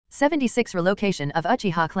76 Relocation of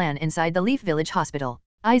Uchiha clan inside the Leaf Village Hospital.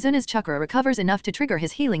 Aizuna's chakra recovers enough to trigger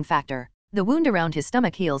his healing factor. The wound around his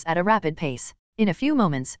stomach heals at a rapid pace. In a few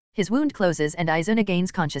moments, his wound closes and Aizuna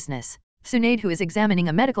gains consciousness. Tsunade, who is examining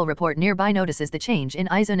a medical report nearby, notices the change in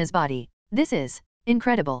Aizuna's body. This is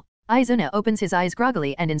incredible. Aizuna opens his eyes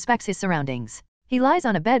groggily and inspects his surroundings. He lies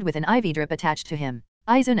on a bed with an IV drip attached to him.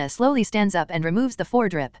 Aizuna slowly stands up and removes the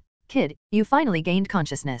foredrip. Kid, you finally gained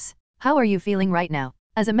consciousness. How are you feeling right now?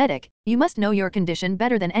 As a medic, you must know your condition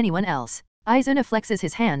better than anyone else. Aizuna flexes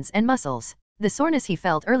his hands and muscles. The soreness he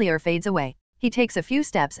felt earlier fades away. He takes a few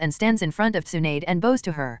steps and stands in front of Tsunade and bows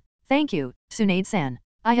to her. Thank you, Tsunade-san.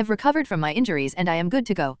 I have recovered from my injuries and I am good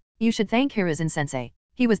to go. You should thank Hiruzen-sensei.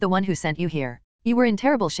 He was the one who sent you here. You were in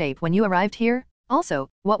terrible shape when you arrived here. Also,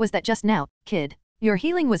 what was that just now, kid? Your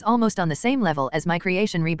healing was almost on the same level as my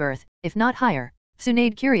creation rebirth, if not higher.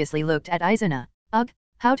 Tsunade curiously looked at Aizuna. Ugh,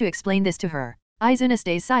 how to explain this to her? Aizuna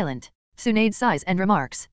stays silent. Tsunade sighs and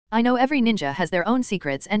remarks. I know every ninja has their own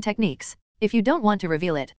secrets and techniques. If you don't want to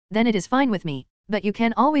reveal it, then it is fine with me, but you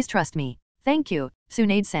can always trust me. Thank you,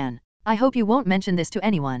 Tsunade-san. I hope you won't mention this to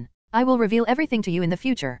anyone. I will reveal everything to you in the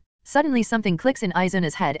future. Suddenly something clicks in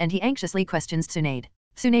Aizuna's head and he anxiously questions Tsunade.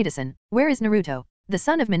 Tsunade-san, where is Naruto, the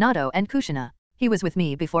son of Minato and Kushina? He was with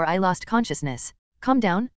me before I lost consciousness. Calm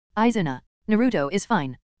down, Aizuna. Naruto is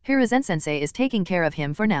fine. Hiruzen-sensei is taking care of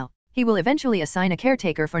him for now. He will eventually assign a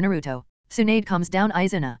caretaker for Naruto. Tsunade calms down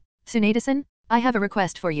Aizuna. Tsunade-san, I have a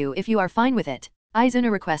request for you if you are fine with it. Aizuna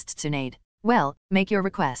requests Tsunade. Well, make your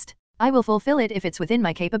request. I will fulfill it if it's within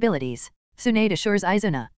my capabilities. Tsunade assures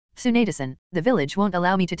Aizuna. Tsunade-san, the village won't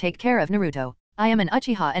allow me to take care of Naruto. I am an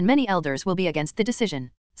Uchiha and many elders will be against the decision.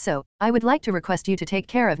 So, I would like to request you to take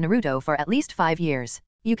care of Naruto for at least 5 years.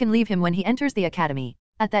 You can leave him when he enters the academy.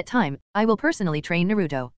 At that time, I will personally train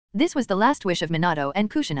Naruto. This was the last wish of Minato and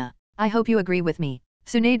Kushina. I hope you agree with me.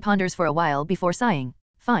 Tsunade ponders for a while before sighing.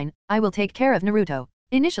 Fine, I will take care of Naruto.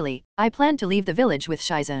 Initially, I planned to leave the village with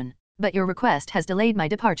Shizune, but your request has delayed my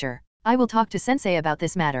departure. I will talk to Sensei about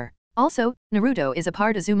this matter. Also, Naruto is a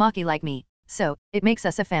part Uzumaki like me, so, it makes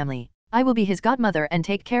us a family. I will be his godmother and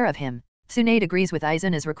take care of him. Tsunade agrees with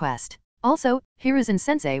Aizuna's request. Also,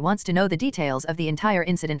 Hiruzen-sensei wants to know the details of the entire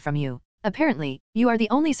incident from you. Apparently, you are the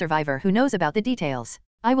only survivor who knows about the details.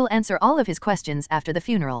 I will answer all of his questions after the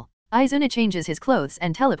funeral. Aizuna changes his clothes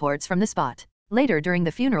and teleports from the spot. Later during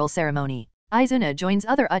the funeral ceremony, Aizuna joins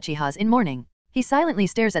other Uchihas in mourning. He silently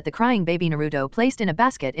stares at the crying baby Naruto placed in a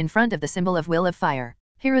basket in front of the symbol of Will of Fire.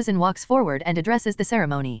 Hiruzen walks forward and addresses the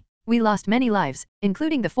ceremony. We lost many lives,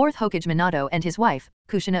 including the 4th Hokage Minato and his wife,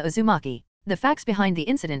 Kushina Uzumaki. The facts behind the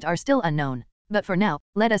incident are still unknown. But for now,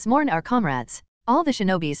 let us mourn our comrades. All the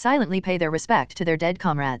shinobis silently pay their respect to their dead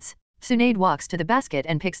comrades. Tsunade walks to the basket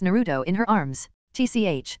and picks Naruto in her arms.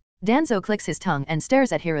 TCH. Danzo clicks his tongue and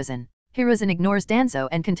stares at Hiruzen. Hiruzen ignores Danzo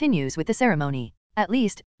and continues with the ceremony. At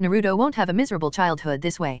least, Naruto won't have a miserable childhood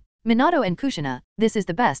this way. Minato and Kushina, this is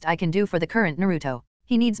the best I can do for the current Naruto.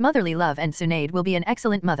 He needs motherly love and Tsunade will be an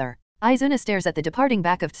excellent mother. Aizuna stares at the departing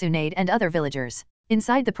back of Tsunade and other villagers.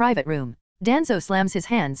 Inside the private room, Danzo slams his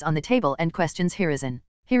hands on the table and questions Hiruzen.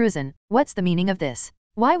 Hiruzen, what's the meaning of this?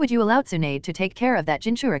 Why would you allow Tsunade to take care of that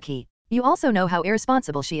Jinchuriki? You also know how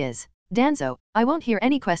irresponsible she is. Danzo, I won't hear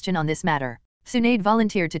any question on this matter. Tsunade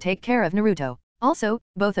volunteered to take care of Naruto. Also,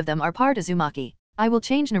 both of them are part Uzumaki. I will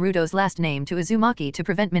change Naruto's last name to Uzumaki to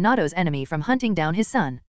prevent Minato's enemy from hunting down his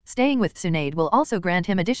son. Staying with Tsunade will also grant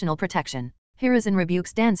him additional protection. Hiruzen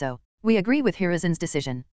rebukes Danzo. We agree with Hiruzen's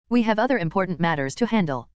decision. We have other important matters to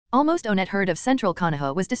handle. Almost Onet herd of Central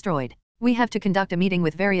Konoha was destroyed. We have to conduct a meeting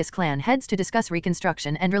with various clan heads to discuss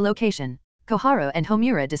reconstruction and relocation. Koharu and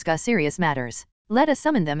Homura discuss serious matters. Let us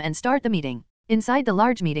summon them and start the meeting. Inside the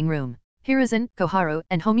large meeting room, Hiruzen, Koharu,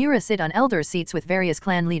 and Homura sit on elders' seats with various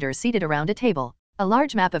clan leaders seated around a table. A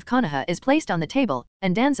large map of Konoha is placed on the table,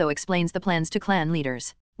 and Danzo explains the plans to clan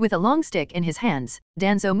leaders. With a long stick in his hands,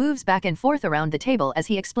 Danzo moves back and forth around the table as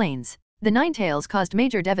he explains. The Nine Tails caused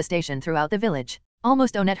major devastation throughout the village.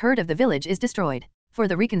 Almost Onet herd of the village is destroyed. For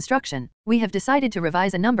the reconstruction, we have decided to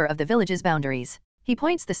revise a number of the village's boundaries. He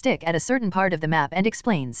points the stick at a certain part of the map and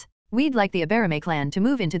explains. We'd like the Abarame clan to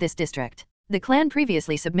move into this district. The clan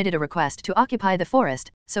previously submitted a request to occupy the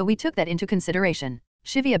forest, so we took that into consideration.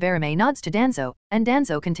 Shivi Abarame nods to Danzo, and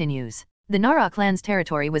Danzo continues. The Nara clan's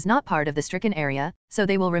territory was not part of the stricken area, so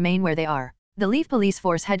they will remain where they are. The Leaf Police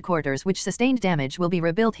Force headquarters which sustained damage will be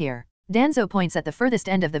rebuilt here. Danzo points at the furthest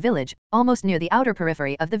end of the village, almost near the outer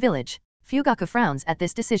periphery of the village. Fugaku frowns at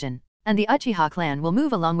this decision, and the Uchiha clan will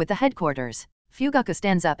move along with the headquarters. Fugaku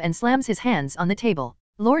stands up and slams his hands on the table.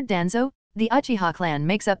 Lord Danzo, the Uchiha clan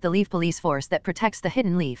makes up the Leaf Police Force that protects the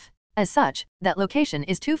Hidden Leaf. As such, that location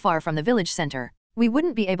is too far from the village center. We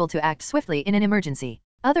wouldn't be able to act swiftly in an emergency.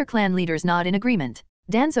 Other clan leaders nod in agreement.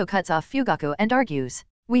 Danzo cuts off Fugaku and argues.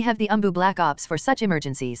 We have the Umbu Black Ops for such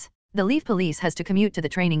emergencies. The Leaf Police has to commute to the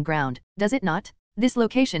training ground, does it not? This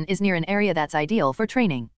location is near an area that's ideal for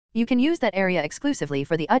training. You can use that area exclusively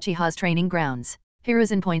for the Uchiha's training grounds.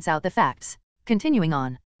 Hiruzen points out the facts. Continuing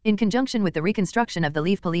on. In conjunction with the reconstruction of the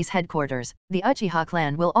Leaf Police headquarters, the Uchiha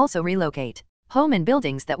clan will also relocate. Home and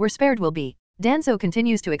buildings that were spared will be. Danzo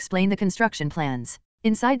continues to explain the construction plans.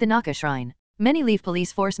 Inside the Naka Shrine, many Leaf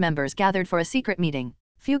Police Force members gathered for a secret meeting.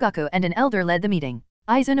 Fugaku and an elder led the meeting.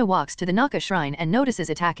 Izuna walks to the Naka Shrine and notices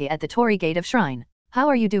Itaki at the Torii Gate of Shrine. How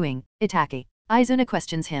are you doing, Itaki? Izuna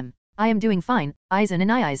questions him. I am doing fine,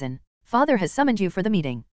 Izuna. Father has summoned you for the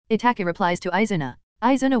meeting. Itaki replies to Izuna.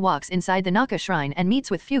 Izuna walks inside the Naka Shrine and meets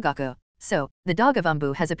with Fugaku. So, the dog of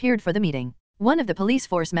Umbu has appeared for the meeting. One of the police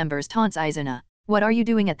force members taunts Izuna. What are you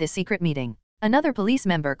doing at this secret meeting? Another police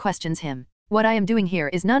member questions him. What I am doing here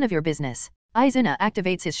is none of your business. Izuna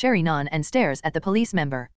activates his Sharingan and stares at the police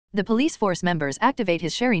member. The police force members activate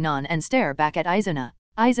his Sharingan and stare back at Izuna.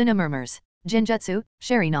 Izuna murmurs. Genjutsu,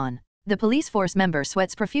 Sharingan. The police force member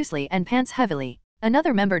sweats profusely and pants heavily.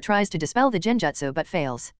 Another member tries to dispel the Genjutsu but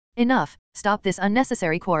fails. Enough, stop this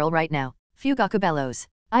unnecessary quarrel right now. Fugaku bellows.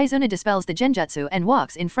 Izuna dispels the Genjutsu and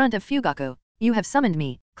walks in front of Fugaku. You have summoned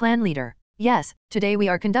me, clan leader. Yes, today we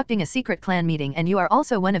are conducting a secret clan meeting and you are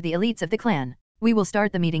also one of the elites of the clan. We will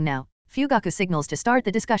start the meeting now. Fugaku signals to start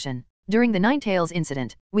the discussion. During the Ninetales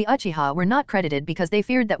incident, we Uchiha were not credited because they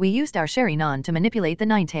feared that we used our Sharingan to manipulate the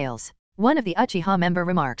Ninetales. One of the Uchiha member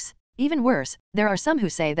remarks. Even worse, there are some who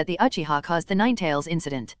say that the Uchiha caused the Ninetales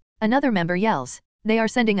incident. Another member yells. They are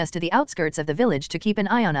sending us to the outskirts of the village to keep an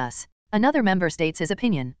eye on us. Another member states his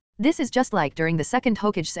opinion. This is just like during the Second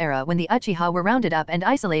Hokage's era when the Uchiha were rounded up and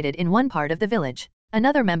isolated in one part of the village.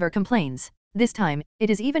 Another member complains. This time, it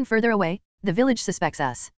is even further away. The village suspects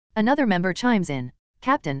us. Another member chimes in.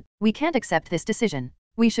 Captain, we can't accept this decision.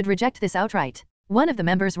 We should reject this outright. One of the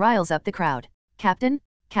members riles up the crowd. Captain?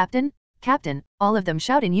 Captain? Captain, all of them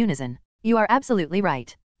shout in unison. You are absolutely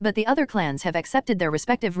right. But the other clans have accepted their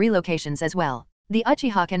respective relocations as well. The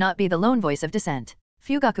Uchiha cannot be the lone voice of dissent.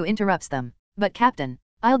 Fugaku interrupts them. But Captain,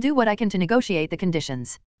 I'll do what I can to negotiate the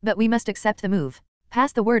conditions. But we must accept the move.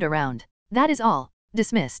 Pass the word around. That is all.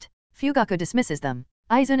 Dismissed. Fugaku dismisses them.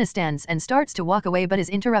 Izuna stands and starts to walk away but is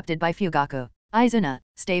interrupted by Fugaku. Izuna,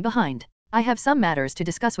 stay behind. I have some matters to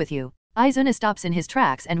discuss with you. Izuna stops in his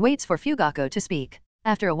tracks and waits for Fugaku to speak.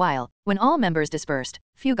 After a while, when all members dispersed,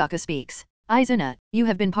 Fugaku speaks. Izuna, you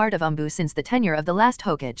have been part of Umbu since the tenure of the last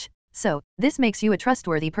Hokage. So, this makes you a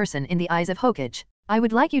trustworthy person in the eyes of Hokage. I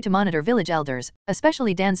would like you to monitor village elders,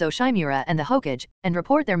 especially Danzo Shimura and the Hokage, and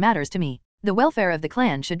report their matters to me. The welfare of the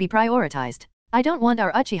clan should be prioritized. I don't want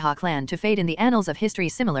our Uchiha clan to fade in the annals of history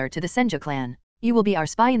similar to the Senju clan. You will be our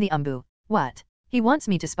spy in the Umbu. What? He wants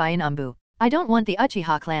me to spy in Umbu. I don't want the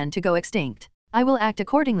Uchiha clan to go extinct. I will act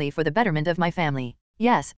accordingly for the betterment of my family.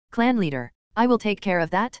 Yes, clan leader. I will take care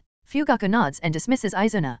of that. Fugaku nods and dismisses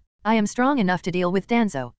Izuna. I am strong enough to deal with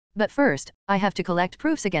Danzo. But first, I have to collect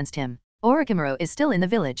proofs against him. Orochimaru is still in the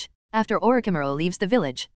village. After Orochimaru leaves the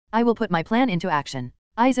village, I will put my plan into action.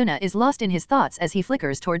 Izuna is lost in his thoughts as he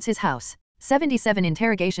flickers towards his house. 77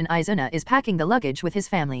 Interrogation. Izuna is packing the luggage with his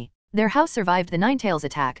family. Their house survived the Ninetales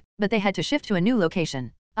attack, but they had to shift to a new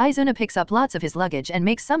location. Izuna picks up lots of his luggage and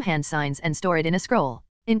makes some hand signs and store it in a scroll.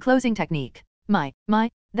 Enclosing technique. My,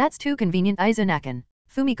 that's too convenient. Izuna-kun.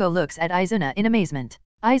 Fumiko looks at Izuna in amazement.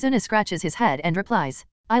 Izuna scratches his head and replies.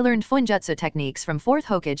 I learned Funjutsu techniques from 4th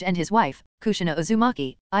Hokage and his wife, Kushina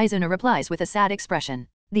Uzumaki. Izuna replies with a sad expression.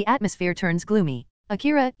 The atmosphere turns gloomy.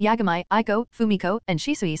 Akira, Yagami, Aiko, Fumiko, and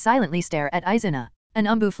Shisui silently stare at Izuna. An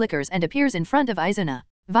Umbu flickers and appears in front of Izuna.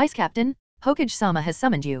 Vice Captain, Hokage-sama has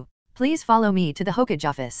summoned you. Please follow me to the Hokage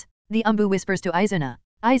office. The Umbu whispers to Izuna.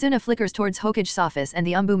 Izuna flickers towards Hokage's office and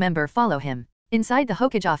the Umbu member follow him. Inside the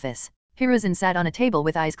Hokage office, Hiruzen sat on a table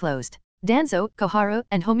with eyes closed. Danzo, Koharu,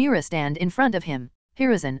 and Homura stand in front of him.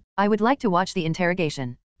 Hiruzen, I would like to watch the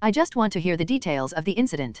interrogation. I just want to hear the details of the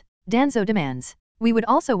incident. Danzo demands. We would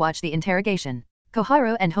also watch the interrogation.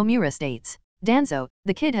 Koharu and Homura states. Danzo,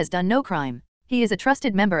 the kid has done no crime. He is a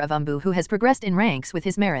trusted member of Umbu who has progressed in ranks with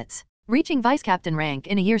his merits. Reaching vice captain rank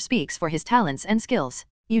in a year speaks for his talents and skills.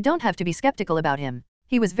 You don't have to be skeptical about him.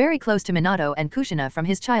 He was very close to Minato and Kushina from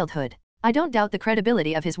his childhood. I don't doubt the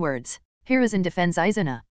credibility of his words. Hiruzen defends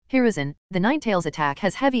Izuna. Hiruzen, the Ninetales attack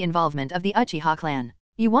has heavy involvement of the Uchiha clan.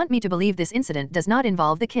 You want me to believe this incident does not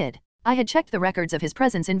involve the kid? I had checked the records of his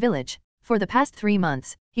presence in village. For the past 3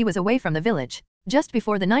 months, he was away from the village. Just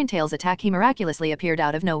before the Ninetales attack he miraculously appeared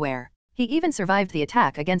out of nowhere. He even survived the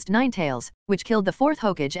attack against Ninetales, which killed the 4th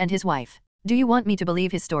Hokage and his wife. Do you want me to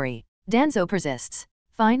believe his story? Danzo persists.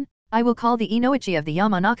 Fine, I will call the Inoichi of the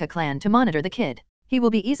Yamanaka clan to monitor the kid. He will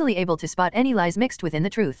be easily able to spot any lies mixed within the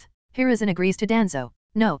truth. Hiruzen agrees to Danzo.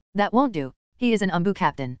 No, that won't do. He is an Umbu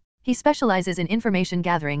captain. He specializes in information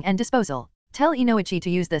gathering and disposal. Tell Inoichi to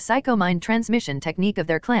use the psycho-mind transmission technique of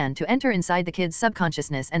their clan to enter inside the kid's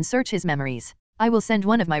subconsciousness and search his memories. I will send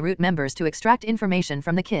one of my root members to extract information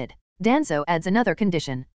from the kid. Danzo adds another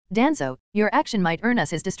condition. Danzo, your action might earn us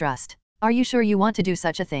his distrust. Are you sure you want to do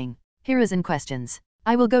such a thing? Hiruzen questions.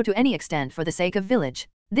 I will go to any extent for the sake of village.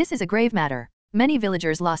 This is a grave matter. Many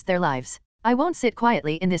villagers lost their lives. I won't sit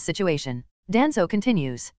quietly in this situation. Danzo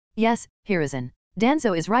continues. Yes, Hiruzen.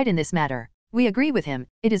 Danzo is right in this matter. We agree with him.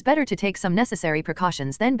 It is better to take some necessary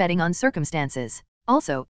precautions than betting on circumstances.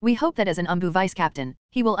 Also, we hope that as an Umbu vice captain,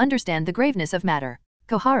 he will understand the graveness of matter.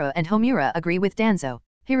 Koharu and Homura agree with Danzo.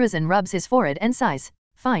 Hiruzen rubs his forehead and sighs.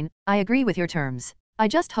 Fine, I agree with your terms. I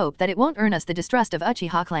just hope that it won't earn us the distrust of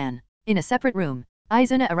Uchiha clan. In a separate room,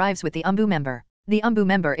 Izuna arrives with the Umbu member. The Umbu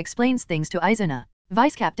member explains things to Izuna.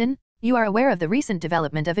 Vice Captain, you are aware of the recent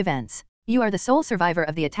development of events. You are the sole survivor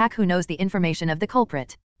of the attack who knows the information of the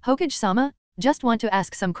culprit. Hokage-sama, just want to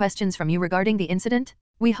ask some questions from you regarding the incident?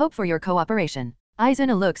 We hope for your cooperation.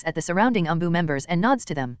 Izuna looks at the surrounding Umbu members and nods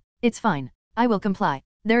to them. It's fine. I will comply.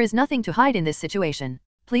 There is nothing to hide in this situation.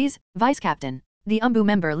 Please, Vice Captain. The Umbu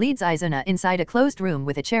member leads Izuna inside a closed room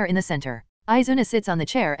with a chair in the center. Izuna sits on the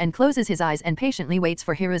chair and closes his eyes and patiently waits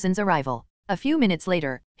for Hiruzen's arrival. A few minutes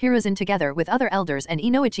later, Hiruzen together with other elders and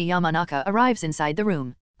Inoichi Yamanaka arrives inside the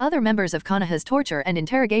room. Other members of Konoha's torture and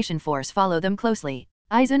interrogation force follow them closely.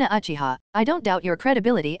 Izuna Uchiha, I don't doubt your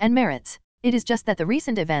credibility and merits. It is just that the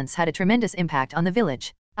recent events had a tremendous impact on the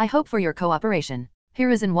village. I hope for your cooperation.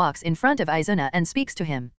 Hiruzen walks in front of Izuna and speaks to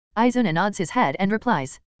him. Izuna nods his head and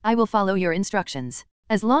replies, I will follow your instructions.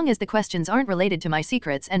 As long as the questions aren't related to my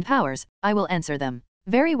secrets and powers, I will answer them.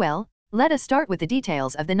 Very well, let us start with the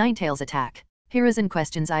details of the Ninetales attack. Hiruzen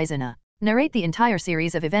questions Izuna. Narrate the entire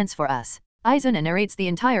series of events for us. Izuna narrates the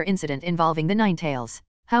entire incident involving the Ninetales.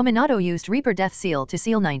 How Minato used Reaper Death Seal to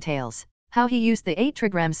seal Ninetales. How he used the 8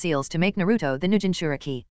 trigram seals to make Naruto the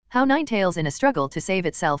Nujinshuriki. How Ninetales in a struggle to save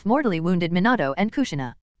itself mortally wounded Minato and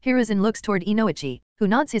Kushina. Hiruzen looks toward Inoichi, who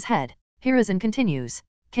nods his head. Hiruzen continues.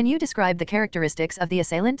 Can you describe the characteristics of the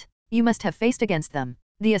assailant? You must have faced against them.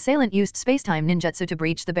 The assailant used spacetime ninjutsu to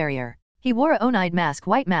breach the barrier. He wore a one-eyed mask,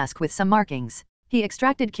 white mask with some markings. He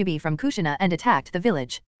extracted Kyubi from Kushina and attacked the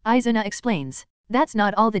village. Izuna explains. That's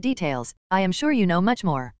not all the details, I am sure you know much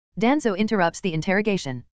more. Danzo interrupts the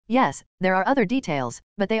interrogation. Yes, there are other details,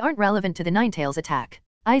 but they aren't relevant to the Ninetales attack.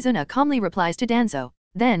 Izuna calmly replies to Danzo.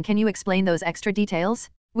 Then can you explain those extra details?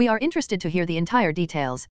 We are interested to hear the entire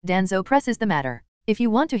details. Danzo presses the matter. If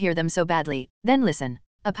you want to hear them so badly, then listen.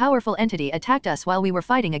 A powerful entity attacked us while we were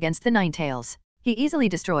fighting against the Ninetales. He easily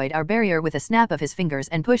destroyed our barrier with a snap of his fingers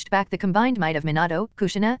and pushed back the combined might of Minato,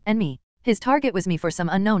 Kushina, and me. His target was me for some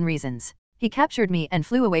unknown reasons. He captured me and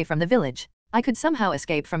flew away from the village. I could somehow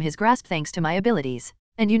escape from his grasp thanks to my abilities.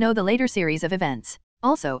 And you know the later series of events.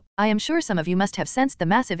 Also, I am sure some of you must have sensed the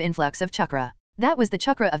massive influx of chakra. That was the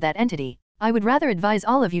chakra of that entity. I would rather advise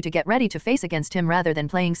all of you to get ready to face against him rather than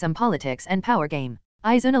playing some politics and power game.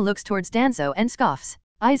 Izuna looks towards Danzo and scoffs.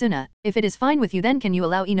 Izuna, if it is fine with you, then can you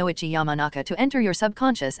allow Inoichi Yamanaka to enter your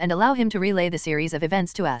subconscious and allow him to relay the series of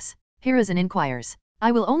events to us? Hiruzen inquires.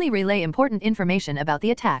 I will only relay important information about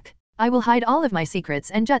the attack. I will hide all of my secrets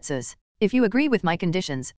and jutsus. If you agree with my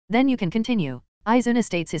conditions, then you can continue. Izuna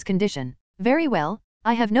states his condition. Very well,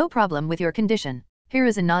 I have no problem with your condition.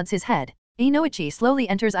 Hiruzen nods his head. Inoichi slowly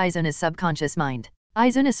enters Izuna's subconscious mind.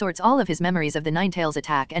 Izuna sorts all of his memories of the Ninetales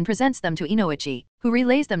attack and presents them to Inoichi, who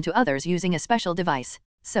relays them to others using a special device.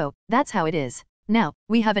 So, that's how it is. Now,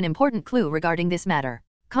 we have an important clue regarding this matter.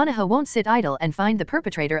 Konoha won't sit idle and find the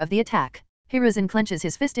perpetrator of the attack. Hiruzen clenches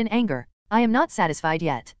his fist in anger. I am not satisfied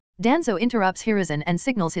yet. Danzo interrupts Hiruzen and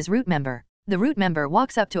signals his root member. The root member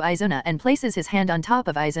walks up to Izuna and places his hand on top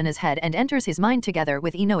of Izuna's head and enters his mind together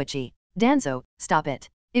with Inoichi. Danzo, stop it.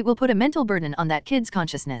 It will put a mental burden on that kid's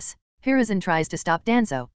consciousness. Hiruzen tries to stop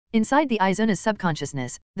Danzo. Inside the Izuna's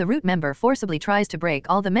subconsciousness, the root member forcibly tries to break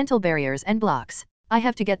all the mental barriers and blocks. I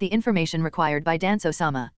have to get the information required by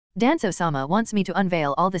Danzo-sama. Danzo-sama wants me to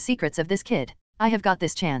unveil all the secrets of this kid. I have got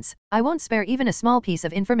this chance. I won't spare even a small piece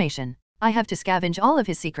of information. I have to scavenge all of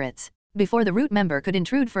his secrets. Before the root member could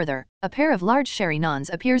intrude further, a pair of large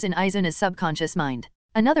Sharinans appears in Izuna's subconscious mind.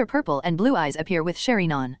 Another purple and blue eyes appear with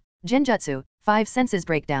Sharinan. Genjutsu, 5 senses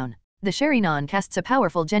breakdown. The Sharinan casts a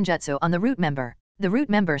powerful genjutsu on the root member. The root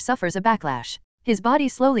member suffers a backlash. His body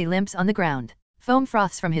slowly limps on the ground. Foam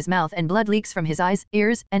froths from his mouth and blood leaks from his eyes,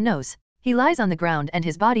 ears, and nose. He lies on the ground and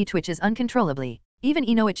his body twitches uncontrollably. Even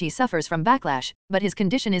Inoichi suffers from backlash, but his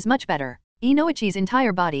condition is much better. Inoichi's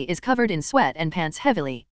entire body is covered in sweat and pants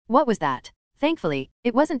heavily. What was that? Thankfully,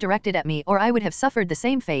 it wasn't directed at me or I would have suffered the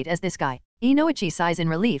same fate as this guy. Inoichi sighs in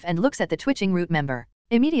relief and looks at the twitching root member.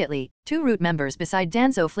 Immediately, 2 root members beside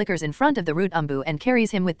Danzo flickers in front of the root umbu and carries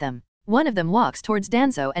him with them. One of them walks towards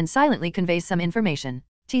Danzo and silently conveys some information.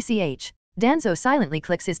 TCH. Danzo silently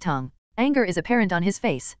clicks his tongue. Anger is apparent on his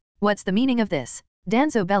face. What's the meaning of this?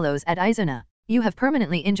 Danzo bellows at Izuna. You have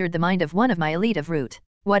permanently injured the mind of one of my elite of root.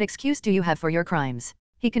 What excuse do you have for your crimes?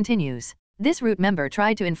 He continues. This root member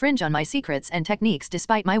tried to infringe on my secrets and techniques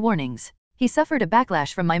despite my warnings. He suffered a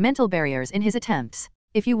backlash from my mental barriers in his attempts.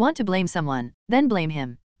 If you want to blame someone, then blame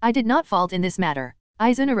him. I did not fault in this matter.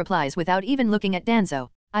 Izuna replies without even looking at Danzo.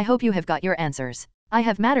 I hope you have got your answers. I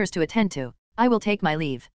have matters to attend to. I will take my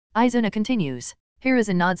leave. Izuna continues.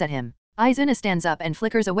 Hiruzen nods at him. Izuna stands up and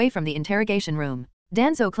flickers away from the interrogation room.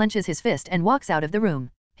 Danzo clenches his fist and walks out of the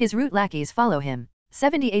room. His root lackeys follow him.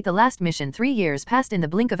 78 The last mission 3 years passed in the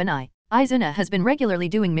blink of an eye. Izuna has been regularly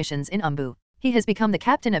doing missions in Umbu. He has become the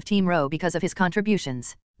captain of Team Ro because of his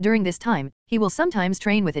contributions. During this time, he will sometimes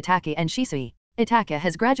train with Itake and Shisui. Itake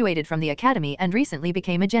has graduated from the academy and recently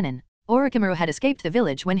became a genin. Orochimaru had escaped the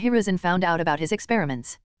village when Hiruzen found out about his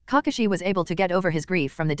experiments. Kakashi was able to get over his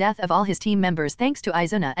grief from the death of all his team members thanks to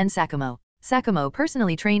Izuna and Sakumo. Sakumo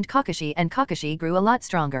personally trained Kakashi and Kakashi grew a lot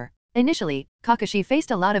stronger. Initially, Kakashi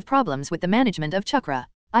faced a lot of problems with the management of chakra.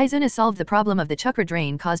 Izuna solved the problem of the chakra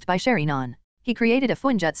drain caused by Sharingan. He created a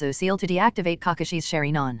Funjutsu seal to deactivate Kakashi's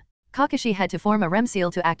Sharingan. Kakashi had to form a REM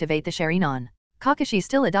seal to activate the Sharingan. Kakashi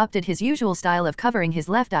still adopted his usual style of covering his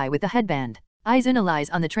left eye with a headband. Izuna lies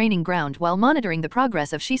on the training ground while monitoring the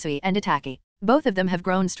progress of Shisui and Itake. Both of them have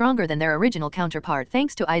grown stronger than their original counterpart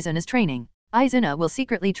thanks to Izuna's training. Izuna will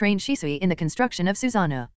secretly train Shisui in the construction of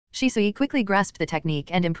Susanoo. Shisui quickly grasped the technique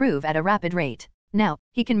and improve at a rapid rate. Now,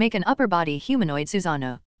 he can make an upper body humanoid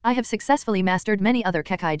Susanoo. I have successfully mastered many other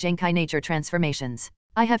Kekai Genkai nature transformations.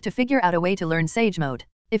 I have to figure out a way to learn Sage Mode.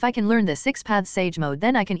 If I can learn the 6 paths Sage Mode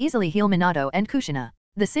then I can easily heal Minato and Kushina.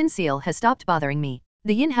 The Sin Seal has stopped bothering me.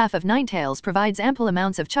 The yin half of 9 tails provides ample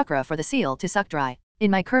amounts of chakra for the seal to suck dry. In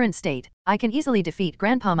my current state, I can easily defeat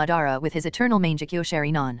Grandpa Madara with his eternal Mangekyo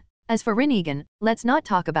Sharingan. As for Rinnegan, let's not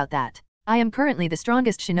talk about that. I am currently the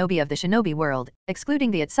strongest shinobi of the shinobi world, excluding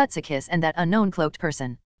the Atsutsukis and that unknown cloaked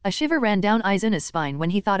person. A shiver ran down Izuna's spine when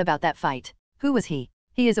he thought about that fight. Who was he?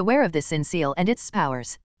 He is aware of this Sin Seal and its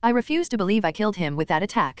powers. I refuse to believe I killed him with that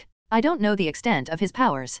attack. I don't know the extent of his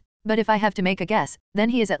powers, but if I have to make a guess, then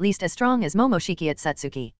he is at least as strong as Momoshiki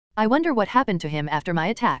Atsutsuki. I wonder what happened to him after my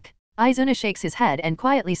attack. Izuna shakes his head and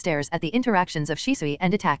quietly stares at the interactions of Shisui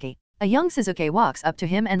and Itake. A young Suzuki walks up to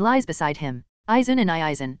him and lies beside him. Izuna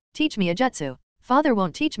Naizen, teach me a jutsu. Father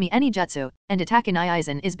won't teach me any jutsu, and Itake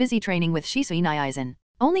Naizen is busy training with Shisui Naizen.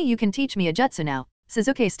 Only you can teach me a jutsu now.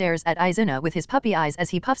 Suzuki stares at Izuna with his puppy eyes as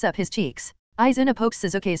he puffs up his cheeks. Izuna pokes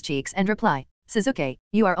Suzuki's cheeks and reply, Suzuki,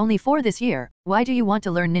 you are only 4 this year, why do you want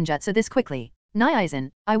to learn ninjutsu this quickly?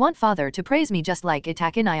 Naizen, I want father to praise me just like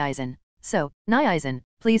Itake Naizen. So, Naizen,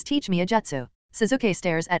 please teach me a jutsu. Suzuki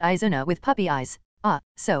stares at Izuna with puppy eyes. Ah,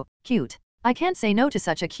 so cute. I can't say no to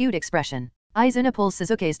such a cute expression. Izuna pulls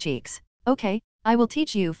Suzuki's cheeks. Okay, I will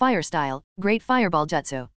teach you fire style, great fireball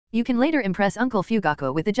jutsu. You can later impress Uncle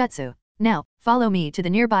Fugaku with the jutsu. Now, follow me to the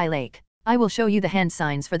nearby lake. I will show you the hand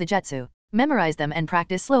signs for the jutsu. Memorize them and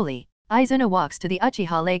practice slowly. Izuna walks to the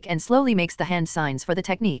Uchiha Lake and slowly makes the hand signs for the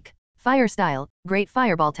technique. Fire style, great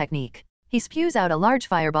fireball technique. He spews out a large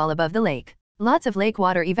fireball above the lake. Lots of lake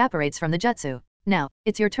water evaporates from the jutsu. Now,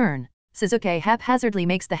 it's your turn. Suzuki haphazardly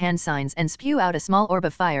makes the hand signs and spew out a small orb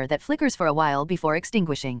of fire that flickers for a while before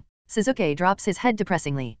extinguishing. Suzuki drops his head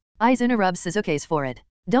depressingly. Izuna rubs Suzuki's forehead.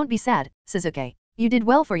 Don't be sad, Suzuki. You did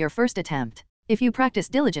well for your first attempt. If you practice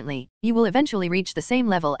diligently, you will eventually reach the same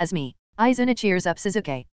level as me. Izuna cheers up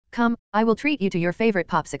Suzuki. Come, I will treat you to your favorite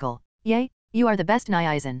popsicle. Yay, you are the best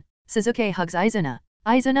Naizen. Suzuki hugs Izuna.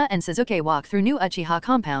 Izuna and Suzuki walk through new Uchiha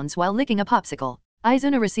compounds while licking a popsicle.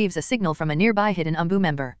 Izuna receives a signal from a nearby hidden Umbu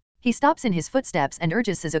member. He stops in his footsteps and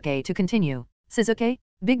urges Suzuki to continue. Suzuki,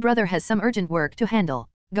 Big Brother has some urgent work to handle.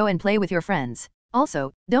 Go and play with your friends.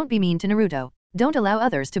 Also, don't be mean to Naruto. Don't allow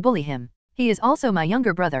others to bully him. He is also my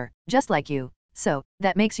younger brother, just like you. So,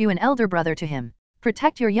 that makes you an elder brother to him.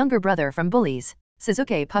 Protect your younger brother from bullies.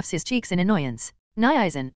 Suzuki puffs his cheeks in annoyance.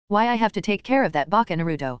 Naizen, why I have to take care of that baka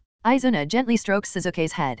Naruto? Izuna gently strokes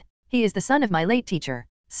Suzuki's head. He is the son of my late teacher.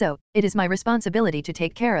 So, it is my responsibility to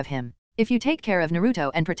take care of him. If you take care of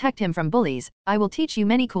Naruto and protect him from bullies, I will teach you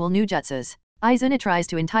many cool new jutsus. Izuna tries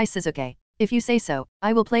to entice Suzuki. If you say so,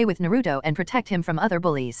 I will play with Naruto and protect him from other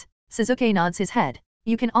bullies. Sasuke nods his head.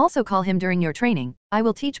 You can also call him during your training, I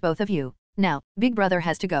will teach both of you. Now, big brother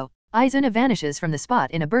has to go. Izuna vanishes from the spot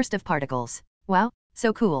in a burst of particles. Wow,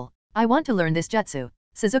 so cool. I want to learn this jutsu.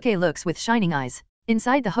 Sasuke looks with shining eyes.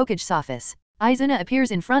 Inside the Hokage's office, Izuna appears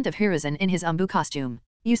in front of Hiruzen in his Umbu costume.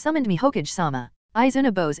 You summoned me, Hokage-sama.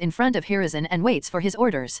 Izuna bows in front of Hiruzen and waits for his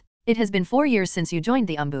orders. It has been 4 years since you joined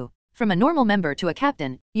the Umbu. From a normal member to a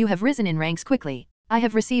captain, you have risen in ranks quickly. I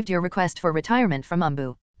have received your request for retirement from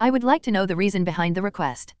Umbu. I would like to know the reason behind the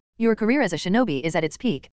request. Your career as a shinobi is at its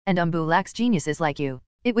peak, and Umbu lacks geniuses like you.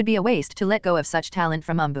 It would be a waste to let go of such talent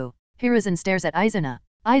from Umbu. Hiruzen stares at Izuna.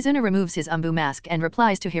 Izuna removes his Umbu mask and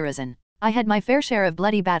replies to Hiruzen. I had my fair share of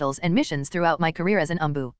bloody battles and missions throughout my career as an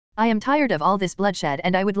Umbu. I am tired of all this bloodshed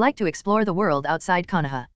and I would like to explore the world outside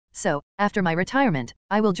Konoha. So, after my retirement,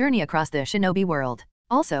 I will journey across the shinobi world.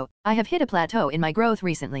 Also, I have hit a plateau in my growth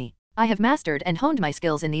recently. I have mastered and honed my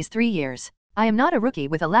skills in these 3 years. I am not a rookie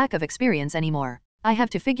with a lack of experience anymore. I have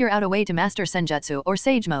to figure out a way to master Senjutsu or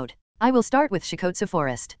Sage Mode. I will start with Shikotsu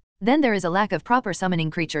Forest. Then there is a lack of proper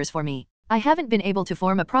summoning creatures for me. I haven't been able to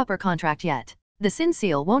form a proper contract yet. The Sin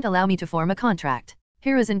Seal won't allow me to form a contract.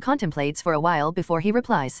 Hiruzen contemplates for a while before he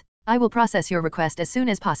replies. I will process your request as soon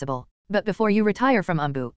as possible. But before you retire from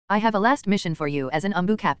Umbu, I have a last mission for you as an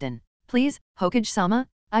Umbu captain. Please, Hokage-sama?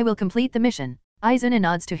 I will complete the mission. Izuna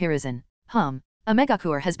nods to Hiruzen. A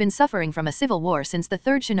Megakure has been suffering from a civil war since the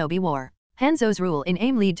Third Shinobi War. Hanzo's rule in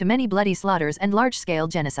AIM lead to many bloody slaughters and large-scale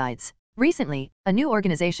genocides. Recently, a new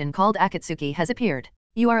organization called Akatsuki has appeared.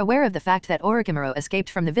 You are aware of the fact that Orochimaru escaped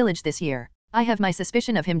from the village this year. I have my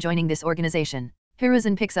suspicion of him joining this organization.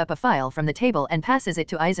 Hiruzen picks up a file from the table and passes it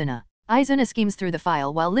to Izuna. Izuna schemes through the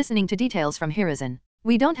file while listening to details from Hiruzen.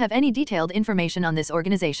 We don't have any detailed information on this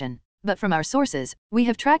organization, but from our sources, we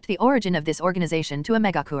have tracked the origin of this organization to a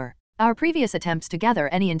Megakure. Our previous attempts to gather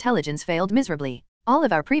any intelligence failed miserably. All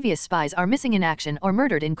of our previous spies are missing in action or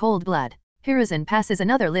murdered in cold blood. Hiruzen passes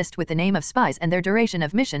another list with the name of spies and their duration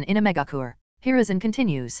of mission in a Megakure. Hiruzen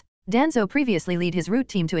continues. Danzo previously led his route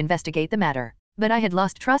team to investigate the matter, but I had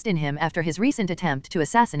lost trust in him after his recent attempt to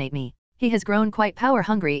assassinate me. He has grown quite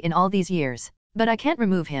power-hungry in all these years. But I can't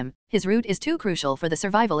remove him, his route is too crucial for the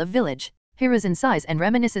survival of village. Hiruzen sighs and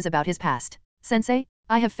reminisces about his past. Sensei,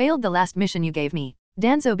 I have failed the last mission you gave me.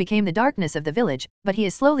 Danzo became the darkness of the village, but he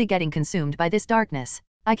is slowly getting consumed by this darkness.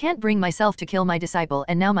 I can't bring myself to kill my disciple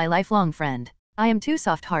and now my lifelong friend. I am too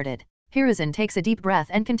soft-hearted. Hiruzen takes a deep breath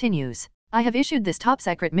and continues. I have issued this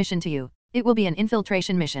top-secret mission to you. It will be an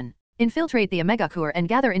infiltration mission. Infiltrate the Omegakure and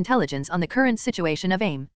gather intelligence on the current situation of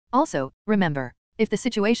AIM. Also, remember, if the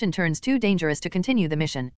situation turns too dangerous to continue the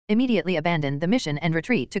mission, immediately abandon the mission and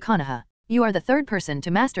retreat to Konoha. You are the third person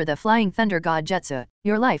to master the Flying Thunder God Jutsu.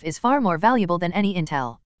 Your life is far more valuable than any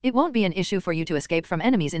intel. It won't be an issue for you to escape from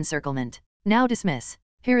enemies' encirclement. Now dismiss.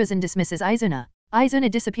 Hiruzen dismisses Izuna. Izuna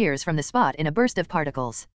disappears from the spot in a burst of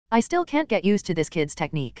particles. I still can't get used to this kid's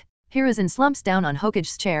technique. Hiruzen slumps down on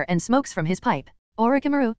Hokage's chair and smokes from his pipe.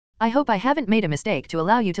 Orochimaru, I hope I haven't made a mistake to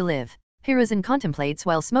allow you to live. Hiruzen contemplates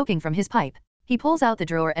while smoking from his pipe. He pulls out the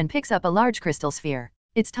drawer and picks up a large crystal sphere.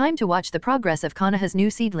 It's time to watch the progress of Konoha's new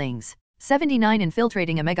seedlings. 79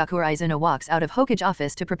 Infiltrating a Megakure. Izuna walks out of Hokage's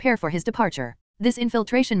office to prepare for his departure. This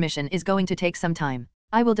infiltration mission is going to take some time.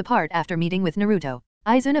 I will depart after meeting with Naruto.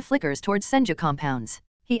 Izuna flickers towards Senju compounds.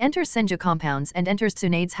 He enters Senju compounds and enters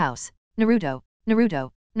Tsunade's house.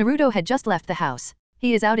 Naruto had just left the house.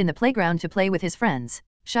 He is out in the playground to play with his friends.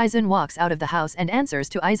 Shizun walks out of the house and answers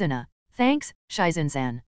to Izuna. Thanks,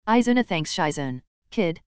 Shizun-san. Izuna thanks Shizun.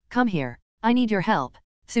 Kid, come here. I need your help.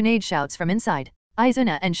 Tsunade shouts from inside.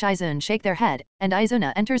 Izuna and Shizun shake their head, and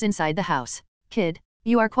Izuna enters inside the house. Kid,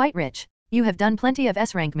 you are quite rich. You have done plenty of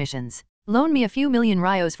S-rank missions. Loan me a few million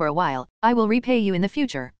ryos for a while, I will repay you in the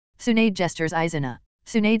future. Tsunade gestures Izuna.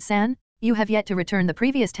 Tsunade-san, you have yet to return the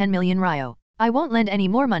previous 10 million ryo. I won't lend any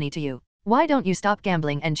more money to you. Why don't you stop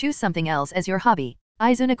gambling and choose something else as your hobby?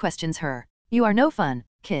 Izuna questions her. You are no fun,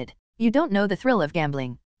 kid. You don't know the thrill of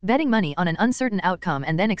gambling. Betting money on an uncertain outcome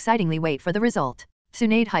and then excitingly wait for the result.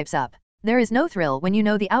 Tsunade hypes up. There is no thrill when you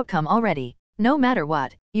know the outcome already. No matter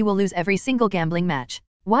what, you will lose every single gambling match.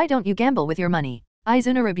 Why don't you gamble with your money?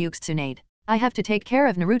 Izuna rebukes Tsunade. I have to take care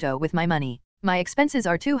of Naruto with my money. My expenses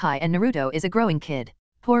are too high and Naruto is a growing kid.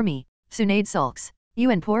 Poor me. Tsunade sulks.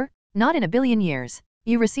 You and poor? Not in a billion years.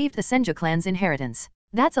 You received the Senju clan's inheritance.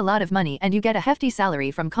 That's a lot of money and you get a hefty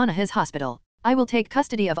salary from Konoha's hospital. I will take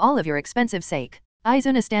custody of all of your expensive sake.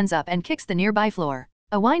 Izuna stands up and kicks the nearby floor.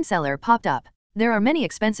 A wine cellar popped up. There are many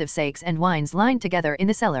expensive sakes and wines lined together in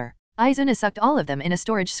the cellar. Izuna sucked all of them in a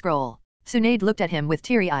storage scroll. Tsunade looked at him with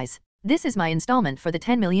teary eyes. This is my installment for the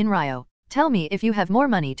 10 million ryo. Tell me if you have more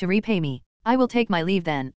money to repay me. I will take my leave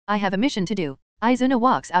then, I have a mission to do. Izuna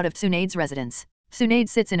walks out of Tsunade's residence. Tsunade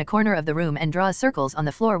sits in a corner of the room and draws circles on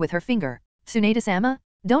the floor with her finger. Tsunade-sama?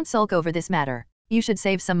 Don't sulk over this matter. You should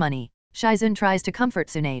save some money. Shizune tries to comfort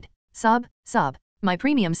Tsunade. Sob, my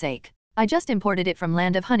premium sake. I just imported it from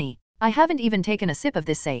Land of Honey. I haven't even taken a sip of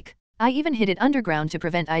this sake. I even hid it underground to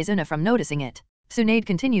prevent Izuna from noticing it. Tsunade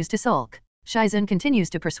continues to sulk. Shizune continues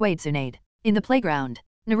to persuade Tsunade. In the playground,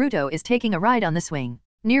 Naruto is taking a ride on the swing.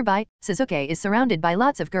 Nearby, Sasuke is surrounded by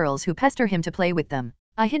lots of girls who pester him to play with them.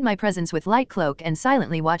 I hid my presence with light cloak and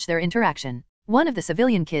silently watch their interaction. One of the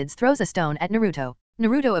civilian kids throws a stone at Naruto.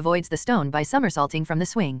 Naruto avoids the stone by somersaulting from the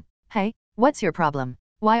swing. Hey, what's your problem?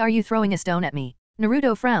 Why are you throwing a stone at me?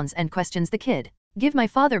 Naruto frowns and questions the kid. Give my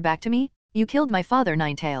father back to me? You killed my father,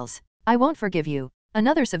 Ninetales. I won't forgive you.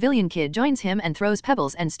 Another civilian kid joins him and throws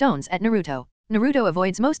pebbles and stones at Naruto. Naruto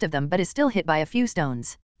avoids most of them but is still hit by a few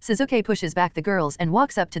stones. Sasuke pushes back the girls and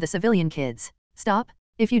walks up to the civilian kids. Stop.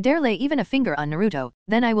 If you dare lay even a finger on Naruto,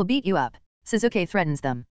 then I will beat you up. Sasuke threatens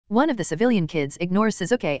them. One of the civilian kids ignores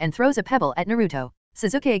Sasuke and throws a pebble at Naruto.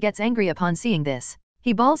 Sasuke gets angry upon seeing this.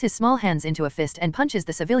 He balls his small hands into a fist and punches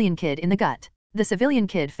the civilian kid in the gut. The civilian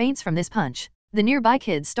kid faints from this punch. The nearby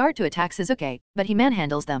kids start to attack Sasuke, but he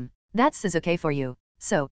manhandles them. That's Sasuke for you.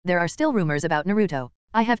 So, there are still rumors about Naruto.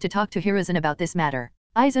 I have to talk to Hiruzen about this matter.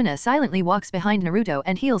 Izuna silently walks behind Naruto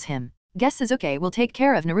and heals him. Guess Sasuke will take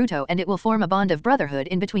care of Naruto and it will form a bond of brotherhood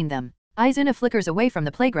in between them. Izuna flickers away from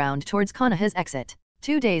the playground towards Konoha's exit.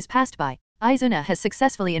 2 days passed by. Izuna has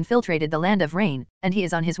successfully infiltrated the Land of Rain, and he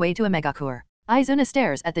is on his way to Omegakure. Izuna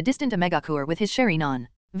stares at the distant Omegakure with his Sharingan.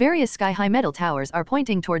 Various sky-high metal towers are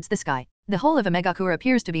pointing towards the sky. The whole of Omegakure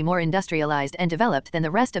appears to be more industrialized and developed than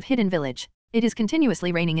the rest of Hidden Village. It is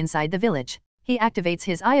continuously raining inside the village. He activates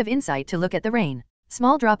his Eye of Insight to look at the rain.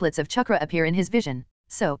 Small droplets of chakra appear in his vision.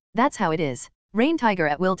 So, that's how it is. Rain Tiger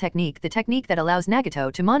at Will technique, the technique that allows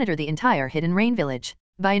Nagato to monitor the entire Hidden Rain village.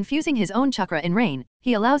 By infusing his own chakra in rain,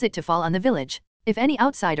 he allows it to fall on the village. If any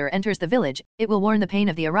outsider enters the village, it will warn the pain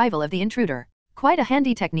of the arrival of the intruder. Quite a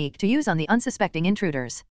handy technique to use on the unsuspecting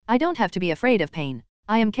intruders. I don't have to be afraid of pain.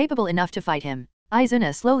 I am capable enough to fight him.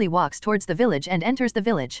 Izuna slowly walks towards the village and enters the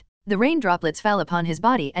village. The rain droplets fell upon his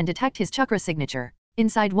body and detect his chakra signature.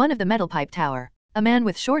 Inside one of the metal pipe tower, a man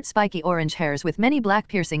with short spiky orange hairs with many black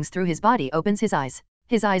piercings through his body opens his eyes.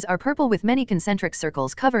 His eyes are purple with many concentric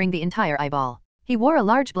circles covering the entire eyeball. He wore a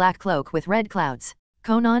large black cloak with red clouds.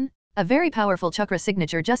 Konan? A very powerful chakra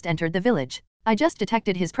signature just entered the village. I just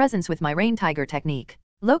detected his presence with my Rain Tiger technique.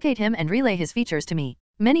 Locate him and relay his features to me.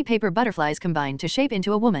 Many paper butterflies combined to shape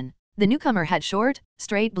into a woman. The newcomer had short,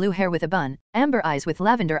 straight blue hair with a bun, amber eyes with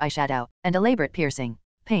lavender eyeshadow, and elaborate piercing.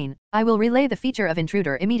 Pain. I will relay the feature of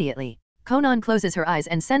intruder immediately. Konan closes her eyes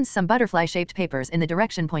and sends some butterfly-shaped papers in the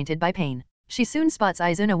direction pointed by Pain. She soon spots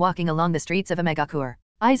Izuna walking along the streets of Omegakure.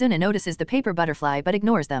 Izuna notices the paper butterfly but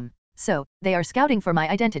ignores them. So, they are scouting for my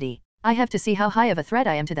identity. I have to see how high of a threat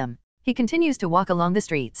I am to them. He continues to walk along the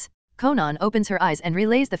streets. Konan opens her eyes and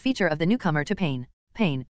relays the feature of the newcomer to Pain.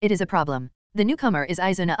 Pain, it is a problem. The newcomer is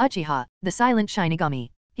Izuna Uchiha, the silent Shinigami.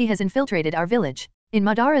 He has infiltrated our village. In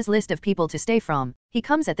Madara's list of people to stay from, he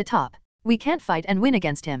comes at the top. We can't fight and win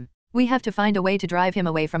against him. We have to find a way to drive him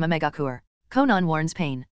away from Omegakure. Konan warns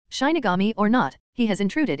Pain. Shinigami or not, he has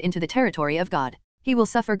intruded into the territory of God. He will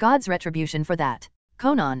suffer God's retribution for that.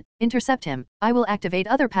 Konan, intercept him. I will activate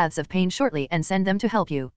other paths of Pain shortly and send them to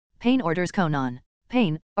help you. Pain orders Konan.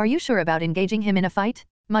 Pain, are you sure about engaging him in a fight?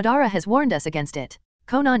 Madara has warned us against it.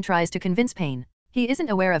 Konan tries to convince Pain. He isn't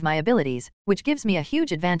aware of my abilities, which gives me a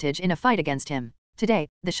huge advantage in a fight against him. Today,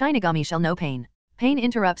 the Shinigami shall know Pain. Pain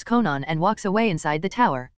interrupts Konan and walks away inside the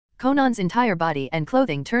tower. Konan's entire body and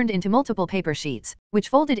clothing turned into multiple paper sheets, which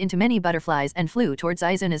folded into many butterflies and flew towards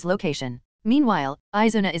Izuna's location. Meanwhile,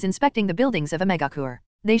 Izuna is inspecting the buildings of Omegakure.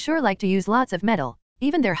 They sure like to use lots of metal.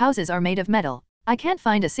 Even their houses are made of metal. I can't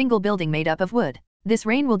find a single building made up of wood. This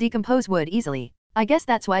rain will decompose wood easily. I guess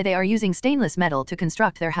that's why they are using stainless metal to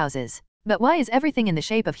construct their houses. But why is everything in the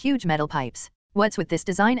shape of huge metal pipes? What's with this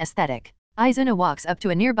design aesthetic? Izuna walks up to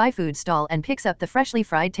a nearby food stall and picks up the freshly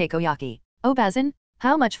fried takoyaki. Obazin?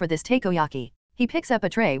 How much for this takoyaki? He picks up a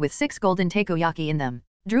tray with 6 golden takoyaki in them.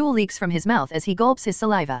 Drool leaks from his mouth as he gulps his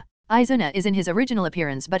saliva. Izuna is in his original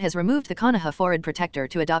appearance but has removed the Konoha forehead protector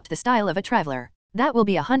to adopt the style of a traveler. That will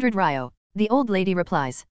be 100 ryo. The old lady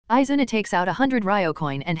replies. Izuna takes out 100 ryo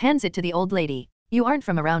coin and hands it to the old lady. You aren't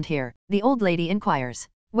from around here, the old lady inquires.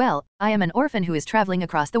 Well, I am an orphan who is traveling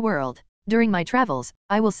across the world. During my travels,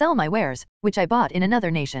 I will sell my wares, which I bought in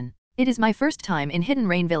another nation. It is my first time in Hidden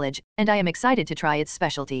Rain Village, and I am excited to try its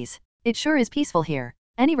specialties. It sure is peaceful here.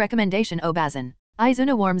 Any recommendation, Obazin?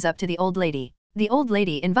 Izuna warms up to the old lady. The old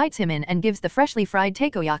lady invites him in and gives the freshly fried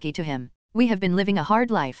takoyaki to him. We have been living a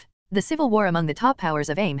hard life. The civil war among the top powers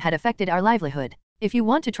of AIM had affected our livelihood. If you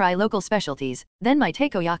want to try local specialties, then my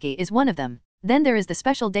takoyaki is one of them. Then there is the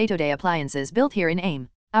special day-to-day appliances built here in AIM.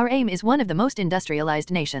 Our AIM is one of the most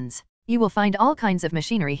industrialized nations. You will find all kinds of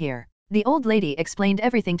machinery here. The old lady explained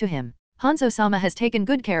everything to him. Hanzo-sama has taken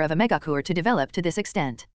good care of a megacore to develop to this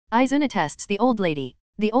extent. Izuna tests the old lady.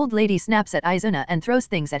 The old lady snaps at Izuna and throws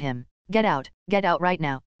things at him. Get out right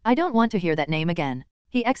now. I don't want to hear that name again.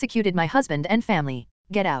 He executed my husband and family.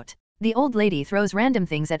 Get out. The old lady throws random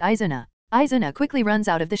things at Izuna. Izuna quickly runs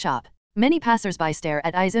out of the shop. Many passers-by stare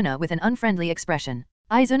at Izuna with an unfriendly expression.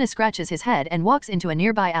 Izuna scratches his head and walks into a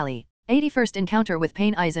nearby alley. 81st encounter with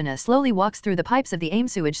pain. Izuna slowly walks through the pipes of the AIM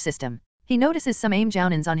sewage system. He notices some AIM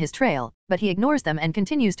jounins on his trail, but he ignores them and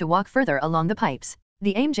continues to walk further along the pipes.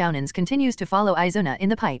 The AIM jounins continues to follow Izuna in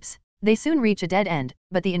the pipes. They soon reach a dead end,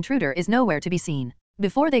 but the intruder is nowhere to be seen.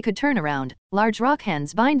 Before they could turn around, large rock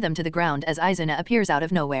hands bind them to the ground as Izuna appears out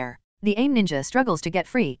of nowhere. The AIM ninja struggles to get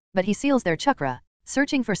free, but he seals their chakra.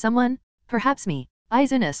 Searching for someone? Perhaps me.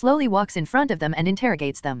 Izuna slowly walks in front of them and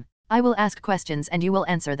interrogates them. I will ask questions and you will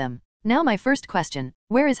answer them. Now my first question,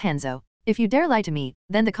 where is Hanzo? If you dare lie to me,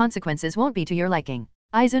 then the consequences won't be to your liking.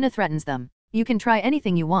 Izuna threatens them. You can try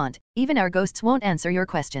anything you want, even our ghosts won't answer your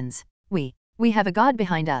questions. We have a god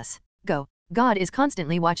behind us. Go. God is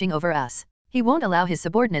constantly watching over us. He won't allow his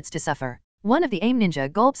subordinates to suffer. One of the AIM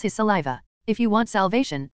ninja gulps his saliva. If you want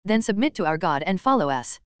salvation, then submit to our god and follow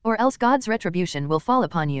us. Or else God's retribution will fall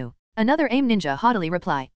upon you. Another AIM ninja haughtily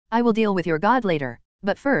reply. I will deal with your god later.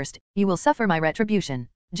 But first, you will suffer my retribution.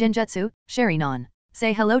 Genjutsu, Sharinon.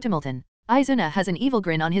 Say hello to Milton. Izuna has an evil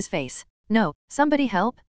grin on his face. No, somebody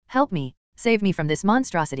help. Help me. Save me from this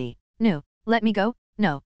monstrosity. No, let me go.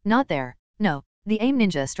 No, not there. No. The AIM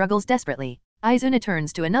ninja struggles desperately. Izuna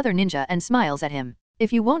turns to another ninja and smiles at him.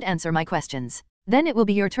 If you won't answer my questions, then it will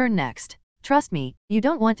be your turn next. Trust me, you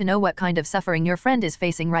don't want to know what kind of suffering your friend is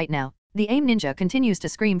facing right now. The AIM ninja continues to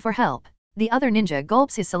scream for help. The other ninja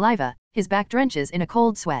gulps his saliva, his back drenches in a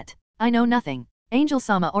cold sweat. I know nothing.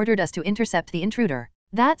 Angel-sama ordered us to intercept the intruder.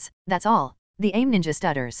 That's all. The AIM ninja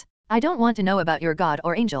stutters. I don't want to know about your god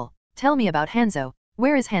or angel. Tell me about Hanzo.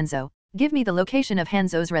 Where is Hanzo? Give me the location of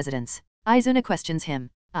Hanzo's residence. Izuna questions him.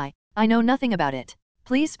 I know nothing about it.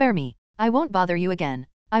 Please spare me. I won't bother you again.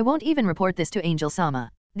 I won't even report this to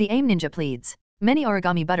Angel-sama. The AIM ninja pleads. Many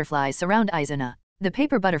origami butterflies surround Izuna. The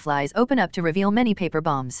paper butterflies open up to reveal many paper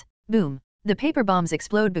bombs. Boom. The paper bombs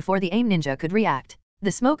explode before the AIM ninja could react.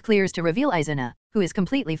 The smoke clears to reveal Izuna, who is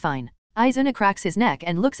completely fine. Izuna cracks his neck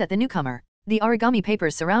and looks at the newcomer. The origami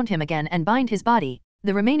papers surround him again and bind his body.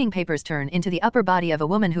 The remaining papers turn into the upper body of a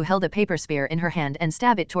woman who held a paper spear in her hand and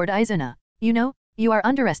stab it toward Izuna. You are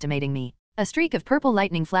underestimating me. A streak of purple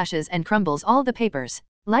lightning flashes and crumbles all the papers.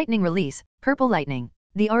 Lightning release, purple lightning.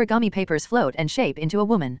 The origami papers float and shape into a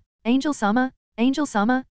woman. Angel-sama?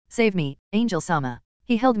 Angel-sama? Save me, Angel-sama.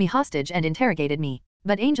 He held me hostage and interrogated me.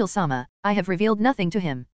 But Angel-sama, I have revealed nothing to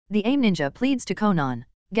him. The AIM ninja pleads to Konan.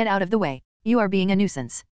 Get out of the way. You are being a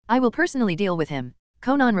nuisance. I will personally deal with him.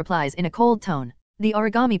 Konan replies in a cold tone. The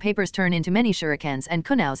origami papers turn into many shurikens and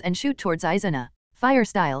kunaus and shoot towards Izuna. Fire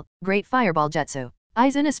style, great fireball jutsu.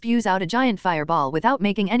 Izuna spews out a giant fireball without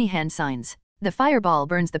making any hand signs. The fireball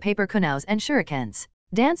burns the paper kunaus and shurikens.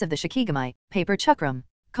 Dance of the shikigami, paper chakram.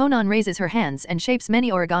 Konan raises her hands and shapes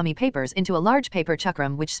many origami papers into a large paper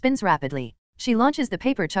chakram which spins rapidly. She launches the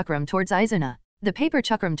paper chakram towards Izuna. The paper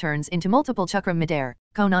chakram turns into multiple chakram midair.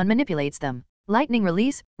 Konan manipulates them. Lightning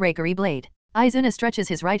release, rakery blade. Izuna stretches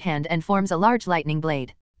his right hand and forms a large lightning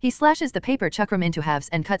blade. He slashes the paper chakram into halves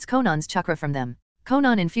and cuts Konan's chakra from them.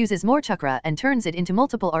 Konan infuses more chakra and turns it into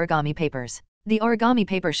multiple origami papers. The origami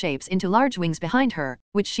paper shapes into large wings behind her,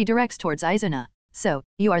 which she directs towards Izuna. So,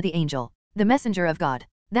 you are the angel. The messenger of God.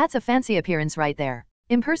 That's a fancy appearance right there.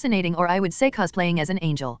 Impersonating, or I would say cosplaying as an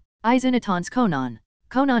angel. Izuna taunts Konan.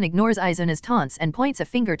 Konan ignores Izuna's taunts and points a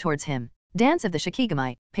finger towards him. Dance of the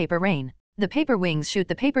shikigami, paper rain. The paper wings shoot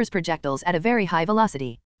the paper's projectiles at a very high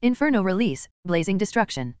velocity. Inferno release, blazing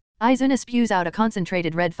destruction. Izuna spews out a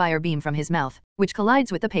concentrated red fire beam from his mouth, which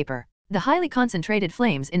collides with the paper. The highly concentrated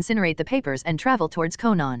flames incinerate the papers and travel towards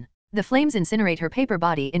Konan. The flames incinerate her paper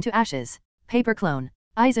body into ashes. Paper clone.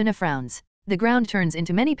 Izuna frowns. The ground turns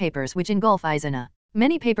into many papers which engulf Izuna.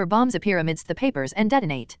 Many paper bombs appear amidst the papers and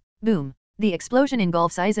detonate. Boom. The explosion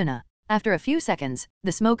engulfs Izuna. After a few seconds,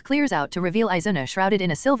 the smoke clears out to reveal Izuna shrouded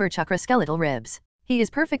in a silver chakra skeletal ribs. He is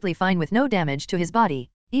perfectly fine with no damage to his body.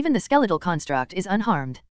 Even the skeletal construct is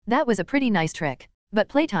unharmed. That was a pretty nice trick. But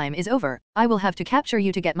playtime is over. I will have to capture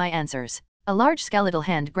you to get my answers. A large skeletal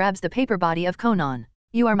hand grabs the paper body of Conan.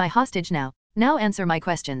 You are my hostage now. Now answer my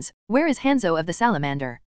questions. Where is Hanzo of the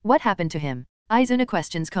Salamander? What happened to him? Izuna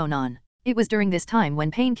questions Conan. It was during this time when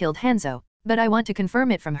Pain killed Hanzo, but I want to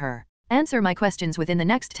confirm it from her. Answer my questions within the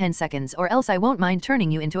next 10 seconds or else I won't mind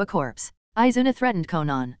turning you into a corpse. Izuna threatened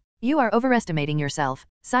Conan. You are overestimating yourself,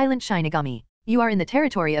 silent Shinigami. You are in the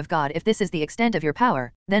territory of God. If this is the extent of your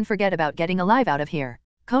power, then forget about getting alive out of here.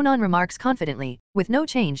 Conan remarks confidently, with no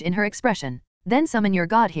change in her expression. Then summon your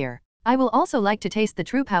god here. I will also like to taste the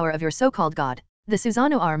true power of your so-called god. The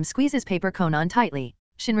Susanoo arm squeezes paper Conan tightly.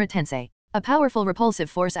 Shinra Tensei. A powerful repulsive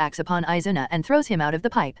force acts upon Izuna and throws him out of the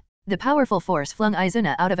pipe. The powerful force flung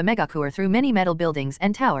Izuna out of a megacore through many metal buildings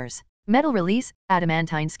and towers. Metal release,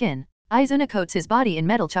 adamantine skin. Izuna coats his body in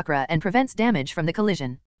metal chakra and prevents damage from the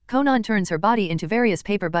collision. Conan turns her body into various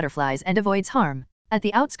paper butterflies and avoids harm. At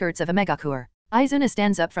the outskirts of a megacore, Izuna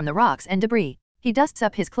stands up from the rocks and debris. He dusts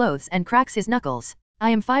up his clothes and cracks his knuckles.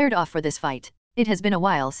 I am fired off for this fight. It has been a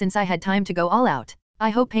while since I had time to go all out.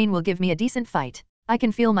 I hope Pain will give me a decent fight. I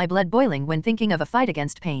can feel my blood boiling when thinking of a fight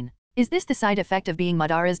against Pain. Is this the side effect of being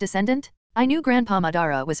Madara's descendant? I knew Grandpa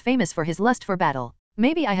Madara was famous for his lust for battle.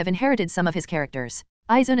 Maybe I have inherited some of his characters.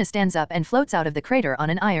 Izuna stands up and floats out of the crater on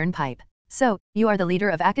an iron pipe. So, you are the leader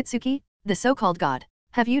of Akatsuki? The so-called god.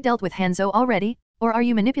 Have you dealt with Hanzo already? Or are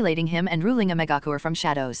you manipulating him and ruling a megacore from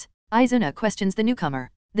shadows? Izuna questions the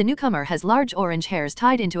newcomer. The newcomer has large orange hairs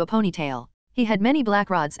tied into a ponytail. He had many black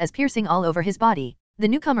rods as piercing all over his body. The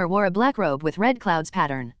newcomer wore a black robe with red clouds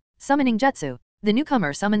pattern. Summoning jutsu. The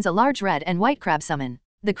newcomer summons a large red and white crab summon.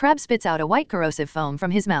 The crab spits out a white corrosive foam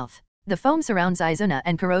from his mouth. The foam surrounds Izuna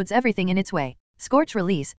and corrodes everything in its way. Scorch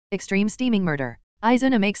release, extreme steaming murder.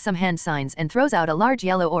 Izuna makes some hand signs and throws out a large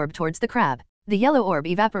yellow orb towards the crab. The yellow orb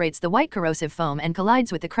evaporates the white corrosive foam and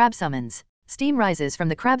collides with the crab summons. Steam rises from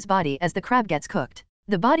the crab's body as the crab gets cooked.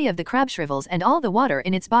 The body of the crab shrivels and all the water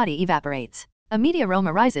in its body evaporates. A meaty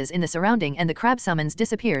aroma rises in the surrounding and the crab summons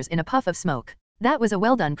disappears in a puff of smoke. That was a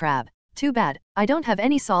well-done crab. Too bad, I don't have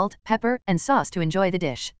any salt, pepper, and sauce to enjoy the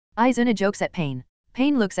dish. Izuna jokes at Pain.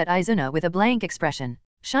 Pain looks at Izuna with a blank expression.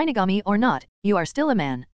 Shinigami or not, you are still a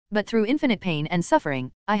man. But through infinite pain and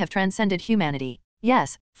suffering, I have transcended humanity.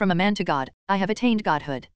 Yes, from a man to God, I have attained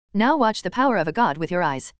godhood. Now watch the power of a god with your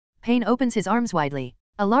eyes. Pain opens his arms widely.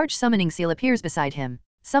 A large summoning seal appears beside him.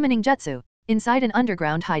 Summoning jutsu. Inside an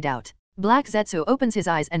underground hideout. Black Zetsu opens his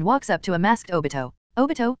eyes and walks up to a masked Obito.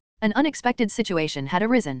 Obito? An unexpected situation had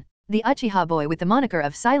arisen. The Uchiha boy with the moniker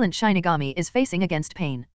of Silent Shinigami is facing against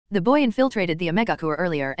Pain. The boy infiltrated the Omegacore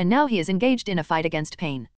earlier and now he is engaged in a fight against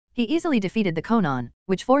Pain. He easily defeated the Conan,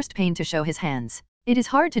 which forced Pain to show his hands. It is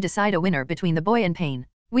hard to decide a winner between the boy and Pain.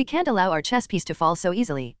 We can't allow our chess piece to fall so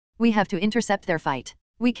easily. We have to intercept their fight.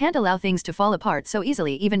 We can't allow things to fall apart so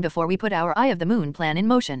easily even before we put our Eye of the Moon plan in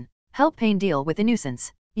motion. Help Pain deal with the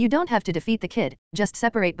nuisance. You don't have to defeat the kid, just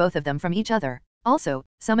separate both of them from each other. Also,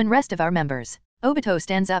 summon rest of our members. Obito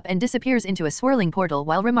stands up and disappears into a swirling portal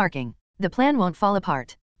while remarking, the plan won't fall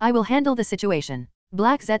apart. I will handle the situation.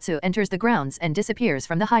 Black Zetsu enters the grounds and disappears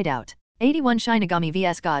from the hideout. 81 Shinigami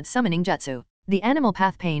vs God summoning jutsu. The animal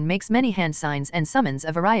path Pain makes many hand signs and summons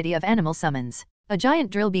a variety of animal summons. A giant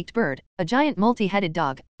drill-beaked bird, a giant multi-headed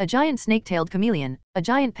dog, a giant snake-tailed chameleon, a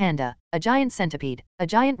giant panda, a giant centipede, a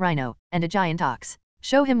giant rhino, and a giant ox.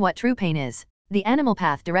 Show him what true pain is. The animal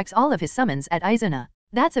path directs all of his summons at Izuna.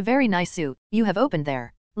 That's a very nice zoo you have opened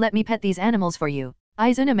there. Let me pet these animals for you.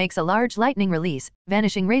 Izuna makes a large lightning release,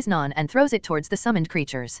 vanishing Raisnon and throws it towards the summoned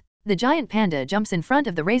creatures. The giant panda jumps in front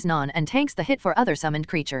of the Raisnon and tanks the hit for other summoned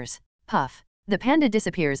creatures. Puff. The panda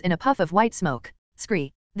disappears in a puff of white smoke.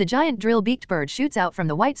 Scree. The giant drill-beaked bird shoots out from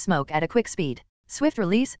the white smoke at a quick speed. Swift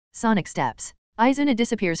release, sonic steps. Izuna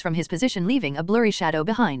disappears from his position leaving a blurry shadow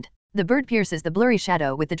behind. The bird pierces the blurry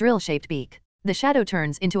shadow with the drill-shaped beak. The shadow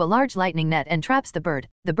turns into a large lightning net and traps the bird.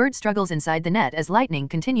 The bird struggles inside the net as lightning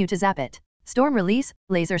continue to zap it. Storm release,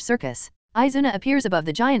 laser circus. Izuna appears above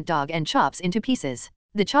the giant dog and chops into pieces.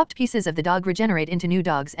 The chopped pieces of the dog regenerate into new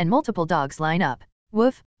dogs and multiple dogs line up.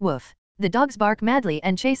 Woof, woof. The dogs bark madly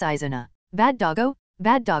and chase Izuna. Bad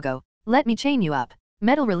doggo, let me chain you up.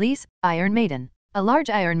 Metal release, Iron Maiden. A large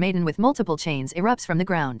Iron Maiden with multiple chains erupts from the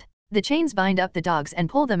ground. The chains bind up the dogs and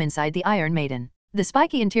pull them inside the Iron Maiden. The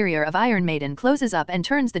spiky interior of Iron Maiden closes up and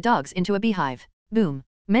turns the dogs into a beehive. Boom.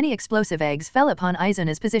 Many explosive eggs fell upon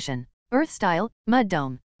Izuna's position. Earth style, mud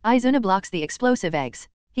dome. Izuna blocks the explosive eggs.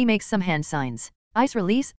 He makes some hand signs. Ice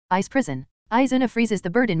release, ice prison. Izuna freezes the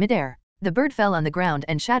bird in midair. The bird fell on the ground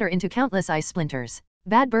and shatter into countless ice splinters.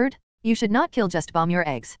 Bad bird? You should not kill, just bomb your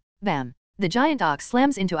eggs. Bam. The giant ox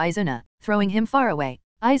slams into Izuna, throwing him far away.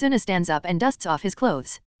 Izuna stands up and dusts off his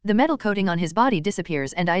clothes. The metal coating on his body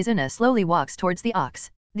disappears and Izuna slowly walks towards the ox.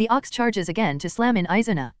 The ox charges again to slam in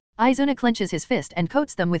Izuna. Izuna clenches his fist and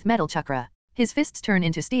coats them with metal chakra. His fists turn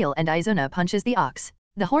into steel and Izuna punches the ox.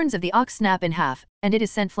 The horns of the ox snap in half, and it is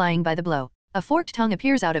sent flying by the blow. A forked tongue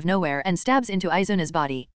appears out of nowhere and stabs into Izuna's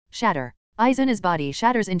body. Shatter. Izuna's body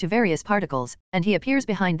shatters into various particles, and he appears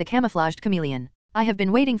behind the camouflaged chameleon. I have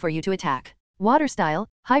been waiting for you to attack. Water style,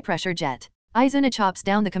 high pressure jet. Izuna chops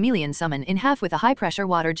down the chameleon summon in half with a high pressure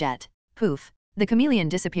water jet. Poof. The chameleon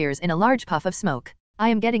disappears in a large puff of smoke. I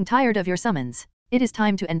am getting tired of your summons. It is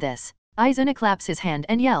time to end this. Izuna claps his hand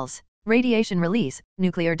and yells. Radiation release,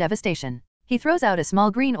 nuclear devastation. He throws out a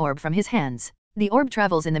small green orb from his hands. The orb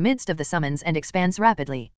travels in the midst of the summons and expands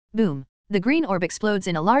rapidly. Boom. The green orb explodes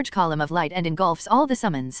in a large column of light and engulfs all the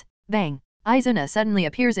summons. Bang. Izuna suddenly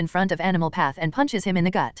appears in front of Animal Path and punches him in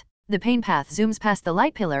the gut. The pain path zooms past the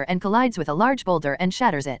light pillar and collides with a large boulder and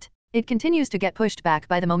shatters it. It continues to get pushed back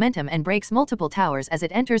by the momentum and breaks multiple towers as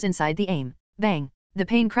it enters inside the aim. Bang. The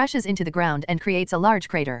pain crashes into the ground and creates a large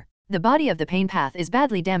crater. The body of the pain path is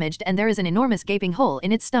badly damaged and there is an enormous gaping hole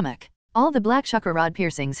in its stomach. All the black chakra rod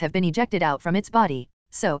piercings have been ejected out from its body.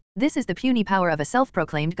 So, this is the puny power of a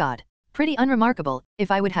self-proclaimed god. Pretty unremarkable, if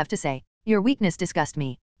I would have to say. Your weakness disgusts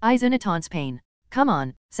me. Izuna taunts pain. Come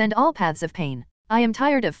on, send all paths of pain. I am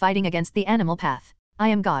tired of fighting against the animal path. I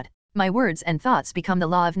am God. My words and thoughts become the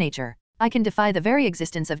law of nature. I can defy the very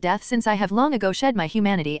existence of death since I have long ago shed my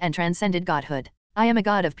humanity and transcended godhood. I am a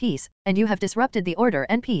god of peace, and you have disrupted the order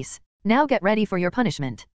and peace. Now get ready for your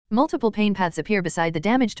punishment. Multiple pain paths appear beside the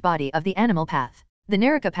damaged body of the animal path. The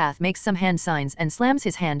Naraka path makes some hand signs and slams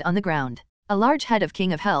his hand on the ground. A large head of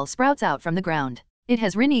King of Hell sprouts out from the ground. It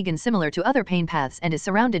has Rinnegan similar to other pain paths and is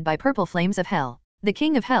surrounded by purple flames of hell. The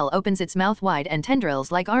King of Hell opens its mouth wide and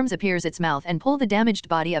tendrils like arms appears its mouth and pull the damaged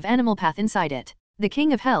body of Animal Path inside it. The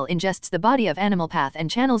King of Hell ingests the body of Animal Path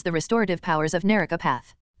and channels the restorative powers of Naraka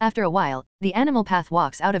Path. After a while, the Animal Path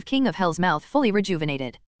walks out of King of Hell's mouth fully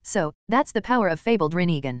rejuvenated. So, that's the power of fabled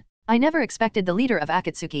Rinnegan. I never expected the leader of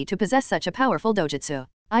Akatsuki to possess such a powerful dojutsu.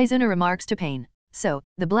 Izuna remarks to Pain. So,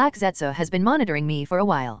 the Black Zetsu has been monitoring me for a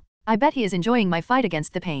while. I bet he is enjoying my fight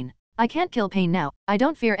against the Pain. I can't kill Pain now. I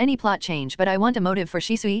don't fear any plot change, but I want a motive for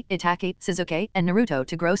Shisui, Itachi, Suzuki, and Naruto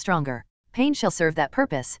to grow stronger. Pain shall serve that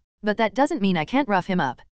purpose. But that doesn't mean I can't rough him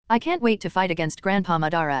up. I can't wait to fight against Grandpa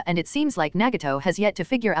Madara, and it seems like Nagato has yet to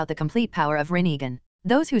figure out the complete power of Rinnegan.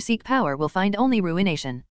 Those who seek power will find only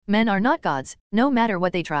ruination. Men are not gods. No matter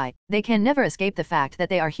what they try, they can never escape the fact that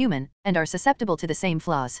they are human, and are susceptible to the same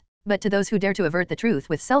flaws. But to those who dare to avert the truth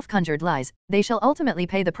with self-conjured lies, they shall ultimately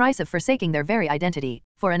pay the price of forsaking their very identity,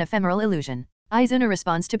 for an ephemeral illusion. Izuna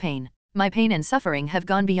responds to Pain. My pain and suffering have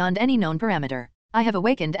gone beyond any known parameter. I have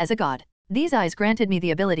awakened as a god. These eyes granted me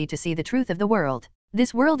the ability to see the truth of the world.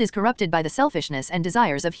 This world is corrupted by the selfishness and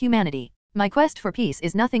desires of humanity. My quest for peace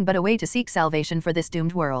is nothing but a way to seek salvation for this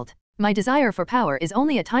doomed world. My desire for power is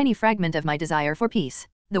only a tiny fragment of my desire for peace.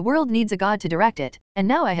 The world needs a god to direct it, and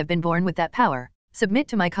now I have been born with that power. Submit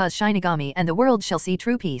to my cause Shinigami and the world shall see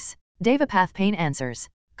true peace. Devapath Pain answers.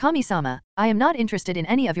 Kami-sama, I am not interested in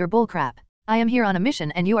any of your bullcrap. I am here on a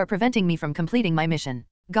mission and you are preventing me from completing my mission.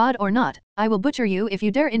 God or not, I will butcher you if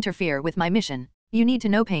you dare interfere with my mission. You need to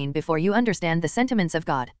know Pain before you understand the sentiments of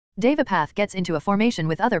God. Devapath gets into a formation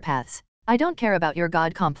with other paths. I don't care about your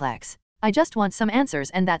god complex. I just want some answers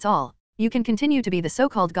and that's all. You can continue to be the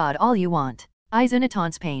so-called god all you want. Izuna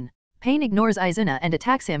taunts Pain. Pain ignores Izuna and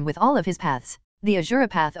attacks him with all of his paths. The Azura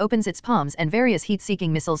path opens its palms and various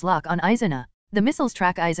heat-seeking missiles lock on Izuna. The missiles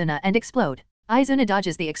track Izuna and explode. Izuna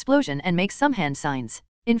dodges the explosion and makes some hand signs.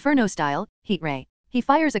 Inferno style, heat ray. He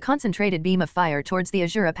fires a concentrated beam of fire towards the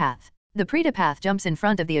Azura path. The Preta path jumps in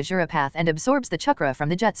front of the Azura path and absorbs the chakra from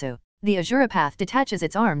the jutsu. The Azura path detaches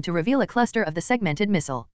its arm to reveal a cluster of the segmented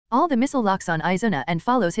missile. All the missile locks on Izuna and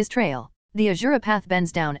follows his trail. The Azura path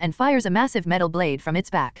bends down and fires a massive metal blade from its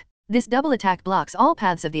back. This double attack blocks all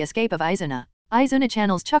paths of the escape of Izuna. Izuna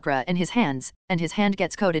channels chakra in his hands, and his hand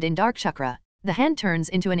gets coated in dark chakra. The hand turns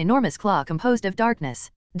into an enormous claw composed of darkness.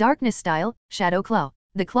 Darkness style, shadow claw.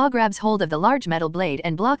 The claw grabs hold of the large metal blade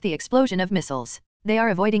and block the explosion of missiles. They are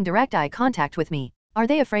avoiding direct eye contact with me. Are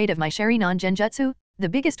they afraid of my Sharingan Genjutsu? The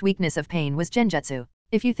biggest weakness of Pain was Genjutsu.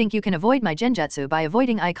 If you think you can avoid my Genjutsu by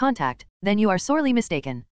avoiding eye contact, then you are sorely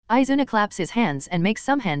mistaken. Izuna claps his hands and makes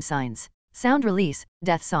some hand signs. Sound release,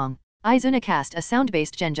 death song. Izuna cast a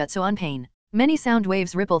sound-based Genjutsu on Pain. Many sound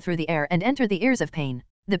waves ripple through the air and enter the ears of Pain.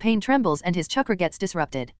 The Pain trembles and his chakra gets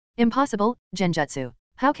disrupted. Impossible, Genjutsu.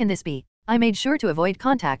 How can this be? I made sure to avoid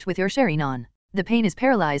contact with your Sharingan. The Pain is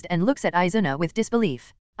paralyzed and looks at Izuna with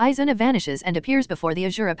disbelief. Izuna vanishes and appears before the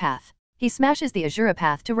Azura path. He smashes the Azura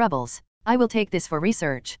path to rubbles. I will take this for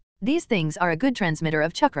research. These things are a good transmitter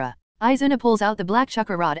of chakra. Izuna pulls out the black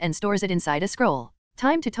chakra rod and stores it inside a scroll.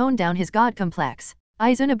 Time to tone down his god complex.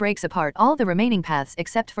 Izuna breaks apart all the remaining paths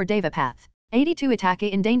except for Deva path. 82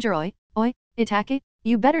 Itake in danger. Oi, Itake,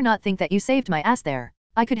 you better not think that you saved my ass there.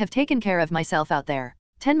 I could have taken care of myself out there.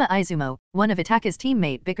 Tenma Izumo, one of Itake's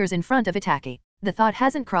teammate, bickers in front of Itake. The thought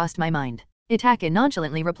hasn't crossed my mind. Itake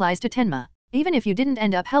nonchalantly replies to Tenma. Even if you didn't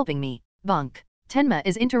end up helping me. Bonk. Tenma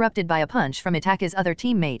is interrupted by a punch from Itake's other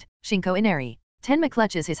teammate, Shinko Inari. Tenma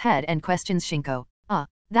clutches his head and questions Shinko.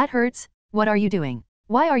 That hurts? What are you doing?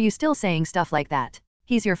 Why are you still saying stuff like that?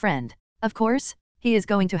 He's your friend. Of course, he is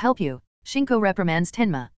going to help you. Shinko reprimands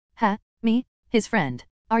Tenma. Me? His friend.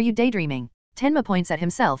 Are you daydreaming? Tenma points at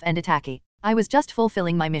himself and Itake. I was just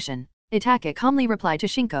fulfilling my mission. Itake calmly replied to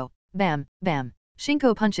Shinko. Bam, bam.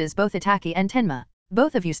 Shinko punches both Itake and Tenma.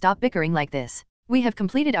 Both of you stop bickering like this. We have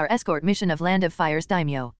completed our escort mission of Land of Fire's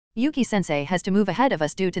daimyo. Yuki-sensei has to move ahead of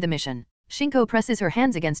us due to the mission. Shinko presses her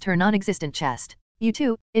hands against her non-existent chest. You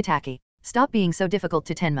too, Itake. Stop being so difficult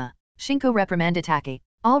to Tenma. Shinko reprimanded Itake.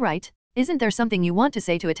 Alright, isn't there something you want to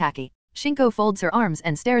say to Itake? Shinko folds her arms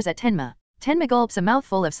and stares at Tenma. Tenma gulps a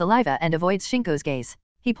mouthful of saliva and avoids Shinko's gaze.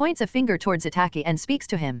 He points a finger towards Itake and speaks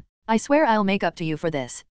to him. I swear I'll make up to you for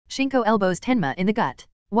this. Shinko elbows Tenma in the gut.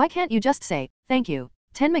 Why can't you just say, thank you?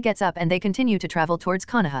 Tenma gets up and they continue to travel towards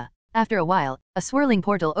Konoha. After a while, a swirling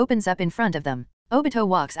portal opens up in front of them. Obito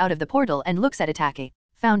walks out of the portal and looks at Itake.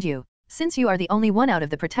 Found you. Since you are the only one out of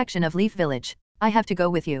the protection of Leaf Village, I have to go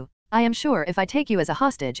with you. I am sure if I take you as a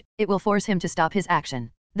hostage, it will force him to stop his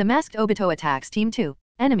action. The masked Obito attacks Team 2.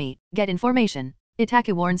 Enemy, get information.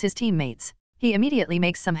 Itake warns his teammates. He immediately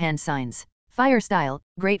makes some hand signs. Fire style,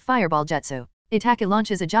 great fireball jutsu. Itake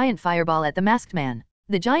launches a giant fireball at the masked man.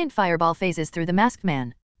 The giant fireball phases through the masked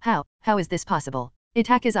man. How is this possible?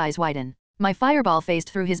 Itake's eyes widen. My fireball phased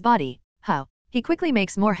through his body. How? He quickly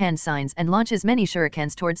makes more hand signs and launches many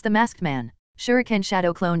shurikens towards the masked man. Shuriken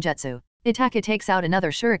Shadow Clone Jutsu. Itake takes out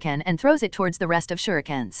another shuriken and throws it towards the rest of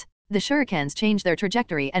shurikens. The shurikens change their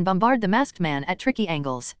trajectory and bombard the masked man at tricky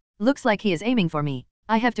angles. Looks like he is aiming for me.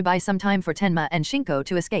 I have to buy some time for Tenma and Shinko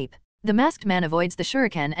to escape. The masked man avoids the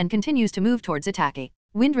shuriken and continues to move towards Itake.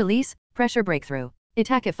 Wind release, pressure breakthrough.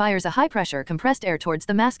 Itake fires a high-pressure compressed air towards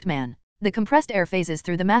the masked man. The compressed air phases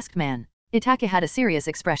through the masked man. Itake had a serious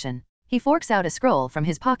expression. He forks out a scroll from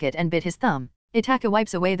his pocket and bit his thumb. Itake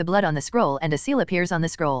wipes away the blood on the scroll and a seal appears on the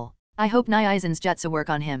scroll. I hope Naizen's jutsu work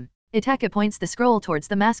on him. Itake points the scroll towards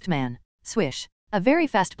the masked man. Swish. A very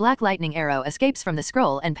fast black lightning arrow escapes from the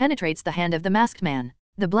scroll and penetrates the hand of the masked man.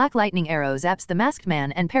 The black lightning arrow zaps the masked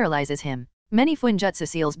man and paralyzes him. Many Funjutsu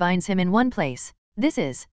seals binds him in one place. This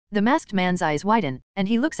is. The masked man's eyes widen, and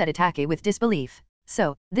he looks at Itake with disbelief.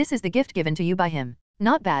 So, this is the gift given to you by him.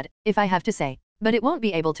 Not bad, if I have to say. But it won't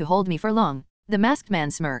be able to hold me for long. The masked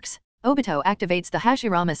man smirks. Obito activates the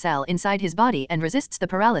Hashirama cell inside his body and resists the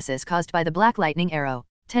paralysis caused by the black lightning arrow.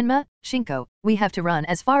 Tenma, Shinko, we have to run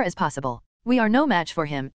as far as possible. We are no match for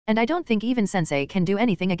him, and I don't think even Sensei can do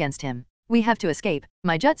anything against him. We have to escape.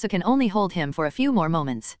 My jutsu can only hold him for a few more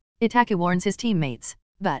moments. Itake warns his teammates.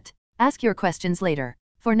 But, ask your questions later.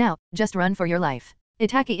 For now, just run for your life.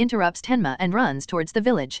 Itake interrupts Tenma and runs towards the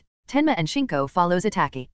village. Tenma and Shinko follows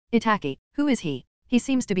Itake. Itake, who is he? He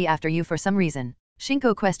seems to be after you for some reason.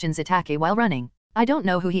 Shinko questions Itake while running. I don't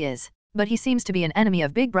know who he is, but he seems to be an enemy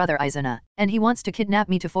of Big Brother Izuna, and he wants to kidnap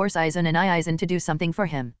me to force Izuna and Aizen to do something for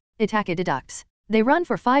him. Itake deducts. They run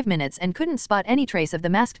for 5 minutes and couldn't spot any trace of the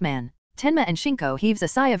masked man. Tenma and Shinko heaves a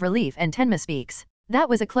sigh of relief and Tenma speaks. That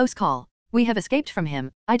was a close call. We have escaped from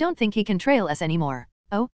him. I don't think he can trail us anymore.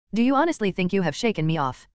 Oh, do you honestly think you have shaken me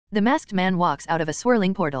off? The masked man walks out of a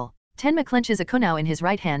swirling portal. Tenma clenches a kunao in his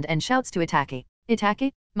right hand and shouts to Itake.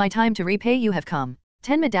 Itake, my time to repay you have come.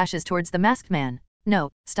 Tenma dashes towards the masked man.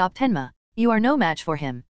 No, stop Tenma. You are no match for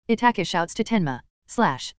him. Itake shouts to Tenma.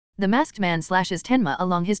 Slash. The masked man slashes Tenma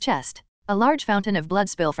along his chest. A large fountain of blood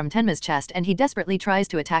spill from Tenma's chest and he desperately tries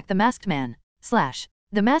to attack the masked man. Slash.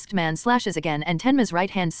 The masked man slashes again and Tenma's right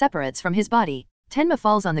hand separates from his body. Tenma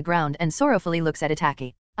falls on the ground and sorrowfully looks at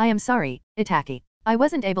Itake. I am sorry, Itake. I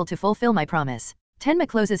wasn't able to fulfill my promise. Tenma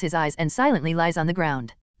closes his eyes and silently lies on the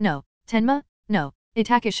ground. No, Tenma, no.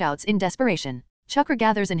 Itake shouts in desperation. Chakra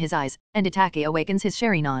gathers in his eyes, and Itake awakens his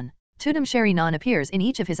Sharinon. Tudum Sharinon appears in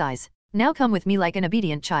each of his eyes. Now come with me like an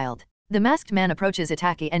obedient child. The masked man approaches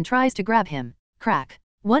Itake and tries to grab him. Crack.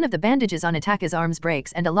 One of the bandages on Itake's arms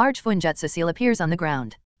breaks and a large Funjutsu seal appears on the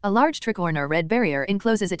ground. A large tricorner red barrier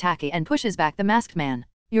encloses Itake and pushes back the masked man.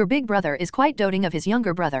 Your big brother is quite doting of his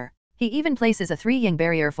younger brother. He even places a 3-yang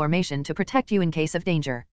barrier formation to protect you in case of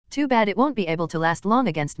danger. Too bad it won't be able to last long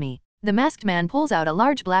against me. The masked man pulls out a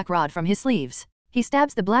large black rod from his sleeves. He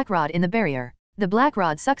stabs the black rod in the barrier. The black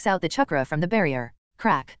rod sucks out the chakra from the barrier.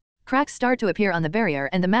 Crack. Cracks start to appear on the barrier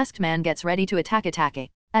and the masked man gets ready to attack Itake.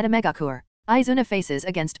 At a Megakure. Izuna faces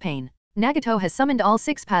against pain. Nagato has summoned all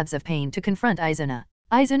 6 paths of pain to confront Izuna.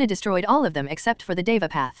 Izuna destroyed all of them except for the Deva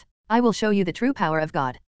path. I will show you the true power of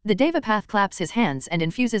God. The Deva path claps his hands and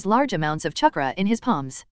infuses large amounts of chakra in his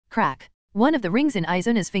palms. Crack. One of the rings in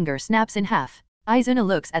Izuna's finger snaps in half. Izuna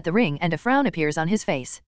looks at the ring and a frown appears on his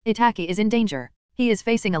face. Itake is in danger. He is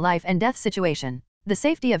facing a life and death situation. The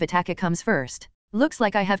safety of Itake comes first. Looks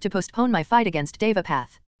like I have to postpone my fight against Deva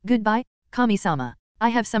path. Goodbye, Kami-sama. I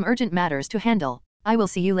have some urgent matters to handle. I will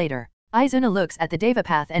see you later. Izuna looks at the Deva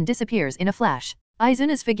path and disappears in a flash.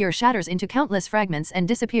 Izuna's figure shatters into countless fragments and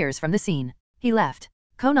disappears from the scene. He left.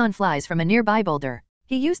 Konan flies from a nearby boulder.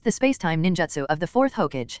 He used the space-time ninjutsu of the 4th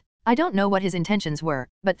Hokage. I don't know what his intentions were,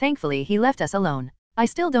 but thankfully he left us alone. I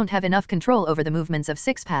still don't have enough control over the movements of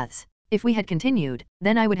 6 paths. If we had continued,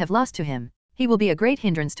 then I would have lost to him. He will be a great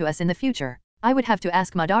hindrance to us in the future. I would have to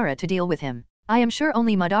ask Madara to deal with him. I am sure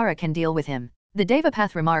only Madara can deal with him. The Deva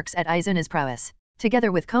path remarks at Izuna's prowess.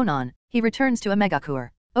 Together with Konan, he returns to a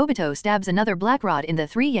Megakure. Obito stabs another black rod in the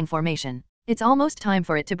 3-yang formation. It's almost time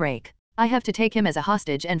for it to break. I have to take him as a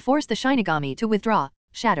hostage and force the Shinigami to withdraw.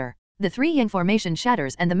 Shatter. The 3-yang formation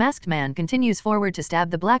shatters and the masked man continues forward to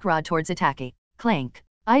stab the black rod towards Itake. Clank.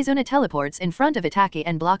 Izuna teleports in front of Itake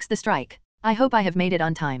and blocks the strike. I hope I have made it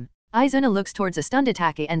on time. Izuna looks towards a stunned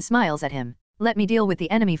Itake and smiles at him. Let me deal with the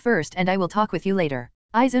enemy first and I will talk with you later.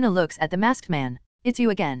 Izuna looks at the masked man. It's you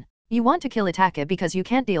again. You want to kill Itake because you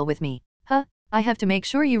can't deal with me. Huh? I have to make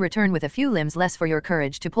sure you return with a few limbs less for your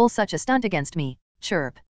courage to pull such a stunt against me.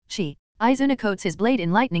 Chirp. Chi. Izuna coats his blade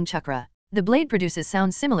in lightning chakra. The blade produces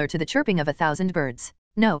sounds similar to the chirping of 1,000 birds.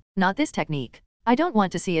 No, not this technique. I don't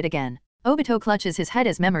want to see it again. Obito clutches his head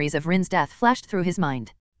as memories of Rin's death flashed through his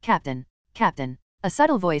mind. Captain. Captain. A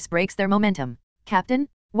subtle voice breaks their momentum. Captain?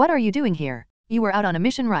 What are you doing here? You were out on a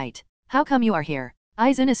mission, right? How come you are here?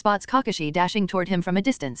 Izuna spots Kakashi dashing toward him from a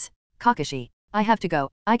distance. Kakashi. I have to go.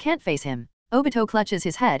 I can't face him. Obito clutches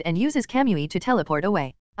his head and uses Kamui to teleport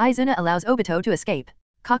away. Izuna allows Obito to escape.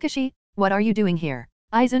 Kakashi? What are you doing here?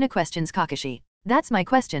 Izuna questions Kakashi. That's my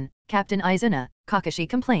question, Captain Izuna, Kakashi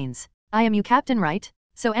complains. I am you captain, right?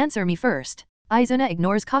 So answer me first. Izuna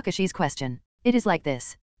ignores Kakashi's question. It is like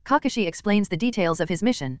this. Kakashi explains the details of his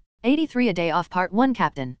mission. 83 A Day Off Part 1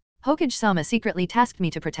 Captain. Hokage-sama secretly tasked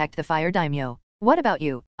me to protect the fire daimyo. What about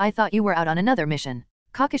you? I thought you were out on another mission.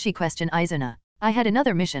 Kakashi questioned Izuna. I had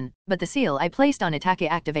another mission, but the seal I placed on Itake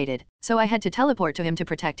activated, so I had to teleport to him to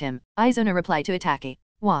protect him. Izuna replied to Itake.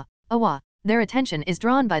 Wah. Awa. Their attention is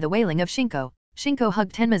drawn by the wailing of Shinko. Shinko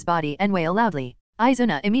hugged Tenma's body and wail loudly.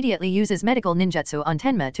 Izuna immediately uses medical ninjutsu on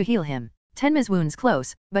Tenma to heal him. Tenma's wounds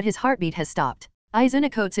close, but his heartbeat has stopped.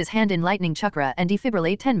 Izuna coats his hand in lightning chakra and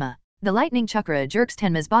defibrillate Tenma. The lightning chakra jerks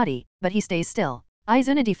Tenma's body, but he stays still.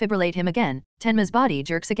 Izuna defibrillate him again, Tenma's body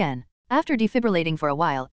jerks again. After defibrillating for a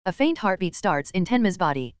while, a faint heartbeat starts in Tenma's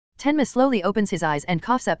body. Tenma slowly opens his eyes and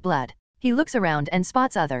coughs up blood. He looks around and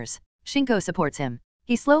spots others. Shinko supports him.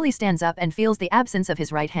 He slowly stands up and feels the absence of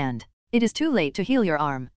his right hand. It is too late to heal your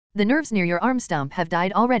arm. The nerves near your arm stump have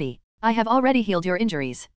died already. I have already healed your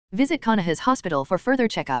injuries. Visit Konoha's hospital for further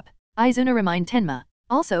checkup. Izuna remind Tenma.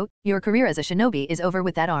 Also, your career as a shinobi is over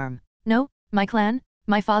with that arm. No, my clan?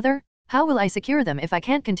 My father? How will I secure them if I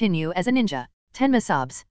can't continue as a ninja? Tenma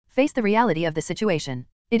sobs. Face the reality of the situation.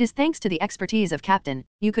 It is thanks to the expertise of Captain,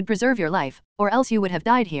 you could preserve your life, or else you would have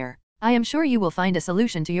died here. I am sure you will find a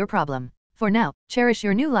solution to your problem. For now, cherish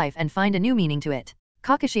your new life and find a new meaning to it.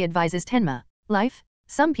 Kakashi advises Tenma. Life?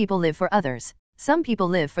 Some people live for others. Some people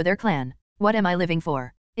live for their clan. What am I living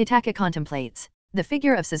for? Itake contemplates. The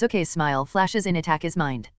figure of Suzuki's smile flashes in Itake's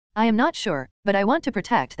mind. I am not sure, but I want to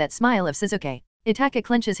protect that smile of Suzuki. Itake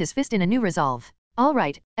clenches his fist in a new resolve. All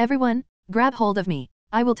right, everyone, grab hold of me.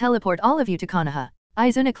 I will teleport all of you to Konoha.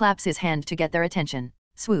 Izuna claps his hand to get their attention.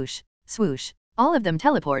 Swoosh, swoosh. All of them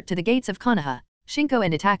teleport to the gates of Konoha. Shinko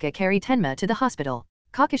and Itake carry Tenma to the hospital.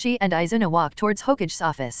 Kakashi and Izuna walk towards Hokage's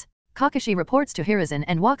office. Kakashi reports to Hiruzen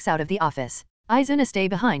and walks out of the office. Izuna stay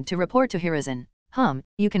behind to report to Hiruzen.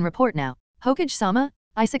 You can report now. Hokage-sama?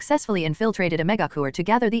 I successfully infiltrated a Megakure to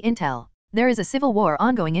gather the intel. There is a civil war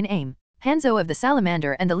ongoing in AIM. Hanzo of the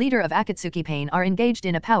Salamander and the leader of Akatsuki Pain are engaged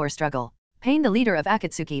in a power struggle. Pain, the leader of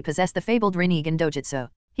Akatsuki, possessed the fabled Rinnegan Dojutsu.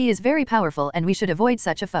 He is very powerful and we should avoid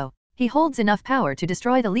such a foe. He holds enough power to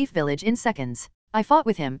destroy the Leaf Village in seconds. I fought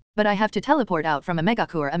with him, but I have to teleport out from a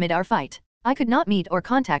Megakure amid our fight. I could not meet or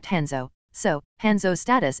contact Hanzo. So, Hanzo's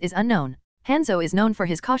status is unknown. Hanzo is known for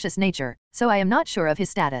his cautious nature, so I am not sure of his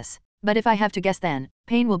status. But if I have to guess then,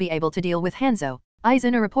 Pain will be able to deal with Hanzo.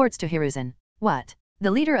 Izuna reports to Hiruzen. What?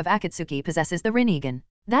 The leader of Akatsuki possesses the Rinnegan.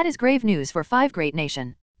 That is grave news for 5 great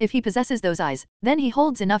nation. If he possesses those eyes, then he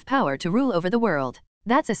holds enough power to rule over the world.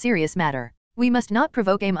 That's a serious matter. We must not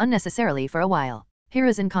provoke aim unnecessarily for a while.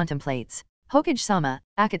 Hiruzen contemplates. Hokage-sama,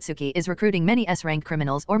 Akatsuki is recruiting many S-rank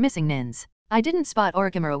criminals or missing nins. I didn't spot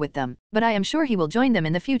Orochimaru with them, but I am sure he will join them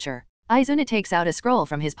in the future. Izuna takes out a scroll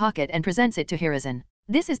from his pocket and presents it to Hiruzen.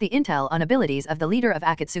 This is the intel on abilities of the leader of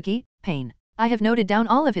Akatsuki, Pain. I have noted down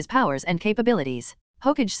all of his powers and capabilities.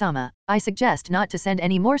 Hokage-sama, I suggest not to send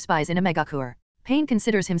any more spies in a Megakure. Pain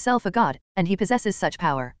considers himself a god, and he possesses such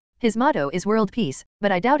power. His motto is world peace,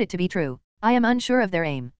 but I doubt it to be true. I am unsure of their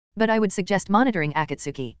aim, but I would suggest monitoring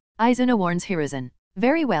Akatsuki. Izuna warns Hiruzen.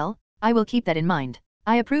 Very well, I will keep that in mind.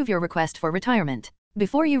 I approve your request for retirement.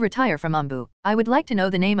 Before you retire from Umbu, I would like to know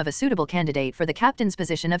the name of a suitable candidate for the captain's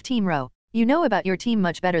position of Team Rho. You know about your team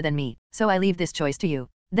much better than me, so I leave this choice to you.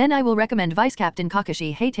 Then I will recommend Vice Captain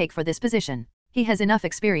Kakashi Haytake for this position. He has enough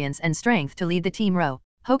experience and strength to lead the Team Rho.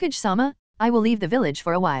 Hokage-sama, I will leave the village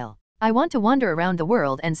for a while. I want to wander around the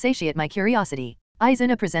world and satiate my curiosity.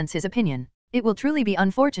 Izuna presents his opinion. It will truly be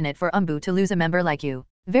unfortunate for Umbu to lose a member like you.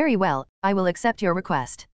 Very well, I will accept your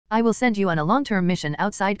request. I will send you on a long-term mission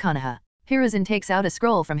outside Konoha. Hiruzen takes out a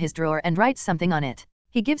scroll from his drawer and writes something on it.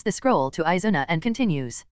 He gives the scroll to Izuna and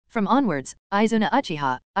continues. From onwards, Izuna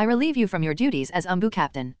Uchiha, I relieve you from your duties as Umbu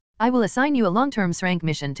captain. I will assign you a long-term S-rank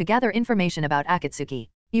mission to gather information about Akatsuki.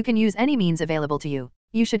 You can use any means available to you.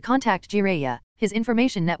 You should contact Jiraiya. His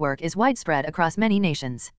information network is widespread across many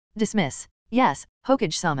nations. Dismiss. Yes,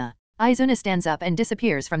 Hokage-sama. Izuna stands up and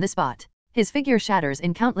disappears from the spot. His figure shatters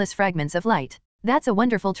in countless fragments of light. That's a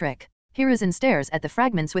wonderful trick. Hiruzen stares at the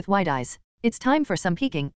fragments with wide eyes. It's time for some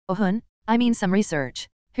peeking, Ohun. I mean some research.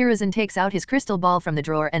 Hiruzen takes out his crystal ball from the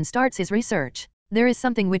drawer and starts his research. There is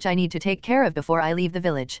something which I need to take care of before I leave the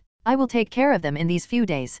village. I will take care of them in these few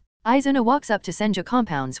days. Izuna walks up to Senju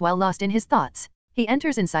compounds while lost in his thoughts. He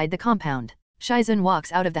enters inside the compound. Shizun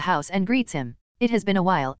walks out of the house and greets him. It has been a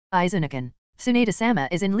while, Izuna-kun. Tsunade-sama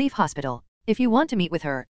is in Leaf Hospital. If you want to meet with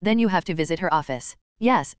her, then you have to visit her office.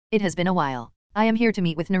 Yes, it has been a while. I am here to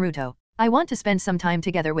meet with Naruto. I want to spend some time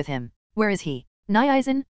together with him. Where is he?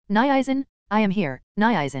 Naizen? Naizen? I am here,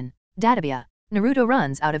 Naizen. Databia. Naruto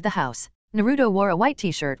runs out of the house. Naruto wore a white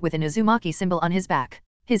t-shirt with an Uzumaki symbol on his back.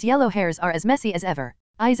 His yellow hairs are as messy as ever.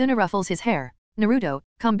 Izuna ruffles his hair. Naruto,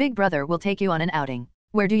 come, big brother will take you on an outing.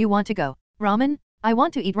 Where do you want to go? Ramen? I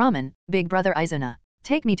want to eat ramen, big brother Izuna.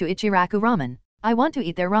 Take me to Ichiraku Ramen. I want to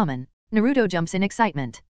eat their ramen. Naruto jumps in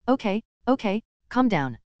excitement. Okay, calm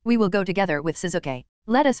down. We will go together with Sasuke.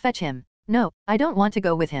 Let us fetch him. No, I don't want to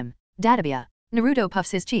go with him. Databia. Naruto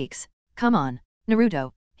puffs his cheeks. Come on,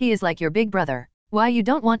 Naruto. He is like your big brother. Why you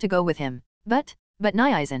don't want to go with him? But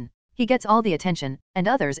Naizen. He gets all the attention, and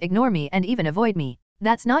others ignore me and even avoid me.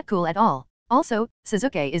 That's not cool at all. Also,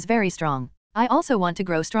 Sasuke is very strong. I also want to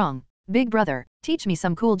grow strong. Big brother, teach me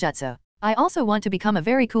some cool jutsu. I also want to become a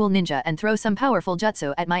very cool ninja and throw some powerful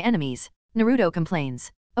jutsu at my enemies. Naruto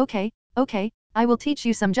complains. Okay, I will teach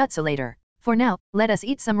you some jutsu later. For now, let us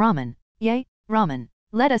eat some ramen. Yay, ramen.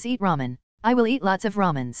 Let us eat ramen. I will eat lots of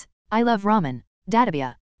ramens. I love ramen.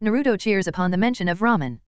 Databia. Naruto cheers upon the mention of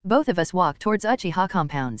ramen. Both of us walk towards Uchiha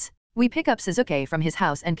compounds. We pick up Sasuke from his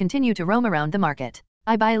house and continue to roam around the market.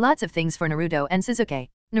 I buy lots of things for Naruto and Sasuke.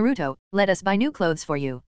 Naruto, let us buy new clothes for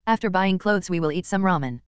you. After buying clothes we will eat some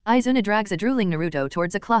ramen. Izuna drags a drooling Naruto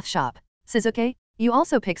towards a cloth shop. Sasuke, you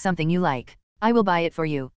also pick something you like. I will buy it for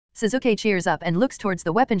you. Sasuke cheers up and looks towards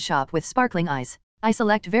the weapon shop with sparkling eyes. I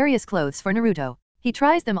select various clothes for Naruto. He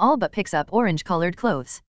tries them all but picks up orange-colored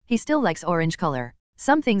clothes. He still likes orange color.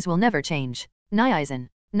 Some things will never change. Naizen.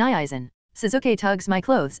 Sasuke tugs my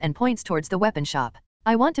clothes and points towards the weapon shop.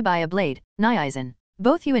 I want to buy a blade, Naizen.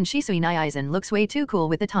 Both you and Shisui. Naizen looks way too cool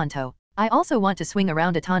with the Tanto. I also want to swing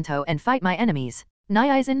around a Tanto and fight my enemies.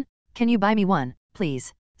 Naizen, can you buy me one,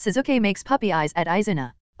 please? Sasuke makes puppy eyes at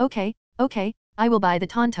Izuna. Okay, I will buy the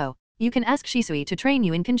Tanto. You can ask Shisui to train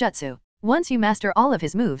you in Kenjutsu. Once you master all of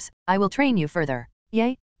his moves, I will train you further.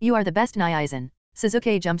 Yay, you are the best, Naizen.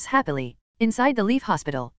 Sasuke jumps happily. Inside the Leaf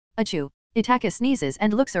Hospital. Achoo. Itaka sneezes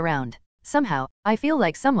and looks around. Somehow, I feel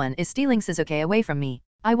like someone is stealing Sasuke away from me.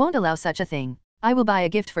 I won't allow such a thing. I will buy a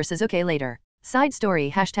gift for Sasuke later. Side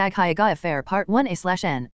story #Hyuga Affair Part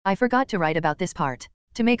 1a/n. I forgot to write about this part.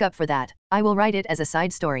 To make up for that, I will write it as a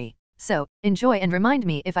side story. So, enjoy and remind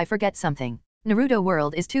me if I forget something. Naruto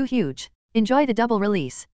world is too huge. Enjoy the double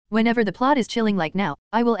release. Whenever the plot is chilling like now,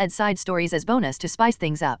 I will add side stories as bonus to spice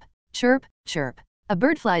things up. Chirp, chirp. A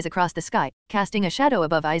bird flies across the sky, casting a shadow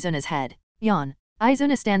above Izuna's head. Yawn.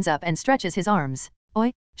 Izuna stands up and stretches his arms.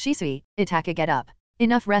 Oi, Shisui, Itake, get up.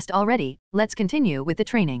 Enough rest already, let's continue with the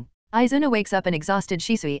training. Izuna wakes up an exhausted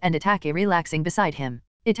Shisui and Itake relaxing beside him.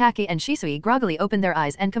 Itake and Shisui groggily open their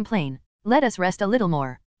eyes and complain. Let us rest a little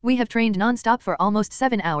more. We have trained non-stop for almost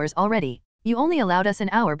 7 hours already. You only allowed us an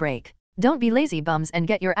hour break. Don't be lazy bums and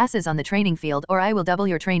get your asses on the training field or I will double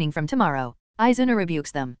your training from tomorrow. Izuna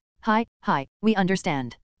rebukes them. Hi, we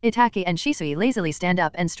understand. Itake and Shisui lazily stand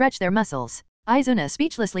up and stretch their muscles. Izuna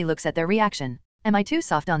speechlessly looks at their reaction. Am I too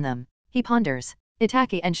soft on them? He ponders.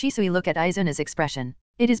 Itake and Shisui look at Izuna's expression.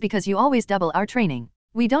 It is because you always double our training.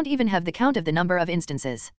 We don't even have the count of the number of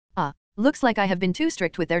instances. Looks like I have been too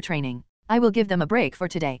strict with their training. I will give them a break for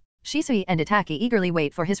today. Shisui and Itake eagerly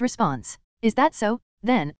wait for his response. Is that so?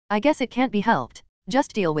 Then, I guess it can't be helped.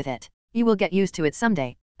 Just deal with it. You will get used to it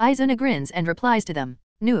someday. Izuna grins and replies to them.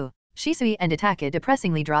 No. Shisui and Itake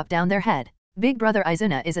depressingly drop down their head. Big brother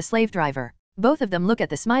Izuna is a slave driver. Both of them look at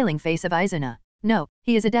the smiling face of Izuna. No,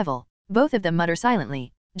 he is a devil. Both of them mutter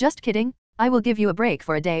silently. Just kidding. I will give you a break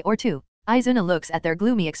for a day or two. Izuna looks at their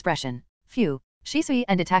gloomy expression. Phew. Shisui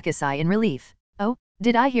and Itake sigh in relief. Oh,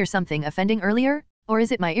 did I hear something offending earlier? Or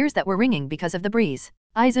is it my ears that were ringing because of the breeze?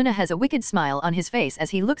 Izuna has a wicked smile on his face as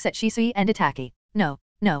he looks at Shisui and Itake. No,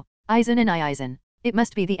 Izuna. It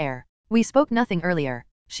must be the air. We spoke nothing earlier.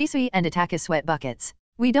 Shisui and Itake sweat buckets.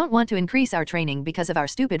 We don't want to increase our training because of our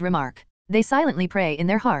stupid remark. They silently pray in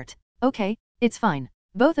their heart. Okay, it's fine.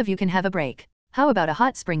 Both of you can have a break. How about a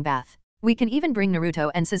hot spring bath? We can even bring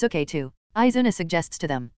Naruto and Sasuke too. Izuna suggests to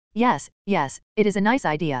them. Yes, it is a nice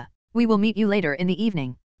idea. We will meet you later in the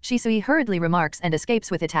evening. Shisui hurriedly remarks and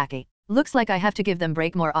escapes with Itake. Looks like I have to give them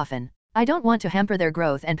break more often. I don't want to hamper their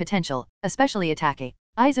growth and potential, especially Itake.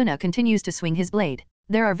 Izuna continues to swing his blade.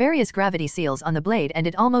 There are various gravity seals on the blade and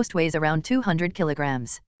it almost weighs around 200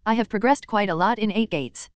 kilograms. I have progressed quite a lot in 8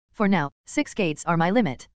 gates. For now, 6 gates are my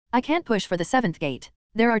limit. I can't push for the 7th gate.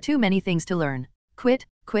 There are too many things to learn. Quit,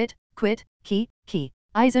 key.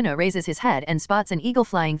 Izuna raises his head and spots an eagle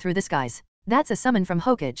flying through the skies. That's a summon from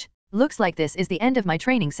Hokage. Looks like this is the end of my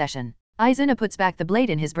training session. Izuna puts back the blade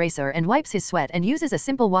in his bracer and wipes his sweat and uses a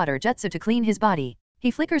simple water jutsu to clean his body.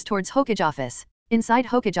 He flickers towards Hokage office. Inside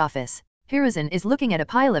Hokage office, Hiruzen is looking at a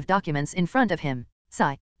pile of documents in front of him.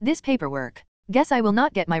 Sigh. This paperwork. Guess I will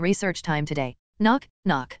not get my research time today. Knock.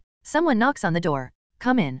 Someone knocks on the door.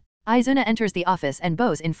 Come in. Izuna enters the office and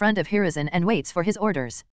bows in front of Hiruzen and waits for his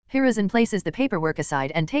orders. Hiruzen places the paperwork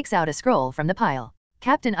aside and takes out a scroll from the pile.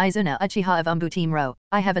 Captain Izuna Uchiha of Umbu Team Ro,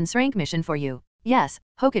 I have an rank mission for you. Yes,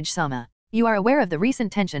 Hokage-sama. You are aware of the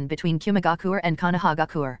recent tension between Kyumegakuer and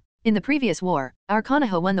Konohagakuer. In the previous war, our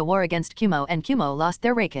Konoha won the war against Kumo and Kumo lost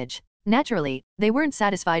their raikage. Naturally, they weren't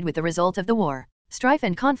satisfied with the result of the war. Strife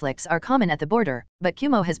and conflicts are common at the border, but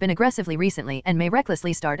Kumo has been aggressively recently and may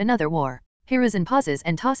recklessly start another war. Hiruzen pauses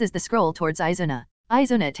and tosses the scroll towards Izuna.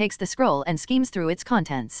 Izuna takes the scroll and schemes through its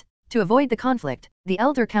contents. To avoid the conflict, the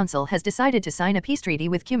Elder Council has decided to sign a peace treaty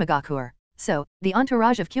with Kyumegakuer. So, the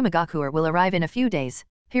entourage of Kyumegakuer will arrive in a few days.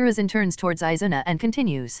 Hiruzen turns towards Izuna and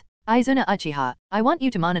continues. Izuna Uchiha, I want you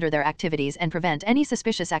to monitor their activities and prevent any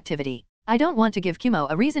suspicious activity. I don't want to give Kumo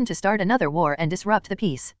a reason to start another war and disrupt the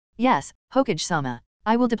peace. Yes, Hokage-sama.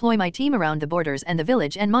 I will deploy my team around the borders and the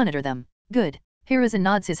village and monitor them. Good. Hiruzen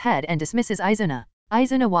nods his head and dismisses Izuna.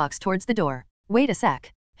 Izuna walks towards the door. Wait a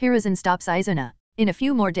sec. Hiruzen stops Izuna. In a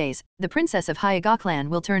few more days, the princess of Hyuga clan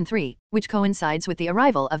will turn 3, which coincides with the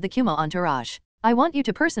arrival of the Kumo entourage. I want you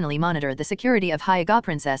to personally monitor the security of Hyuga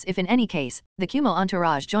princess if in any case, the Kumo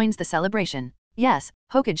entourage joins the celebration. Yes,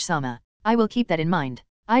 Hokage-sama. I will keep that in mind.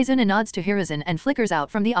 Izuna nods to Hiruzen and flickers out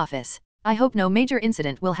from the office. I hope no major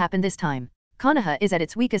incident will happen this time. Konoha is at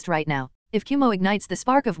its weakest right now. If Kumo ignites the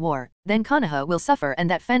spark of war, then Konoha will suffer and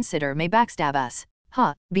that fence-sitter may backstab us.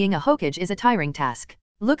 Being a Hokage is a tiring task.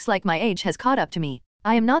 Looks like my age has caught up to me.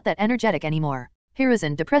 I am not that energetic anymore.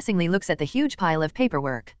 Hiruzen depressingly looks at the huge pile of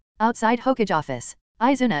paperwork. Outside Hokage office,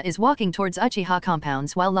 Izuna is walking towards Uchiha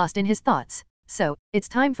compounds while lost in his thoughts. So, it's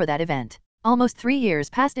time for that event. Almost 3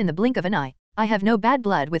 years passed in the blink of an eye. I have no bad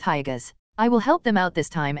blood with Hyugas. I will help them out this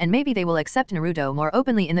time and maybe they will accept Naruto more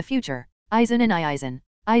openly in the future. Izuna.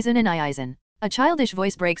 A childish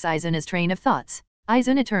voice breaks Izuna's train of thoughts.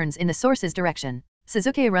 Izuna turns in the source's direction.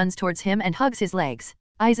 Sasuke runs towards him and hugs his legs.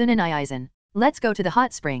 Izuna. Let's go to the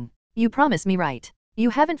hot spring. You promise me, right?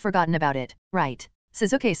 You haven't forgotten about it, right?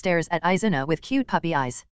 Sasuke stares at Izuna with cute puppy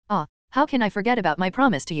eyes. How can I forget about my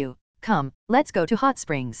promise to you? Come, let's go to hot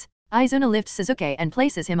springs. Izuna lifts Sasuke and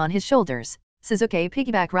places him on his shoulders. Sasuke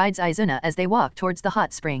piggyback rides Izuna as they walk towards the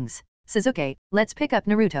hot springs. Sasuke, let's pick up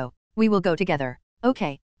Naruto. We will go together.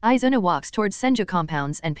 Okay. Izuna walks towards Senju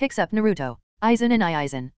compounds and picks up Naruto.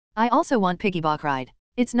 Izuna. I also want piggyback ride.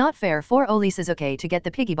 It's not fair for Oli Sasuke to get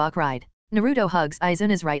the piggyback ride. Naruto hugs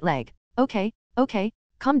Izuna's right leg. Okay,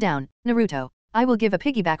 calm down, Naruto. I will give a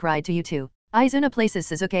piggyback ride to you too. Izuna places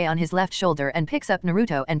Sasuke on his left shoulder and picks up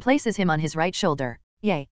Naruto and places him on his right shoulder.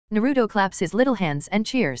 Yay! Naruto claps his little hands and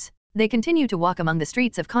cheers. They continue to walk among the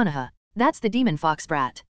streets of Konoha. That's the demon fox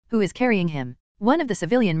brat, who is carrying him. One of the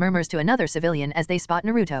civilian murmurs to another civilian as they spot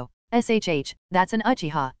Naruto. SHH, that's an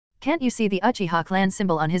Uchiha. Can't you see the Uchiha clan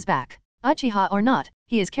symbol on his back? Uchiha or not,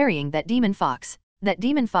 he is carrying that demon fox. That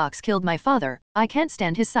demon fox killed my father, I can't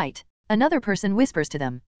stand his sight. Another person whispers to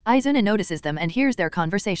them. Izuna notices them and hears their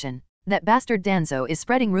conversation. That bastard Danzo is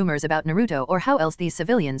spreading rumors about Naruto, or how else these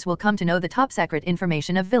civilians will come to know the top secret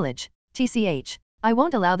information of village. TCH. I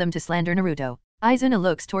won't allow them to slander Naruto. Izuna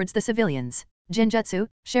looks towards the civilians. Genjutsu,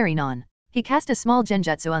 Sharingan. He cast a small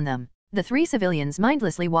genjutsu on them. The three civilians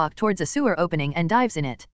mindlessly walk towards a sewer opening and dives in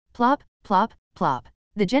it. Plop, plop, plop.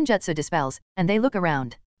 The genjutsu dispels, and they look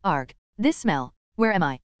around. Arg. This smell. Where am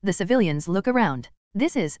I? The civilians look around.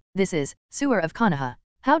 This is, sewer of Konoha.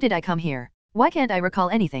 How did I come here? Why can't I recall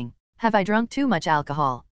anything? Have I drunk too much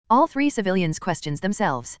alcohol? All three civilians questions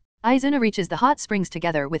themselves. Izuna reaches the hot springs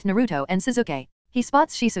together with Naruto and Sasuke. He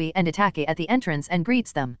spots Shisui and Itachi at the entrance and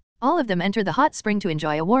greets them. All of them enter the hot spring to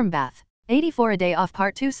enjoy a warm bath. 84 a day off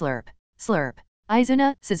part 2 slurp. Slurp.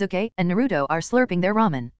 Izuna, Sasuke, and Naruto are slurping their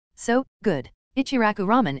ramen. So, good. Ichiraku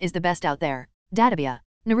ramen is the best out there. Databia.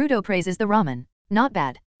 Naruto praises the ramen. Not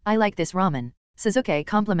bad. I like this ramen. Sasuke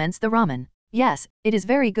compliments the ramen. Yes, it is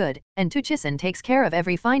very good, and Tuchisen takes care of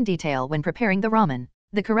every fine detail when preparing the ramen.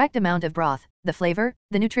 The correct amount of broth, the flavor,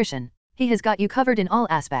 the nutrition. He has got you covered in all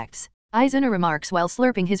aspects. Izuna remarks while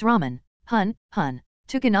slurping his ramen. Hun.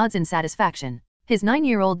 Tuka nods in satisfaction. His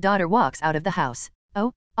 9-year-old daughter walks out of the house.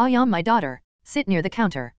 Oh, Ayam, my daughter. Sit near the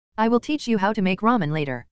counter. I will teach you how to make ramen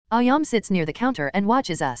later. Ayam sits near the counter and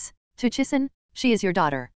watches us. Tuchisen, she is your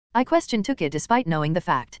daughter. I question Tuka despite knowing the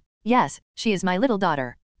fact. Yes, she is my little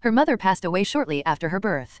daughter. Her mother passed away shortly after her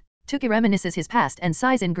birth. Tuka reminisces his past and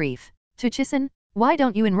sighs in grief. Tuchisen, why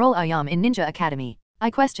don't you enroll Ayam in Ninja Academy?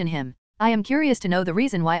 I question him. I am curious to know the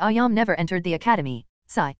reason why Ayam never entered the academy.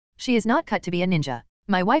 Sigh, she is not cut to be a ninja.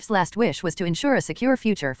 My wife's last wish was to ensure a secure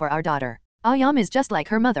future for our daughter. Ayam is just like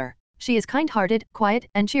her mother. She is kind-hearted, quiet,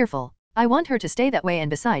 and cheerful. I want her to stay that way, and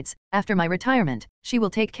besides, after my retirement, she will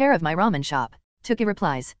take care of my ramen shop. Tuki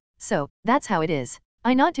replies. So, that's how it is.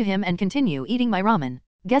 I nod to him and continue eating my ramen.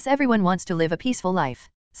 Guess everyone wants to live a peaceful life.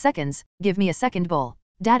 Seconds, give me a second bowl.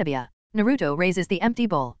 Databia. Naruto raises the empty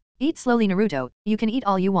bowl. Eat slowly, Naruto, you can eat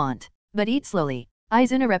all you want. But eat slowly.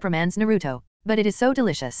 Izuna reprimands Naruto. But it is so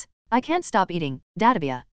delicious. I can't stop eating.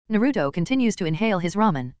 Databia. Naruto continues to inhale his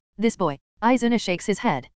ramen. This boy. Izuna shakes his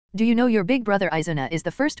head. Do you know your big brother Izuna is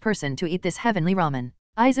the first person to eat this heavenly ramen?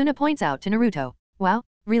 Izuna points out to Naruto. Wow,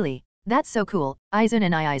 really? That's so cool.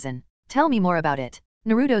 Izuna. Tell me more about it.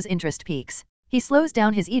 Naruto's interest peaks. He slows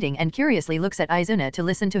down his eating and curiously looks at Izuna to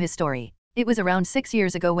listen to his story. It was around 6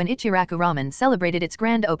 years ago when Ichiraku Ramen celebrated its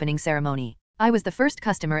grand opening ceremony. I was the first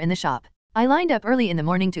customer in the shop. I lined up early in the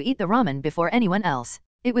morning to eat the ramen before anyone else.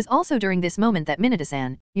 It was also during this moment that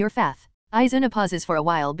Minato-san, your fath. Izuna pauses for a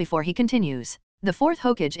while before he continues. The 4th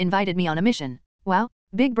Hokage invited me on a mission. Wow,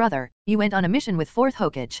 big brother, you went on a mission with 4th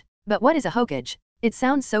Hokage. But what is a Hokage? It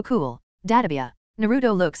sounds so cool. Databia.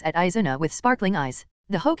 Naruto looks at Izuna with sparkling eyes.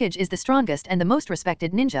 The Hokage is the strongest and the most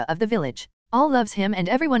respected ninja of the village. All loves him and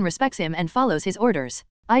everyone respects him and follows his orders.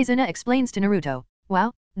 Izuna explains to Naruto.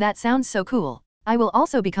 Wow, that sounds so cool. I will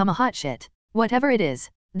also become a hot shit. Whatever it is.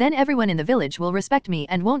 Then everyone in the village will respect me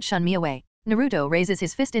and won't shun me away. Naruto raises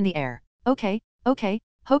his fist in the air. Okay,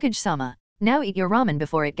 Hokage-sama. Now eat your ramen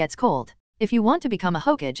before it gets cold. If you want to become a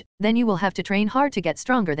Hokage, then you will have to train hard to get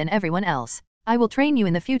stronger than everyone else. I will train you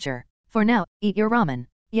in the future. For now, eat your ramen.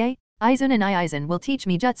 Yay, Izuna will teach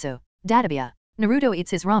me jutsu. Databia. Naruto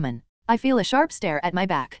eats his ramen. I feel a sharp stare at my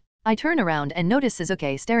back. I turn around and notice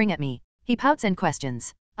Sasuke staring at me. He pouts and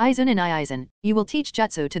questions. Izuna, you will teach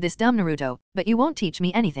jutsu to this dumb Naruto, but you won't teach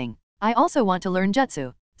me anything. I also want to learn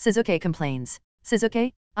jutsu. Sasuke complains.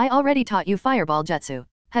 Sasuke, I already taught you fireball jutsu.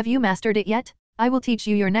 Have you mastered it yet? I will teach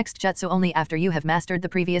you your next jutsu only after you have mastered the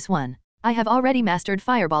previous one. I have already mastered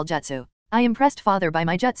fireball jutsu. I impressed father by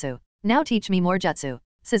my jutsu. Now teach me more jutsu.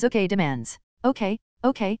 Sasuke demands. Okay,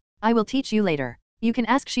 I will teach you later. You can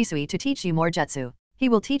ask Shisui to teach you more jutsu. He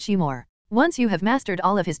will teach you more. Once you have mastered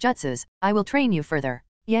all of his jutsus, I will train you further.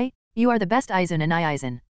 Yay, you are the best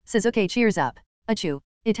Izuna. Sasuke cheers up. Achoo.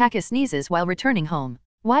 Itachi sneezes while returning home.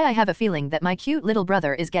 Why, I have a feeling that my cute little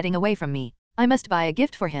brother is getting away from me. I must buy a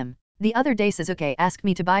gift for him. The other day Sasuke asked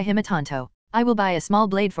me to buy him a tanto. I will buy a small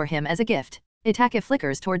blade for him as a gift. Itachi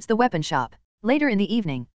flickers towards the weapon shop. Later in the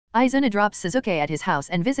evening, Izuna drops Sasuke at his house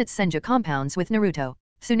and visits Senju compounds with Naruto.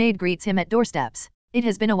 Tsunade greets him at doorsteps. It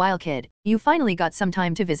has been a while, kid. You finally got some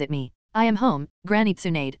time to visit me. I am home, Granny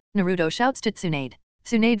Tsunade, Naruto shouts to Tsunade.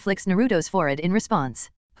 Tsunade flicks Naruto's forehead in response.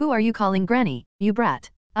 Who are you calling Granny, you brat?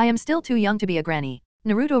 I am still too young to be a granny.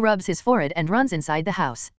 Naruto rubs his forehead and runs inside the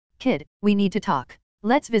house. Kid, we need to talk.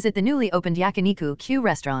 Let's visit the newly opened Yakiniku Q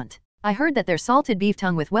restaurant. I heard that their salted beef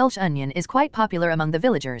tongue with Welsh onion is quite popular among the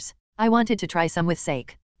villagers. I wanted to try some with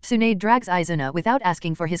sake. Tsunade drags Izuna without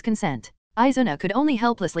asking for his consent. Izuna could only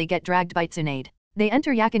helplessly get dragged by Tsunade. They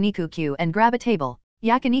enter Yakiniku Q and grab a table.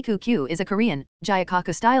 Yakiniku Q is a Korean,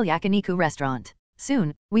 Gyakaku-style yakiniku restaurant.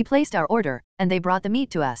 Soon, we placed our order, and they brought the meat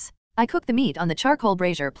to us. I cooked the meat on the charcoal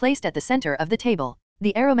brazier placed at the center of the table.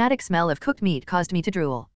 The aromatic smell of cooked meat caused me to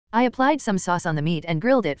drool. I applied some sauce on the meat and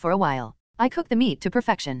grilled it for a while. I cooked the meat to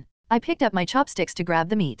perfection. I picked up my chopsticks to grab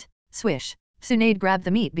the meat. Swish. Tsunade grabbed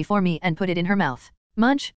the meat before me and put it in her mouth.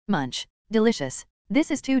 Munch, munch. Delicious.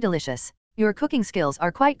 This is too delicious. Your cooking skills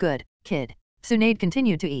are quite good, kid. Tsunade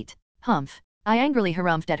continued to eat. Humph. I angrily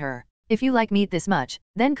harumphed at her. If you like meat this much,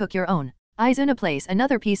 then cook your own. Izuna place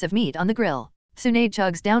another piece of meat on the grill. Tsunade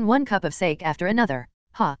chugs down one cup of sake after another.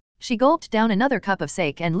 Ha. She gulped down another cup of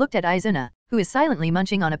sake and looked at Izuna, who is silently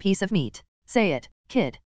munching on a piece of meat. Say it,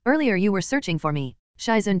 kid. Earlier you were searching for me.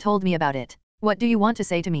 Shizun told me about it. What do you want to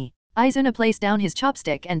say to me? Izuna placed down his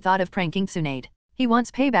chopstick and thought of pranking Tsunade. He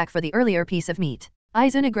wants payback for the earlier piece of meat.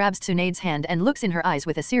 Izuna grabs Tsunade's hand and looks in her eyes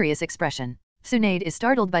with a serious expression. Tsunade is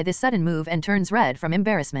startled by this sudden move and turns red from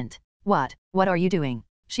embarrassment. What are you doing?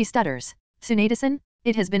 She stutters. Tsunade-san,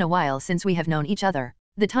 it has been a while since we have known each other.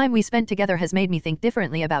 The time we spent together has made me think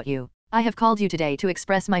differently about you. I have called you today to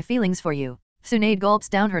express my feelings for you. Tsunade gulps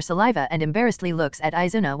down her saliva and embarrassedly looks at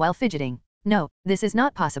Izuna while fidgeting. No, this is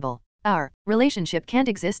not possible. Our relationship can't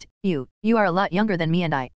exist. You are a lot younger than me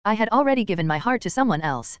and I had already given my heart to someone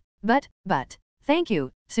else. But, thank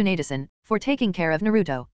you, Tsunade-san, for taking care of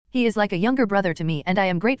Naruto. He is like a younger brother to me and I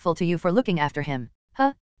am grateful to you for looking after him.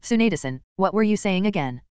 Huh? Tsunade-san, what were you saying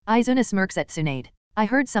again? Izuna smirks at Tsunade. I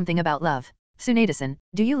heard something about love. Tsunade-san,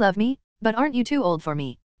 do you love me? But aren't you too old for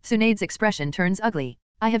me? Tsunade's expression turns ugly.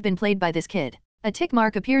 I have been played by this kid. A tick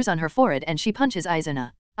mark appears on her forehead and she punches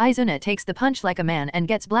Izuna. Izuna takes the punch like a man and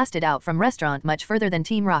gets blasted out from restaurant much further than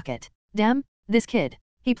Team Rocket. Damn, this kid.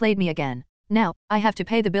 He played me again. Now, I have to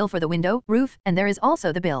pay the bill for the window, roof, and there is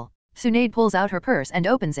also the bill. Tsunade pulls out her purse and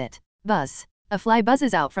opens it. Buzz. A fly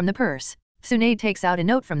buzzes out from the purse. Tsunade takes out a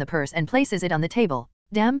note from the purse and places it on the table.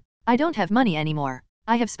 Damn, I don't have money anymore.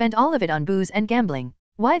 I have spent all of it on booze and gambling.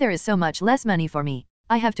 Why there is so much less money for me?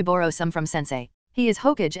 I have to borrow some from sensei. He is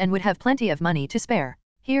Hokage and would have plenty of money to spare.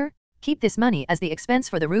 Here, keep this money as the expense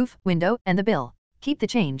for the roof, window, and the bill. Keep the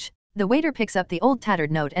change. The waiter picks up the old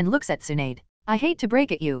tattered note and looks at Tsunade. I hate to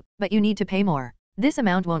break it you, but you need to pay more. This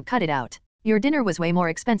amount won't cut it out. Your dinner was way more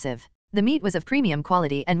expensive. The meat was of premium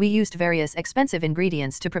quality and we used various expensive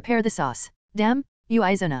ingredients to prepare the sauce. Damn, you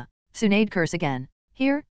Izuna. Tsunade curse again.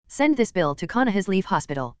 Here, send this bill to Konoha's Leaf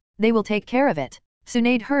Hospital. They will take care of it.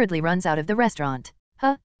 Tsunade hurriedly runs out of the restaurant.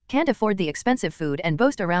 Huh? Can't afford the expensive food and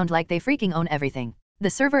boast around like they freaking own everything. The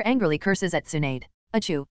server angrily curses at Tsunade.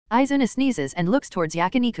 Achoo. Izuna sneezes and looks towards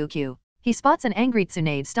Yakiniku Q. He spots an angry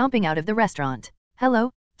Tsunade stomping out of the restaurant.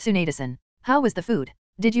 Hello, Tsunade-san. How was the food?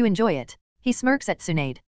 Did you enjoy it? He smirks at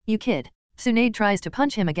Tsunade. You kid. Tsunade tries to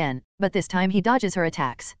punch him again, but this time he dodges her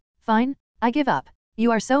attacks. Fine, I give up.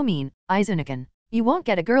 You are so mean, Izuna-kun. You won't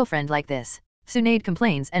get a girlfriend like this. Tsunade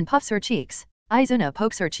complains and puffs her cheeks. Izuna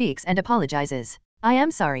pokes her cheeks and apologizes. I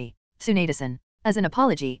am sorry, Tsunade-san. As an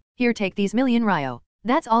apology, here take these million ryo.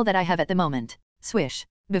 That's all that I have at the moment. Swish.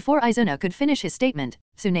 Before Izuna could finish his statement,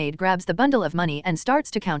 Tsunade grabs the bundle of money and starts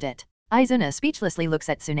to count it. Izuna speechlessly looks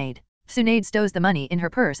at Tsunade. Tsunade stows the money in her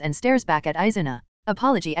purse and stares back at Izuna.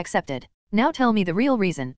 Apology accepted. Now tell me the real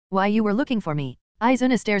reason, why you were looking for me.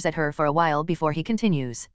 Izuna stares at her for a while before he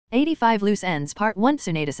continues. 85 Loose Ends Part 1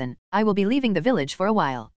 Tsunade-san, I will be leaving the village for a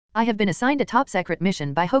while. I have been assigned a top-secret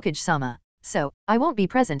mission by Hokage-sama. So, I won't be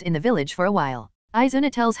present in the village for a while.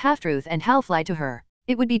 Izuna tells half-truth and half-lie to her.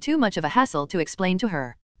 It would be too much of a hassle to explain to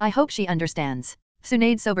her. I hope she understands.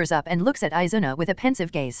 Tsunade sobers up and looks at Izuna with a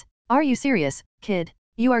pensive gaze. Are you serious, kid?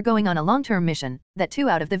 You are going on a long-term mission, that too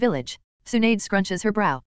out of the village. Tsunade scrunches her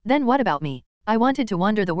brow. Then what about me? I wanted to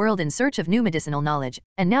wander the world in search of new medicinal knowledge,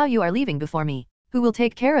 and now you are leaving before me. Who will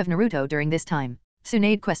take care of Naruto during this time?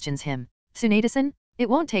 Tsunade questions him. Tsunade-san, it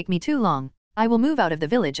won't take me too long. I will move out of the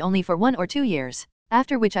village only for 1 or 2 years,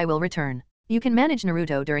 after which I will return. You can manage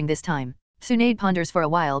Naruto during this time. Tsunade ponders for a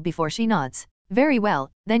while before she nods. Very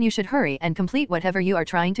well, then you should hurry and complete whatever you are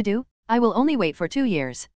trying to do. I will only wait for 2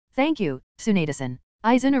 years. Thank you, Tsunade-san.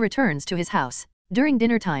 Izuna returns to his house. During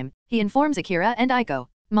dinner time, he informs Akira and Aiko,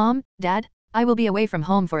 "Mom, Dad, I will be away from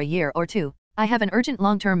home for a year or two. I have an urgent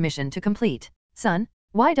long-term mission to complete. Son,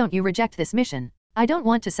 why don't you reject this mission? I don't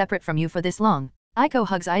want to separate from you for this long." Aiko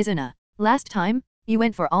hugs Izuna. "Last time, you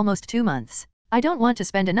went for almost 2 months. I don't want to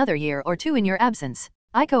spend another year or two in your absence."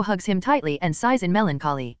 Aiko hugs him tightly and sighs in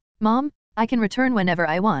melancholy. "Mom, I can return whenever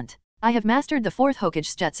I want. I have mastered the 4th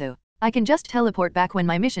Hokage jutsu. I can just teleport back when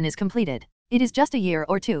my mission is completed. It is just a year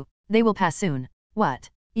or two. They will pass soon." "What?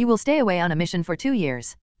 You will stay away on a mission for 2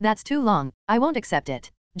 years? That's too long. I won't accept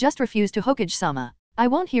it. Just refuse to Hokage-sama. I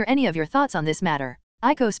won't hear any of your thoughts on this matter."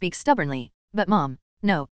 Aiko speaks stubbornly. "But Mom,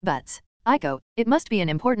 no buts. Aiko, it must be an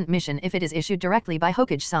important mission if it is issued directly by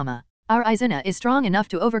Hokage-sama. Our Izuna is strong enough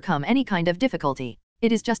to overcome any kind of difficulty.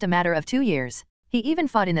 It is just a matter of 2 years. He even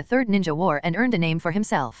fought in the 3rd Ninja War and earned a name for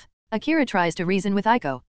himself." Akira tries to reason with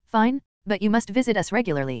Aiko. "Fine, but you must visit us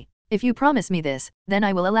regularly. If you promise me this, then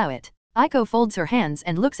I will allow it." Aiko folds her hands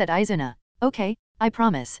and looks at Izuna. "Okay, I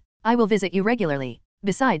promise. I will visit you regularly.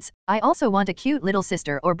 Besides, I also want a cute little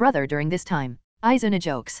sister or brother during this time." Izuna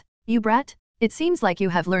jokes. "You brat? It seems like you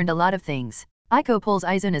have learned a lot of things." Aiko pulls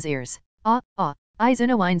Izuna's ears.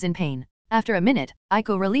 Izuna whines in pain. After a minute,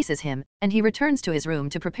 Aiko releases him, and he returns to his room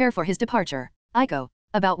to prepare for his departure. Aiko,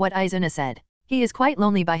 about what Izuna said. "He is quite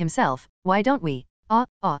lonely by himself, why don't we?"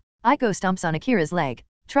 Aiko stomps on Akira's leg.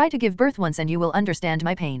 "Try to give birth once and you will understand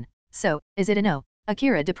my pain." "So, is it a no?"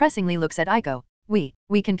 Akira depressingly looks at Aiko.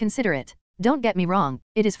 We can consider it. Don't get me wrong,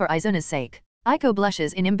 it is for Izuna's sake." Aiko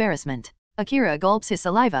blushes in embarrassment. Akira gulps his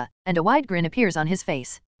saliva, and a wide grin appears on his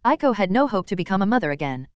face. Aiko had no hope to become a mother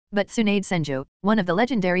again. But Tsunade Senju, one of the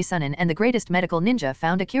legendary Sunin and the greatest medical ninja,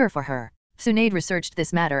 found a cure for her. Tsunade researched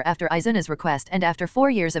this matter after Izuna's request, and after 4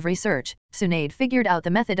 years of research, Tsunade figured out the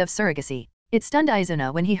method of surrogacy. It stunned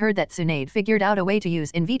Izuna when he heard that Tsunade figured out a way to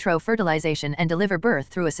use in vitro fertilization and deliver birth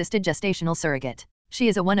through assisted gestational surrogate. She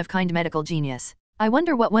is a one-of-kind medical genius. I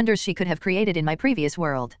wonder what wonders she could have created in my previous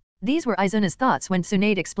world. These were Izuna's thoughts when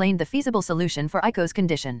Tsunade explained the feasible solution for Aiko's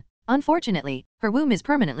condition. Unfortunately, her womb is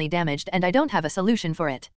permanently damaged and I don't have a solution for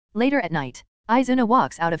it. Later at night, Izuna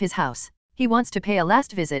walks out of his house. He wants to pay a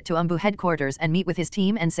last visit to Umbu headquarters and meet with his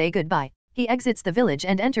team and say goodbye. He exits the village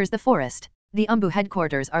and enters the forest. The Umbu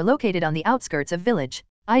headquarters are located on the outskirts of village.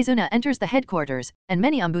 Izuna enters the headquarters, and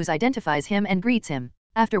many Umbus identifies him and greets him.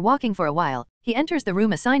 After walking for a while, he enters the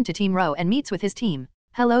room assigned to Team Ro and meets with his team.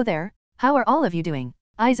 "Hello there, how are all of you doing?"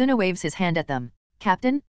 Izuna waves his hand at them.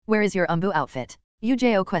 "Captain, where is your Umbu outfit?"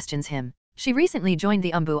 Yujao questions him. She recently joined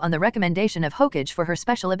the Umbu on the recommendation of Hokage for her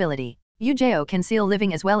special ability. Yujao can seal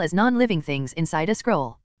living as well as non-living things inside a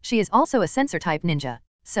scroll. She is also a sensor-type ninja.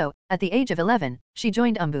 So, at the age of 11, she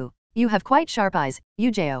joined Umbu. "You have quite sharp eyes,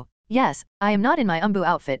 Yujao." "Yes, I am not in my Umbu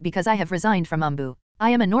outfit because I have resigned from Umbu.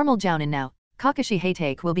 I am a normal Jounin now. Kakashi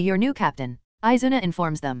Hatake will be your new captain." Izuna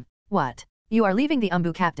informs them. "What? You are leaving the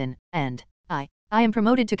Umbu captain, and I am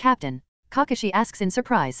promoted to captain?" Kakashi asks in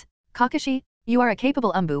surprise. "Kakashi, you are a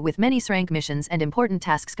capable Umbu with many rank missions and important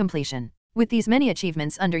tasks completion. With these many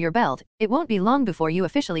achievements under your belt, it won't be long before you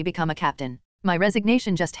officially become a captain. My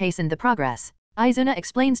resignation just hastened the progress." Izuna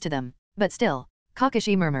explains to them. "But still,"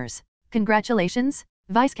 Kakashi murmurs. "Congratulations,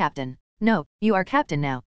 Vice Captain." "No, you are captain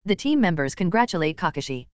now." The team members congratulate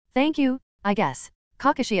Kakashi. "Thank you, I guess."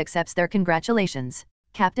 Kakashi accepts their congratulations.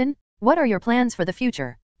 "Captain, what are your plans for the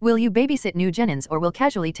future? Will you babysit new genins or will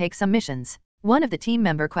casually take some missions?" One of the team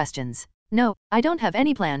member questions. "No, I don't have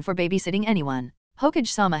any plan for babysitting anyone.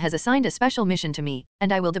 Hokage-sama has assigned a special mission to me,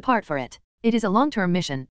 and I will depart for it. It is a long-term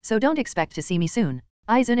mission, so don't expect to see me soon."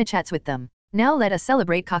 Izuna chats with them. "Now let us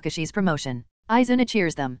celebrate Kakashi's promotion." Izuna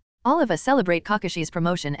cheers them. All of us celebrate Kakashi's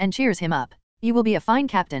promotion and cheers him up. "You will be a fine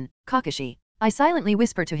captain, Kakashi." I silently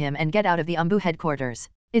whisper to him and get out of the Umbu headquarters.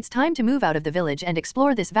 It's time to move out of the village and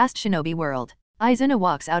explore this vast shinobi world. Izuna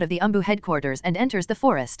walks out of the Umbu headquarters and enters the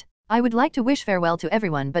forest. I would like to wish farewell to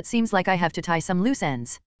everyone but seems like I have to tie some loose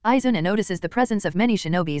ends. Izuna notices the presence of many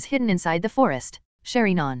shinobis hidden inside the forest.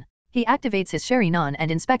 Sharinon. He activates his Sharinon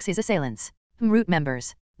and inspects his assailants. Root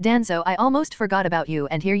members. "Danzo, I almost forgot about you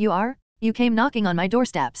and here you are? You came knocking on my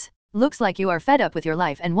doorsteps. Looks like you are fed up with your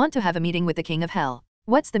life and want to have a meeting with the King of Hell.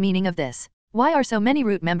 What's the meaning of this? Why are so many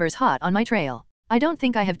Root members hot on my trail? I don't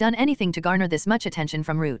think I have done anything to garner this much attention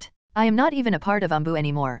from Root. I am not even a part of Umbu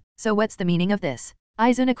anymore, so what's the meaning of this?"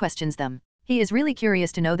 Izuna questions them. He is really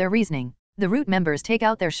curious to know their reasoning. The Root members take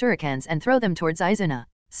out their shurikens and throw them towards Izuna.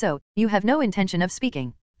 "So, you have no intention of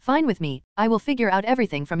speaking. Fine with me, I will figure out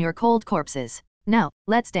everything from your cold corpses. Now,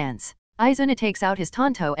 let's dance." Izuna takes out his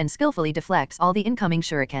tanto and skillfully deflects all the incoming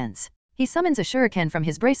shurikens. He summons a shuriken from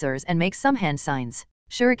his bracers and makes some hand signs.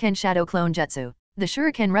 Shuriken Shadow Clone Jutsu. The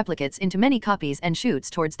shuriken replicates into many copies and shoots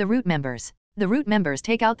towards the Root members. The root members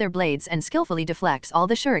take out their blades and skillfully deflects all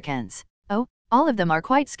the shurikens. Oh, all of them are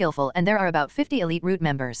quite skillful and there are about 50 elite root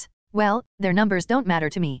members. Well, their numbers don't matter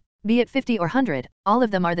to me. Be it 50 or 100, all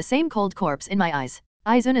of them are the same cold corpse in my eyes.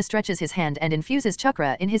 Izuna stretches his hand and infuses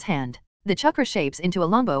chakra in his hand. The chakra shapes into a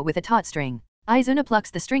longbow with a taut string. Izuna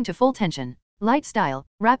plucks the string to full tension. Light style,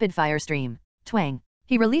 rapid fire stream. Twang.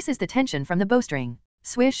 He releases the tension from the bowstring.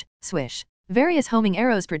 Swish, swish. Various homing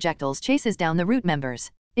arrows projectiles chases down the root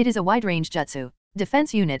members. It is a wide-range jutsu.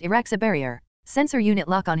 Defense unit erects a barrier. Sensor unit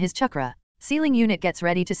lock on his chakra. Sealing unit gets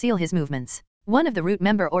ready to seal his movements. One of the root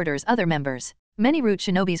member orders other members. Many root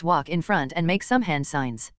shinobis walk in front and make some hand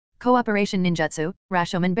signs. Cooperation ninjutsu,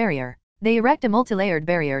 Rashomon barrier. They erect a multi-layered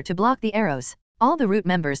barrier to block the arrows. All the root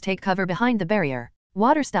members take cover behind the barrier.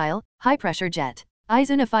 Water style, high-pressure jet.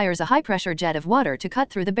 Izuna fires a high-pressure jet of water to cut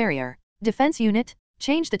through the barrier. Defense unit,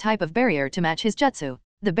 change the type of barrier to match his jutsu.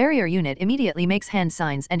 The barrier unit immediately makes hand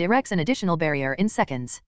signs and erects an additional barrier in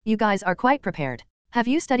seconds. You guys are quite prepared. Have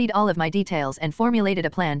you studied all of my details and formulated a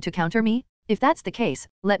plan to counter me? If that's the case,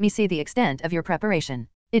 let me see the extent of your preparation.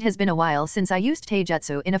 It has been a while since I used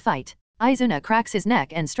taijutsu in a fight. Izuna cracks his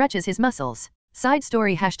neck and stretches his muscles. Side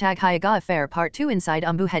story #Hyagawa Affair Part 2 inside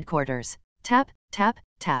Umbu headquarters. Tap, tap,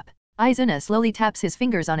 tap. Izuna slowly taps his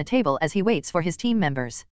fingers on a table as he waits for his team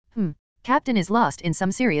members. Captain is lost in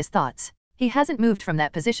some serious thoughts. He hasn't moved from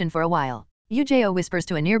that position for a while. Yujeo whispers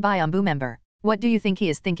to a nearby Umbu member. What do you think he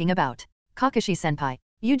is thinking about? Kakashi-senpai.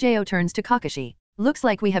 Yujeo turns to Kakashi. Looks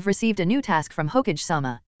like we have received a new task from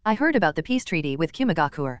Hokage-sama. I heard about the peace treaty with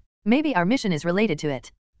Kumagakure. Maybe our mission is related to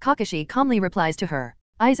it. Kakashi calmly replies to her.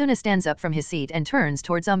 Izuna stands up from his seat and turns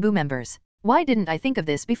towards Umbu members. Why didn't I think of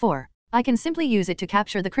this before? I can simply use it to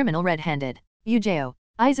capture the criminal red-handed. Yujeo.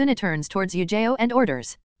 Izuna turns towards Yujeo and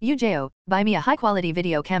orders. Yujeo, buy me a high-quality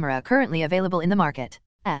video camera currently available in the market.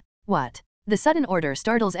 What? The sudden order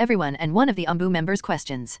startles everyone and one of the Umbu members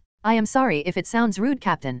questions. I am sorry if it sounds rude,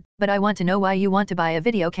 Captain, but I want to know why you want to buy a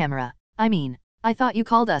video camera. I mean, I thought you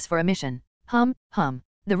called us for a mission.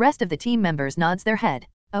 The rest of the team members nods their head.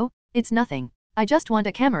 Oh, it's nothing. I just want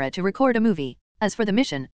a camera to record a movie. As for the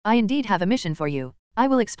mission, I indeed have a mission for you. I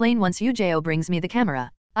will explain once Yujeo brings me the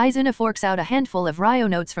camera. Izuna forks out a handful of Ryo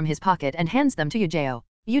notes from his pocket and hands them to Yujeo.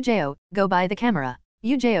 Yujeo, go buy the camera.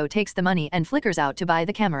 Yujeo takes the money and flickers out to buy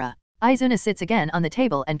the camera. Izuna sits again on the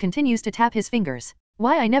table and continues to tap his fingers.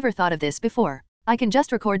 Why I never thought of this before. I can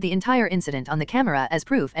just record the entire incident on the camera as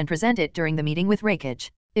proof and present it during the meeting with Reikage.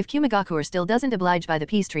 If Kumagakure still doesn't oblige by the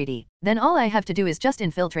peace treaty, then all I have to do is just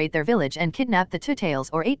infiltrate their village and kidnap the 2 tails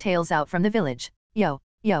or 8 tails out from the village. The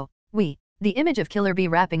image of Killer Bee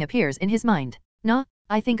rapping appears in his mind. Nah,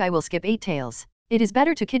 I think I will skip 8 tails. It is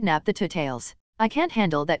better to kidnap the 2 tails. I can't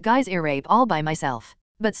handle that guy's ear rape all by myself.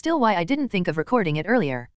 But still, why I didn't think of recording it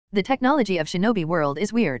earlier. The technology of Shinobi world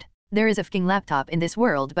is weird. There is a fucking laptop in this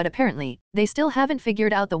world, but apparently, they still haven't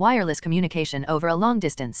figured out the wireless communication over a long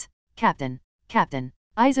distance. Captain.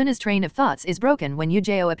 Izuna's train of thoughts is broken when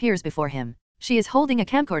Yujeo appears before him. She is holding a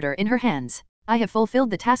camcorder in her hands. I have fulfilled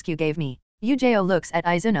the task you gave me. Yujeo looks at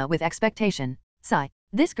Izuna with expectation. Sigh.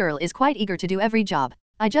 This girl is quite eager to do every job.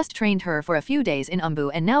 I just trained her for a few days in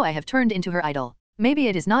Umbu and now I have turned into her idol. Maybe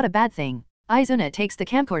it is not a bad thing. Izuna takes the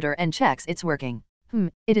camcorder and checks it's working.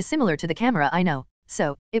 It is similar to the camera I know,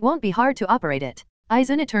 so it won't be hard to operate it.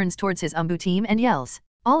 Izuna turns towards his Umbu team and yells.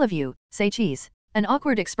 All of you, say cheese. An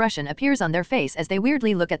awkward expression appears on their face as they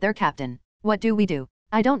weirdly look at their captain. What do we do?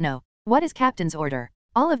 I don't know. What is captain's order?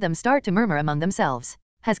 All of them start to murmur among themselves.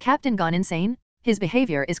 Has captain gone insane? His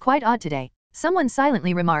behavior is quite odd today. Someone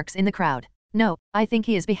silently remarks in the crowd. No, I think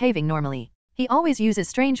he is behaving normally. He always uses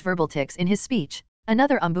strange verbal tics in his speech.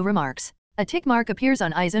 Another Umbu remarks. A tick mark appears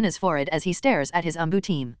on Izuna's forehead as he stares at his Umbu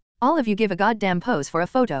team. All of you give a goddamn pose for a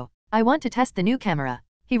photo. I want to test the new camera.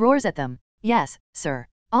 He roars at them. Yes, sir.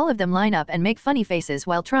 All of them line up and make funny faces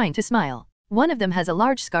while trying to smile. One of them has a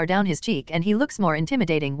large scar down his cheek and he looks more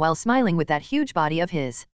intimidating while smiling with that huge body of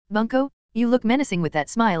his. Bunko, you look menacing with that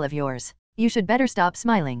smile of yours. You should better stop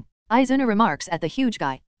smiling. Izuna remarks at the huge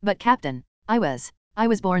guy. But captain, I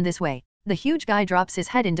was born this way. The huge guy drops his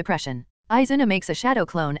head in depression. Izuna makes a shadow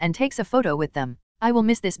clone and takes a photo with them. I will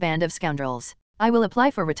miss this band of scoundrels. I will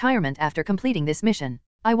apply for retirement after completing this mission.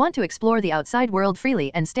 I want to explore the outside world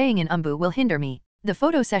freely and staying in Umbu will hinder me. The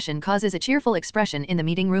photo session causes a cheerful expression in the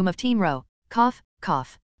meeting room of Team Ro. Cough,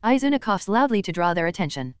 cough. Izuna coughs loudly to draw their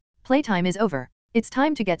attention. Playtime is over. It's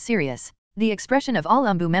time to get serious. The expression of all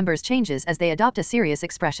Umbu members changes as they adopt a serious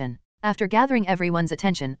expression. After gathering everyone's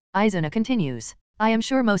attention, Izuna continues. I am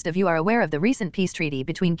sure most of you are aware of the recent peace treaty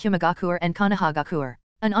between Kumagakure and Konohagakure.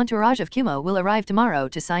 An entourage of Kumo will arrive tomorrow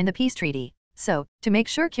to sign the peace treaty. So, to make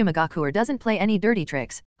sure Kumagakure doesn't play any dirty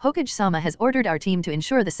tricks, Hokage-sama has ordered our team to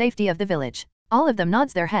ensure the safety of the village. All of them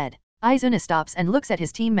nods their head. Izuna stops and looks at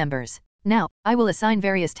his team members. Now, I will assign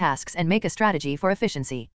various tasks and make a strategy for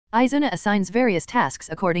efficiency. Izuna assigns various tasks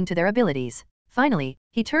according to their abilities. Finally,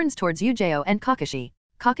 he turns towards Yujao and Kakashi.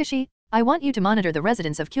 Kakashi, I want you to monitor the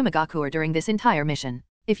residents of Kumagakure during this entire mission.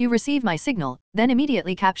 If you receive my signal, then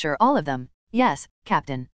immediately capture all of them. Yes,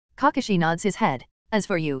 Captain. Kakashi nods his head. As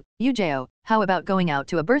for you, Yujao, how about going out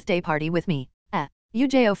to a birthday party with me?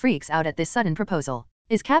 Yujao freaks out at this sudden proposal.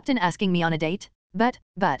 Is Captain asking me on a date? But,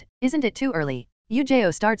 isn't it too early?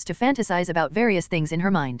 Yujao starts to fantasize about various things in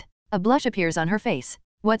her mind. A blush appears on her face.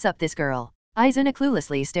 What's up this girl? Izuna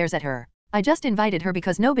cluelessly stares at her. I just invited her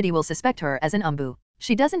because nobody will suspect her as an umbu.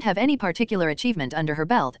 She doesn't have any particular achievement under her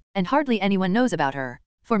belt, and hardly anyone knows about her.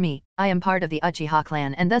 For me, I am part of the Uchiha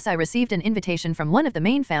clan and thus I received an invitation from one of the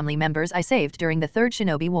main family members I saved during the Third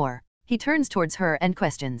Shinobi War. He turns towards her and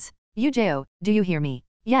questions. Yujao, do you hear me?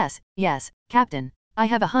 Yes, Captain. I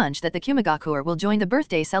have a hunch that the Kumagakure will join the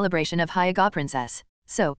birthday celebration of Hyuga Princess.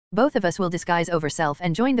 So, both of us will disguise ourselves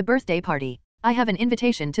and join the birthday party. I have an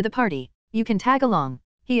invitation to the party. You can tag along.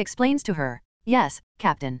 He explains to her. Yes,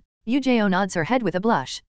 Captain. Yujao nods her head with a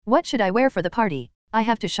blush. What should I wear for the party? I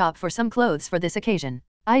have to shop for some clothes for this occasion.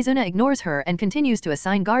 Izuna ignores her and continues to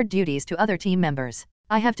assign guard duties to other team members.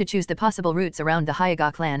 I have to choose the possible routes around the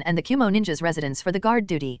Hyuga clan and the Kumo ninjas' residence for the guard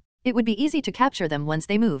duty. It would be easy to capture them once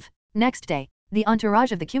they move. Next day, the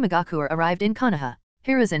entourage of the Kumagakure arrived in Konoha.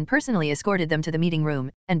 Hiruzen personally escorted them to the meeting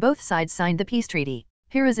room, and both sides signed the peace treaty.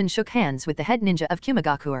 Hiruzen shook hands with the head ninja of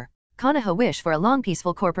Kumagakure. Konoha wish for a long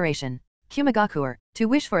peaceful corporation. Kumagakure, to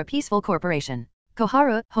wish for a peaceful corporation.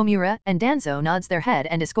 Koharu, Homura, and Danzo nods their head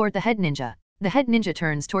and escort the head ninja. The head ninja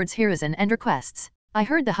turns towards Hiruzen and requests. I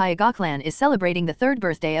heard the Hyuga clan is celebrating the third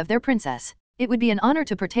birthday of their princess. It would be an honor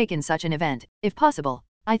to partake in such an event, if possible.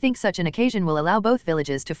 I think such an occasion will allow both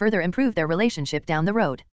villages to further improve their relationship down the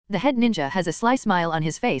road. The head ninja has a sly smile on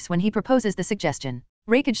his face when he proposes the suggestion.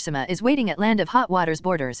 Reikage-sama is waiting at Land of Hot Water's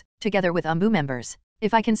borders, together with Umbu members.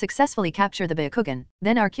 If I can successfully capture the Byakugan,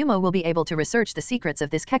 then our Kumo will be able to research the secrets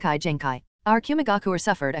of this Kekai Genkai. Our Kumagakure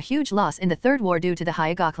suffered a huge loss in the Third War due to the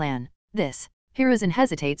Hyuga clan. Hiruzen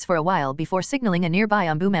hesitates for a while before signaling a nearby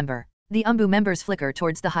Umbu member. The Umbu members flicker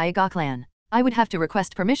towards the Hyuga clan. I would have to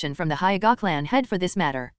request permission from the Hyuga clan head for this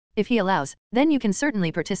matter. If he allows, then you can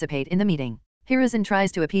certainly participate in the meeting. Hiruzen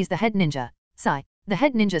tries to appease the head ninja. Sigh. The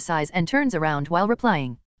head ninja sighs and turns around while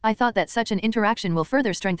replying. I thought that such an interaction will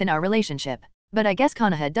further strengthen our relationship. But I guess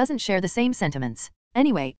Konoha doesn't share the same sentiments.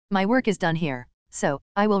 Anyway, my work is done here. So,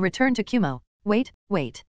 I will return to Kumo. Wait.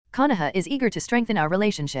 Konoha is eager to strengthen our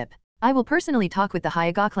relationship. I will personally talk with the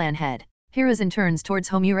Hyuga clan head. Hiruzen turns towards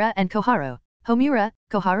Homura and Koharu. Homura,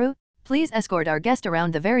 Koharu, please escort our guest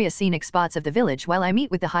around the various scenic spots of the village while I meet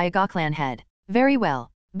with the Hyuga clan head. Very well.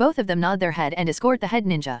 Both of them nod their head and escort the head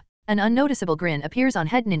ninja. An unnoticeable grin appears on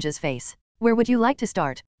head ninja's face. Where would you like to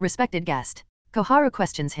start, respected guest? Koharu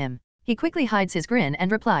questions him. He quickly hides his grin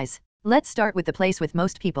and replies. Let's start with the place with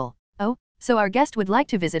most people. Oh, so our guest would like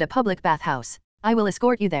to visit a public bathhouse. I will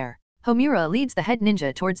escort you there. Homura leads the head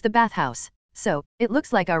ninja towards the bathhouse. So, it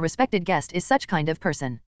looks like our respected guest is such kind of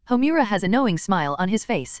person. Homura has a knowing smile on his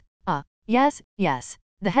face. Yes.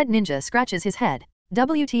 The head ninja scratches his head.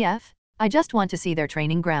 WTF? I just want to see their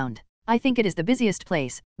training ground. I think it is the busiest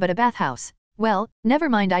place, but a bathhouse. Well, never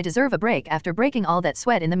mind, I deserve a break after breaking all that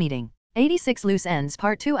sweat in the meeting. 86 Loose Ends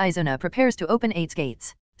Part 2. Izuna prepares to open 8's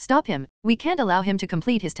gates. Stop him, we can't allow him to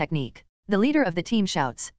complete his technique. The leader of the team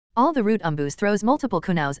shouts. All the root umbus throws multiple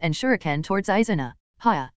kunaus and shuriken towards Izuna.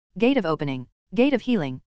 Haya. Gate of opening. Gate of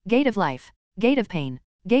healing. Gate of life. Gate of pain.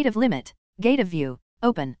 Gate of limit. Gate of view.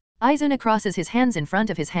 Open. Izuna crosses his hands in front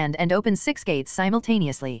of his hand and opens 6 gates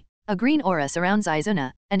simultaneously. A green aura surrounds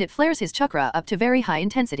Izuna, and it flares his chakra up to very high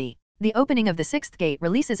intensity. The opening of the 6th gate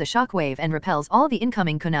releases a shock wave and repels all the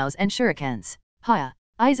incoming kunaus and shurikens. Haya.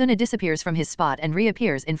 Izuna disappears from his spot and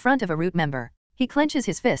reappears in front of a root member. He clenches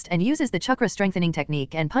his fist and uses the chakra strengthening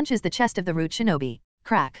technique and punches the chest of the root shinobi.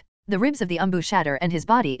 Crack. The ribs of the umbu shatter and his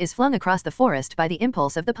body is flung across the forest by the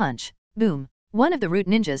impulse of the punch. Boom. One of the root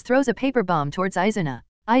ninjas throws a paper bomb towards Izuna.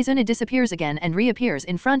 Izuna disappears again and reappears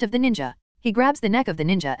in front of the ninja. He grabs the neck of the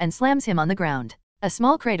ninja and slams him on the ground. A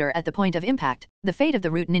small crater at the point of impact, the fate of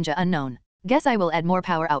the root ninja unknown. Guess I will add more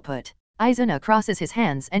power output. Izuna crosses his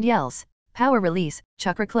hands and yells. Power release,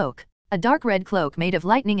 chakra cloak. A dark red cloak made of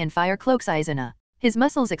lightning and fire cloaks Izuna. His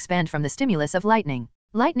muscles expand from the stimulus of lightning.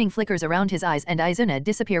 Lightning flickers around his eyes and Izuna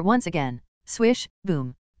disappear once again. Swish,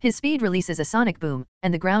 boom. His speed releases a sonic boom,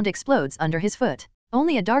 and the ground explodes under his foot.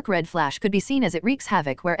 Only a dark red flash could be seen as it wreaks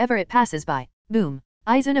havoc wherever it passes by. Boom.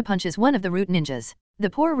 Izuna punches one of the root ninjas. The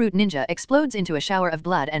poor root ninja explodes into a shower of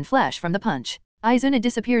blood and flesh from the punch. Izuna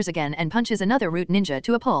disappears again and punches another root ninja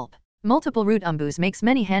to a pulp. Multiple root umbus makes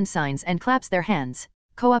many hand signs and claps their hands.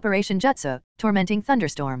 Cooperation jutsu, tormenting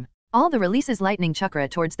thunderstorm. All the releases lightning chakra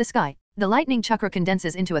towards the sky. The lightning chakra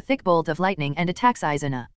condenses into a thick bolt of lightning and attacks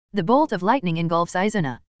Izuna. The bolt of lightning engulfs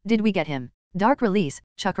Izuna. Did we get him? Dark release,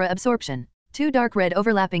 chakra absorption. Two dark red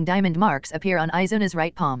overlapping diamond marks appear on Izuna's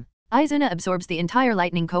right palm. Izuna absorbs the entire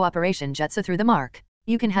lightning cooperation jutsu through the mark.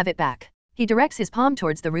 You can have it back. He directs his palm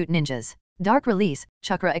towards the root ninjas. Dark release,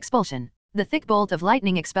 chakra expulsion. The thick bolt of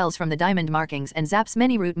lightning expels from the diamond markings and zaps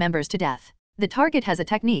many root members to death. The target has a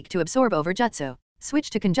technique to absorb over jutsu. Switch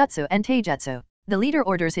to Kenjutsu and Taijutsu. The leader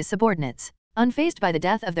orders his subordinates. Unfazed by the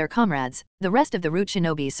death of their comrades, the rest of the root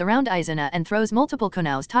shinobi surround Izuna and throws multiple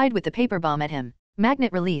kunaus tied with the paper bomb at him.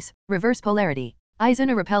 Magnet release, reverse polarity.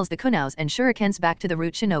 Izuna repels the kunaus and shurikens back to the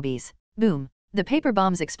root shinobis. Boom. The paper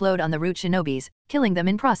bombs explode on the root shinobis, killing them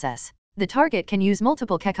in process. The target can use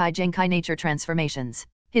multiple Kekai Genkai nature transformations.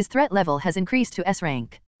 His threat level has increased to S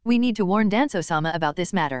rank. We need to warn Danzo-sama about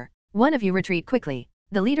this matter. One of you retreat quickly.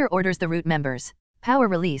 The leader orders the root members. Power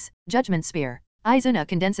release, judgment spear. Izuna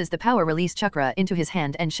condenses the power release chakra into his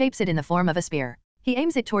hand and shapes it in the form of a spear. He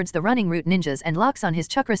aims it towards the running root ninjas and locks on his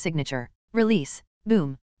chakra signature. Release.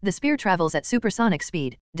 Boom. The spear travels at supersonic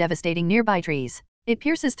speed, devastating nearby trees. It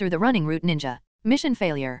pierces through the running root ninja. Mission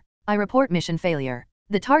failure. I report mission failure.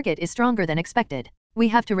 The target is stronger than expected. We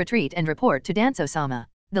have to retreat and report to Danzo-sama.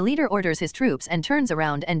 The leader orders his troops and turns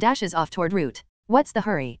around and dashes off toward root. What's the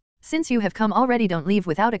hurry? Since you have come already, don't leave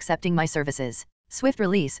without accepting my services. Swift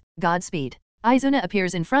release, Godspeed. Izuna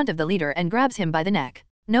appears in front of the leader and grabs him by the neck.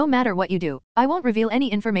 No matter what you do, I won't reveal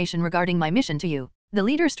any information regarding my mission to you. The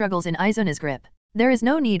leader struggles in Izuna's grip. There is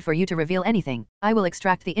no need for you to reveal anything. I will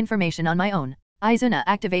extract the information on my own. Izuna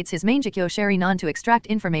activates his Mangekyo Sharinon to extract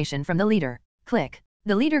information from the leader. Click.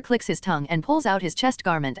 The leader clicks his tongue and pulls out his chest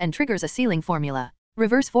garment and triggers a sealing formula.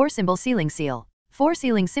 Reverse 4-symbol sealing seal. 4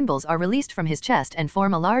 sealing symbols are released from his chest and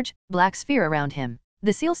form a large, black sphere around him.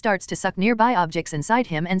 The seal starts to suck nearby objects inside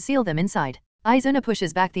him and seal them inside. Izuna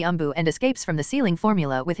pushes back the umbu and escapes from the sealing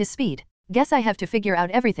formula with his speed. Guess I have to figure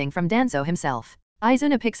out everything from Danzo himself.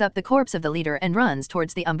 Izuna picks up the corpse of the leader and runs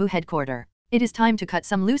towards the umbu headquarters. It is time to cut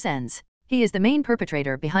some loose ends. He is the main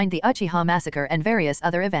perpetrator behind the Uchiha massacre and various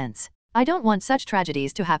other events. I don't want such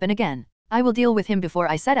tragedies to happen again. I will deal with him before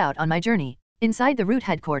I set out on my journey. Inside the root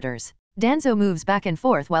headquarters, Danzo moves back and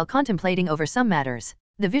forth while contemplating over some matters.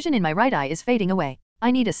 The vision in my right eye is fading away.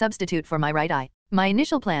 I need a substitute for my right eye. My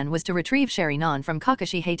initial plan was to retrieve Sharinon from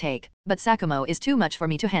Kakashi Heitake, but Sakumo is too much for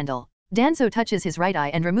me to handle. Danzo touches his right eye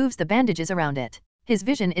and removes the bandages around it. His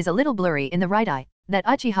vision is a little blurry in the right eye. That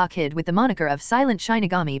Uchiha kid with the moniker of Silent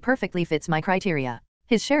Shinigami perfectly fits my criteria.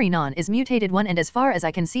 His Sharinon is mutated one, and as far as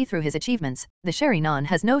I can see through his achievements, the Sharinon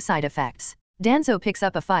has no side effects. Danzo picks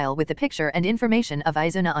up a file with the picture and information of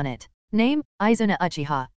Izuna on it. Name, Izuna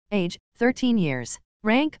Uchiha. Age, 13 years.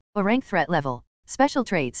 Rank, A rank threat level. Special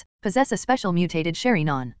traits, possess a special mutated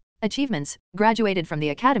Sharinon. Achievements, graduated from the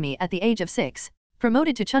academy at the age of 6.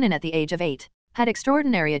 Promoted to Chunin at the age of 8. Had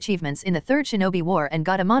extraordinary achievements in the Third Shinobi War and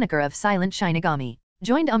got a moniker of Silent Shinigami.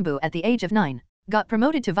 Joined Umbu at the age of 9. Got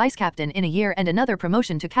promoted to vice captain in a year and another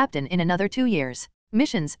promotion to captain in another 2 years.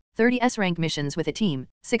 Missions, 30 S-rank missions with a team,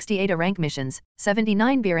 68 A-rank missions,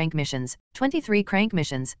 79 B-rank missions, 23 crank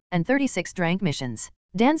missions, and 36 D-rank missions.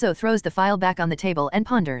 Danzo throws the file back on the table and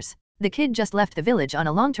ponders. The kid just left the village on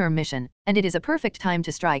a long-term mission, and it is a perfect time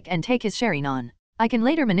to strike and take his Sharinon. I can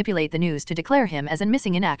later manipulate the news to declare him as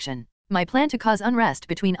missing in action. My plan to cause unrest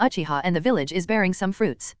between Uchiha and the village is bearing some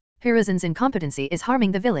fruits. Hiruzen's incompetency is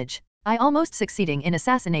harming the village. I almost succeeding in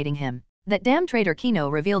assassinating him. That damn traitor Kino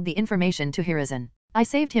revealed the information to Hiruzen. I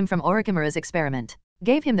saved him from Orochimaru's experiment.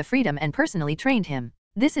 Gave him the freedom and personally trained him.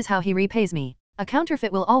 This is how he repays me. A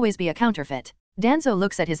counterfeit will always be a counterfeit. Danzo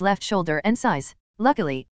looks at his left shoulder and sighs.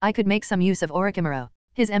 Luckily, I could make some use of Orochimaru.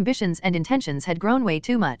 His ambitions and intentions had grown way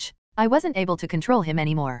too much. I wasn't able to control him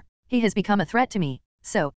anymore. He has become a threat to me.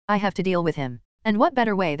 So, I have to deal with him. And what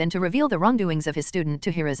better way than to reveal the wrongdoings of his student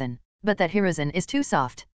to Hiruzen? But that Hiruzen is too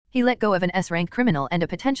soft. He let go of an S-rank criminal and a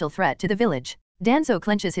potential threat to the village. Danzo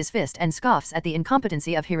clenches his fist and scoffs at the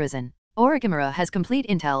incompetency of Hiruzen. Orochimaru has complete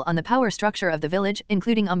intel on the power structure of the village,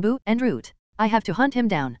 including Umbu and Root. I have to hunt him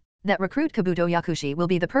down. That recruit Kabuto Yakushi will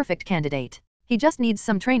be the perfect candidate. He just needs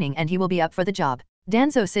some training and he will be up for the job.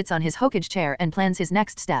 Danzo sits on his Hokage chair and plans his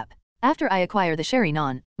next step. After I acquire the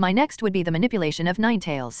Sharinon, my next would be the manipulation of Nine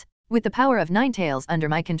Tails. With the power of Nine Tails under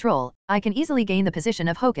my control, I can easily gain the position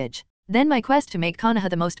of Hokage. Then my quest to make Konoha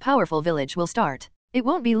the most powerful village will start. It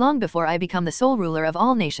won't be long before I become the sole ruler of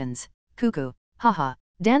all nations. Cuckoo. Haha.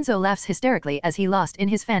 Danzo laughs hysterically as he lost in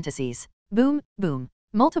his fantasies. Boom, boom.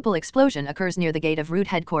 Multiple explosion occurs near the gate of Root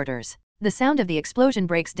headquarters. The sound of the explosion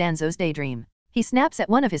breaks Danzo's daydream. He snaps at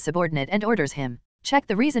one of his subordinate and orders him, check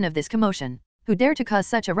the reason of this commotion. Who dare to cause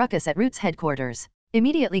such a ruckus at Root's headquarters?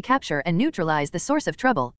 Immediately capture and neutralize the source of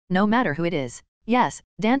trouble, no matter who it is. Yes,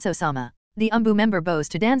 Danzo-sama. The Umbu member bows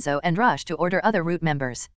to Danzo and rush to order other Root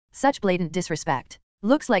members. Such blatant disrespect.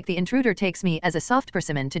 Looks like the intruder takes me as a soft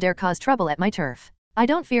persimmon to dare cause trouble at my turf. I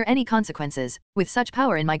don't fear any consequences. With such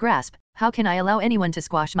power in my grasp, how can I allow anyone to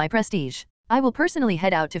squash my prestige? I will personally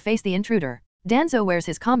head out to face the intruder. Danzo wears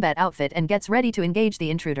his combat outfit and gets ready to engage the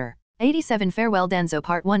intruder. 87 Farewell Danzo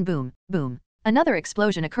Part 1 Boom, boom. Another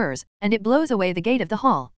explosion occurs, and it blows away the gate of the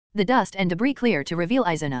hall. The dust and debris clear to reveal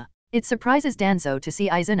Izuna. It surprises Danzo to see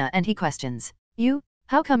Izuna and he questions. You?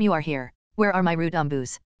 How come you are here? Where are my Root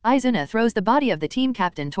Umbus? Izuna throws the body of the team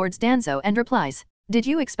captain towards Danzo and replies. Did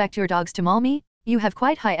you expect your dogs to maul me? You have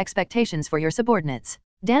quite high expectations for your subordinates.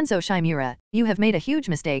 Danzo Shimura, you have made a huge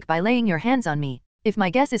mistake by laying your hands on me. If my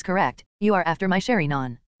guess is correct, you are after my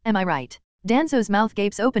Sharinon. Am I right? Danzo's mouth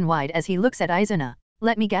gapes open wide as he looks at Izuna.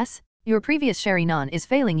 Let me guess? Your previous Sharinon is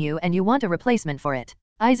failing you and you want a replacement for it.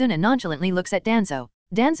 Izuna nonchalantly looks at Danzo.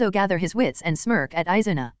 Danzo gather his wits and smirk at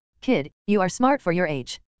Izuna. Kid, you are smart for your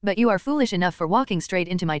age. But you are foolish enough for walking straight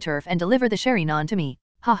into my turf and deliver the Sharinon to me.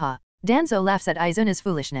 Haha. Danzo laughs at Izuna's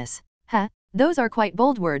foolishness. Huh? Those are quite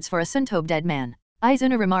bold words for a Suntobe dead man.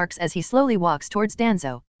 Izuna remarks as he slowly walks towards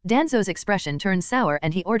Danzo. Danzo's expression turns sour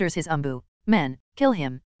and he orders his Umbu. Men, kill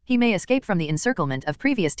him. He may escape from the encirclement of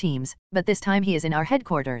previous teams, but this time he is in our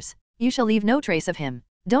headquarters. You shall leave no trace of him.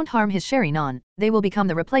 Don't harm his Sharinon, they will become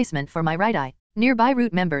the replacement for my right eye. Nearby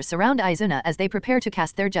Root members surround Izuna as they prepare to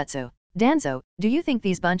cast their jutsu. Danzo, do you think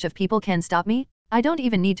these bunch of people can stop me? I don't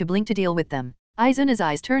even need to blink to deal with them. Izuna's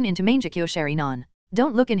eyes turn into Mangekyo Sharinon.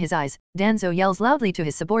 Don't look in his eyes, Danzo yells loudly to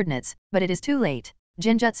his subordinates, but it is too late.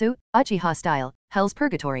 Genjutsu, Uchiha style, Hell's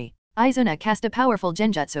Purgatory. Izuna cast a powerful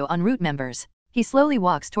Genjutsu on Root members. He slowly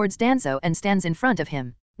walks towards Danzo and stands in front of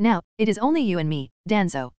him. Now, it is only you and me,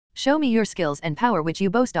 Danzo. Show me your skills and power which you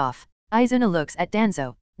boast off. Izuna looks at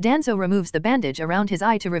Danzo. Danzo removes the bandage around his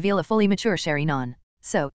eye to reveal a fully mature Sharinon.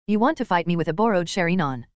 So, you want to fight me with a borrowed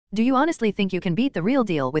Sharinon? Do you honestly think you can beat the real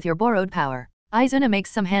deal with your borrowed power? Izuna makes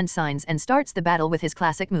some hand signs and starts the battle with his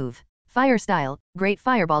classic move. Fire style, Great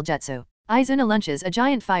Fireball Jutsu. Izuna launches a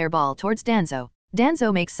giant fireball towards Danzo.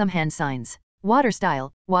 Danzo makes some hand signs. Water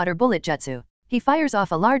style, Water Bullet Jutsu. He fires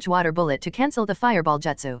off a large water bullet to cancel the fireball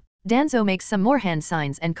jutsu. Danzo makes some more hand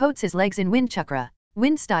signs and coats his legs in wind chakra.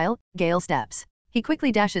 Wind style, Gale Steps. He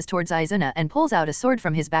quickly dashes towards Izuna and pulls out a sword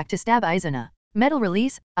from his back to stab Izuna. Metal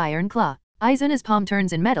release, Iron Claw. Izuna's palm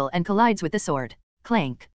turns in metal and collides with the sword.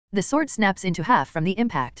 Clank. The sword snaps into half from the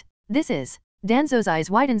impact. This is. Danzo's eyes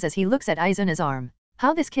widens as he looks at Izuna's arm.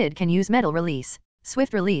 How this kid can use metal release.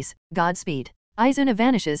 Swift release, Godspeed. Izuna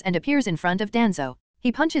vanishes and appears in front of Danzo.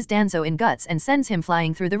 He punches Danzo in guts and sends him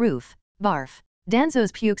flying through the roof. Barf.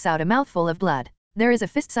 Danzo's pukes out a mouthful of blood. There is a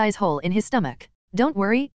fist-size hole in his stomach. Don't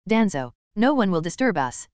worry, Danzo. No one will disturb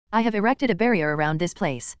us. I have erected a barrier around this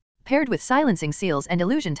place. Paired with silencing seals and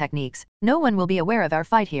illusion techniques, no one will be aware of our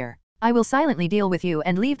fight here. I will silently deal with you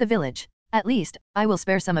and leave the village. At least, I will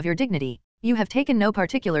spare some of your dignity. You have taken no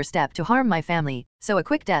particular step to harm my family, so a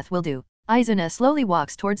quick death will do. Izuna slowly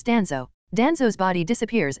walks towards Danzo. Danzo's body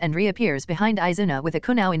disappears and reappears behind Izuna with a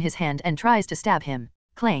kunao in his hand and tries to stab him.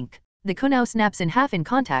 Clank. The kunao snaps in half in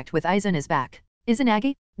contact with Izuna's back.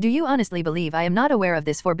 Izanagi, do you honestly believe I am not aware of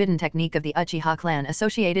this forbidden technique of the Uchiha clan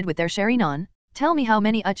associated with their Sharinon? Tell me how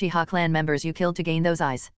many Uchiha clan members you killed to gain those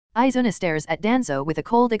eyes. Izuna stares at Danzo with a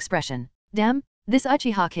cold expression. Damn, this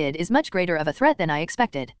Uchiha kid is much greater of a threat than I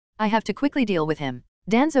expected. I have to quickly deal with him.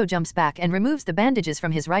 Danzo jumps back and removes the bandages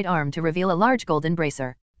from his right arm to reveal a large golden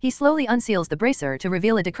bracer. He slowly unseals the bracer to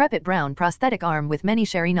reveal a decrepit brown prosthetic arm with many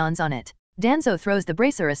Sharinons on it. Danzo throws the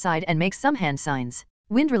bracer aside and makes some hand signs.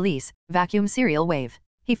 Wind release, vacuum serial wave.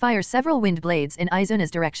 He fires several wind blades in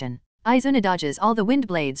Izuna's direction. Izuna dodges all the wind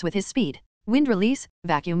blades with his speed. Wind release,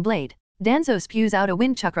 vacuum blade. Danzo spews out a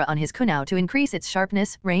wind chakra on his kunao to increase its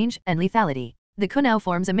sharpness, range, and lethality. The kunao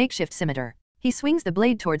forms a makeshift scimitar. He swings the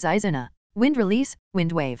blade towards Izuna. Wind release,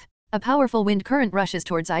 wind wave. A powerful wind current rushes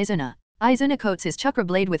towards Izuna. Izuna coats his chakra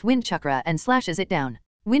blade with wind chakra and slashes it down.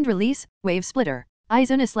 Wind release, wave splitter.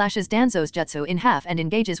 Izuna slashes Danzo's jutsu in half and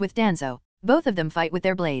engages with Danzo. Both of them fight with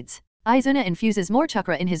their blades. Izuna infuses more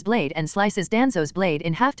chakra in his blade and slices Danzo's blade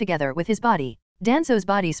in half together with his body. Danzo's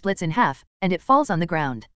body splits in half, and it falls on the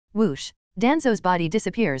ground. Whoosh. Danzo's body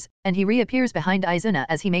disappears, and he reappears behind Izuna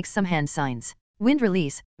as he makes some hand signs. Wind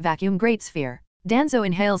release, vacuum great sphere. Danzo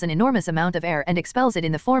inhales an enormous amount of air and expels it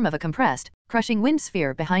in the form of a compressed, crushing wind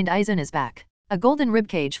sphere behind Aizuna's back. A golden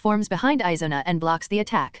ribcage forms behind Aizuna and blocks the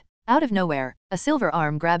attack. Out of nowhere, a silver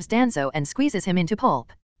arm grabs Danzo and squeezes him into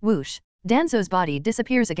pulp. Whoosh! Danzo's body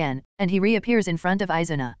disappears again, and he reappears in front of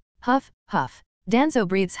Aizuna. Huff, huff. Danzo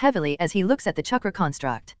breathes heavily as he looks at the chakra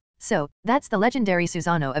construct. So, that's the legendary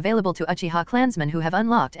Susanoo available to Uchiha clansmen who have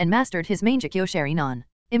unlocked and mastered his Mangekyo Sharingan.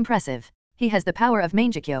 Impressive. He has the power of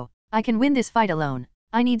Mangekyo. I can win this fight alone.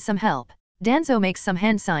 I need some help. Danzo makes some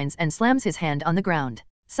hand signs and slams his hand on the ground.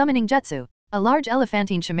 Summoning Jutsu. A large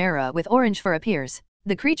elephantine chimera with orange fur appears.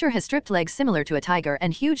 The creature has stripped legs similar to a tiger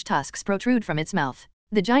and huge tusks protrude from its mouth.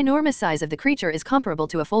 The ginormous size of the creature is comparable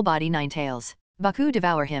to a full-body nine-tails. Baku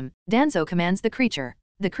devour him. Danzo commands the creature.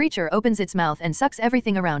 The creature opens its mouth and sucks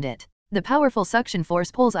everything around it. The powerful suction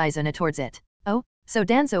force pulls Aizuna towards it. Oh, so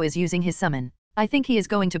Danzo is using his summon. I think he is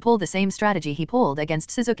going to pull the same strategy he pulled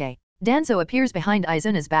against Suzuki. Danzo appears behind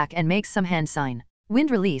Aizuna's back and makes some hand sign. Wind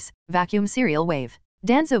release, vacuum serial wave.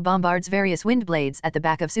 Danzo bombards various wind blades at the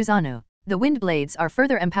back of Susanoo. The wind blades are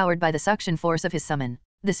further empowered by the suction force of his summon.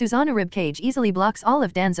 The Susanoo ribcage easily blocks all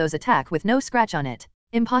of Danzo's attack with no scratch on it.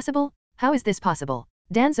 Impossible? How is this possible?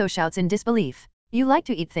 Danzo shouts in disbelief. You like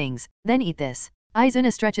to eat things, then eat this.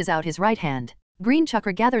 Aizuna stretches out his right hand. Green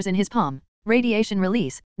chakra gathers in his palm. Radiation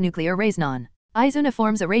release, nuclear raisnon. Aizuna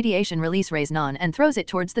forms a radiation release raisnon and throws it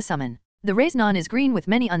towards the summon. The raisnon is green with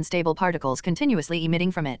many unstable particles continuously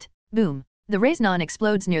emitting from it. Boom. The raisnon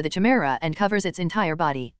explodes near the chimera and covers its entire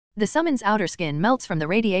body. The summon's outer skin melts from the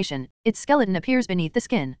radiation, its skeleton appears beneath the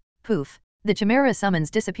skin. Poof. The chimera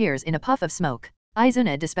summons disappears in a puff of smoke.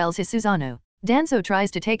 Aizuna dispels his Susanoo. Danzo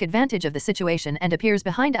tries to take advantage of the situation and appears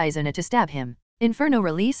behind Aizuna to stab him. Inferno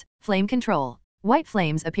release, flame control. White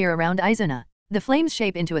flames appear around Aizuna. The flames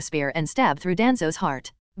shape into a spear and stab through Danzo's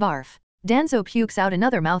heart. Barf. Danzo pukes out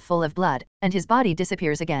another mouthful of blood, and his body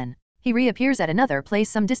disappears again. He reappears at another place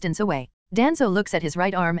some distance away. Danzo looks at his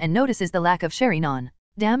right arm and notices the lack of Sharingan.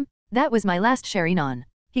 Damn, that was my last Sharingan.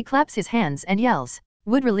 He claps his hands and yells.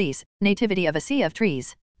 Wood release, nativity of a sea of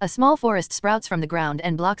trees. A small forest sprouts from the ground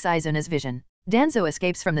and blocks Aizuna's vision. Danzo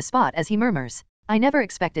escapes from the spot as he murmurs. I never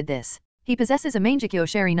expected this. He possesses a Mangekyo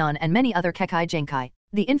Sharingan and many other Kekai Genkai.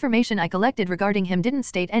 The information I collected regarding him didn't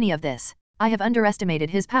state any of this. I have underestimated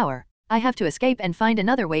his power. I have to escape and find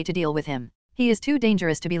another way to deal with him. He is too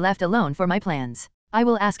dangerous to be left alone for my plans. I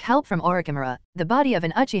will ask help from Orochimaru. The body of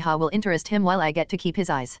an Uchiha will interest him while I get to keep his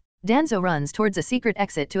eyes. Danzo runs towards a secret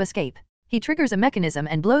exit to escape. He triggers a mechanism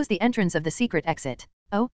and blows the entrance of the secret exit.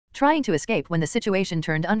 Oh, trying to escape when the situation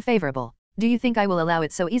turned unfavorable. Do you think I will allow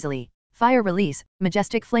it so easily? Fire release,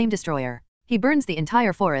 majestic flame destroyer. He burns the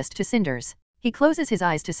entire forest to cinders. He closes his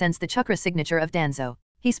eyes to sense the chakra signature of Danzo.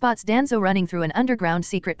 He spots Danzo running through an underground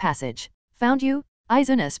secret passage. Found you?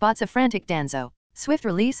 Aizuna spots a frantic Danzo. Swift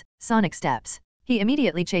release, sonic steps. He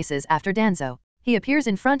immediately chases after Danzo. He appears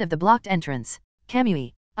in front of the blocked entrance.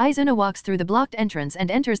 Kamui. Aizuna walks through the blocked entrance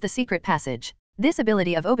and enters the secret passage. This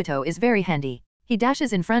ability of Obito is very handy. He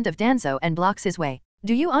dashes in front of Danzo and blocks his way.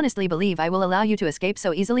 Do you honestly believe I will allow you to escape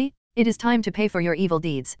so easily? It is time to pay for your evil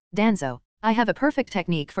deeds, Danzo. I have a perfect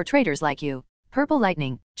technique for traitors like you. Purple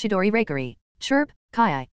lightning, Chidori Reikari. Chirp,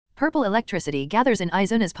 Kai. Purple electricity gathers in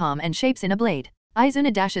Aizuna's palm and shapes in a blade.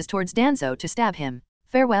 Aizuna dashes towards Danzo to stab him.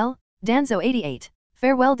 Farewell, Danzo 88.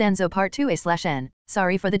 Farewell Danzo Part 2A/N.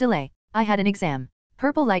 Sorry for the delay. I had an exam.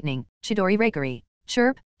 Purple lightning, Chidori Reikari.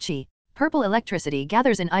 Chirp, Chi. Purple electricity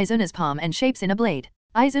gathers in Aizuna's palm and shapes in a blade.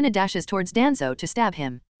 Aizuna dashes towards Danzo to stab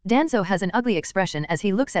him. Danzo has an ugly expression as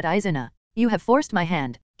he looks at Aizuna. You have forced my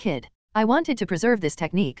hand, kid. I wanted to preserve this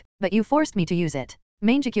technique, but you forced me to use it.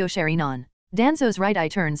 Mangekyo Sharingan. Danzo's right eye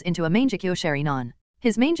turns into a Mangekyo Sharingan.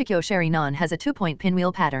 His Mangekyo Sharingan has a 2-point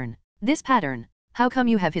pinwheel pattern. This pattern. How come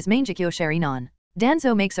you have his Mangekyo Sharingan?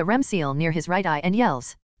 Danzo makes a rem seal near his right eye and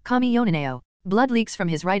yells. Kami Yonaneo. Blood leaks from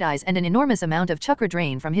his right eyes and an enormous amount of chakra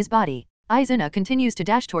drain from his body. Aizuna continues to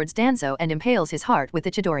dash towards Danzo and impales his heart with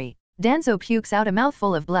the Chidori. Danzo pukes out a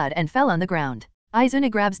mouthful of blood and fell on the ground.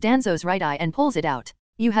 Aizuna grabs Danzo's right eye and pulls it out.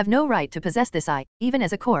 You have no right to possess this eye, even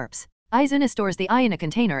as a corpse. Aizuna stores the eye in a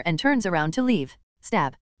container and turns around to leave.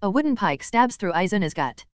 Stab. A wooden pike stabs through Aizuna's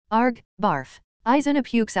gut. Arg, barf. Aizuna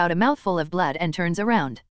pukes out a mouthful of blood and turns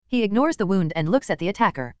around. He ignores the wound and looks at the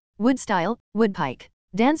attacker. Wood style, wood pike.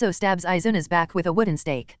 Danzo stabs Aizuna's back with a wooden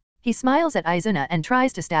stake. He smiles at Aizuna and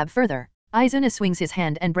tries to stab further. Aizuna swings his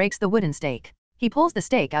hand and breaks the wooden stake. He pulls the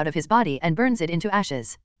stake out of his body and burns it into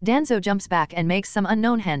ashes. Danzo jumps back and makes some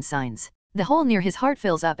unknown hand signs. The hole near his heart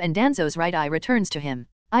fills up and Danzo's right eye returns to him.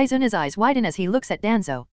 Aizuna's eyes widen as he looks at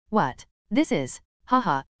Danzo. What? This is.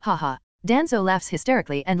 Haha, haha. Danzo laughs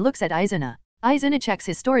hysterically and looks at Aizuna. Izuna checks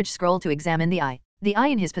his storage scroll to examine the eye. The eye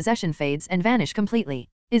in his possession fades and vanish completely.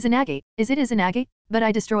 Izanagi, is it Izanagi? But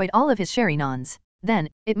I destroyed all of his Sharinans. Then,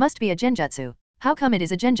 it must be a genjutsu. How come it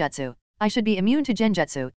is a genjutsu? I should be immune to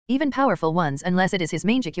genjutsu, even powerful ones, unless it is his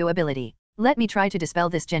Mangekyo ability. Let me try to dispel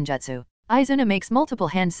this genjutsu. Izuna makes multiple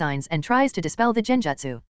hand signs and tries to dispel the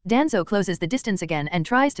genjutsu. Danzo closes the distance again and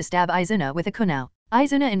tries to stab Izuna with a kunao.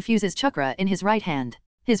 Izuna infuses chakra in his right hand.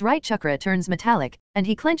 His right chakra turns metallic, and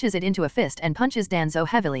he clenches it into a fist and punches Danzo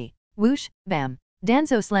heavily. Whoosh, bam.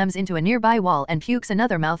 Danzo slams into a nearby wall and pukes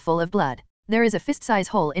another mouthful of blood. There is a fist-size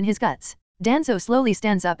hole in his guts. Danzo slowly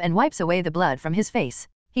stands up and wipes away the blood from his face.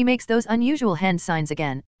 He makes those unusual hand signs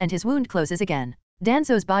again, and his wound closes again.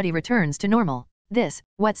 Danzo's body returns to normal.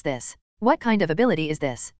 What's this? What kind of ability is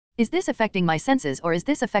this? Is this affecting my senses or is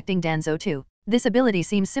this affecting Danzo too? This ability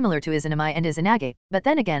seems similar to Izanami and Izanagi, but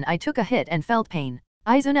then again I took a hit and felt pain.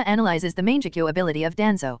 Izuna analyzes the Mangekyo ability of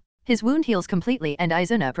Danzo. His wound heals completely and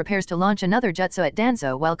Izuna prepares to launch another jutsu at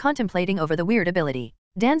Danzo while contemplating over the weird ability.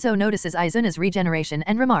 Danzo notices Izuna's regeneration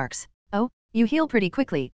and remarks, "Oh, you heal pretty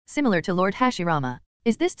quickly, similar to Lord Hashirama.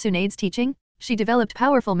 Is this Tsunade's teaching? She developed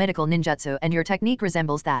powerful medical ninjutsu and your technique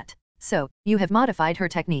resembles that. So, you have modified her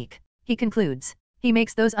technique." He concludes. He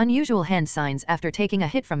makes those unusual hand signs after taking a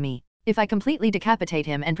hit from me. If I completely decapitate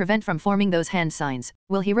him and prevent from forming those hand signs,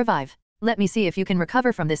 will he revive? Let me see if you can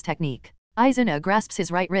recover from this technique. Izuna grasps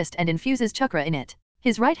his right wrist and infuses chakra in it.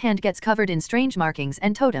 His right hand gets covered in strange markings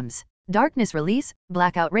and totems. Darkness release,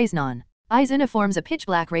 blackout Raisnon. Izuna forms a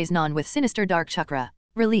pitch-black Raisnon with sinister dark chakra.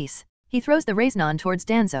 Release. He throws the Raisnon towards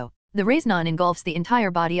Danzo. The Raisnon engulfs the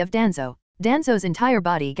entire body of Danzo. Danzo's entire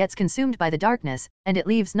body gets consumed by the darkness, and it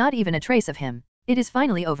leaves not even a trace of him. It is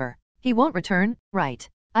finally over. He won't return, right?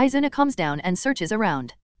 Izuna comes down and searches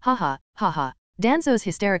around. Haha, haha. Danzo's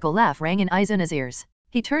hysterical laugh rang in Izuna's ears.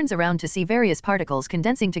 He turns around to see various particles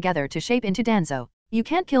condensing together to shape into Danzo. You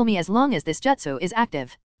can't kill me as long as this jutsu is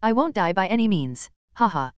active. I won't die by any means.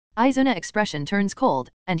 Haha. Izuna's expression turns cold,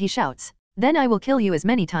 and he shouts. Then I will kill you as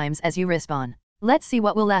many times as you respawn. Let's see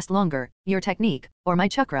what will last longer, your technique, or my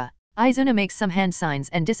chakra. Izuna makes some hand signs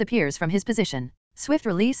and disappears from his position. Swift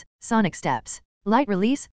release, sonic steps. Light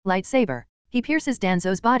release, lightsaber. He pierces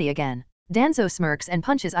Danzo's body again. Danzo smirks and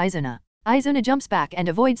punches Izuna. Izuna jumps back and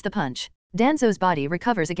avoids the punch. Danzo's body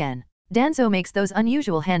recovers again. Danzo makes those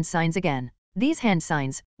unusual hand signs again. These hand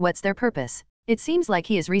signs, what's their purpose? It seems like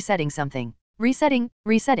he is resetting something. Resetting,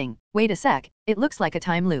 wait a sec, it looks like a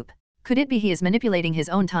time loop. Could it be he is manipulating his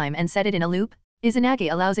own time and set it in a loop?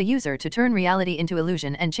 Izanagi allows a user to turn reality into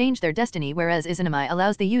illusion and change their destiny, whereas Izanami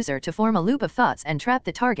allows the user to form a loop of thoughts and trap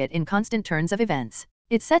the target in constant turns of events.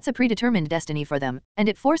 It sets a predetermined destiny for them, and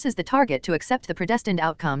it forces the target to accept the predestined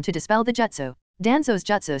outcome to dispel the jutsu. Danzo's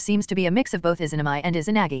jutsu seems to be a mix of both Izanami and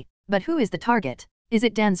Izanagi. But who is the target? Is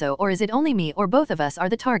it Danzo or is it only me, or both of us are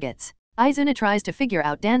the targets? Izuna tries to figure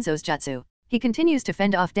out Danzo's jutsu. He continues to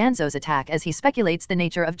fend off Danzo's attack as he speculates the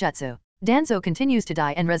nature of jutsu. Danzo continues to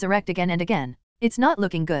die and resurrect again and again. It's not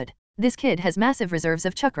looking good. This kid has massive reserves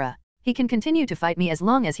of chakra. He can continue to fight me as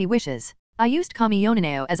long as he wishes. I used Kami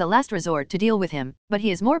Yonaneo as a last resort to deal with him, but he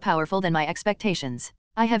is more powerful than my expectations.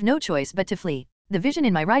 I have no choice but to flee. The vision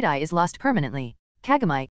in my right eye is lost permanently.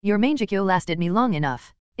 Kagami, your Mangekyo lasted me long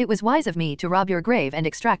enough. It was wise of me to rob your grave and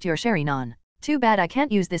extract your Sharingan. Too bad I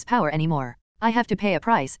can't use this power anymore. I have to pay a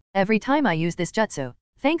price every time I use this jutsu.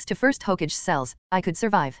 Thanks to first Hokage's cells, I could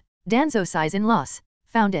survive. Danzo sighs in loss.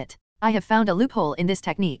 Found it. I have found a loophole in this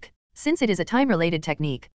technique. Since it is a time-related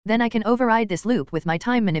technique, then I can override this loop with my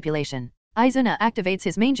time manipulation. Izuna activates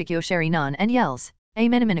his Mangekyo Sharingan and yells,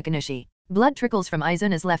 Amenamenakanushi. Blood trickles from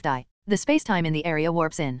Izuna's left eye. The space-time in the area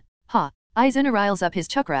warps in. Ha! Izuna riles up his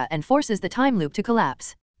chakra and forces the time loop to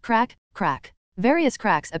collapse. Crack, crack. Various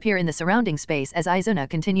cracks appear in the surrounding space as Izuna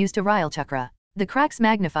continues to rile chakra. The cracks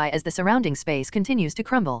magnify as the surrounding space continues to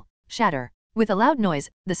crumble. Shatter. With a loud noise,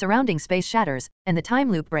 the surrounding space shatters, and the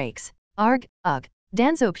time loop breaks. Arg, ugh.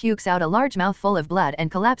 Danzo pukes out a large mouthful of blood and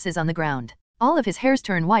collapses on the ground. All of his hairs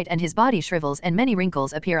turn white and his body shrivels and many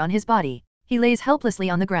wrinkles appear on his body. He lays helplessly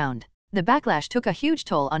on the ground. The backlash took a huge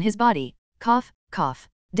toll on his body. Cough, cough.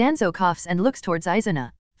 Danzo coughs and looks towards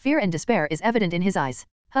Izuna. Fear and despair is evident in his eyes.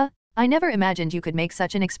 Huh? I never imagined you could make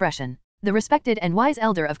such an expression. The respected and wise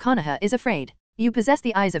elder of Konoha is afraid. You possess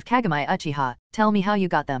the eyes of Kagami Uchiha, tell me how you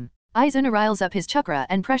got them. Izuna riles up his chakra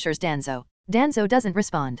and pressures Danzo. Danzo doesn't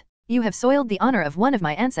respond. You have soiled the honor of one of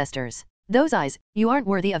my ancestors. Those eyes, you aren't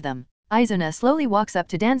worthy of them. Izuna slowly walks up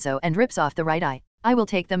to Danzo and rips off the right eye. I will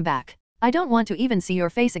take them back. I don't want to even see your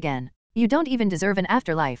face again. You don't even deserve an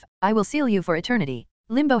afterlife. I will seal you for eternity.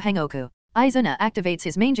 Limbo Hengoku. Izuna activates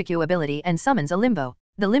his Mangekyo ability and summons a limbo.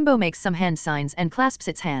 The limbo makes some hand signs and clasps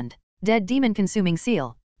its hand. Dead demon consuming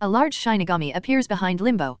seal. A large Shinigami appears behind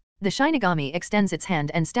Limbo. The Shinigami extends its hand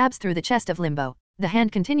and stabs through the chest of Limbo. The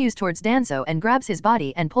hand continues towards Danzo and grabs his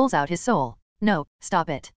body and pulls out his soul. No, stop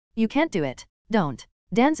it. You can't do it. Don't.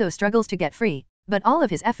 Danzo struggles to get free, but all of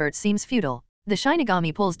his efforts seems futile. The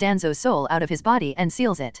Shinigami pulls Danzo's soul out of his body and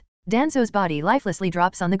seals it. Danzo's body lifelessly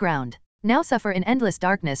drops on the ground. Now suffer in endless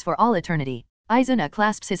darkness for all eternity. Izuna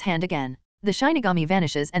clasps his hand again. The Shinigami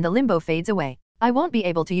vanishes and the Limbo fades away. I won't be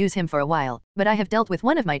able to use him for a while, but I have dealt with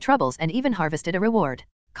one of my troubles and even harvested a reward.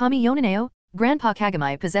 Kami Yonaneo? Grandpa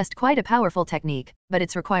Kagami possessed quite a powerful technique, but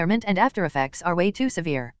its requirement and after effects are way too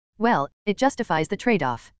severe. Well, it justifies the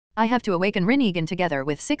trade-off. I have to awaken Rinnegan together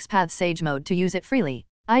with 6 Paths Sage Mode to use it freely.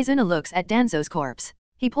 Izuna looks at Danzo's corpse.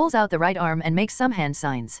 He pulls out the right arm and makes some hand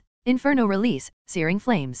signs. Inferno release, searing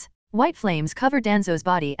flames. White flames cover Danzo's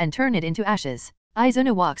body and turn it into ashes.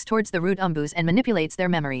 Izuna walks towards the root umbus and manipulates their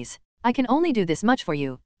memories. I can only do this much for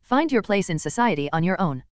you. Find your place in society on your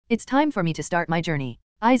own. It's time for me to start my journey.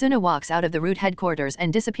 Izuna walks out of the root headquarters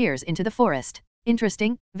and disappears into the forest.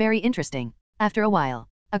 Interesting, very interesting. After a while,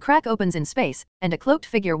 a crack opens in space, and a cloaked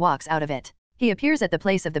figure walks out of it. He appears at the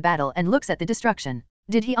place of the battle and looks at the destruction.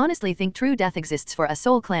 Did he honestly think true death exists for us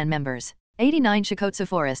Soul Clan members? 89 Shikotsu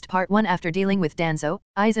Forest Part 1. After dealing with Danzo,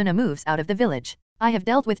 Izuna moves out of the village. I have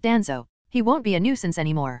dealt with Danzo. He won't be a nuisance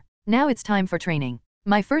anymore. Now it's time for training.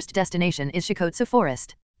 My first destination is Shikotsu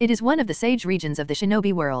Forest. It is one of the sage regions of the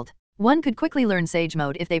shinobi world. One could quickly learn Sage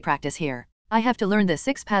Mode if they practice here. I have to learn the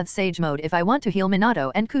 6 Paths Sage Mode if I want to heal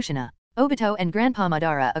Minato and Kushina. Obito and Grandpa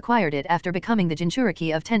Madara acquired it after becoming the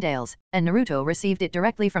Jinchuriki of Tentails, and Naruto received it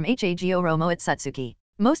directly from Hago Romo at Satsuki.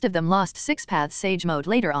 Most of them lost 6 Paths Sage Mode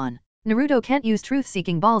later on. Naruto can't use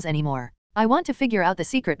truth-seeking balls anymore. I want to figure out the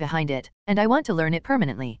secret behind it, and I want to learn it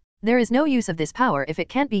permanently. There is no use of this power if it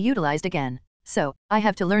can't be utilized again. So, I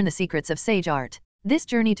have to learn the secrets of sage art. This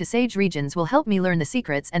journey to sage regions will help me learn the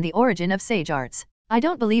secrets and the origin of sage arts. I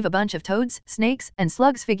don't believe a bunch of toads, snakes, and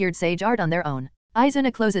slugs figured sage art on their own.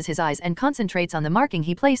 Izuna closes his eyes and concentrates on the marking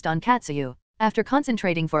he placed on Katsuyu. After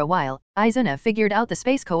concentrating for a while, Izuna figured out the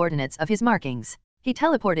space coordinates of his markings. He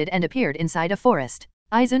teleported and appeared inside a forest.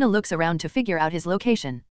 Izuna looks around to figure out his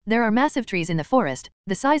location. There are massive trees in the forest,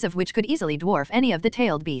 the size of which could easily dwarf any of the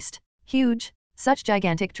tailed beast. Huge. Such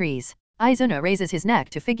gigantic trees. Izuna raises his neck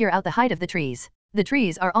to figure out the height of the trees. The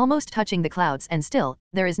trees are almost touching the clouds and still,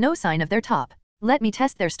 there is no sign of their top. Let me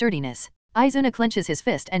test their sturdiness. Izuna clenches his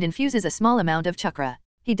fist and infuses a small amount of chakra.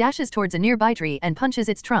 He dashes towards a nearby tree and punches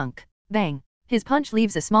its trunk. Bang! His punch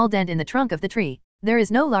leaves a small dent in the trunk of the tree. There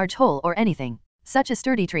is no large hole or anything. Such a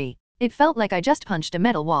sturdy tree. It felt like I just punched a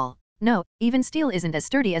metal wall. No, even steel isn't as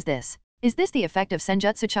sturdy as this. Is this the effect of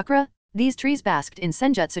Senjutsu chakra? These trees basked in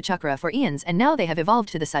Senjutsu chakra for eons and now they have evolved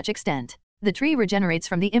to the such extent. The tree regenerates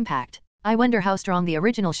from the impact. I wonder how strong the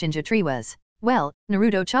original Shinja tree was. Well,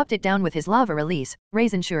 Naruto chopped it down with his lava release,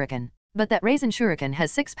 Raisin Shuriken. But that Raisin Shuriken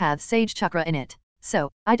has 6 Paths Sage Chakra in it.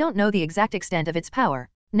 So, I don't know the exact extent of its power.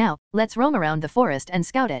 Now, let's roam around the forest and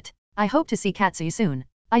scout it. I hope to see Katsuyu soon.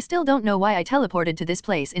 I still don't know why I teleported to this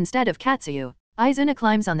place instead of Katsuyu. Izuna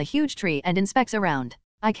climbs on the huge tree and inspects around.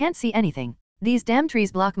 I can't see anything. These damn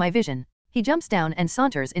trees block my vision. He jumps down and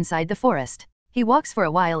saunters inside the forest. He walks for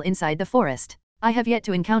a while inside the forest. I have yet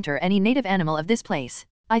to encounter any native animal of this place.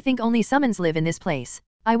 I think only summons live in this place.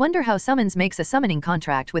 I wonder how summons makes a summoning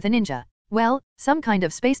contract with a ninja. Well, some kind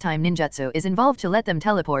of spacetime ninjutsu is involved to let them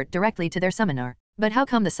teleport directly to their summoner. But how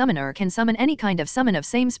come the summoner can summon any kind of summon of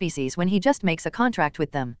same species when he just makes a contract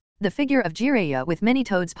with them? The figure of Jiraiya with many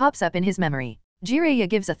toads pops up in his memory. Jiraiya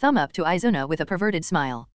gives a thumb up to Izuna with a perverted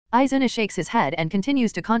smile. Izuna shakes his head and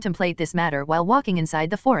continues to contemplate this matter while walking inside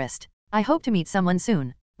the forest. I hope to meet someone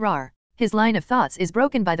soon. Rawr. His line of thoughts is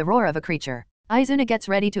broken by the roar of a creature. Izuna gets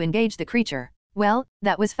ready to engage the creature. Well,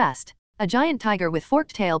 that was fast. A giant tiger with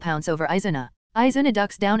forked tail pounces over Izuna. Izuna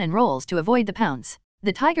ducks down and rolls to avoid the pounce.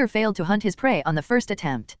 The tiger failed to hunt his prey on the first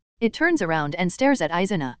attempt. It turns around and stares at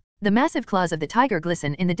Izuna. The massive claws of the tiger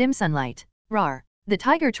glisten in the dim sunlight. Rawr. The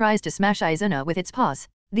tiger tries to smash Izuna with its paws.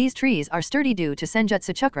 These trees are sturdy due to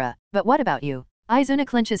Senjutsu chakra, but what about you? Izuna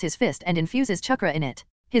clenches his fist and infuses chakra in it.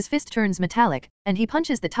 His fist turns metallic, and he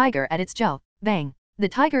punches the tiger at its jaw. Bang! The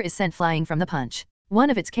tiger is sent flying from the punch. One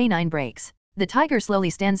of its canine breaks. The tiger slowly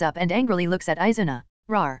stands up and angrily looks at Izuna.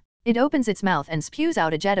 Rawr! It opens its mouth and spews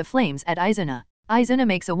out a jet of flames at Izuna. Izuna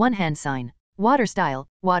makes a one-hand sign. Water style,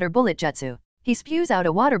 water bullet jutsu. He spews out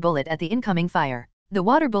a water bullet at the incoming fire. The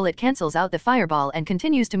water bullet cancels out the fireball and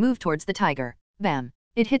continues to move towards the tiger. Bam!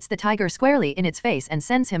 It hits the tiger squarely in its face and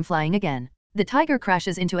sends him flying again. The tiger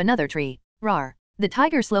crashes into another tree. Rawr! The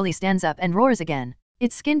tiger slowly stands up and roars again.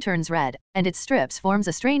 Its skin turns red, and its strips forms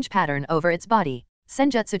a strange pattern over its body.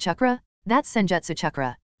 Senjutsu chakra? That's Senjutsu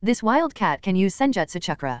chakra. This wild cat can use Senjutsu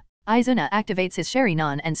chakra. Izuna activates his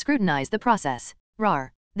Sharingan and scrutinizes the process.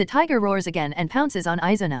 Roar. The tiger roars again and pounces on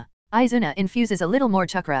Izuna. Izuna infuses a little more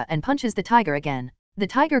chakra and punches the tiger again. The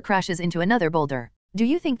tiger crashes into another boulder. Do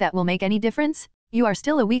you think that will make any difference? You are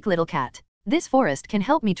still a weak little cat. This forest can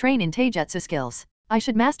help me train in taijutsu skills. I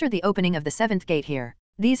should master the opening of the 7th gate here.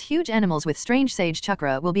 These huge animals with strange sage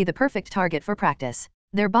chakra will be the perfect target for practice.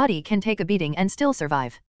 Their body can take a beating and still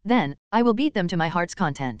survive. Then, I will beat them to my heart's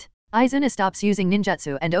content. Izuna stops using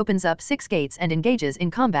ninjutsu and opens up 6 gates and engages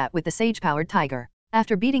in combat with the sage-powered tiger.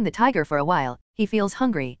 After beating the tiger for a while, he feels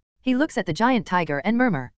hungry. He looks at the giant tiger and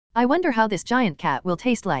murmurs, I wonder how this giant cat will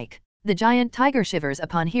taste like. The giant tiger shivers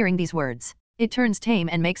upon hearing these words. It turns tame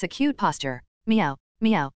and makes a cute posture. Meow,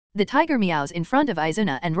 meow. The tiger meows in front of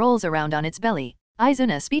Izuna and rolls around on its belly.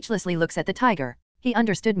 Izuna speechlessly looks at the tiger. He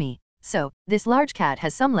understood me. So, this large cat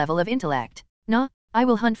has some level of intellect. Nah, I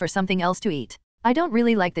will hunt for something else to eat. I don't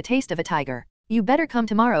really like the taste of a tiger. You better come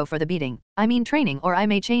tomorrow for the beating, I mean training, or I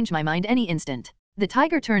may change my mind any instant. The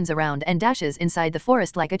tiger turns around and dashes inside the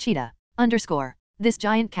forest like a cheetah. This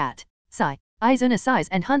giant cat. Sigh. Izuna sighs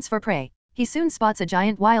and hunts for prey. He soon spots a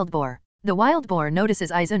giant wild boar. The wild boar notices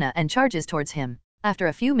Izuna and charges towards him. After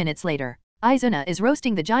a few minutes later, Izuna is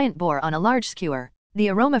roasting the giant boar on a large skewer. The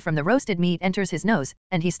aroma from the roasted meat enters his nose,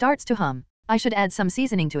 and he starts to hum. I should add some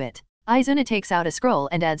seasoning to it. Izuna takes out a scroll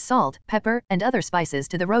and adds salt, pepper, and other spices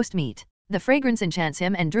to the roast meat. The fragrance enchants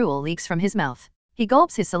him and drool leaks from his mouth. He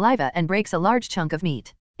gulps his saliva and breaks a large chunk of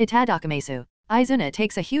meat. Itadakimasu. Izuna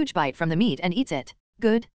takes a huge bite from the meat and eats it.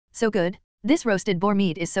 Good, so good. This roasted boar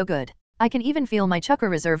meat is so good. I can even feel my chakra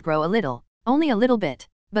reserve grow a little. Only a little bit.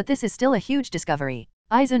 But this is still a huge discovery.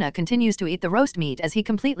 Izuna continues to eat the roast meat as he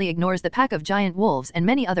completely ignores the pack of giant wolves and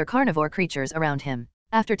many other carnivore creatures around him.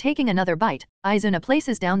 After taking another bite, Izuna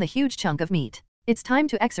places down the huge chunk of meat. It's time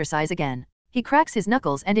to exercise again. He cracks his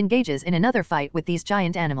knuckles and engages in another fight with these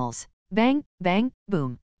giant animals. Bang, bang,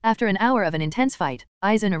 boom. After an hour of an intense fight,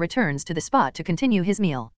 Izuna returns to the spot to continue his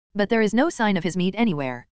meal. But there is no sign of his meat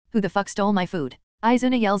anywhere. Who the fuck stole my food?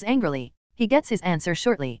 Izuna yells angrily. He gets his answer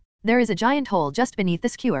shortly. There is a giant hole just beneath the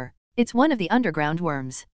skewer. It's one of the underground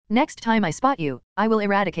worms. Next time I spot you, I will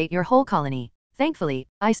eradicate your whole colony. Thankfully,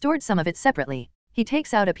 I stored some of it separately. He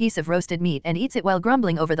takes out a piece of roasted meat and eats it while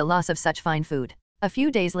grumbling over the loss of such fine food. A few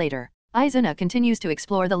days later, Izuna continues to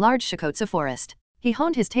explore the large Shikotsu forest. He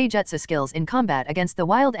honed his taijutsu skills in combat against the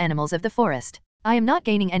wild animals of the forest. I am not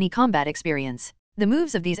gaining any combat experience. The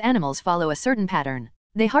moves of these animals follow a certain pattern.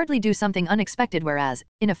 They hardly do something unexpected, whereas,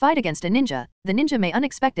 in a fight against a ninja, the ninja may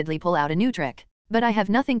unexpectedly pull out a new trick. But I have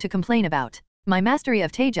nothing to complain about. My mastery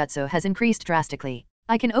of taijutsu has increased drastically.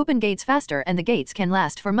 I can open gates faster and the gates can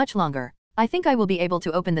last for much longer. I think I will be able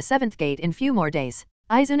to open the 7th gate in few more days.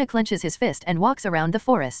 Izuna clenches his fist and walks around the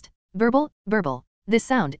forest. Burble, burble. This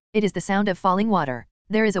sound, it is the sound of falling water.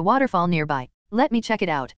 There is a waterfall nearby. Let me check it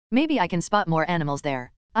out. Maybe I can spot more animals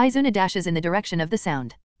there. Izuna dashes in the direction of the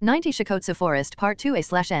sound. 90 Shikotsu Forest Part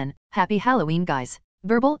 2A/N. Happy Halloween, guys.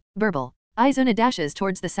 Burble, burble. Izuna dashes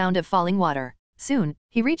towards the sound of falling water. Soon,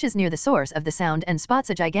 he reaches near the source of the sound and spots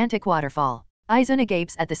a gigantic waterfall. Izuna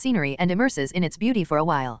gapes at the scenery and immerses in its beauty for a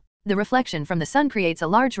while. The reflection from the sun creates a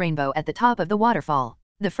large rainbow at the top of the waterfall.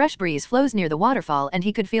 The fresh breeze flows near the waterfall and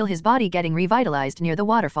he could feel his body getting revitalized near the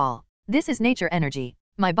waterfall. This is nature energy.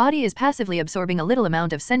 My body is passively absorbing a little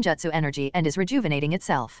amount of senjutsu energy and is rejuvenating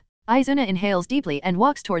itself. Izuna inhales deeply and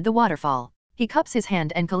walks toward the waterfall. He cups his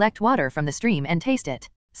hand and collects water from the stream and tastes it.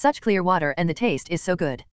 Such clear water, and the taste is so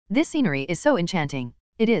good. This scenery is so enchanting.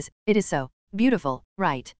 It is so beautiful,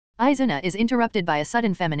 right? Izuna is interrupted by a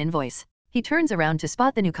sudden feminine voice. He turns around to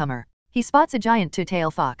spot the newcomer. He spots a giant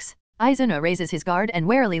two-tailed fox. Izuna raises his guard and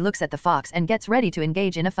warily looks at the fox and gets ready to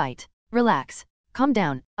engage in a fight. Relax. Calm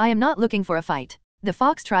down, I am not looking for a fight. The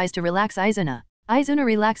fox tries to relax Izuna. Izuna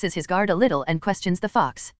relaxes his guard a little and questions the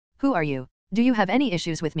fox. Who are you? Do you have any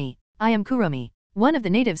issues with me? I am Kuromi, one of the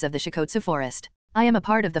natives of the Shikotsu forest. I am a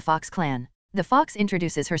part of the fox clan. The fox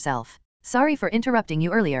introduces herself. Sorry for interrupting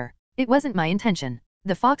you earlier. It wasn't my intention.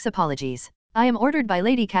 The fox apologies. I am ordered by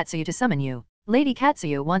Lady Katsuyu to summon you. Lady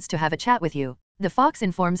Katsuyu wants to have a chat with you. The fox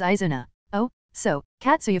informs Izuna. Oh, so,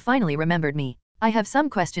 Katsuyu finally remembered me. I have some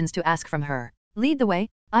questions to ask from her. Lead the way.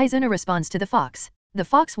 Izuna responds to the fox. The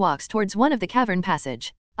fox walks towards one of the cavern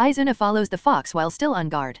passage. Izuna follows the fox while still on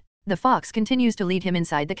guard. The fox continues to lead him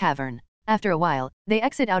inside the cavern. After a while, they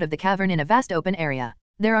exit out of the cavern in a vast open area.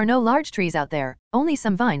 There are no large trees out there, only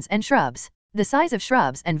some vines and shrubs. The size of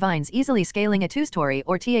shrubs and vines easily scaling a two-story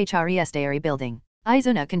or three-story building.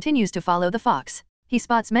 Izuna continues to follow the fox. He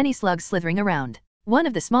spots many slugs slithering around. One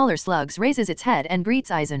of the smaller slugs raises its head and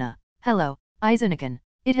greets Izuna. Hello, Izuna-kun.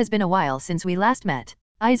 It has been a while since we last met.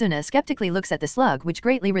 Izuna skeptically looks at the slug which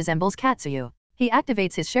greatly resembles Katsuyu. He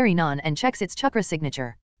activates his Sharingan and checks its chakra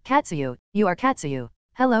signature. Katsuyu, you are Katsuyu.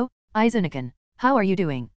 Hello, Izuna-kun. How are you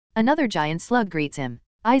doing? Another giant slug greets him.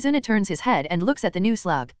 Izuna turns his head and looks at the new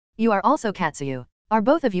slug. You are also Katsuyu. Are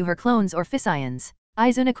both of you her clones or Physians?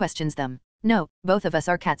 Izuna questions them. No, both of us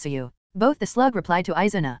are Katsuyu. Both the slug reply to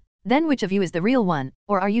Izuna. Then which of you is the real one,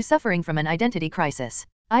 or are you suffering from an identity crisis?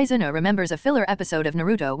 Izuna remembers a filler episode of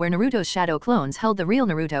Naruto where Naruto's shadow clones held the real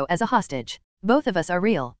Naruto as a hostage. Both of us are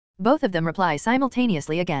real. Both of them reply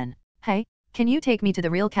simultaneously again. Hey, can you take me to the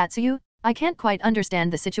real Katsuyu? I can't quite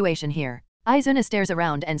understand the situation here. Izuna stares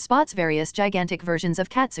around and spots various gigantic versions of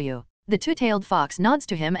Katsuyu. The two-tailed fox nods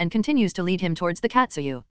to him and continues to lead him towards the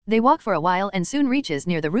Katsuyu. They walk for a while and soon reaches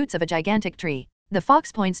near the roots of a gigantic tree. The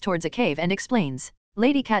fox points towards a cave and explains.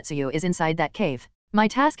 Lady Katsuyu is inside that cave. My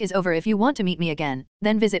task is over. If you want to meet me again,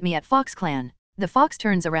 then visit me at Fox Clan. The fox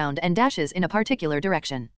turns around and dashes in a particular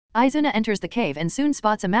direction. Izuna enters the cave and soon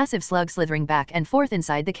spots a massive slug slithering back and forth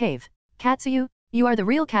inside the cave. Katsuyu, you are the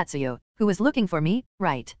real Katsuyu, who was looking for me,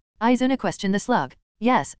 right? Izuna questioned the slug.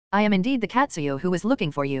 Yes, I am indeed the Katsuyu who was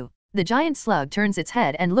looking for you. The giant slug turns its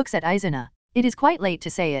head and looks at Izuna. It is quite late to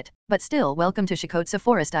say it, but still welcome to Shikotsu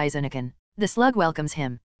Forest, Izuna-kun. The slug welcomes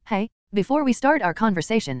him. Hey, before we start our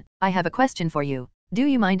conversation, I have a question for you. Do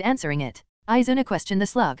you mind answering it? Izuna questioned the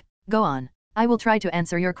slug. Go on. I will try to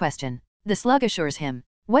answer your question. The slug assures him.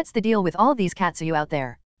 What's the deal with all these Katsuyu out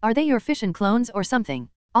there? Are they your Fishin clones or something?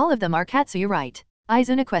 All of them are Katsuyu, right?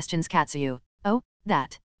 Izuna questions Katsuyu. Oh,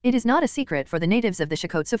 that. It is not a secret for the natives of the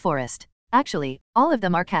Shikotsu Forest. Actually, all of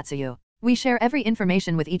them are Katsuyu. We share every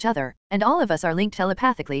information with each other, and all of us are linked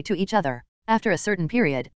telepathically to each other. After a certain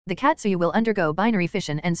period, the Katsuyu will undergo binary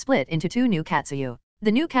fission and split into two new Katsuyu.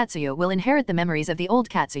 The new Katsuyu will inherit the memories of the old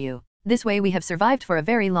Katsuyu. This way we have survived for a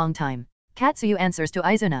very long time. Katsuyu answers to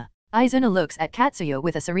Izuna. Izuna looks at Katsuyu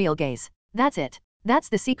with a surreal gaze. That's it. That's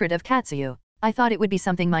the secret of Katsuyu. I thought it would be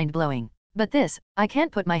something mind-blowing. But this, I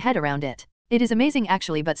can't put my head around it. It is amazing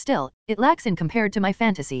actually, but still, it lacks in compared to my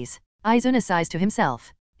fantasies. Izuna sighs to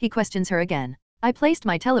himself. He questions her again. I placed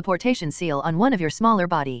my teleportation seal on one of your smaller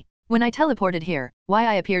body. When I teleported here, why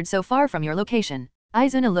I appeared so far from your location?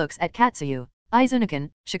 Izuna looks at Katsuyu. Izuna-kun,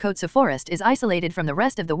 Shikotsu Forest is isolated from the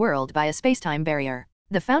rest of the world by a space-time barrier.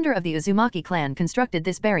 The founder of the Uzumaki clan constructed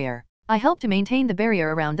this barrier. I helped to maintain the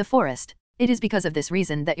barrier around the forest. It is because of this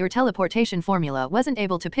reason that your teleportation formula wasn't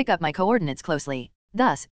able to pick up my coordinates closely.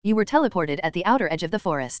 Thus, you were teleported at the outer edge of the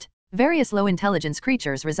forest. Various low-intelligence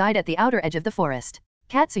creatures reside at the outer edge of the forest.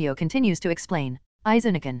 Katsuyu continues to explain.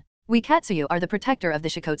 Izuna-kun, we Katsuyu are the protector of the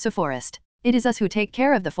Shikotsu Forest. It is us who take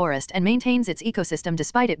care of the forest and maintains its ecosystem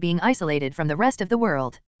despite it being isolated from the rest of the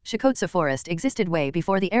world. Shikotsu Forest existed way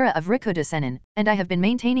before the era of Rikudo Sennin, and I have been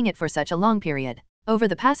maintaining it for such a long period. Over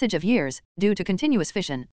the passage of years, due to continuous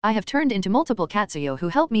fission, I have turned into multiple Katsuyu who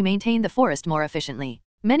help me maintain the forest more efficiently.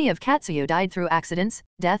 Many of Katsuyu died through accidents,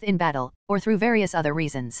 death in battle, or through various other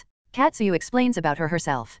reasons. Katsuyu explains about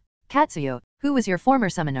herself. Katsuyu, who was your former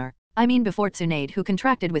summoner? I mean before Tsunade who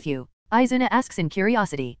contracted with you? Izuna asks in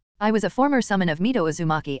curiosity. I was a former summon of Mito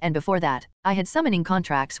Uzumaki, and before that, I had summoning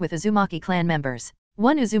contracts with Uzumaki clan members.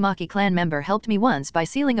 One Uzumaki clan member helped me once by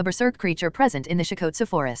sealing a berserk creature present in the Shikotsu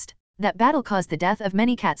Forest. That battle caused the death of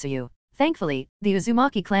many Katsuyu. Thankfully, the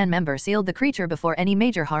Uzumaki clan member sealed the creature before any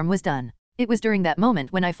major harm was done. It was during that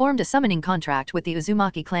moment when I formed a summoning contract with the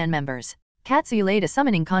Uzumaki clan members. Katsuyu laid a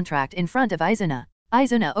summoning contract in front of Izuna.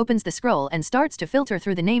 Izuna opens the scroll and starts to filter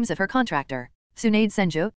through the names of her contractor. Tsunade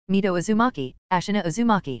Senju, Mito Uzumaki, Ashina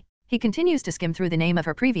Uzumaki. He continues to skim through the name of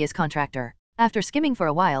her previous contractor. After skimming for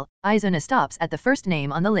a while, Izuna stops at the first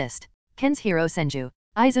name on the list. Kenshiro Senju.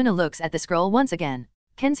 Izuna looks at the scroll once again.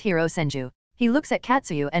 Kenshiro Senju. He looks at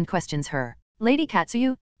Katsuyu and questions her. Lady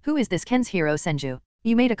Katsuyu, who is this Kenshiro Senju?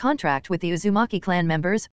 You made a contract with the Uzumaki clan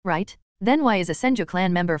members, right? Then why is a Senju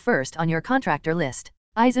clan member first on your contractor list?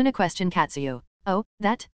 Izuna questioned Katsuyu. Oh,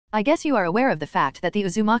 that? I guess you are aware of the fact that the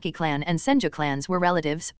Uzumaki clan and Senju clans were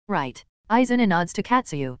relatives, right? Izuna nods to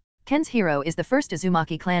Katsuyu. Kenshiro is the first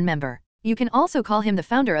Uzumaki clan member. You can also call him the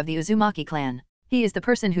founder of the Uzumaki clan. He is the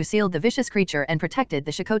person who sealed the vicious creature and protected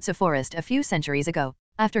the Shikotsu Forest a few centuries ago.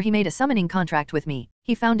 After he made a summoning contract with me,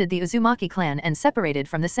 he founded the Uzumaki clan and separated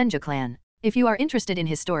from the Senju clan. If you are interested in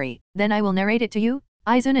his story, then I will narrate it to you.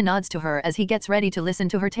 Izuna nods to her as he gets ready to listen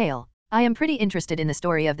to her tale. I am pretty interested in the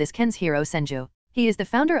story of this Kenshiro Senju. He is the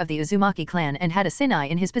founder of the Uzumaki clan and had a Sinai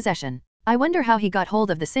in his possession. I wonder how he got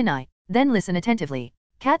hold of the Sinai. Then listen attentively.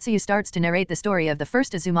 Katsuyu starts to narrate the story of the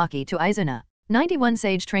first Uzumaki to Izuna. 91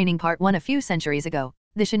 Sage Training Part 1. A few centuries ago,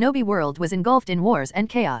 the shinobi world was engulfed in wars and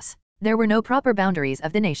chaos. There were no proper boundaries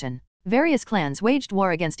of the nation. Various clans waged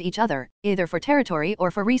war against each other, either for territory or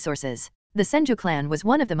for resources. The Senju clan was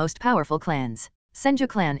one of the most powerful clans. Senju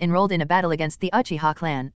clan enrolled in a battle against the Uchiha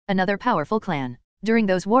clan, another powerful clan. During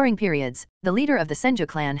those warring periods, the leader of the Senju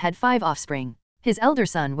clan had 5 offspring. His elder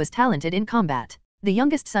son was talented in combat. The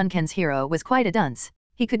youngest son Kenshiro was quite a dunce.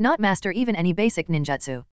 He could not master even any basic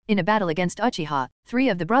ninjutsu. In a battle against Uchiha, 3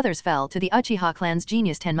 of the brothers fell to the Uchiha clan's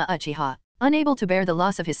genius Tenma Uchiha. Unable to bear the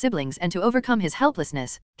loss of his siblings and to overcome his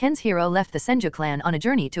helplessness, Kenshiro left the Senju clan on a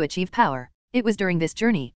journey to achieve power. It was during this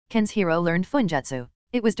journey, Kenshiro learned Funjutsu.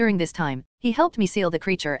 It was during this time, he helped me seal the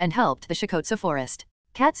creature and helped the Shikotsu forest.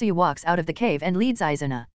 Katsuyu walks out of the cave and leads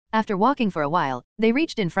Izuna. After walking for a while, they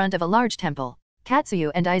reached in front of a large temple.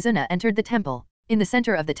 Katsuyu and Izuna entered the temple. In the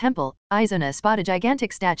center of the temple, Izuna spot a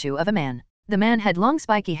gigantic statue of a man. The man had long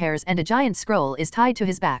spiky hairs and a giant scroll is tied to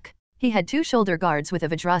his back. He had 2 shoulder guards with a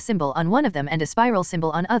Vajra symbol on one of them and a spiral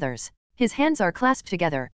symbol on others. His hands are clasped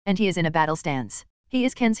together, and he is in a battle stance. He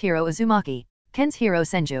is Kenshiro Uzumaki. Kenshiro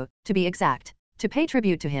Senju, to be exact. To pay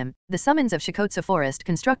tribute to him, the summons of Shikotsu Forest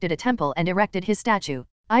constructed a temple and erected his statue.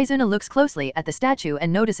 Izuna looks closely at the statue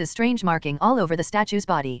and notices strange marking all over the statue's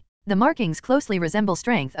body. The markings closely resemble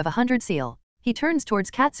strength of 100 seal. He turns towards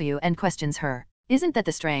Katsuyu and questions her. Isn't that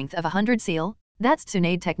the strength of 100 seal? That's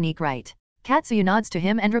Tsunade technique, right? Katsuyu nods to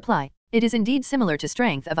him and reply. It is indeed similar to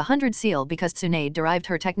strength of 100 seal because Tsunade derived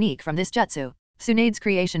her technique from this jutsu. Tsunade's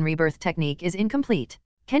creation rebirth technique is incomplete.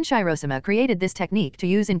 Kenshiro-sama created this technique to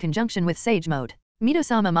use in conjunction with Sage mode.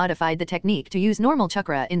 Mito-sama modified the technique to use normal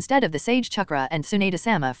chakra instead of the Sage chakra and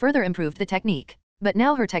Tsunade-sama further improved the technique. But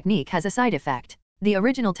now her technique has a side effect. The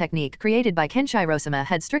original technique created by Kenshiro-sama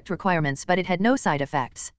had strict requirements but it had no side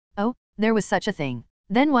effects. Oh, there was such a thing.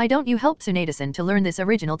 Then why don't you help Tsunade-san to learn this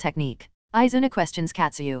original technique? Izuna questions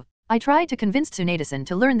Katsuyu. I tried to convince Tsunade-san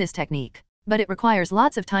to learn this technique, but it requires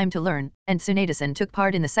lots of time to learn, and Tsunade-san took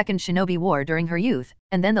part in the Second Shinobi War during her youth,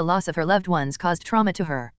 and then the loss of her loved ones caused trauma to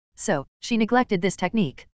her. So, she neglected this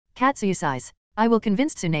technique. Katsuyu sighs. I will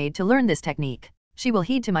convince Tsunade to learn this technique. She will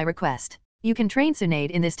heed to my request. You can train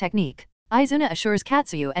Tsunade in this technique. Izuna assures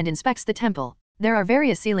Katsuyu and inspects the temple. There are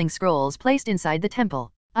various sealing scrolls placed inside the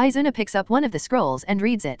temple. Izuna picks up one of the scrolls and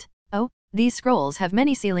reads it. Oh, these scrolls have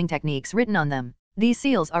many sealing techniques written on them. These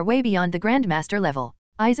seals are way beyond the Grandmaster level.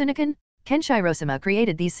 Izuna-kun, Kenshiro-sama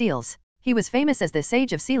created these seals. He was famous as the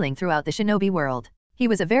sage of sealing throughout the shinobi world. He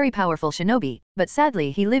was a very powerful shinobi, but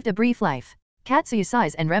sadly he lived a brief life. Katsuyu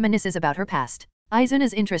sighs and reminisces about her past.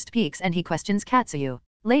 Izuna's interest peaks and he questions Katsuyu.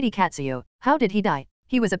 Lady Katsuyu, how did he die?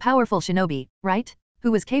 He was a powerful shinobi, right?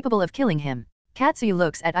 Who was capable of killing him? Katsuyu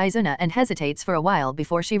looks at Izuna and hesitates for a while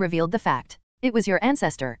before she revealed the fact. It was your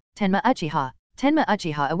ancestor, Tenma Uchiha. Tenma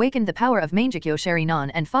Uchiha awakened the power of Mangekyo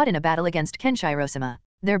Sharinon and fought in a battle against Kenshiro-sama.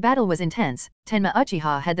 Their battle was intense. Tenma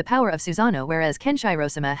Uchiha had the power of Susanoo whereas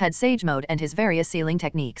Kenshiro-sama had Sage mode and his various sealing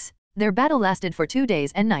techniques. Their battle lasted for 2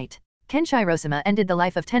 days and night. Kenshiro-sama ended the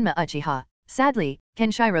life of Tenma Uchiha. Sadly,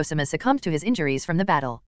 Kenshiro-sama succumbed to his injuries from the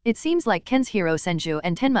battle. It seems like Kenshiro Senju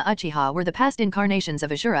and Tenma Uchiha were the past incarnations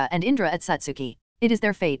of Ashura and Indra at Satsuki. It is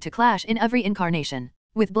their fate to clash in every incarnation.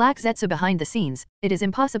 With Black Zetsu behind the scenes, it is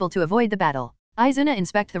impossible to avoid the battle. Izuna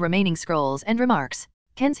inspects the remaining scrolls and remarks.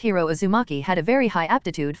 Kenshiro Uzumaki had a very high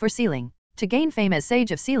aptitude for sealing. To gain fame as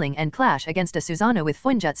Sage of Sealing and clash against a Susanoo with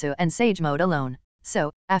Funjutsu and Sage mode alone.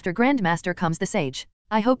 So, after Grandmaster comes the Sage.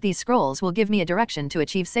 I hope these scrolls will give me a direction to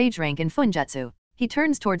achieve Sage rank in Funjutsu. He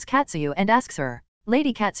turns towards Katsuyu and asks her.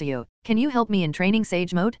 Lady Katsuyu, can you help me in training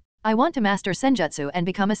Sage mode? I want to master Senjutsu and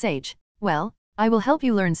become a Sage. Well, I will help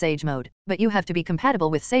you learn Sage mode, but you have to be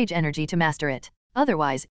compatible with Sage energy to master it.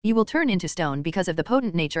 Otherwise, you will turn into stone because of the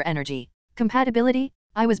potent nature energy. Compatibility?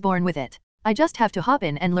 I was born with it. I just have to hop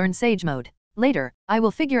in and learn Sage mode. Later, I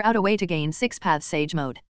will figure out a way to gain 6 paths Sage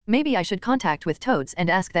mode. Maybe I should contact with Toads and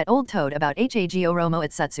ask that old toad about Hago Romo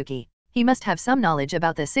at Satsuki. He must have some knowledge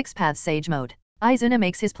about the 6 paths Sage mode. Izuna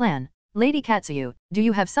makes his plan. Lady Katsuyu, do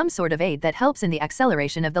you have some sort of aid that helps in the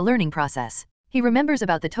acceleration of the learning process? He remembers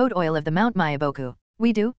about the toad oil of the Mount Mayaboku.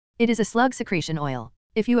 We do. It is a slug secretion oil.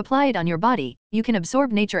 If you apply it on your body, you can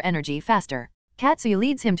absorb nature energy faster. Katsuyu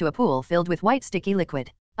leads him to a pool filled with white sticky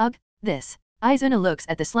liquid. Ugh, this. Izuna looks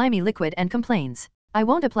at the slimy liquid and complains. I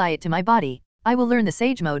won't apply it to my body. I will learn the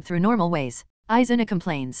Sage mode through normal ways. Izuna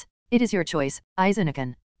complains. It is your choice,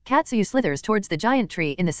 Izuna-kun. Katsuyu slithers towards the giant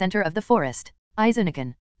tree in the center of the forest.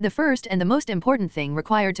 Izuna-kun. The first and the most important thing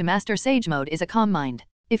required to master Sage mode is a calm mind.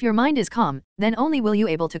 If your mind is calm, then only will you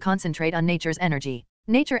able to concentrate on nature's energy.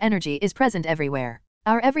 Nature energy is present everywhere.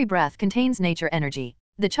 Our every breath contains nature energy.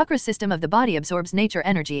 The chakra system of the body absorbs nature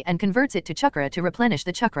energy and converts it to chakra to replenish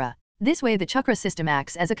the chakra. This way the chakra system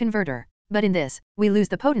acts as a converter. But in this, we lose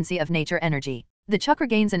the potency of nature energy. The chakra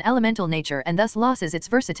gains an elemental nature and thus loses its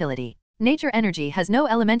versatility. Nature energy has no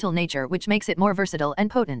elemental nature, which makes it more versatile and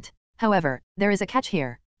potent. However, there is a catch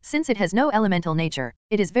here. Since it has no elemental nature,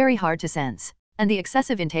 it is very hard to sense. And the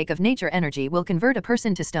excessive intake of nature energy will convert a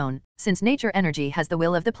person to stone, since nature energy has the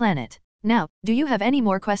will of the planet. Now, do you have any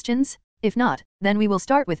more questions? If not, then we will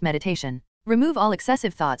start with meditation. Remove all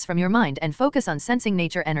excessive thoughts from your mind and focus on sensing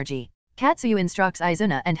nature energy. Katsuyu instructs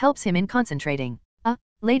Izuna and helps him in concentrating.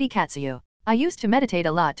 Lady Katsuyu, I used to meditate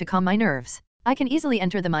a lot to calm my nerves. I can easily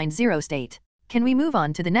enter the mind zero state. Can we move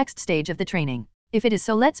on to the next stage of the training? If it is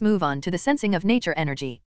so, let's move on to the sensing of nature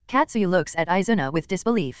energy. Katsuyu looks at Izuna with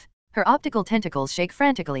disbelief. Her optical tentacles shake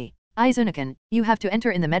frantically. Izuna-kun, you have to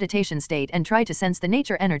enter in the meditation state and try to sense the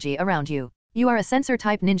nature energy around you. You are a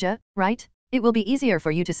sensor-type ninja, right? It will be easier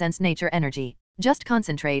for you to sense nature energy. Just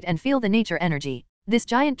concentrate and feel the nature energy. This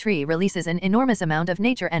giant tree releases an enormous amount of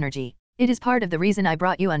nature energy. It is part of the reason I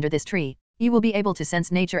brought you under this tree. You will be able to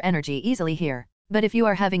sense nature energy easily here. But if you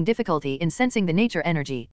are having difficulty in sensing the nature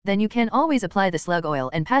energy, then you can always apply the slug oil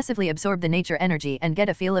and passively absorb the nature energy and get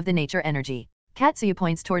a feel of the nature energy. Katsuyu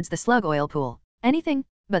points towards the slug oil pool. Anything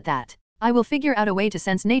but that. I will figure out a way to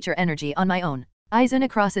sense nature energy on my own. Izuna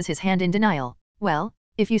crosses his hand in denial. Well,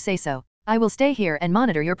 if you say so, I will stay here and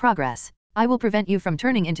monitor your progress. I will prevent you from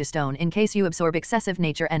turning into stone in case you absorb excessive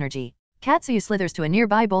nature energy. Katsuyu slithers to a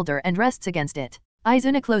nearby boulder and rests against it.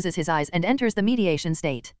 Izuna closes his eyes and enters the mediation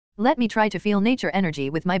state. Let me try to feel nature energy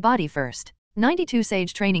with my body first. 92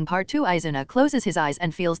 Sage Training Part 2. Izuna closes his eyes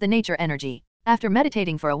and feels the nature energy. After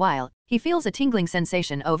meditating for a while, he feels a tingling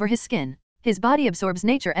sensation over his skin. His body absorbs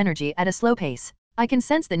nature energy at a slow pace. I can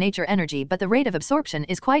sense the nature energy, but the rate of absorption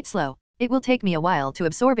is quite slow. It will take me a while to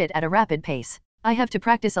absorb it at a rapid pace. I have to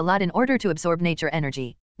practice a lot in order to absorb nature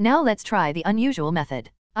energy. Now let's try the unusual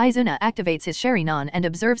method. Izuna activates his Sharingan and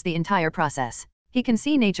observes the entire process. He can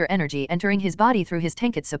see nature energy entering his body through his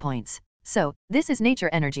tenketsu points. So, this is nature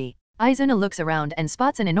energy. Izuna looks around and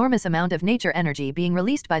spots an enormous amount of nature energy being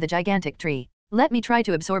released by the gigantic tree. Let me try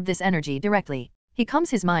to absorb this energy directly. He calms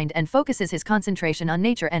his mind and focuses his concentration on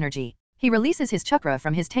nature energy. He releases his chakra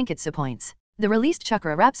from his tenketsu points. The released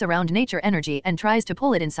chakra wraps around nature energy and tries to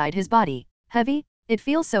pull it inside his body. Heavy? It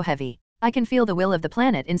feels so heavy. I can feel the will of the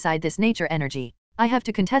planet inside this nature energy. I have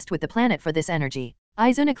to contest with the planet for this energy.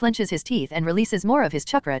 Izuna clenches his teeth and releases more of his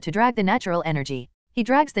chakra to drag the natural energy. He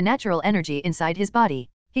drags the natural energy inside his body.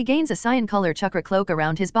 He gains a cyan color chakra cloak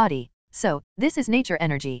around his body. So, this is nature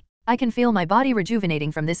energy. I can feel my body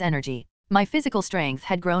rejuvenating from this energy. My physical strength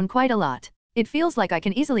had grown quite a lot. It feels like I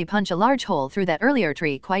can easily punch a large hole through that earlier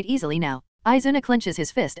tree quite easily now. Izuna clenches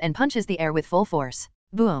his fist and punches the air with full force.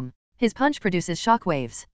 Boom! His punch produces shock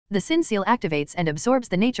waves. The Sin Seal activates and absorbs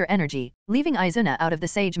the nature energy, leaving Izuna out of the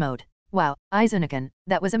Sage mode. Wow, Izuna-kun,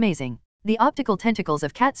 that was amazing. The optical tentacles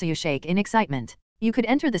of Katsuyu shake in excitement. You could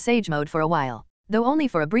enter the Sage mode for a while, though only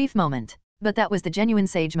for a brief moment. But that was the genuine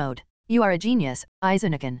Sage mode. You are a genius,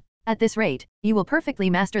 Izuna-kun. At this rate, you will perfectly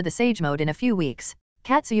master the Sage mode in a few weeks.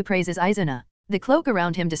 Katsuyu praises Izuna. The cloak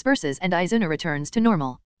around him disperses and Izuna returns to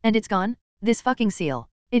normal. And it's gone? This fucking seal.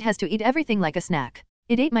 It has to eat everything like a snack.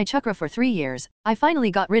 It ate my chakra for 3 years. I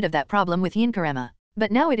finally got rid of that problem with Yinkarema.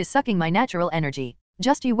 But now it is sucking my natural energy.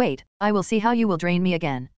 Just you wait, I will see how you will drain me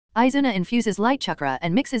again. Izuna infuses light chakra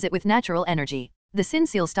and mixes it with natural energy. The Sin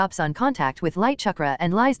Seal stops on contact with light chakra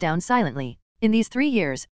and lies down silently. In these 3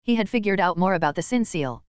 years, he had figured out more about the Sin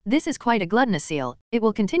Seal. This is quite a gluttonous seal. It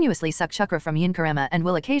will continuously suck chakra from Yinkarema and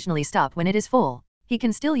will occasionally stop when it is full. He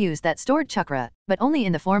can still use that stored chakra, but only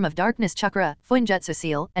in the form of darkness chakra, Fuinjutsu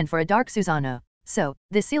seal, and for a dark Susanoo. So,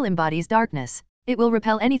 this seal embodies darkness. It will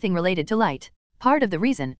repel anything related to light. Part of the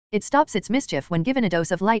reason, it stops its mischief when given a dose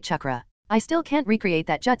of light chakra. I still can't recreate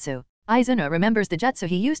that jutsu. Izuna remembers the jutsu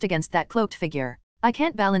he used against that cloaked figure. I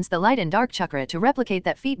can't balance the light and dark chakra to replicate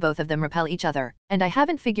that feat. Both of them repel each other, and I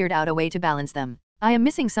haven't figured out a way to balance them. I am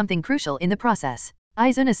missing something crucial in the process.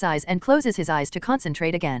 Izuna sighs and closes his eyes to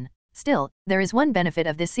concentrate again. Still, there is one benefit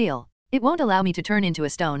of this seal. It won't allow me to turn into a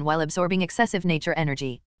stone while absorbing excessive nature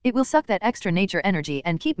energy. It will suck that extra nature energy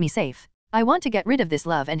and keep me safe. I want to get rid of this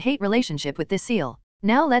love and hate relationship with this seal.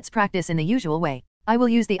 Now let's practice in the usual way. I will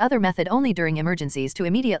use the other method only during emergencies to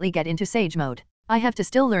immediately get into Sage mode. I have to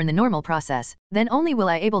still learn the normal process, then only will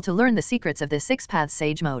I able to learn the secrets of the 6 paths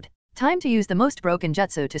Sage mode. Time to use the most broken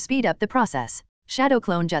jutsu to speed up the process. Shadow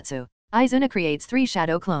Clone Jutsu. Izuna creates 3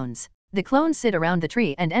 shadow clones. The clones sit around the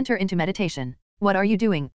tree and enter into meditation. What are you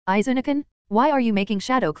doing, Izuna-kun? Why are you making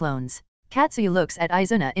shadow clones? Katsuyu looks at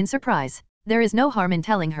Izuna in surprise. There is no harm in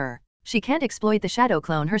telling her. She can't exploit the shadow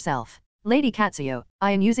clone herself. Lady Katsuyu,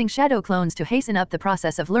 I am using shadow clones to hasten up the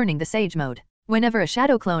process of learning the Sage mode. Whenever a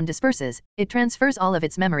shadow clone disperses, it transfers all of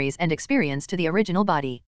its memories and experience to the original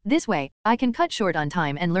body. This way, I can cut short on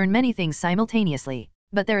time and learn many things simultaneously.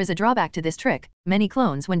 But there is a drawback to this trick. Many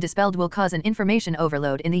clones when dispelled will cause an information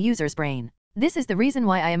overload in the user's brain. This is the reason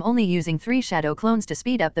why I am only using 3 shadow clones to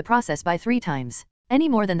speed up the process by 3 times. Any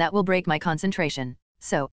more than that will break my concentration.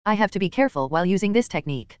 So, I have to be careful while using this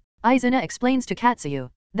technique. Izuna explains to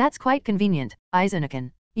Katsuyu. That's quite convenient,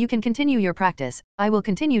 Izuna-kun. You can continue your practice, I will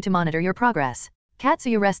continue to monitor your progress.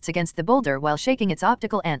 Katsuyu rests against the boulder while shaking its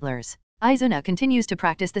optical antlers. Izuna continues to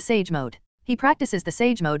practice the Sage Mode. He practices the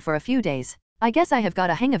Sage Mode for a few days. I guess I have got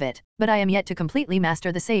a hang of it, but I am yet to completely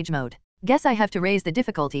master the Sage Mode. Guess I have to raise the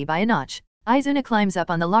difficulty by a notch. Izuna climbs up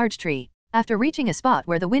on the large tree. After reaching a spot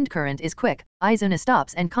where the wind current is quick, Izuna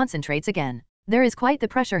stops and concentrates again. There is quite the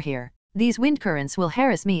pressure here. These wind currents will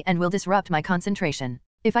harass me and will disrupt my concentration.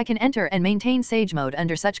 If I can enter and maintain Sage Mode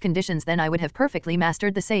under such conditions, then I would have perfectly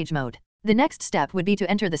mastered the Sage Mode. The next step would be to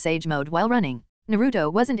enter the Sage Mode while running.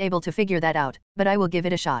 Naruto wasn't able to figure that out, but I will give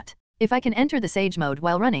it a shot. If I can enter the Sage Mode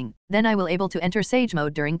while running, then I will able to enter Sage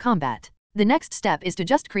Mode during combat. The next step is to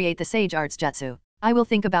just create the Sage Arts Jutsu. I will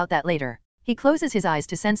think about that later. He closes his eyes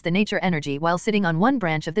to sense the nature energy while sitting on one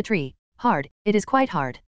branch of the tree. Hard, it is quite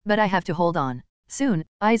hard. But I have to hold on. Soon,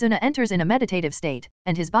 Izuna enters in a meditative state,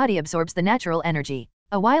 and his body absorbs the natural energy.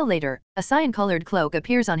 A while later, a cyan-colored cloak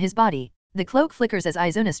appears on his body. The cloak flickers as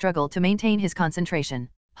Izuna struggles to maintain his concentration.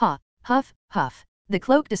 Ha, huff, huff. The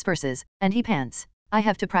cloak disperses, and he pants. I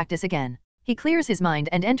have to practice again. He clears his mind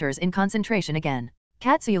and enters in concentration again.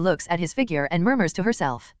 Katsuyu looks at his figure and murmurs to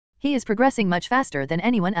herself. He is progressing much faster than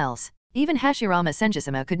anyone else. Even Hashirama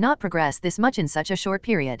Senjisama could not progress this much in such a short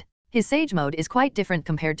period. His Sage Mode is quite different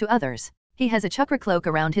compared to others. He has a chakra cloak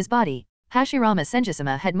around his body. Hashirama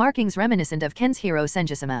Senjisama had markings reminiscent of Ken's hero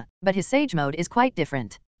Senjisama, but his Sage Mode is quite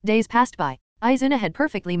different. Days passed by. Izuna had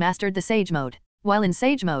perfectly mastered the Sage Mode. While in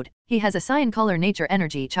Sage Mode, he has a cyan color nature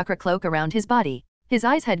energy chakra cloak around his body. His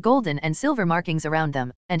eyes had golden and silver markings around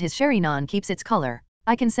them, and his Sharinon keeps its color.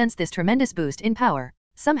 I can sense this tremendous boost in power.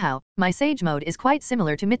 Somehow, my Sage Mode is quite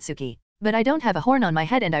similar to Mitsuki. But I don't have a horn on my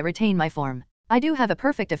head and I retain my form. I do have a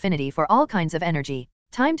perfect affinity for all kinds of energy.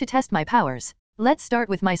 Time to test my powers. Let's start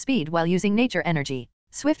with my speed while using nature energy.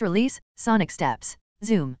 Swift release, sonic steps.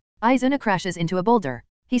 Zoom. Izuna crashes into a boulder.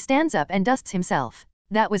 He stands up and dusts himself.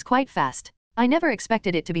 That was quite fast. I never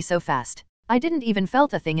expected it to be so fast. I didn't even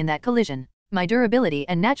felt a thing in that collision. My durability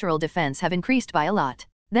and natural defense have increased by a lot.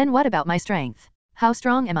 Then what about my strength? How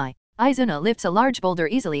strong am I? Izuna lifts a large boulder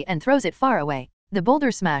easily and throws it far away. The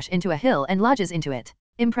boulder smash into a hill and lodges into it.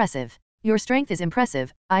 Impressive. Your strength is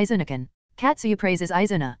impressive, Izuna-kun. Katsuyu praises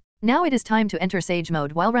Izuna. Now it is time to enter Sage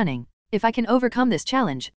Mode while running. If I can overcome this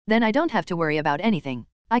challenge, then I don't have to worry about anything.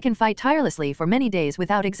 I can fight tirelessly for many days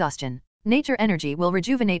without exhaustion. Nature energy will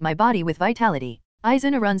rejuvenate my body with vitality.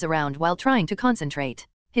 Izuna runs around while trying to concentrate.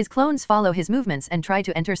 His clones follow his movements and try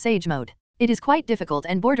to enter Sage Mode. It is quite difficult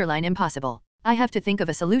and borderline impossible. I have to think of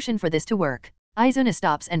a solution for this to work. Izuna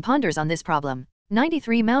stops and ponders on this problem.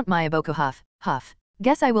 93 Mount Myaboku huff, huff.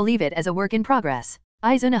 Guess I will leave it as a work in progress.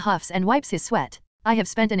 Izuna huffs and wipes his sweat. I have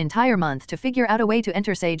spent an entire month to figure out a way to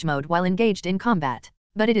enter Sage Mode while engaged in combat.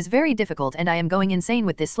 But it is very difficult and I am going insane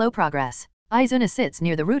with this slow progress. Izuna sits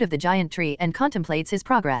near the root of the giant tree and contemplates his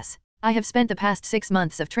progress. I have spent the past 6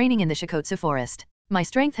 months of training in the Shikotsu forest. My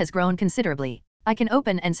strength has grown considerably. I can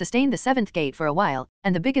open and sustain the 7th gate for a while,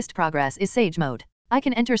 and the biggest progress is Sage Mode. I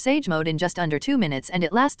can enter Sage Mode in just under 2 minutes and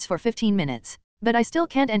it lasts for 15 minutes. But I still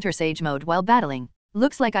can't enter Sage Mode while battling.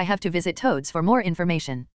 Looks like I have to visit Toads for more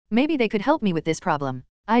information. Maybe they could help me with this problem.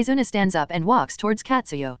 Izuna stands up and walks towards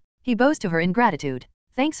Katsuyu. He bows to her in gratitude.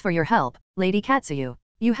 Thanks for your help, Lady Katsuyu.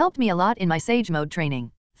 You helped me a lot in my Sage Mode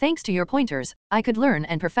training. Thanks to your pointers, I could learn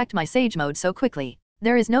and perfect my Sage Mode so quickly.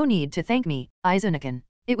 There is no need to thank me, Izuna-kun.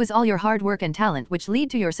 It was all your hard work and talent which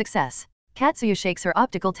lead to your success. Katsuyu shakes her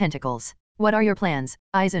optical tentacles. What are your plans,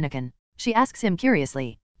 Izuna-kun? She asks him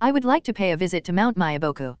curiously. I would like to pay a visit to Mount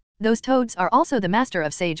Myaboku. Those toads are also the master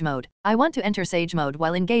of Sage Mode. I want to enter Sage Mode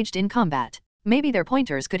while engaged in combat. Maybe their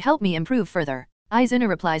pointers could help me improve further. Izuna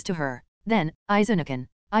replies to her. Then, Izuna-kun,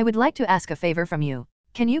 I would like to ask a favor from you.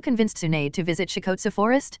 Can you convince Tsunade to visit Shikotsu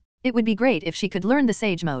Forest? It would be great if she could learn the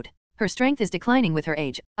Sage Mode. Her strength is declining with her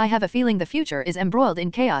age. I have a feeling the future is embroiled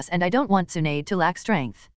in chaos and I don't want Tsunade to lack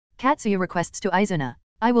strength. Katsuyu requests to Izuna.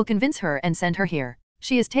 I will convince her and send her here.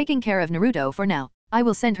 She is taking care of Naruto for now. I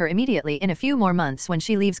will send her immediately in a few more months when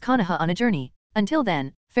she leaves Konoha on a journey. Until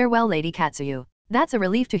then, farewell Lady Katsuyu. That's a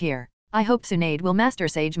relief to hear. I hope Tsunade will master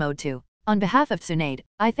Sage Mode too. On behalf of Tsunade,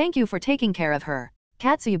 I thank you for taking care of her.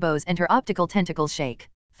 Katsuyu bows and her optical tentacles shake.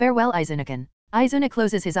 Farewell Izuna-kun. Izuna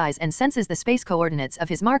closes his eyes and senses the space coordinates of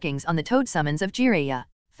his markings on the toad summons of Jiraiya.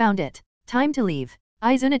 Found it. Time to leave.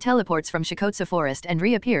 Izuna teleports from Shikotsu Forest and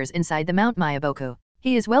reappears inside the Mount Mayaboku.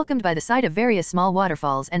 He is welcomed by the sight of various small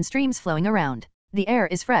waterfalls and streams flowing around. The air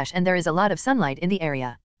is fresh and there is a lot of sunlight in the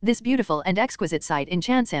area. This beautiful and exquisite sight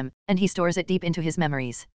enchants him, and he stores it deep into his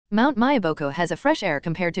memories. Mount Mayaboku has a fresh air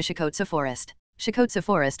compared to Shikotsu Forest. Shikotsu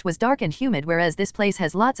Forest was dark and humid, whereas this place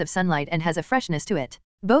has lots of sunlight and has a freshness to it.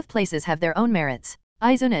 Both places have their own merits.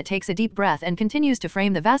 Izuna takes a deep breath and continues to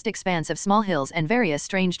frame the vast expanse of small hills and various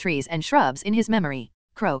strange trees and shrubs in his memory.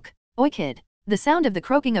 Croak. Oi kid. The sound of the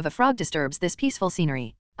croaking of a frog disturbs this peaceful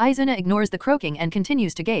scenery. Izuna ignores the croaking and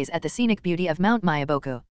continues to gaze at the scenic beauty of Mount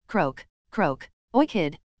Mayaboku. Croak. Croak. Oi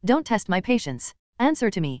kid. Don't test my patience.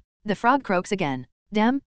 Answer to me. The frog croaks again.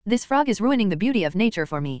 Damn, this frog is ruining the beauty of nature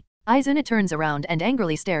for me. Izuna turns around and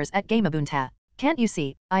angrily stares at Gamabunta. Can't you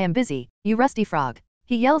see, I am busy, you rusty frog.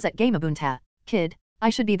 He yells at Gamabunta. Kid, I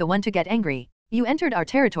should be the one to get angry. You entered our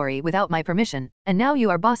territory without my permission, and now you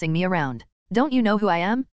are bossing me around. Don't you know who I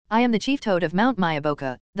am? I am the chief toad of Mount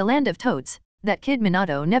Mayaboku, the land of toads. That kid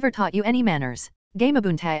Minato never taught you any manners.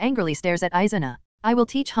 Gamabunta angrily stares at Izuna. I will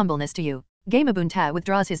teach humbleness to you. Gamabunta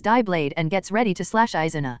withdraws his dai blade and gets ready to slash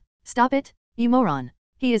Izuna. Stop it, you moron.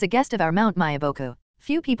 He is a guest of our Mount Mayaboku.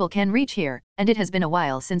 Few people can reach here, and it has been a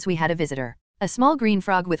while since we had a visitor. A small green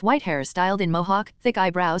frog with white hair styled in mohawk, thick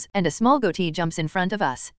eyebrows, and a small goatee jumps in front of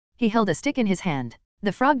us. He held a stick in his hand.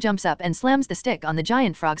 The frog jumps up and slams the stick on the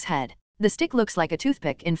giant frog's head. The stick looks like a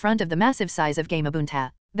toothpick in front of the massive size of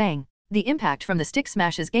Gamabunta. Bang! The impact from the stick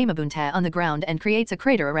smashes Gamabunta on the ground and creates a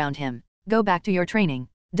crater around him. Go back to your training.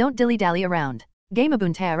 Don't dilly-dally around.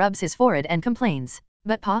 Gamabunta rubs his forehead and complains.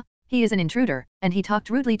 But Pa, he is an intruder, and he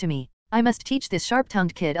talked rudely to me. I must teach this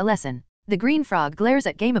sharp-tongued kid a lesson. The green frog glares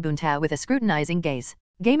at Gamabunta with a scrutinizing gaze.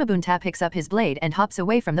 Gamabunta picks up his blade and hops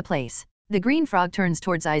away from the place. The green frog turns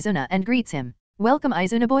towards Izuna and greets him. Welcome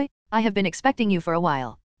Izuna boy, I have been expecting you for a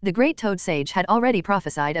while. The great toad sage had already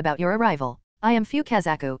prophesied about your arrival. I am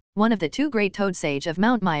Fukazaku, one of the 2 great toad sage of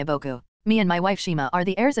Mount Mayaboku. Me and my wife Shima are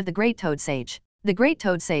the heirs of the great toad sage. The great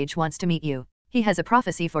toad sage wants to meet you. He has a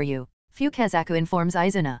prophecy for you. Fukazaku informs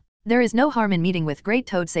Izuna. There is no harm in meeting with great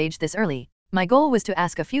toad sage this early. My goal was to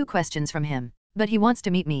ask a few questions from him. But he wants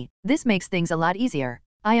to meet me. This makes things a lot easier.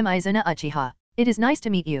 I am Izuna Uchiha. It is nice to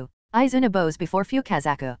meet you. Izuna bows before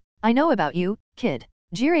Fukazaku. I know about you, kid.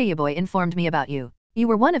 Jiraiya boy informed me about you. You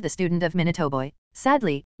were one of the student of Minato boy.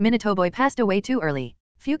 Sadly, Minato boy passed away too early.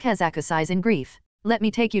 Fukazaku sighs in grief. Let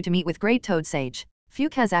me take you to meet with great toad sage.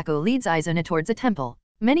 Fukazaku leads Izuna towards a temple.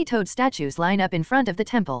 Many toad statues line up in front of the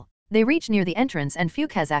temple. They reach near the entrance and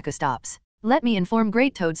Fukazaku stops. Let me inform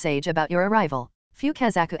great toad sage about your arrival.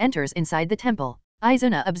 Fukazaku enters inside the temple.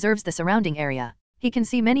 Izuna observes the surrounding area. He can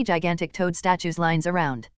see many gigantic toad statues lines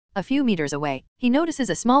around. A few meters away, he notices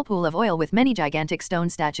a small pool of oil with many gigantic stone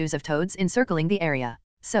statues of toads encircling the area.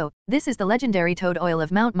 So, this is the legendary toad oil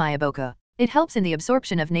of Mount Mayaboku. It helps in the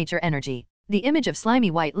absorption of nature energy. The image of slimy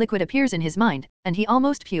white liquid appears in his mind, and he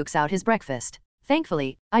almost pukes out his breakfast.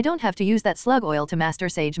 Thankfully, I don't have to use that slug oil to master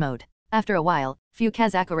sage mode. After a while,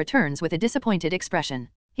 Fukazaku returns with a disappointed expression.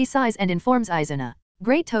 He sighs and informs Izuna.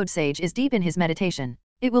 Great toad sage is deep in his meditation.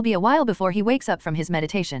 It will be a while before he wakes up from his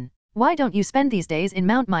meditation. Why don't you spend these days in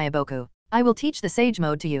Mount Mayaboku? I will teach the sage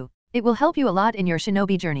mode to you. It will help you a lot in your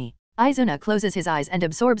shinobi journey. Izuna closes his eyes and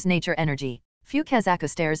absorbs nature energy. Fukazaku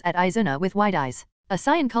stares at Izuna with wide eyes. A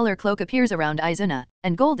cyan color cloak appears around Izuna,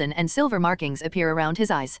 and golden and silver markings appear around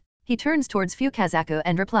his eyes. He turns towards Fukazaku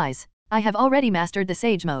and replies, I have already mastered the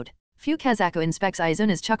sage mode. Fukazaku inspects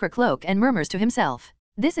Izuna's chakra cloak and murmurs to himself.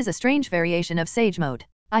 This is a strange variation of sage mode.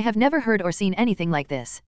 I have never heard or seen anything like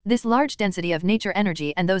this. This large density of nature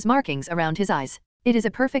energy and those markings around his eyes. It is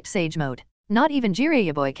a perfect sage mode. Not even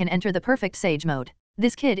Jiraiya boy can enter the perfect sage mode.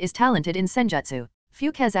 This kid is talented in senjutsu.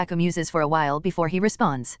 Fukazaku muses for a while before he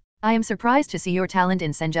responds. I am surprised to see your talent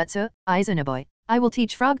in senjutsu, Izuna boy. I will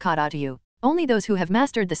teach frog kata to you. Only those who have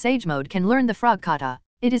mastered the sage mode can learn the frog kata.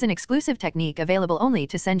 It is an exclusive technique available only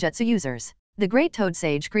to senjutsu users. The great toad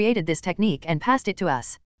sage created this technique and passed it to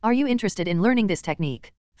us. Are you interested in learning this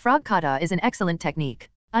technique? Frog kata is an excellent technique.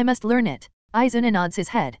 I must learn it. Izuna nods his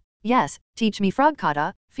head. Yes, teach me frog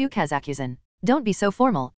kata, Fukazaku-san. Don't be so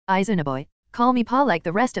formal, Izuna boy. Call me Pa like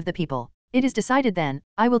the rest of the people. It is decided then.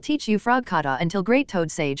 I will teach you frog kata until great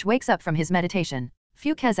toad sage wakes up from his meditation.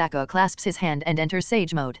 Fukazaku clasps his hand and enters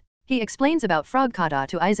sage mode. He explains about frog kata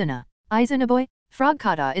to Izuna. Izuna boy, frog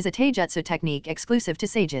kata is a taijutsu technique exclusive to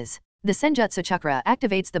sages. The senjutsu chakra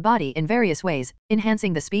activates the body in various ways,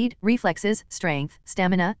 enhancing the speed, reflexes, strength,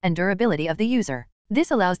 stamina, and durability of the user.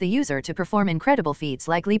 This allows the user to perform incredible feats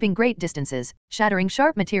like leaping great distances, shattering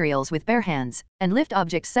sharp materials with bare hands, and lift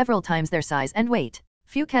objects several times their size and weight.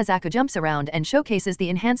 Fukazaku jumps around and showcases the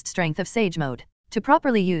enhanced strength of Sage Mode. To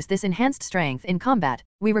properly use this enhanced strength in combat,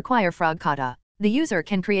 we require Frog Kata. The user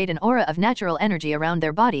can create an aura of natural energy around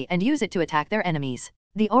their body and use it to attack their enemies.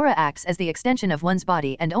 The aura acts as the extension of one's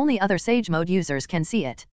body and only other Sage Mode users can see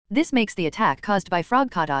it. This makes the attack caused by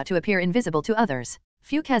Frog Kata to appear invisible to others.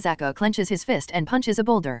 Fukazaku clenches his fist and punches a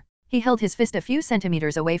boulder. He held his fist a few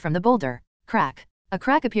centimeters away from the boulder. Crack. A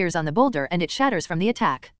crack appears on the boulder and it shatters from the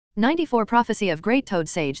attack. 94 Prophecy of Great Toad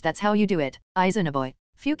Sage. That's how you do it, Izuna boy.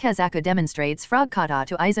 Fukazaku demonstrates Frog Kata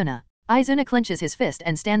to Izuna. Izuna clenches his fist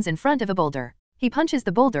and stands in front of a boulder. He punches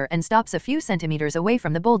the boulder and stops a few centimeters away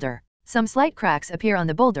from the boulder. Some slight cracks appear on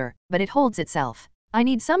the boulder, but it holds itself. I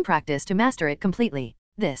need some practice to master it completely.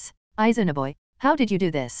 This. Izuna boy, how did you do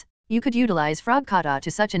this? You could utilize Frog Kata to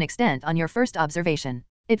such an extent on your first observation.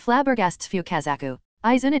 It flabbergasts Fukazaku.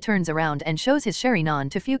 Izuna turns around and shows his Sharingan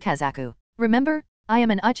to Fukazaku. Remember? I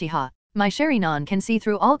am an Uchiha. My Sharingan can see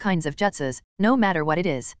through all kinds of jutsus, no matter what it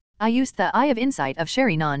is. I used the Eye of Insight of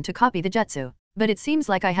Sharingan to copy the jutsu, but it seems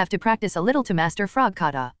like I have to practice a little to master Frog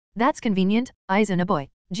Kata. That's convenient, Izuna boy.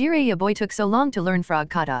 Jiraiya boy took so long to learn Frog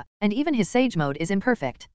Kata, and even his Sage Mode is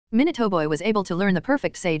imperfect. Minato boy was able to learn the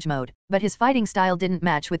perfect Sage Mode, but his fighting style didn't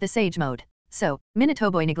match with the Sage Mode. So,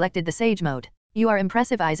 Minato boy neglected the Sage Mode. You are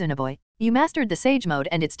impressive, Izuna boy. You mastered the Sage Mode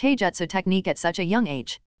and its Taijutsu technique at such a young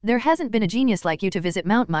age. There hasn't been a genius like you to visit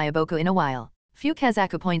Mount Myaboku in a while.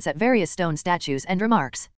 Fukazaku points at various stone statues and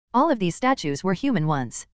remarks. All of these statues were human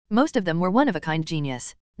once. Most of them were one-of-a-kind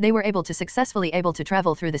genius. They were able to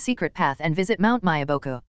travel through the secret path and visit Mount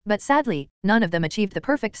Myaboku. But sadly, none of them achieved the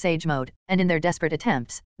perfect Sage Mode, and in their desperate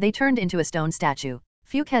attempts, they turned into a stone statue.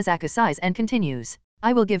 Fukazaku sighs and continues.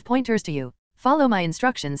 I will give pointers to you. Follow my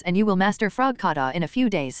instructions and you will master Frog Kata in a few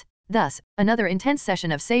days. Thus, another intense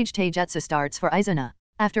session of Sage Taijutsu starts for Izuna.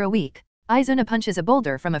 After a week, Izuna punches a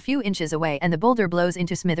boulder from a few inches away and the boulder blows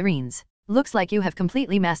into smithereens. Looks like you have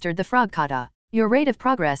completely mastered the Frog Kata. Your rate of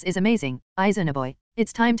progress is amazing, Izuna boy.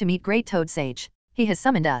 It's time to meet Great Toad Sage. He has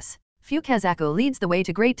summoned us. Fukazaku leads the way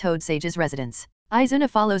to Great Toad Sage's residence. Izuna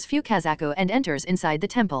follows Fukazaku and enters inside the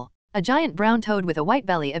temple. A giant brown toad with a white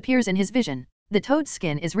belly appears in his vision. The toad's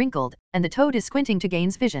skin is wrinkled, and the toad is squinting to gain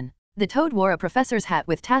vision. The toad wore a professor's hat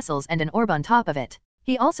with tassels and an orb on top of it.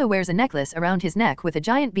 He also wears a necklace around his neck with a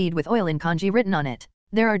giant bead with oil in kanji written on it.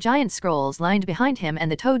 There are giant scrolls lined behind him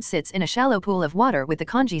and the toad sits in a shallow pool of water with the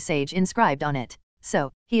kanji sage inscribed on it.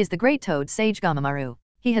 So, he is the Great Toad Sage Gamamaru.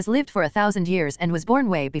 He has lived for 1,000 years and was born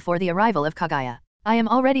way before the arrival of Kaguya. I am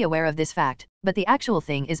already aware of this fact, but the actual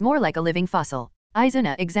thing is more like a living fossil.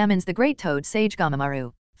 Izuna examines the Great Toad Sage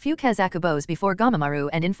Gamamaru. Fukazaku bows before Gamamaru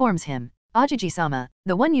and informs him. Ajiji-sama,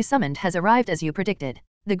 the one you summoned has arrived as you predicted.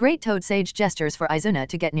 The Great Toad Sage gestures for Izuna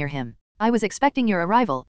to get near him. I was expecting your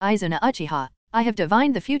arrival, Izuna Uchiha. I have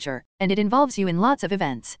divined the future, and it involves you in lots of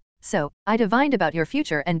events. So, I divined about your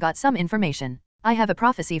future and got some information. I have a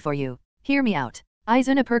prophecy for you. Hear me out.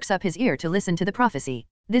 Izuna perks up his ear to listen to the prophecy.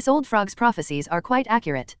 This old frog's prophecies are quite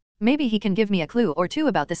accurate. Maybe he can give me a clue or two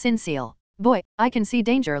about the Sin Seal. Boy, I can see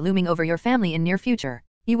danger looming over your family in near future.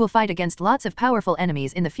 You will fight against lots of powerful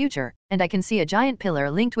enemies in the future, and I can see a giant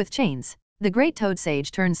pillar linked with chains. The Great Toad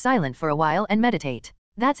Sage turns silent for a while and meditate.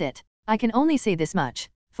 That's it. I can only say this much.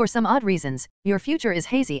 For some odd reasons, your future is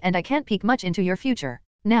hazy and I can't peek much into your future.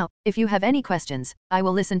 Now, if you have any questions, I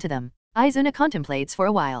will listen to them. Izuna contemplates for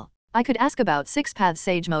a while. I could ask about 6 Paths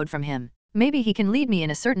Sage Mode from him. Maybe he can lead me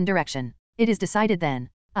in a certain direction. It is decided then.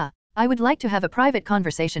 I would like to have a private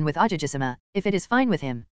conversation with Ajiji-sama, if it is fine with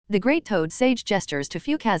him. The Great Toad Sage gestures to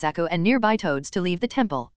Fukazaku and nearby toads to leave the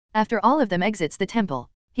temple. After all of them exits the temple,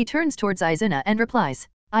 he turns towards Izuna and replies,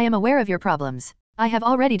 I am aware of your problems. I have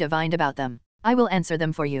already divined about them. I will answer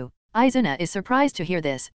them for you. Izuna is surprised to hear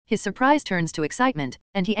this. His surprise turns to excitement,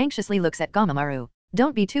 and he anxiously looks at Gamamaru.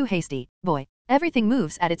 Don't be too hasty, boy. Everything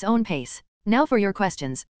moves at its own pace. Now for your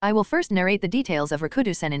questions, I will first narrate the details of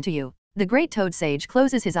Rakudo Sennin to you. The Great Toad Sage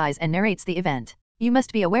closes his eyes and narrates the event. You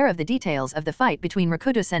must be aware of the details of the fight between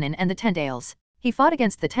Rakudo Sennin and the Tentails. He fought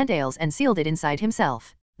against the Tentails and sealed it inside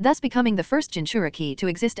himself, thus becoming the first Jinchuriki to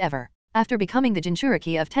exist ever. After becoming the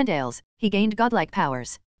Jinchuriki of Tentails, he gained godlike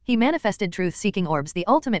powers. He manifested truth-seeking orbs, the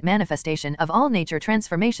ultimate manifestation of all nature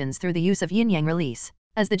transformations through the use of yin-yang release.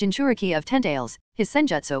 As the Jinchuriki of Tentails, his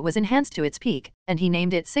Senjutsu was enhanced to its peak, and he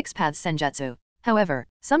named it 6 Paths Senjutsu. However,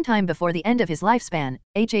 sometime before the end of his lifespan,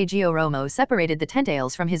 Hagoromo separated the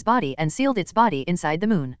Tentails from his body and sealed its body inside the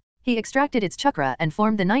moon. He extracted its chakra and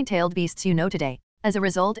formed the 9-tailed beasts you know today. As a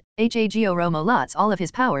result, Hagoromo lost all of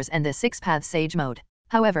his powers and the 6 Paths Sage Mode.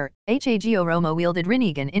 However, Hagoromo wielded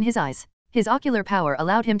Rinnegan in his eyes. His ocular power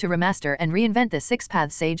allowed him to remaster and reinvent the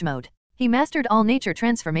six-path sage mode. He mastered all nature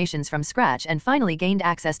transformations from scratch and finally gained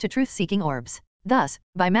access to truth-seeking orbs. Thus,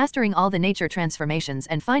 by mastering all the nature transformations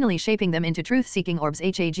and finally shaping them into truth-seeking orbs,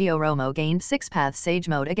 Hagoromo gained six-path sage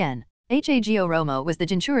mode again. Hagoromo was the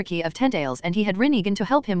Jinchuriki of Tentails and he had Rinnegan to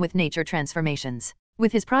help him with nature transformations.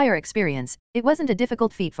 With his prior experience, it wasn't a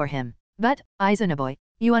difficult feat for him. But, Izuna-boy,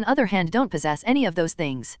 you on other hand don't possess any of those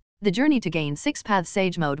things. The journey to gain six-path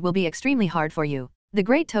sage mode will be extremely hard for you. The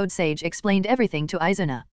Great Toad Sage explained everything to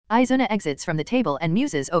Izuna. Izuna exits from the table and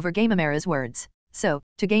muses over Gamamera's words. So,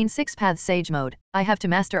 to gain six-path sage mode, I have to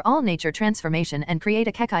master all nature transformation and create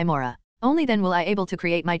a Kekai Mora. Only then will I able to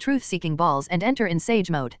create my truth-seeking balls and enter in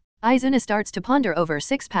sage mode. Izuna starts to ponder over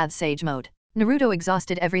six-path sage mode. Naruto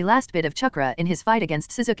exhausted every last bit of chakra in his fight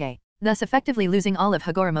against Sasuke, thus effectively losing all of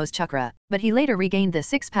Hagoromo's chakra, but he later regained the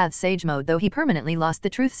six-path sage mode though he permanently lost the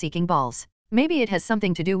truth-seeking balls. Maybe it has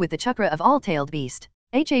something to do with the chakra of all-tailed beast.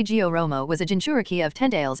 Hagoromo was a Jinchuriki of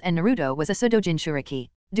Tentails and Naruto was a Pseudo Jinchuriki.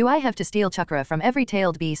 Do I have to steal chakra from every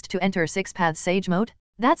tailed beast to enter six-path sage mode?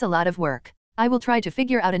 That's a lot of work. I will try to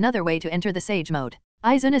figure out another way to enter the sage mode.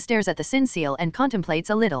 Izuna stares at the sin seal and contemplates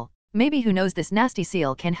a little. Maybe who knows this nasty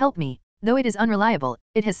seal can help me. Though it is unreliable,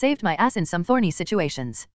 it has saved my ass in some thorny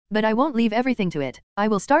situations. But I won't leave everything to it. I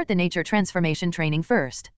will start the nature transformation training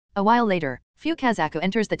first. A while later, Fukazaku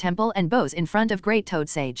enters the temple and bows in front of Great Toad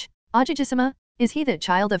Sage. Ajigisama, is he the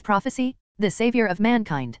child of prophecy? The savior of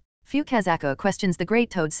mankind? Fukazaku questions the Great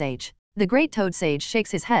Toad Sage. The Great Toad Sage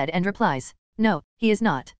shakes his head and replies, no, he is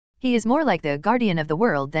not. He is more like the guardian of the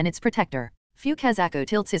world than its protector. Fukazaku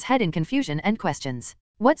tilts his head in confusion and questions,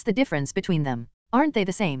 what's the difference between them? Aren't they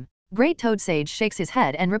the same? Great Toad Sage shakes his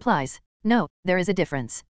head and replies, no, there is a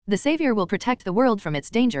difference. The savior will protect the world from its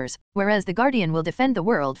dangers, whereas the guardian will defend the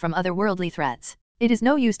world from other worldly threats. It is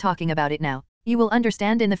no use talking about it now. You will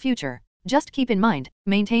understand in the future. Just keep in mind,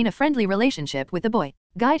 maintain a friendly relationship with the boy.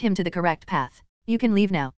 Guide him to the correct path. You can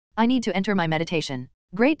leave now. I need to enter my meditation.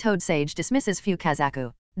 Great Toad Sage dismisses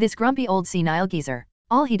Fukazaku. This grumpy old senile geezer.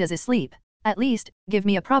 All he does is sleep. At least, give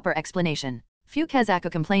me a proper explanation.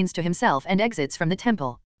 Fukazaku complains to himself and exits from the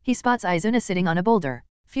temple. He spots Izuna sitting on a boulder.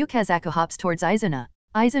 Fukazaku hops towards Izuna.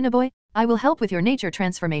 Izuna boy, I will help with your nature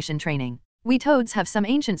transformation training. We toads have some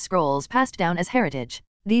ancient scrolls passed down as heritage.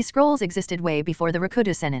 These scrolls existed way before the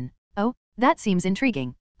Rakudu Sennin. Oh, that seems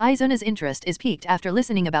intriguing. Izuna's interest is piqued after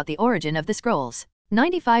listening about the origin of the scrolls.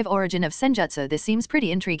 95 Origin of Senjutsu. This seems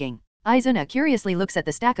pretty intriguing. Izuna curiously looks at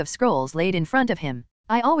the stack of scrolls laid in front of him.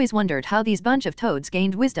 I always wondered how these bunch of toads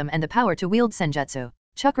gained wisdom and the power to wield Senjutsu.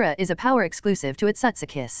 Chakra is a power exclusive to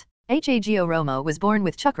Itsutsu-Kiss. Hagoromo was born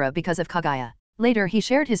with chakra because of Kagaya. Later he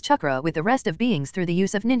shared his chakra with the rest of beings through the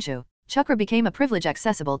use of ninju. Chakra became a privilege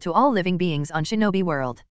accessible to all living beings on Shinobi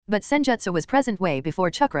World. But Senjutsu was present way before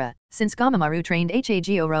chakra, since Gamamaru trained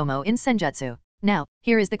Hagoromo in Senjutsu. Now,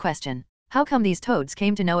 here is the question. How come these toads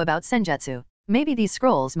came to know about Senjutsu? Maybe these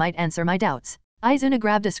scrolls might answer my doubts. Izuna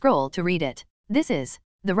grabbed a scroll to read it. This is.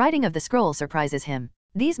 The writing of the scroll surprises him.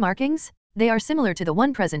 These markings? They are similar to the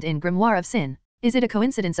one present in Grimoire of Sin. Is it a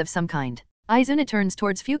coincidence of some kind? Izuna turns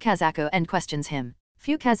towards Fukazaku and questions him.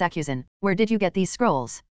 Fukazaku-san, where did you get these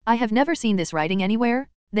scrolls? I have never seen this writing anywhere.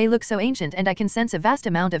 They look so ancient and I can sense a vast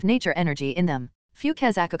amount of nature energy in them.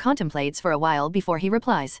 Fukazaku contemplates for a while before he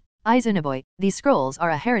replies. Izuna-boy, these scrolls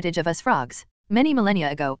are a heritage of us frogs. Many millennia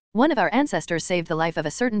ago, one of our ancestors saved the life of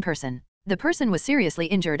a certain person. The person was seriously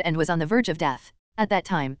injured and was on the verge of death. At that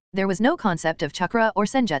time, there was no concept of chakra or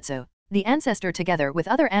senjutsu. The ancestor together with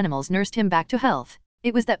other animals nursed him back to health.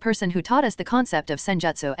 It was that person who taught us the concept of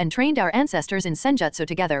senjutsu and trained our ancestors in senjutsu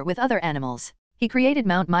together with other animals. He created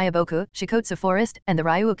Mount Mayaboku, Shikotsu Forest, and the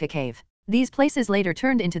Ryuuka Cave. These places later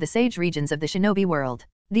turned into the sage regions of the shinobi world.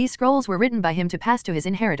 These scrolls were written by him to pass to his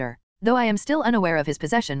inheritor, though I am still unaware of his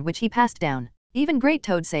possession which he passed down. Even Great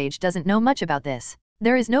Toad Sage doesn't know much about this.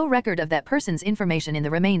 There is no record of that person's information in the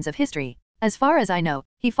remains of history. As far as I know,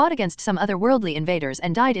 he fought against some otherworldly invaders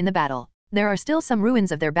and died in the battle. There are still some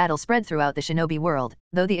ruins of their battle spread throughout the shinobi world,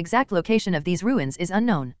 though the exact location of these ruins is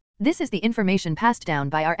unknown. This is the information passed down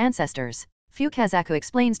by our ancestors. Fukazaku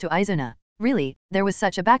explains to Izuna. Really, there was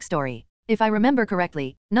such a backstory. If I remember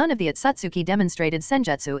correctly, none of the Otsutsuki demonstrated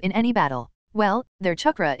senjutsu in any battle. Well, their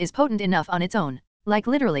chakra is potent enough on its own. Like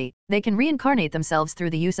literally, they can reincarnate themselves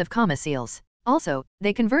through the use of kama seals. Also,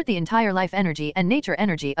 they convert the entire life energy and nature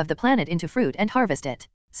energy of the planet into fruit and harvest it.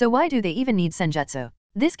 So why do they even need senjutsu?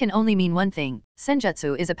 This can only mean one thing.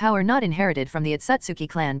 Senjutsu is a power not inherited from the Otsutsuki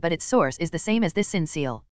clan, but its source is the same as this sin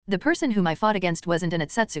seal. The person whom I fought against wasn't an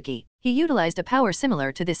Otsutsuki. He utilized a power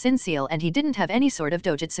similar to this sin seal and he didn't have any sort of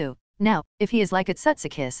dojutsu. Now, if he is like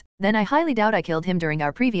Atsutsuki's, then I highly doubt I killed him during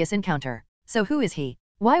our previous encounter. So who is he?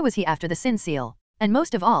 Why was he after the Sin Seal? And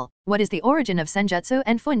most of all, what is the origin of Senjutsu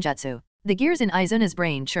and Funjutsu? The gears in Izuna's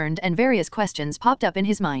brain churned and various questions popped up in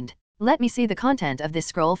his mind. Let me see the content of this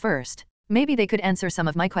scroll first. Maybe they could answer some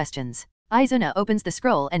of my questions. Izuna opens the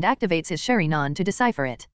scroll and activates his Sharingan to decipher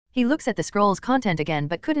it. He looks at the scroll's content again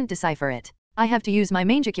but couldn't decipher it. I have to use my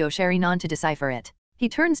Mangekyo Sharingan to decipher it. He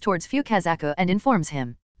turns towards Fukazaku and informs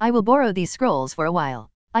him. I will borrow these scrolls for a while.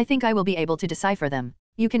 I think I will be able to decipher them.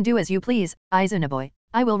 You can do as you please, Izuna boy.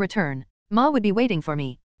 I will return. Ma would be waiting for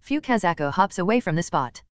me. Fukazaku hops away from the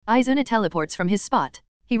spot. Izuna teleports from his spot.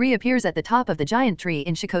 He reappears at the top of the giant tree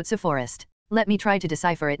in Shikotsu Forest. Let me try to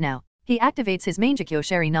decipher it now. He activates his Mangekyo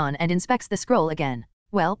Sharingan and inspects the scroll again.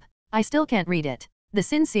 Welp, I still can't read it. The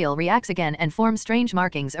Sin Seal reacts again and forms strange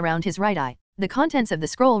markings around his right eye. The contents of the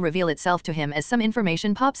scroll reveal itself to him as some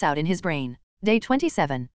information pops out in his brain. Day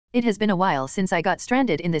 27. It has been a while since I got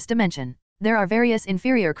stranded in this dimension. There are various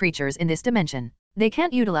inferior creatures in this dimension. They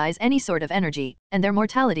can't utilize any sort of energy, and their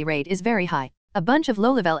mortality rate is very high. A bunch of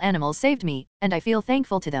low-level animals saved me, and I feel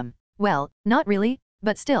thankful to them. Well, not really,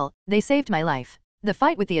 but still, they saved my life. The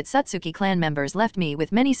fight with the Atsutsuki clan members left me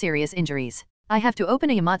with many serious injuries. I have to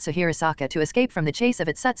open a Yamatsu Hirasaka to escape from the chase of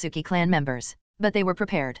Atsutsuki clan members. But they were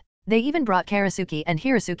prepared. They even brought Karasuki and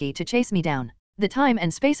Hirasuki to chase me down. The time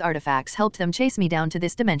and space artifacts helped them chase me down to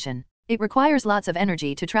this dimension. It requires lots of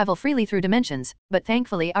energy to travel freely through dimensions, but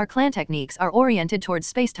thankfully our clan techniques are oriented towards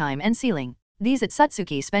space-time and sealing. These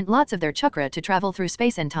Atsutsuki spent lots of their chakra to travel through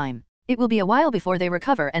space and time. It will be a while before they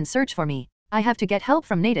recover and search for me. I have to get help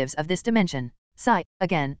from natives of this dimension. Sigh,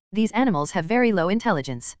 again, these animals have very low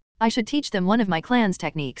intelligence. I should teach them one of my clan's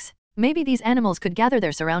techniques. Maybe these animals could gather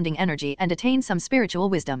their surrounding energy and attain some spiritual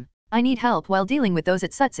wisdom. I need help while dealing with those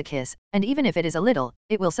Atsutsuki's, and even if it is a little,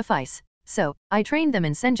 it will suffice. So, I trained them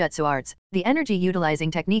in Senjutsu arts, the energy-utilizing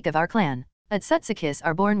technique of our clan. Atsutsuki's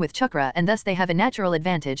are born with chakra and thus they have a natural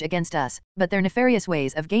advantage against us, but their nefarious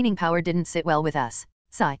ways of gaining power didn't sit well with us.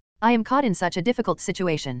 Sigh, I am caught in such a difficult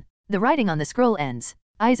situation. The writing on the scroll ends.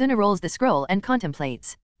 Izuna rolls the scroll and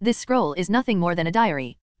contemplates. This scroll is nothing more than a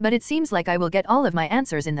diary, but it seems like I will get all of my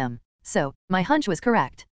answers in them. So, my hunch was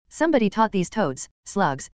correct. Somebody taught these toads,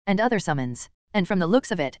 slugs, and other summons. And from the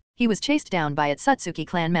looks of it, he was chased down by Atsutsuki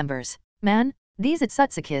clan members. Man, these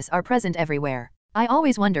Atsutsuki's are present everywhere. I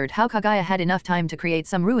always wondered how Kaguya had enough time to create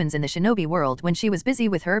some ruins in the shinobi world when she was busy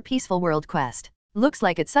with her peaceful world quest. Looks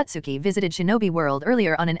like Atsutsuki visited shinobi world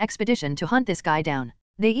earlier on an expedition to hunt this guy down.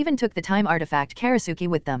 They even took the time artifact Karasuki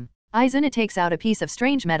with them. Izuna takes out a piece of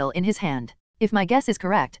strange metal in his hand. If my guess is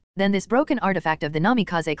correct, then this broken artifact of the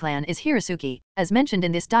Namikaze clan is Hirasuki, as mentioned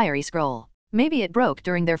in this diary scroll. Maybe it broke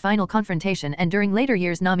during their final confrontation and during later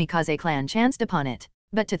years Namikaze clan chanced upon it.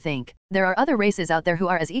 But to think, there are other races out there who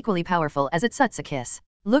are as equally powerful as Atsutsuki's.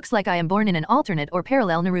 Looks like I am born in an alternate or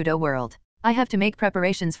parallel Naruto world. I have to make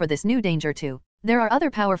preparations for this new danger too. There are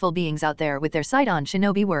other powerful beings out there with their sight on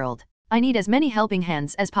shinobi world. I need as many helping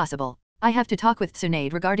hands as possible. I have to talk with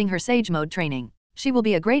Tsunade regarding her sage mode training. She will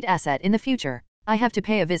be a great asset in the future. I have to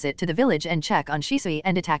pay a visit to the village and check on Shisui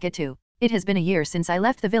and attack it too. It has been a year since I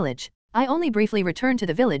left the village. I only briefly returned to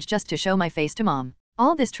the village just to show my face to mom.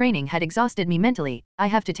 All this training had exhausted me mentally. I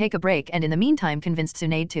have to take a break and in the meantime convince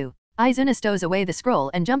Tsunade to. Izuna stows away the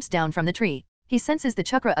scroll and jumps down from the tree. He senses the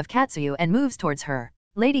chakra of Katsuyu and moves towards her.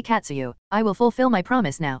 Lady Katsuyu, I will fulfill my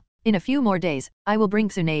promise now. In a few more days, I will bring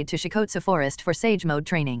Tsunade to Shikotsu Forest for sage mode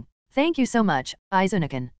training. Thank you so much,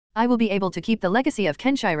 Izuna-kun. I will be able to keep the legacy of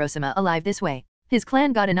Kenshiro-sama alive this way. His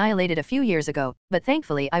clan got annihilated a few years ago, but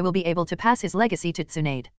thankfully I will be able to pass his legacy to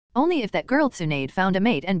Tsunade. Only if that girl Tsunade found a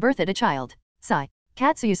mate and birthed a child. Sigh.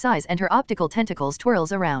 Katsuyu sighs and her optical tentacles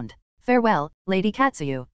twirls around. Farewell, Lady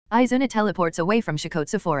Katsuyu. Izuna teleports away from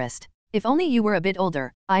Shikotsu Forest. If only you were a bit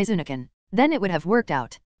older, Izuna-kun. Then it would have worked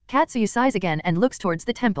out. Katsuyu sighs again and looks towards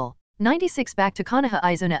the temple. 96 Back to Konoha.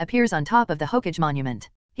 Izuna appears on top of the Hokage monument.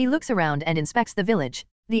 He looks around and inspects the village.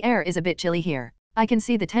 The air is a bit chilly here. I can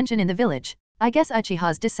see the tension in the village. I guess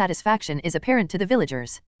Uchiha's dissatisfaction is apparent to the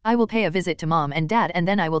villagers. I will pay a visit to mom and dad and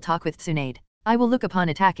then I will talk with Tsunade. I will look upon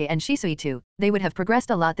Atake and Shisui too. They would have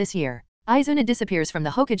progressed a lot this year. Izuna disappears from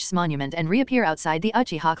the Hokage's monument and reappear outside the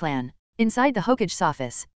Uchiha clan. Inside the Hokage's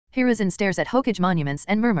office, Hiruzen stares at Hokage monuments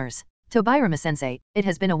and murmurs. Tobirama-sensei, it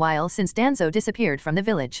has been a while since Danzo disappeared from the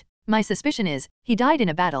village. My suspicion is, he died in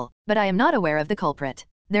a battle, but I am not aware of the culprit.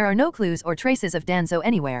 There are no clues or traces of Danzo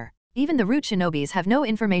anywhere. Even the root shinobis have no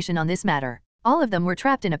information on this matter. All of them were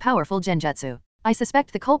trapped in a powerful genjutsu. I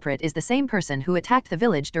suspect the culprit is the same person who attacked the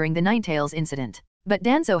village during the Ninetales incident. But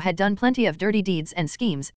Danzo had done plenty of dirty deeds and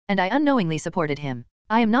schemes, and I unknowingly supported him.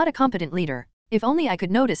 I am not a competent leader. If only I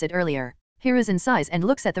could notice it earlier. Hiruzen sighs and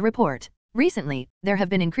looks at the report. Recently, there have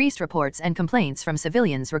been increased reports and complaints from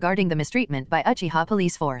civilians regarding the mistreatment by Uchiha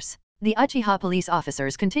police force. The Uchiha police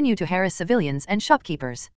officers continue to harass civilians and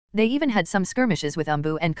shopkeepers. They even had some skirmishes with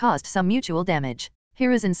Umbu and caused some mutual damage.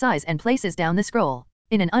 Hiruzen sighs and places down the scroll.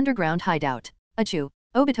 In an underground hideout. Achoo.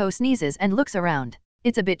 Obito sneezes and looks around.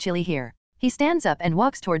 It's a bit chilly here. He stands up and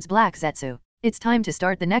walks towards Black Zetsu. It's time to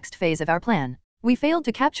start the next phase of our plan. We failed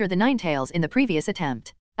to capture the Nine Tails in the previous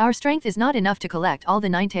attempt. Our strength is not enough to collect all the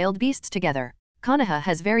nine-tailed beasts together. Konoha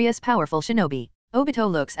has various powerful shinobi.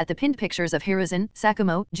 Obito looks at the pinned pictures of Hiruzen,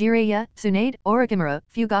 Sakumo, Jiraiya, Tsunade, Orochimaru,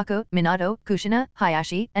 Fugaku, Minato, Kushina,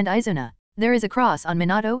 Hayashi, and Izuna. There is a cross on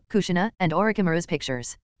Minato, Kushina, and Orochimaru's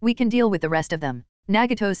pictures. We can deal with the rest of them.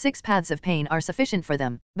 Nagato's 6 paths of pain are sufficient for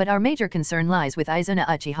them, but our major concern lies with Izuna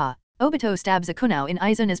Uchiha. Obito stabs a kunao in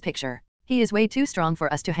Izuna's picture. He is way too strong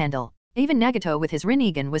for us to handle. Even Nagato with his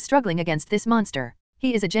Rinnegan was struggling against this monster.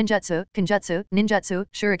 He is a genjutsu, kenjutsu, ninjutsu,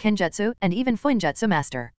 shurikenjutsu, and even fuinjutsu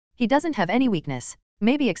master. He doesn't have any weakness,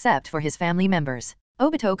 maybe except for his family members.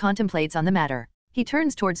 Obito contemplates on the matter. He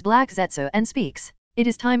turns towards Black Zetsu and speaks. It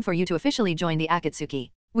is time for you to officially join the Akatsuki.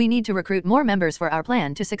 We need to recruit more members for our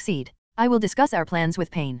plan to succeed. I will discuss our plans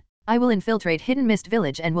with Pain. I will infiltrate Hidden Mist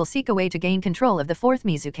Village and will seek a way to gain control of the 4th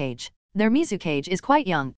Mizukage. Their Mizukage is quite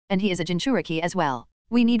young, and he is a Jinchuriki as well.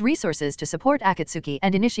 We need resources to support Akatsuki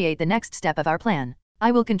and initiate the next step of our plan.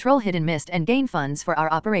 I will control Hidden Mist and gain funds for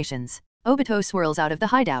our operations. Obito swirls out of the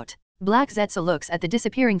hideout. Black Zetsu looks at the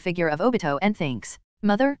disappearing figure of Obito and thinks,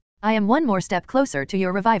 Mother, I am one more step closer to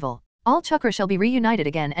your revival. All chakra shall be reunited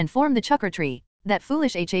again and form the chakra tree. That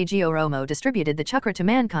foolish Hagoromo distributed the chakra to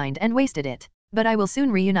mankind and wasted it. But I will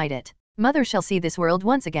soon reunite it. Mother shall see this world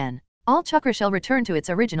once again. All chakra shall return to its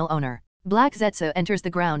original owner. Black Zetsu enters the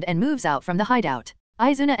ground and moves out from the hideout.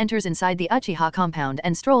 Izuna enters inside the Uchiha compound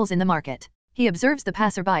and strolls in the market. He observes the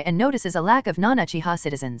passerby and notices a lack of non-Uchiha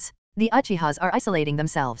citizens. The Uchihas are isolating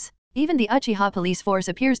themselves. Even the Uchiha police force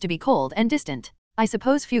appears to be cold and distant. I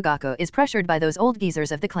suppose Fugaku is pressured by those old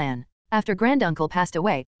geezers of the clan. After Granduncle passed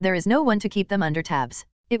away, there is no one to keep them under tabs.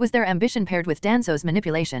 It was their ambition paired with Danzo's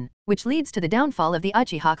manipulation, which leads to the downfall of the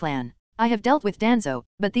Uchiha clan. I have dealt with Danzo,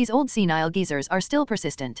 but these old senile geezers are still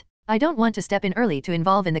persistent. I don't want to step in early to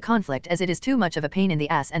involve in the conflict as it is too much of a pain in the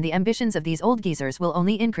ass and the ambitions of these old geezers will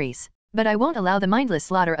only increase. But I won't allow the mindless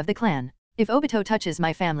slaughter of the clan. If Obito touches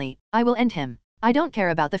my family, I will end him. I don't care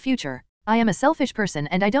about the future. I am a selfish person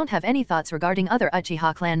and I don't have any thoughts regarding other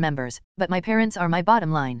Uchiha clan members, but my parents are my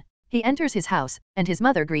bottom line. He enters his house, and his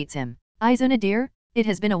mother greets him. Izuna dear, it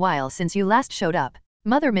has been a while since you last showed up.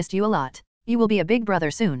 Mother missed you a lot. You will be a big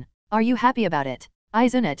brother soon. Are you happy about it?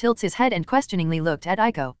 Izuna tilts his head and questioningly looked at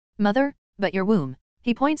Aiko. Mother, but your womb.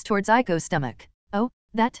 He points towards Aiko's stomach. Oh,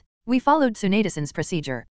 that? We followed Tsunade-san's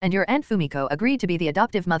procedure, and your Aunt Fumiko agreed to be the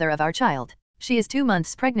adoptive mother of our child. She is 2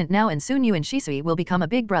 months pregnant now and soon you and Shisui will become a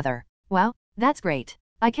big brother. Wow, that's great.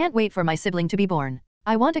 I can't wait for my sibling to be born.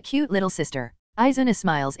 I want a cute little sister. Izuna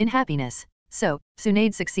smiles in happiness. So,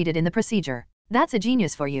 Tsunade succeeded in the procedure. That's a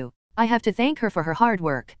genius for you. I have to thank her for her hard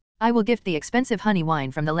work. I will gift the expensive honey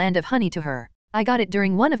wine from the land of honey to her. I got it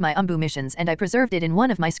during one of my Umbu missions and I preserved it in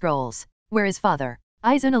one of my scrolls. Where is father?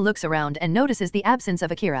 Izuna looks around and notices the absence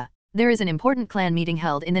of Akira. There is an important clan meeting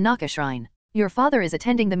held in the Naka shrine. Your father is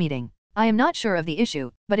attending the meeting. I am not sure of the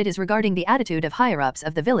issue, but it is regarding the attitude of higher-ups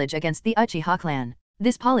of the village against the Uchiha clan.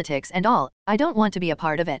 This politics and all, I don't want to be a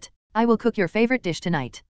part of it. I will cook your favorite dish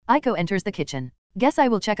tonight. Aiko enters the kitchen. Guess I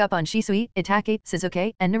will check up on Shisui, Itachi,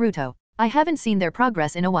 Suzuki, and Naruto. I haven't seen their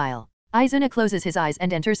progress in a while. Izuna closes his eyes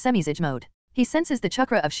and enters semi-Zij mode. He senses the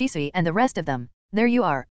chakra of Shisui and the rest of them. There you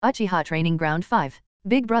are, Uchiha Training Ground 5.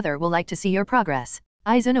 Big brother will like to see your progress.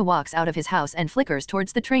 Izuna walks out of his house and flickers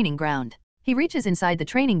towards the training ground. He reaches inside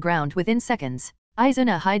the training ground within seconds.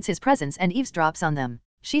 Izuna hides his presence and eavesdrops on them.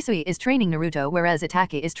 Shisui is training Naruto whereas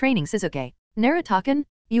Itachi is training Suzuki. Naruto-kun,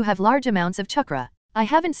 you have large amounts of chakra. I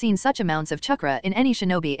haven't seen such amounts of chakra in any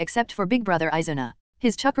shinobi except for Big Brother Izuna.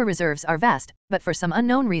 His chakra reserves are vast, but for some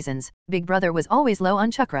unknown reasons, Big Brother was always low on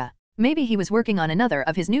chakra. Maybe he was working on another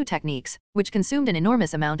of his new techniques, which consumed an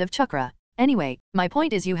enormous amount of chakra. Anyway, my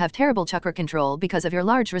point is you have terrible chakra control because of your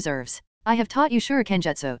large reserves. I have taught you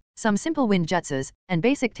Shurikenjutsu, some simple wind jutsus, and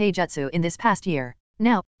basic taijutsu in this past year.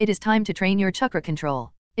 Now, it is time to train your chakra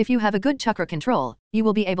control. If you have a good chakra control, you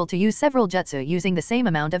will be able to use several jutsu using the same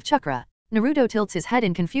amount of chakra. Naruto tilts his head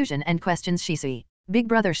in confusion and questions Shisui. Big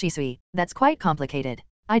brother Shisui, that's quite complicated.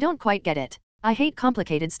 I don't quite get it. I hate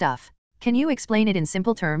complicated stuff. Can you explain it in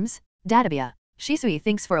simple terms? Databia. Shisui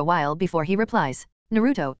thinks for a while before he replies.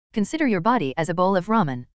 Naruto, consider your body as a bowl of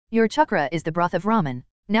ramen. Your chakra is the broth of ramen.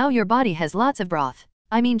 Now your body has lots of broth.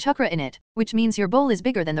 I mean chakra in it, which means your bowl is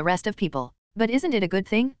bigger than the rest of people. But isn't it a good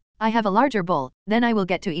thing? I have a larger bowl, then I will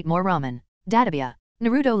get to eat more ramen. Databia.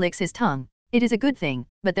 Naruto licks his tongue. It is a good thing,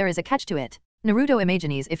 but there is a catch to it. Naruto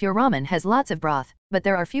imagines if your ramen has lots of broth, but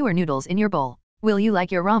there are fewer noodles in your bowl. Will you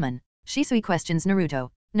like your ramen? Shisui questions Naruto.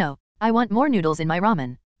 No, I want more noodles in my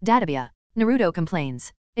ramen. Databia. Naruto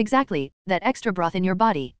complains. Exactly, that extra broth in your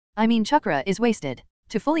body, I mean chakra, is wasted.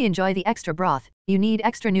 To fully enjoy the extra broth, you need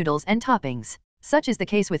extra noodles and toppings. Such is the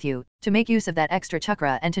case with you. To make use of that extra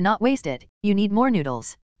chakra and to not waste it, you need more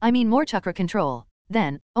noodles. I mean more chakra control.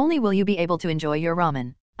 Then, only will you be able to enjoy your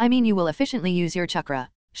ramen. I mean you will efficiently use your chakra.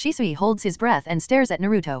 Shisui holds his breath and stares at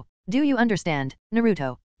Naruto. Do you understand,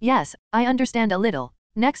 Naruto? Yes, I understand a little.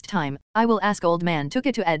 Next time, I will ask old man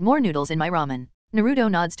Tuka to add more noodles in my ramen. Naruto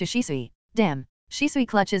nods to Shisui. Damn. Shisui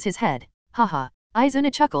clutches his head. Haha.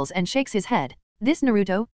 Izuna chuckles and shakes his head. This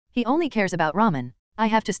Naruto? He only cares about ramen. I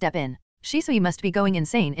have to step in. Shisui must be going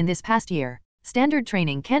insane in this past year. Standard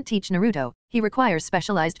training can't teach Naruto, he requires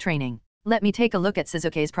specialized training. Let me take a look at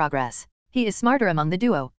Sasuke's progress. He is smarter among the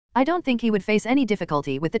duo. I don't think he would face any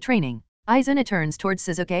difficulty with the training. Izuna turns towards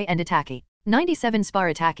Sasuke and Itachi. 97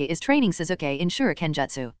 Spar Itachi is training Sasuke in Shuriken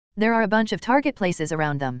Jutsu. There are a bunch of target places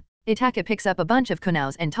around them. Itachi picks up a bunch of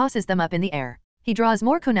kunaus and tosses them up in the air. He draws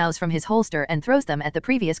more kunaus from his holster and throws them at the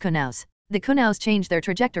previous kunaus. The kunaus change their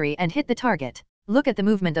trajectory and hit the target. Look at the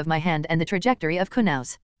movement of my hand and the trajectory of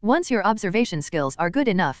kunaus. Once your observation skills are good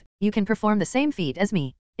enough, you can perform the same feat as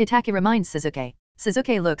me. Itachi reminds Sasuke.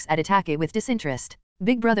 Sasuke looks at Itachi with disinterest.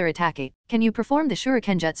 Big brother Itachi, can you perform the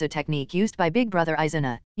Shuriken Jutsu technique used by big brother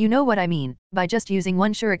Izuna? You know what I mean, by just using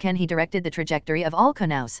one shuriken he directed the trajectory of all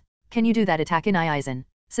kunaus. Can you do that, Itachi Aizen?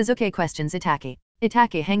 Sasuke questions Itachi.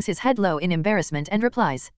 Itachi hangs his head low in embarrassment and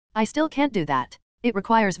replies, I still can't do that. It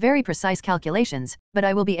requires very precise calculations, but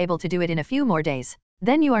I will be able to do it in a few more days.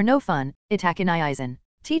 Then you are no fun, Itachi Aizen.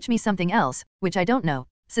 Teach me something else, which I don't know.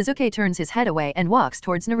 Sasuke turns his head away and walks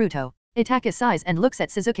towards Naruto. Itachi sighs and looks at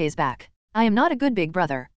Sasuke's back. I am not a good big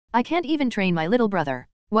brother. I can't even train my little brother.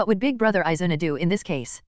 What would big brother Izuna do in this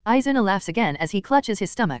case? Izuna laughs again as he clutches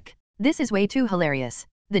his stomach. This is way too hilarious.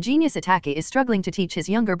 The genius Itachi is struggling to teach his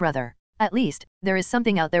younger brother. At least, there is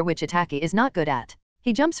something out there which Itachi is not good at.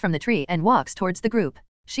 He jumps from the tree and walks towards the group.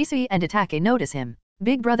 Shisui and Itachi notice him.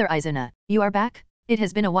 Big brother Izuna, you are back? It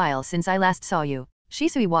has been a while since I last saw you.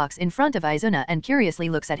 Shisui walks in front of Izuna and curiously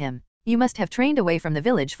looks at him. You must have trained away from the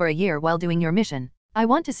village for a year while doing your mission. I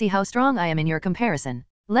want to see how strong I am in your comparison.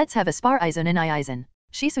 Let's have a spar, Izuna and Aizen.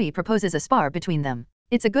 Shisui proposes a spar between them.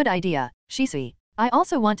 It's a good idea, Shisui. I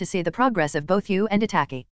also want to see the progress of both you and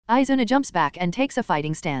Itachi. Izuna jumps back and takes a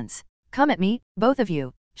fighting stance. Come at me, both of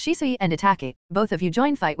you. Shisui and Itachi, both of you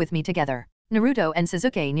join fight with me together. Naruto and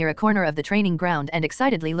Sasuke near a corner of the training ground and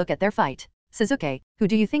excitedly look at their fight. Sasuke, who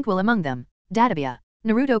do you think will among them? Databia.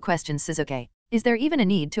 Naruto questions Sasuke. Is there even a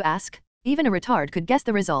need to ask? Even a retard could guess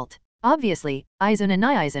the result. Obviously, Izuna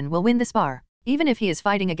Aizen will win the spar. Even if he is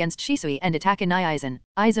fighting against Shisui and Itachi Aizen,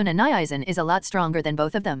 Izuna Aizen is a lot stronger than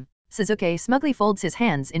both of them. Sasuke smugly folds his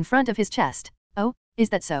hands in front of his chest. Oh, is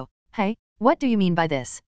that so? Hey, what do you mean by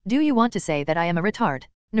this? Do you want to say that I am a retard?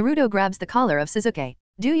 Naruto grabs the collar of Sasuke.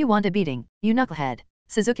 Do you want a beating, you knucklehead?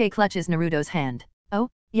 Sasuke clutches Naruto's hand. Oh,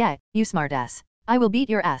 yeah, you smartass. I will beat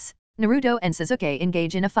your ass. Naruto and Sasuke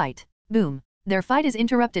engage in a fight. Boom. Their fight is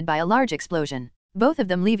interrupted by a large explosion. Both of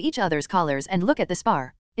them leave each other's collars and look at the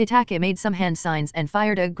spar. Itachi made some hand signs and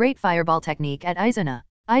fired a great fireball technique at Izuna.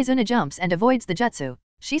 Izuna jumps and avoids the jutsu.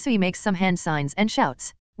 Shisui makes some hand signs and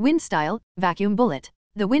shouts. Wind style, vacuum bullet.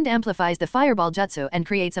 The wind amplifies the fireball jutsu and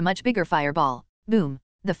creates a much bigger fireball. Boom.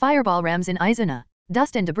 The fireball rams in Izuna.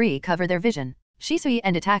 Dust and debris cover their vision. Shisui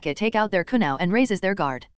and Itachi take out their kunao and raises their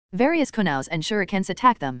guard. Various kunaos and shurikens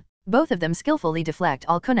attack them. Both of them skillfully deflect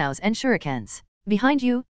all kunaos and shurikens. Behind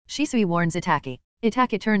you, Shisui warns Itachi.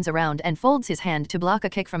 Itachi turns around and folds his hand to block a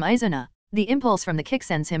kick from Izuna. The impulse from the kick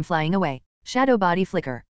sends him flying away. Shadow body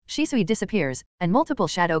flicker. Shisui disappears, and multiple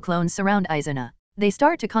shadow clones surround Izuna. They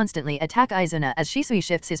start to constantly attack Izuna as Shisui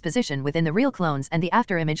shifts his position within the real clones and the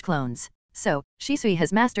afterimage clones. So, Shisui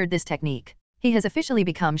has mastered this technique. He has officially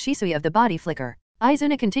become Shisui of the body flicker.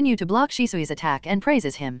 Izuna continue to block Shisui's attack and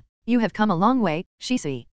praises him. You have come a long way,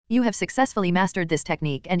 Shisui. You have successfully mastered this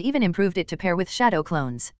technique and even improved it to pair with shadow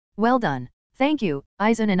clones. Well done. Thank you,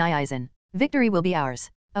 Izuna and Aizen. Victory will be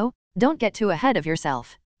ours. Oh, don't get too ahead of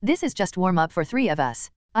yourself. This is just warm-up for 3 of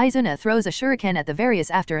us. Izuna throws a shuriken at the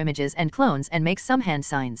various afterimages and clones and makes some hand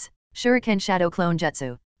signs. Shuriken Shadow Clone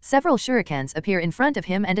Jutsu. Several shurikens appear in front of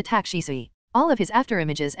him and attack Shisui. All of his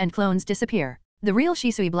afterimages and clones disappear. The real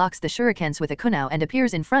Shisui blocks the shurikens with a kunao and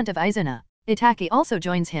appears in front of Izuna. Itachi also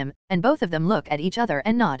joins him, and both of them look at each other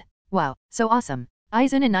and nod. Wow, so awesome.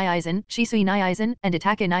 Aizen and Naizen, Shisui Naizen, and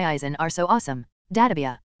Itachi Naizen are so awesome.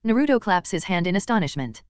 Databia. Naruto claps his hand in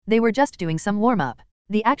astonishment. They were just doing some warm-up.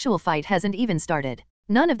 The actual fight hasn't even started.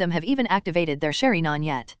 None of them have even activated their Sharingan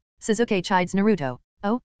yet. Sasuke chides Naruto.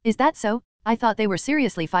 Oh, is that so? I thought they were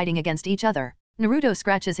seriously fighting against each other. Naruto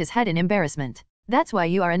scratches his head in embarrassment. That's why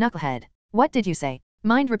you are a knucklehead. What did you say?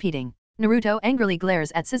 Mind repeating. Naruto angrily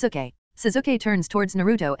glares at Sasuke. Sasuke turns towards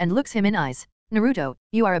Naruto and looks him in eyes. Naruto,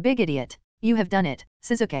 you are a big idiot. You have done it,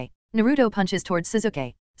 Sasuke. Naruto punches towards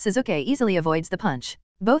Sasuke. Sasuke easily avoids the punch.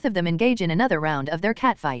 Both of them engage in another round of their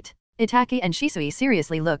cat fight. Itachi and Shisui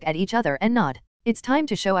seriously look at each other and nod. It's time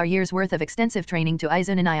to show our year's worth of extensive training to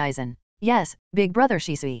Aizen and Aizen. Yes, big brother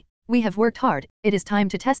Shisui. We have worked hard, it is time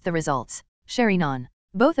to test the results. Sharingan.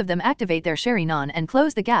 Both of them activate their Sharingan and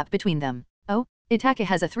close the gap between them. Oh, Itachi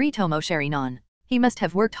has a 3-tomo Sharingan. He must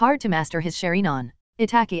have worked hard to master his Sharingan.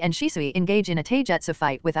 Itachi and Shisui engage in a taijutsu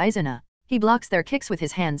fight with Aizen. He blocks their kicks with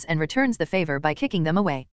his hands and returns the favor by kicking them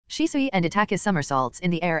away. Shisui and Itachi somersaults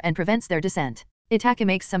in the air and prevents their descent. Itachi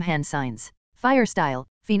makes some hand signs. Fire style,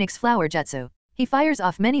 Phoenix Flower Jutsu. He fires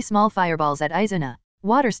off many small fireballs at Aizen.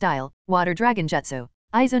 Water style, Water Dragon Jutsu.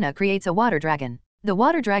 Aizen creates a water dragon. The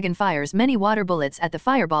water dragon fires many water bullets at the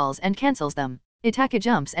fireballs and cancels them. Itachi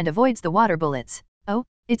jumps and avoids the water bullets. Oh,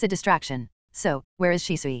 it's a distraction. So, where is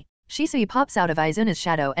Shisui? Shisui pops out of Aizen's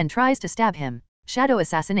shadow and tries to stab him. Shadow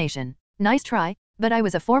assassination. Nice try, but I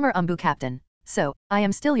was a former Umbu captain. So, I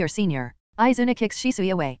am still your senior. Aizen kicks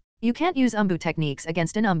Shisui away. You can't use Umbu techniques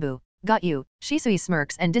against an Umbu. Got you. Shisui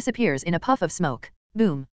smirks and disappears in a puff of smoke.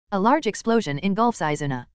 Boom. A large explosion engulfs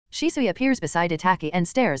Aizen. Shisui appears beside Itachi and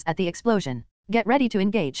stares at the explosion. Get ready to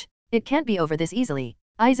engage. It can't be over this easily.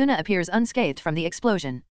 Aizen appears unscathed from the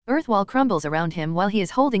explosion. Earth wall crumbles around him while he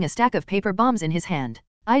is holding a stack of paper bombs in his hand.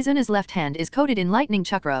 Aizen's left hand is coated in lightning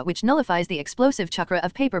chakra which nullifies the explosive chakra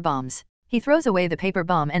of paper bombs. He throws away the paper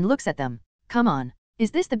bomb and looks at them. Come on.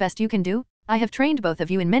 Is this the best you can do? I have trained both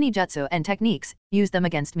of you in many jutsu and techniques, use them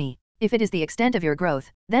against me. If it is the extent of your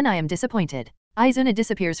growth, then I am disappointed. Aizen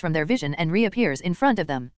disappears from their vision and reappears in front of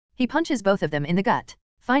them. He punches both of them in the gut.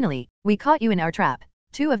 Finally, we caught you in our trap.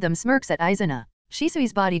 Two of them smirks at Aizen.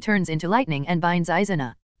 Shisui's body turns into lightning and binds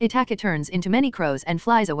Aizen. Itachi turns into many crows and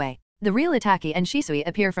flies away. The real Itachi and Shisui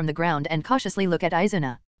appear from the ground and cautiously look at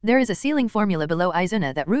Aizen. There is a sealing formula below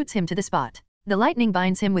Aizen that roots him to the spot. The lightning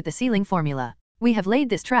binds him with the sealing formula. We have laid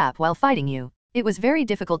this trap while fighting you. It was very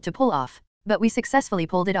difficult to pull off, but we successfully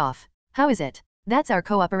pulled it off. How is it? That's our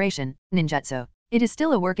cooperation, ninjutsu. It is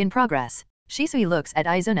still a work in progress. Shisui looks at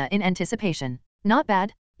Aizen in anticipation. Not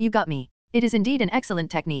bad, you got me. It is indeed an excellent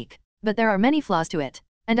technique, but there are many flaws to it,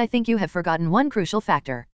 and I think you have forgotten one crucial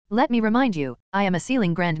factor. Let me remind you, I am a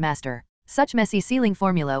sealing grandmaster. Such messy sealing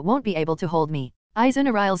formula won't be able to hold me.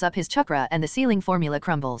 Aizen riles up his chakra and the sealing formula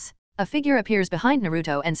crumbles. A figure appears behind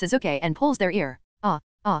Naruto and Sasuke and pulls their ear.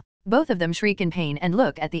 Both of them shriek in pain and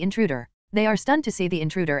look at the intruder. They are stunned to see the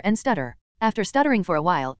intruder and stutter. After stuttering for a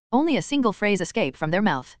while, only a single phrase escapes from their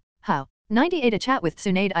mouth. How? 98 A chat with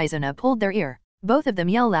Tsunade Aizen pulled their ear. Both of them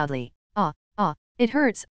yell loudly. It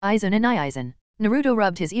hurts, Aizen and Aizen. Naruto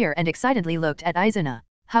rubbed his ear and excitedly looked at Aizen.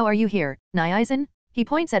 How are you here, Aizen? He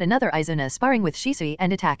points at another Aizen sparring with Shisui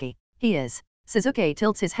and Itachi. He is. Sasuke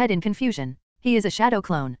tilts his head in confusion. He is a shadow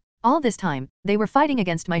clone. All this time, they were fighting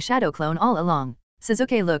against my shadow clone all along.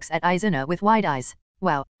 Sasuke looks at Aizen with wide eyes.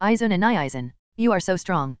 Wow, Aizen and Aizen. You are so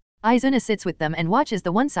strong. Aizen sits with them and watches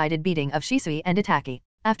the one-sided beating of Shisui and Itachi.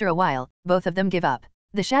 After a while, both of them give up.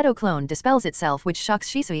 The shadow clone dispels itself which shocks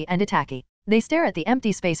Shisui and Itachi. They stare at the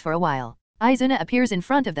empty space for a while. Aizen appears in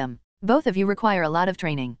front of them. Both of you require a lot of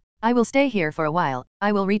training. I will stay here for a while,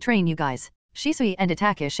 I will retrain you guys. Shisui and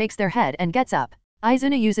Itachi shakes their head and gets up.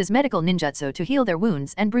 Aizen uses medical ninjutsu to heal their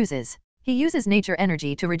wounds and bruises. He uses nature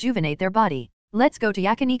energy to rejuvenate their body. Let's go to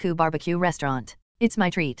Yakiniku Barbecue Restaurant. It's my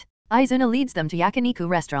treat. Aizen leads them to Yakiniku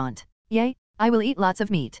Restaurant. Yay, I will eat lots of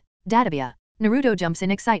meat. Databia. Naruto jumps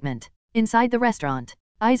in excitement. Inside the restaurant,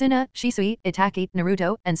 Aizen, Shisui, Itachi,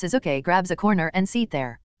 Naruto, and Sasuke grabs a corner and seat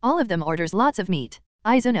there. All of them orders lots of meat.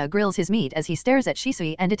 Aizen grills his meat as he stares at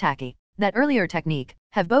Shisui and Itachi. That earlier technique,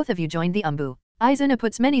 have both of you joined the Umbu? Aizen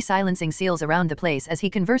puts many silencing seals around the place as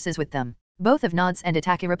he converses with them. Both of nods and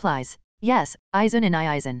Itachi replies. Yes, Aizen and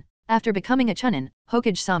Aizen. After becoming a chunin,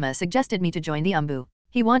 Hokage-sama suggested me to join the Umbu.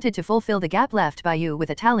 He wanted to fulfill the gap left by you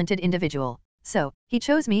with a talented individual. So, he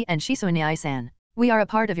chose me and Shisui-san. We are a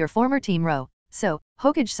part of your former team row. So,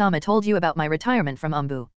 Hokage-sama told you about my retirement from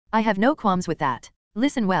Umbu. I have no qualms with that.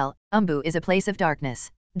 Listen well, Umbu is a place of darkness.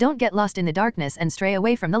 Don't get lost in the darkness and stray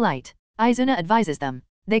away from the light. Aizen advises them.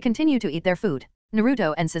 They continue to eat their food.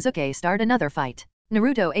 Naruto and Sasuke start another fight.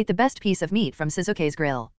 Naruto ate the best piece of meat from Sasuke's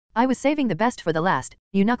grill. I was saving the best for the last,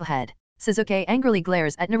 you knucklehead. Sasuke angrily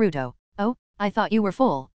glares at Naruto. Oh, I thought you were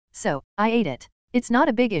full. So, I ate it. It's not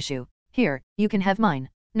a big issue. Here, you can have mine.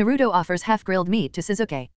 Naruto offers half-grilled meat to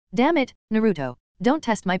Sasuke. Damn it, Naruto. Don't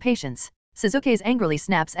test my patience. Sasuke angrily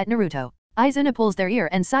snaps at Naruto. Izuna pulls their ear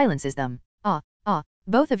and silences them.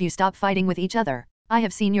 Both of you stop fighting with each other. I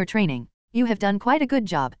have seen your training. You have done quite a good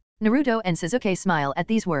job. Naruto and Sasuke smile at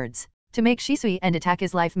these words. To make Shisui and attack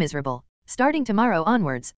his life miserable. Starting tomorrow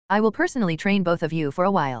onwards, I will personally train both of you for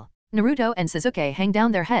a while. Naruto and Sasuke hang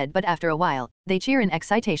down their head, but after a while, they cheer in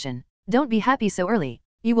excitation. Don't be happy so early.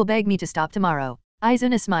 You will beg me to stop tomorrow.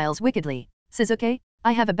 Izuna smiles wickedly. Sasuke,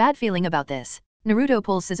 I have a bad feeling about this. Naruto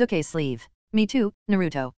pulls Sasuke's sleeve. Me too,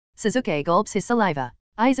 Naruto. Sasuke gulps his saliva.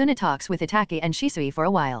 Izuna talks with Itachi and Shisui for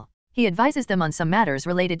a while. He advises them on some matters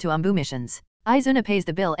related to Ambu missions. Izuna pays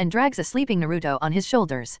the bill and drags a sleeping Naruto on his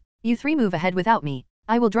shoulders. You three move ahead without me.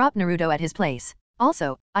 I will drop Naruto at his place.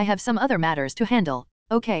 Also, I have some other matters to handle.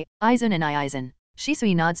 Okay, Izuna and Izun.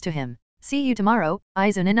 Shisui nods to him. See you tomorrow,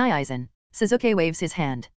 Izun and Izun. Sasuke waves his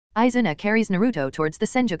hand. Izuna carries Naruto towards the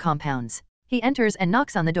Senju compounds. He enters and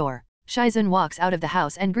knocks on the door. Shizun walks out of the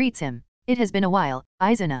house and greets him. It has been a while,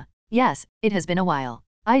 Izuna. Yes, it has been a while.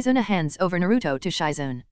 Izuna hands over Naruto to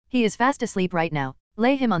Shizun. He is fast asleep right now.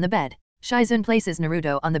 Lay him on the bed. Shizun places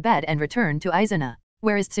Naruto on the bed and return to Izuna.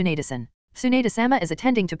 Where is Tsunade-san? Tsunade-sama is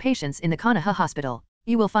attending to patients in the Konoha hospital.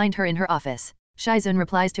 You will find her in her office. Shizun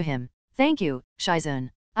replies to him. Thank you, Shizun.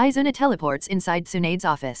 Izuna teleports inside Tsunade's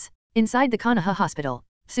office. Inside the Konoha hospital,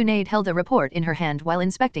 Tsunade held a report in her hand while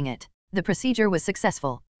inspecting it. The procedure was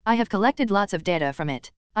successful. I have collected lots of data from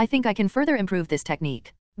it. I think I can further improve this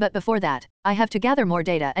technique. But before that, I have to gather more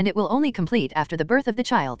data and it will only complete after the birth of the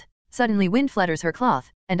child. Suddenly wind flutters her cloth,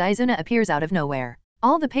 and Izuna appears out of nowhere.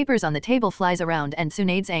 All the papers on the table flies around and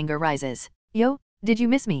Tsunade's anger rises. Yo, did you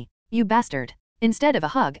miss me? You bastard. Instead of a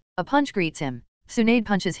hug, a punch greets him. Tsunade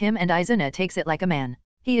punches him and Izuna takes it like a man.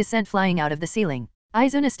 He is sent flying out of the ceiling.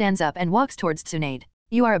 Izuna stands up and walks towards Tsunade.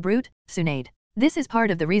 You are a brute, Tsunade. This is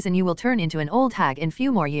part of the reason you will turn into an old hag in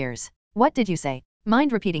few more years. What did you say?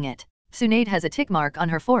 Mind repeating it. Tsunade has a tick mark on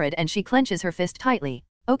her forehead and she clenches her fist tightly.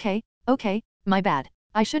 Okay, my bad.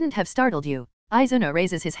 I shouldn't have startled you. Izuna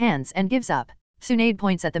raises his hands and gives up. Tsunade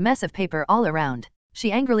points at the mess of paper all around.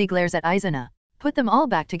 She angrily glares at Izuna. Put them all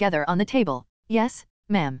back together on the table. Yes,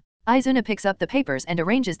 ma'am. Izuna picks up the papers and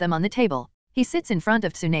arranges them on the table. He sits in front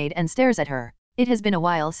of Tsunade and stares at her. It has been a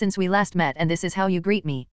while since we last met and this is how you greet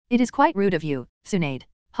me. It is quite rude of you, Tsunade.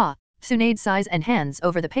 Ha. Tsunade sighs and hands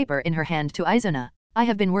over the paper in her hand to Izuna. I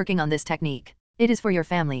have been working on this technique. It is for your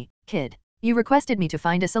family, kid. You requested me to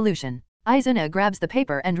find a solution. Izuna grabs the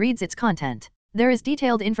paper and reads its content. There is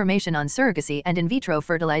detailed information on surrogacy and in vitro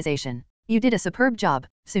fertilization. You did a superb job,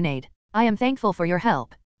 Tsunade. I am thankful for your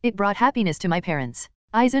help. It brought happiness to my parents.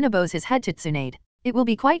 Izuna bows his head to Tsunade. It will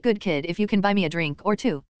be quite good, kid, if you can buy me a drink or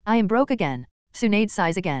two. I am broke again. Tsunade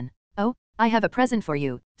sighs again. Oh, I have a present for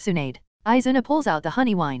you, Tsunade. Izuna pulls out the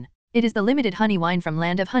honey wine. It is the limited honey wine from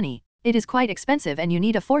Land of Honey. It is quite expensive and you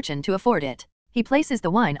need a fortune to afford it. He places the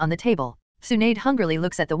wine on the table. Tsunade hungrily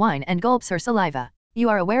looks at the wine and gulps her saliva. You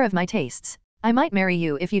are aware of my tastes. I might marry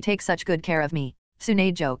you if you take such good care of me.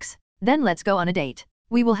 Tsunade jokes. Then let's go on a date.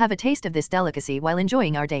 We will have a taste of this delicacy while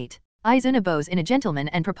enjoying our date. Izuna bows in a gentleman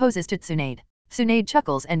and proposes to Tsunade. Tsunade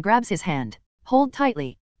chuckles and grabs his hand. Hold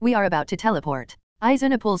tightly. We are about to teleport.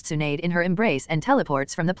 Izuna pulls Tsunade in her embrace and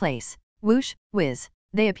teleports from the place. Whoosh, whiz.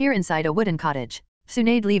 They appear inside a wooden cottage.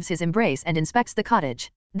 Tsunade leaves his embrace and inspects the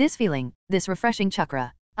cottage. This feeling, this refreshing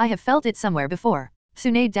chakra. I have felt it somewhere before.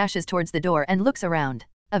 Tsunade dashes towards the door and looks around.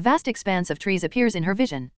 A vast expanse of trees appears in her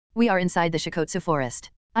vision. We are inside the Shikotsu forest.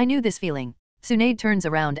 I knew this feeling. Tsunade turns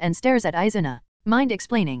around and stares at Izuna. Mind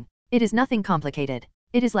explaining. It is nothing complicated.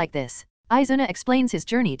 It is like this. Izuna explains his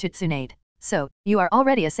journey to Tsunade. So, you are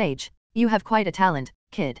already a sage. You have quite a talent,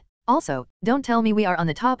 kid. Also, don't tell me we are on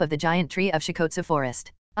the top of the giant tree of Shikotsu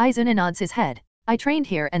forest. Izuna nods his head. I trained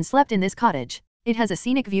here and slept in this cottage. It has a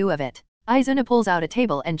scenic view of it. Izuna pulls out a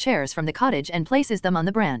table and chairs from the cottage and places them on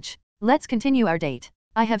the branch. Let's continue our date.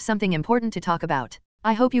 I have something important to talk about.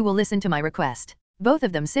 I hope you will listen to my request. Both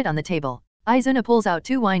of them sit on the table. Izuna pulls out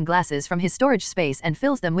 2 wine glasses from his storage space and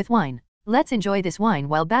fills them with wine. Let's enjoy this wine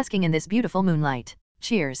while basking in this beautiful moonlight.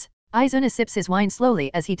 Cheers. Izuna sips his wine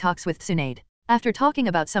slowly as he talks with Tsunade. After talking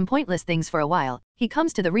about some pointless things for a while, he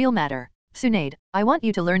comes to the real matter. Tsunade, I want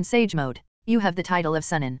you to learn sage mode. You have the title of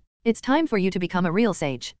Sunin. It's time for you to become a real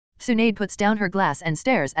sage. Tsunade puts down her glass and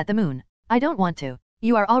stares at the moon. I don't want to.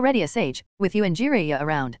 You are already a sage. With you and Jiraiya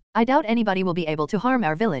around, I doubt anybody will be able to harm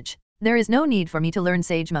our village. There is no need for me to learn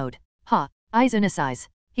sage mode. Ha. Izuna sighs.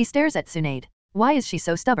 He stares at Tsunade. Why is she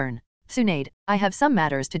so stubborn? Tsunade, I have some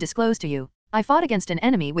matters to disclose to you. I fought against an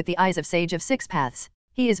enemy with the eyes of Sage of Six Paths.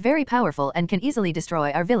 He is very powerful and can easily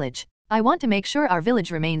destroy our village. I want to make sure our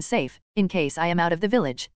village remains safe, in case I am out of the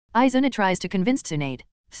village. Izuna tries to convince Tsunade.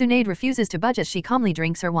 Tsunade refuses to budge as she calmly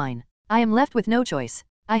drinks her wine. I am left with no choice.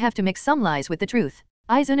 I have to mix some lies with the truth.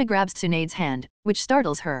 Izuna grabs Tsunade's hand, which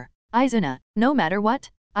startles her. Izuna, no matter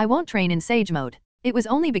what, I won't train in Sage mode. It was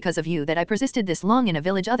only because of you that I persisted this long in a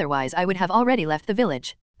village, otherwise I would have already left the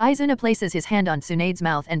village. Izuna places his hand on Tsunade's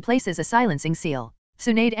mouth and places a silencing seal.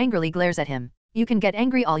 Tsunade angrily glares at him. You can get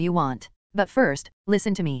angry all you want. But first,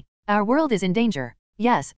 listen to me. Our world is in danger.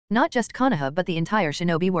 Yes, not just Konoha but the entire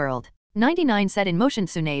shinobi world. 99 set in motion.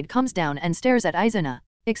 Tsunade comes down and stares at Izuna.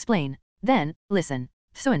 Explain. Then, listen.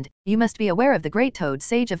 Tsund, you must be aware of the great toad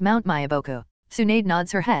sage of Mount Mayaboku. Tsunade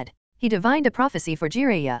nods her head. He divined a prophecy for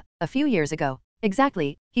Jiraiya, a few years ago.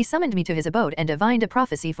 Exactly, he summoned me to his abode and divined a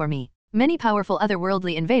prophecy for me. Many powerful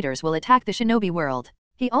otherworldly invaders will attack the shinobi world.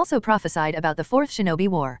 He also prophesied about the Fourth Shinobi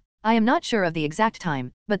War. I am not sure of the exact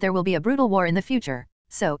time, but there will be a brutal war in the future.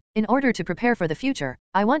 So, in order to prepare for the future,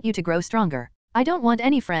 I want you to grow stronger. I don't want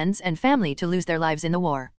any friends and family to lose their lives in the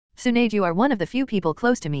war. Tsunade, you are one of the few people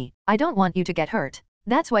close to me. I don't want you to get hurt.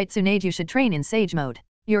 That's why Tsunade, you should train in Sage mode.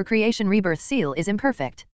 Your creation rebirth seal is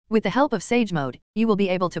imperfect. With the help of Sage mode, you will be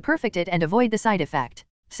able to perfect it and avoid the side effect.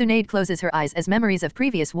 Tsunade closes her eyes as memories of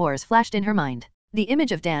previous wars flashed in her mind. The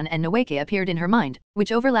image of Dan and Noeke appeared in her mind,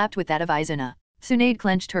 which overlapped with that of Izuna. Tsunade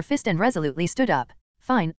clenched her fist and resolutely stood up.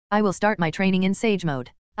 Fine, I will start my training in Sage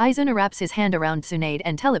mode. Izuna wraps his hand around Tsunade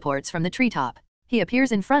and teleports from the treetop. He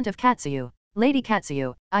appears in front of Katsuyu. Lady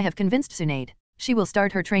Katsuyu, I have convinced Tsunade. She will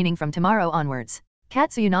start her training from tomorrow onwards.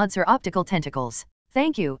 Katsuyu nods her optical tentacles.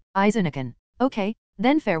 Thank you, Izuna-kun. Okay,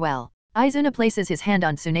 then farewell. Izuna places his hand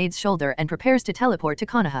on Tsunade's shoulder and prepares to teleport to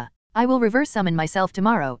Konoha. I will reverse summon myself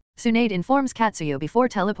tomorrow, Tsunade informs Katsuyu before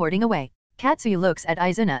teleporting away. Katsuyu looks at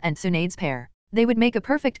Izuna and Tsunade's pair. They would make a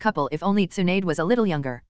perfect couple if only Tsunade was a little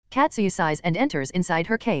younger. Katsuyu sighs and enters inside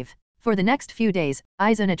her cave. For the next few days,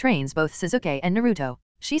 Izuna trains both Sasuke and Naruto.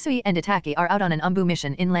 Shisui and Itachi are out on an Umbu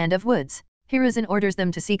mission in Land of Woods. Hiruzen orders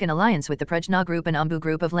them to seek an alliance with the Prajna group and Umbu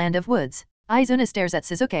group of Land of Woods. Izuna stares at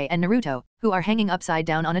Sasuke and Naruto, who are hanging upside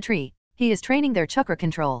down on a tree. He is training their chakra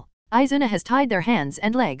control. Izuna has tied their hands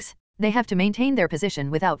and legs. They have to maintain their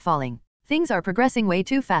position without falling. Things are progressing way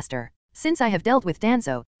too faster. Since I have dealt with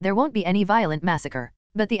Danzo, there won't be any violent massacre.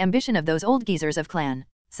 But the ambition of those old geezers of clan.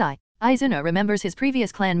 Sigh. Izuna remembers his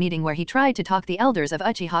previous clan meeting where he tried to talk the elders of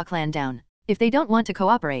Uchiha clan down. If they don't want to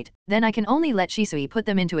cooperate, then I can only let Shisui put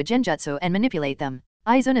them into a genjutsu and manipulate them.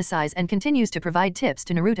 Izuna sighs and continues to provide tips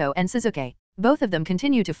to Naruto and Sasuke. Both of them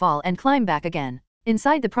continue to fall and climb back again.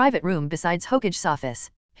 Inside the private room besides Hokage's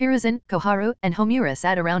office, Hiruzen, Koharu, and Homura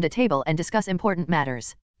sat around a table and discuss important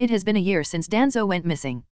matters. It has been a year since Danzo went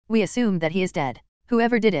missing. We assume that he is dead.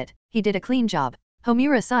 Whoever did it, he did a clean job.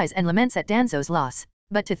 Homura sighs and laments at Danzo's loss.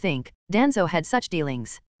 But to think, Danzo had such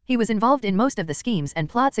dealings. He was involved in most of the schemes and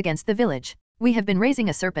plots against the village. We have been raising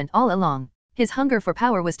a serpent all along. His hunger for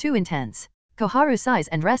power was too intense. Koharu sighs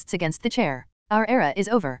and rests against the chair. Our era is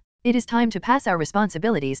over. It is time to pass our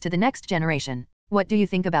responsibilities to the next generation. What do you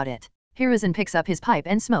think about it? Hiruzen picks up his pipe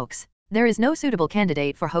and smokes. There is no suitable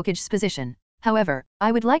candidate for Hokage's position. However,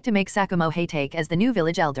 I would like to make Sakumohei take as the new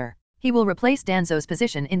village elder. He will replace Danzo's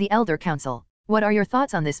position in the Elder Council. What are your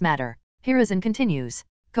thoughts on this matter? Hiruzen continues.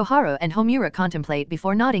 Koharu and Homura contemplate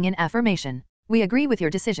before nodding in affirmation. We agree with your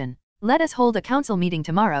decision. Let us hold a council meeting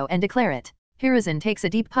tomorrow and declare it. Hiruzen takes a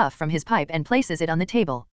deep puff from his pipe and places it on the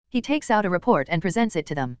table. He takes out a report and presents it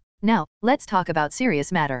to them. Now, let's talk about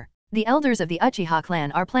serious matter. The elders of the Uchiha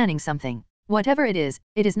clan are planning something. Whatever it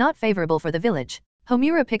is not favorable for the village.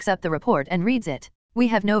 Homura picks up the report and reads it. We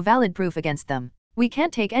have no valid proof against them. We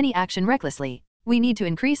can't take any action recklessly. We need to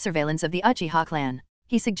increase surveillance of the Uchiha clan.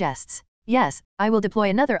 He suggests. Yes, I will deploy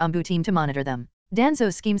another Umbu team to monitor them.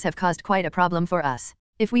 Danzo's schemes have caused quite a problem for us.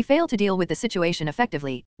 If we fail to deal with the situation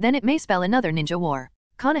effectively, then it may spell another ninja war.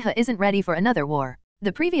 Konoha isn't ready for another war.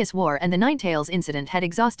 The previous war and the Ninetales incident had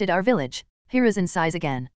exhausted our village. Hiruzen sighs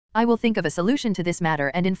again. I will think of a solution to this matter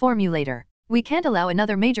and inform you later. We can't allow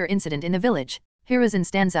another major incident in the village. Hiruzen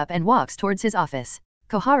stands up and walks towards his office.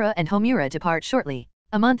 Koharu and Homura depart shortly.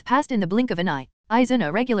 A month passed in the blink of an eye.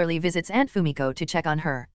 Izuna regularly visits Aunt Fumiko to check on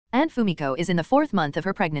her. Aunt Fumiko is in the 4th month of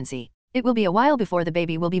her pregnancy. It will be a while before the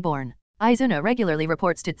baby will be born. Izuna regularly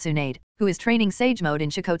reports to Tsunade, who is training Sage mode in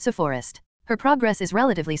Shikotsu Forest. Her progress is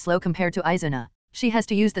relatively slow compared to Izuna. She has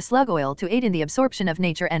to use the slug oil to aid in the absorption of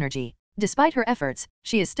nature energy. Despite her efforts,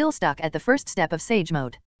 she is still stuck at the first step of Sage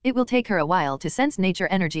mode. It will take her a while to sense nature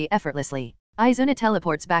energy effortlessly. Izuna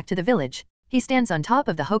teleports back to the village. He stands on top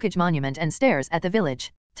of the Hokage monument and stares at the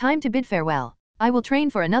village. Time to bid farewell. I will train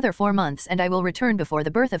for another 4 months and I will return before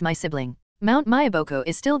the birth of my sibling. Mount Myaboku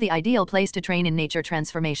is still the ideal place to train in nature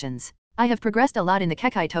transformations. I have progressed a lot in the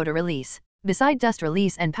Kekai Toda release. Beside dust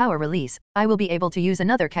release and power release, I will be able to use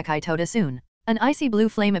another Kekai Toda soon. An icy blue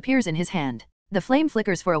flame appears in his hand. The flame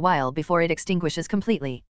flickers for a while before it extinguishes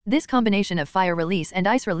completely. This combination of fire release and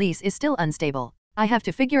ice release is still unstable. I have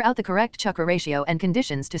to figure out the correct chakra ratio and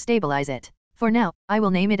conditions to stabilize it. For now, I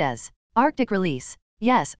will name it as Arctic Release.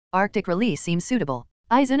 Yes, Arctic Release seems suitable.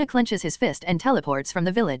 Izuna clenches his fist and teleports from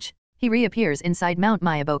the village. He reappears inside Mount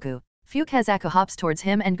Myaboku. Fukazaku hops towards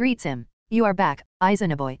him and greets him. You are back,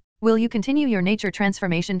 Izuna boy. Will you continue your nature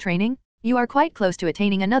transformation training? You are quite close to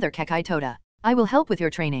attaining another Kekai Toda. I will help with your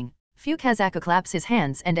training. Fukazaku claps his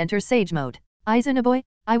hands and enters Sage mode. Izuna boy,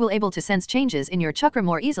 I will able to sense changes in your chakra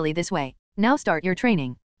more easily this way. Now start your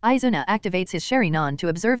training. Izuna activates his Sharinon to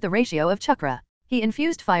observe the ratio of chakra. He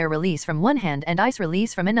infused fire release from one hand and ice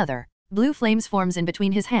release from another. Blue flames forms in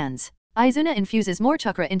between his hands. Izuna infuses more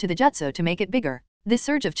chakra into the jutsu to make it bigger. This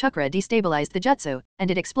surge of chakra destabilized the jutsu,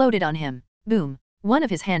 and it exploded on him. Boom. One of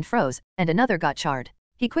his hand froze, and another got charred.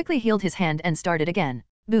 He quickly healed his hand and started again.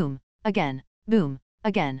 Boom. Again. Boom.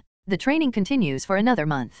 Again. The training continues for another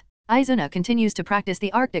month. Izuna continues to practice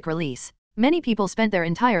the Arctic Release. Many people spent their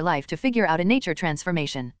entire life to figure out a nature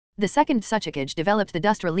transformation. The second Tsuchikage developed the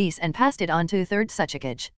dust release and passed it on to the third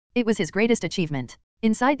Tsuchikage. It was his greatest achievement.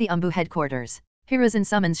 Inside the Umbu headquarters, Hiruzen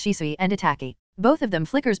summons Shisui and Itaki. Both of them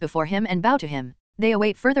flickers before him and bow to him. They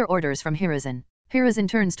await further orders from Hiruzen. Hiruzen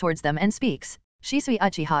turns towards them and speaks. Shisui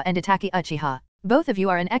Uchiha and Itaki Uchiha. Both of you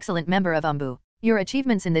are an excellent member of Umbu. Your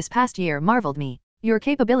achievements in this past year marveled me. Your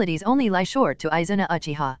capabilities only lie short to Izuna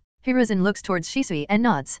Uchiha. Hiruzen looks towards Shisui and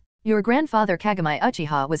nods. Your grandfather Kagami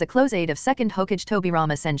Uchiha was a close aide of 2nd Hokage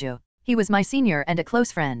Tobirama Senju. He was my senior and a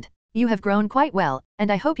close friend. You have grown quite well,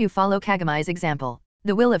 and I hope you follow Kagami's example.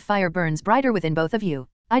 The will of fire burns brighter within both of you.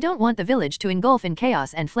 I don't want the village to engulf in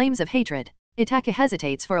chaos and flames of hatred. Itaka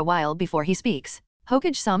hesitates for a while before he speaks.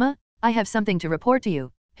 Hokage-sama, I have something to report to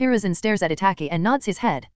you. Hiruzen stares at Itaki and nods his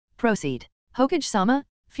head. Proceed. Hokage-sama,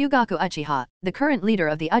 Fugaku Uchiha, the current leader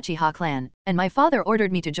of the Uchiha clan, and my father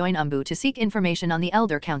ordered me to join Umbu to seek information on the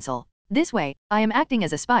Elder Council. This way, I am acting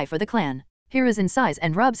as a spy for the clan. Hiruzen sighs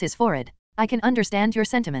and rubs his forehead. I can understand your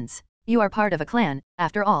sentiments. You are part of a clan,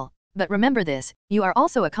 after all. But remember this, you are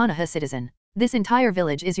also a Konoha citizen. This entire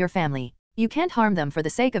village is your family. You can't harm them for the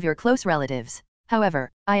sake of your close relatives. However,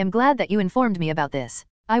 I am glad that you informed me about this.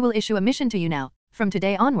 I will issue a mission to you now. From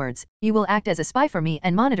today onwards, you will act as a spy for me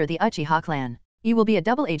and monitor the Uchiha clan. You will be a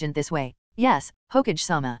double agent this way. Yes,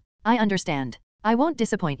 Hokage-sama. I understand. I won't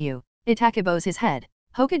disappoint you. Itaka bows his head.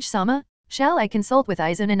 Hokage-sama, shall I consult with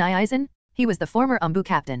Izuna Naizen? He was the former Umbu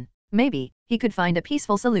captain. Maybe, he could find a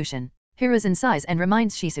peaceful solution. Hiruzen sighs and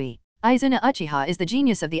reminds Shisui. Izuna Uchiha is the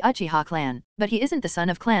genius of the Uchiha clan, but he isn't the son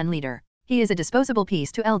of clan leader. He is a disposable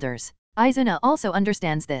piece to elders. Izuna also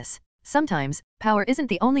understands this. Sometimes, power isn't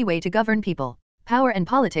the only way to govern people. Power and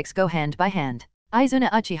politics go hand by hand.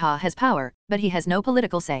 Izuna Uchiha has power, but he has no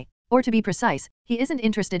political say. Or to be precise, he isn't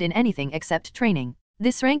interested in anything except training.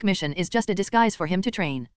 This rank mission is just a disguise for him to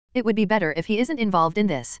train. It would be better if he isn't involved in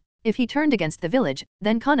this. If he turned against the village,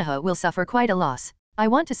 then Konoha will suffer quite a loss. I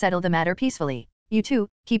want to settle the matter peacefully. You two,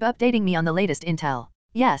 keep updating me on the latest intel.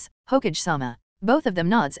 Yes, Hokage-sama. Both of them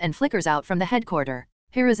nods and flickers out from the headquarter.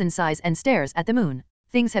 Hiruzen sighs and stares at the moon.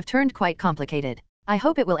 Things have turned quite complicated. I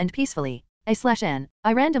hope it will end peacefully.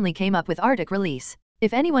 I randomly came up with Arctic Release.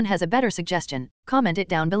 If anyone has a better suggestion, comment it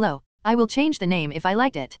down below. I will change the name if I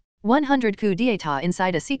liked it. 100 coup d'état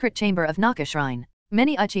inside a secret chamber of Naka Shrine.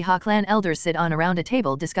 Many Uchiha clan elders sit on around a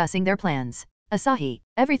table discussing their plans. Asahi,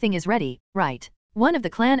 everything is ready, right? One of the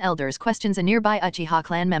clan elders questions a nearby Uchiha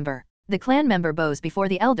clan member. The clan member bows before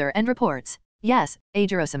the elder and reports. Yes,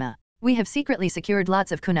 Eijiro-sama. We have secretly secured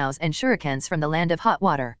lots of kunaus and shurikens from the land of hot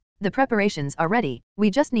water. The preparations are ready,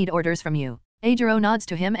 we just need orders from you. Eijiro nods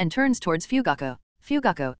to him and turns towards Fugaku.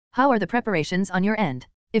 Fugaku, how are the preparations on your end?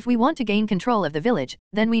 If we want to gain control of the village,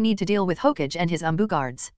 then we need to deal with Hokage and his Umbu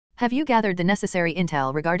guards. Have you gathered the necessary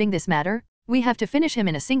intel regarding this matter? We have to finish him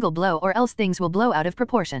in a single blow or else things will blow out of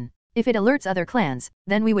proportion. If it alerts other clans,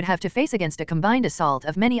 then we would have to face against a combined assault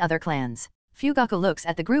of many other clans. Fugaku looks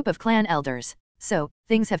at the group of clan elders. So,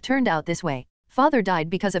 things have turned out this way. Father died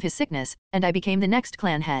because of his sickness, and I became the next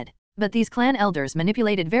clan head. But these clan elders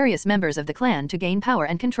manipulated various members of the clan to gain power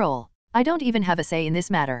and control. I don't even have a say in this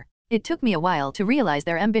matter. It took me a while to realize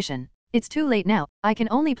their ambition. It's too late now, I can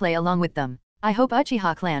only play along with them. I hope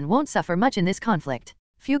Uchiha clan won't suffer much in this conflict.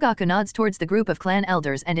 Fugaku nods towards the group of clan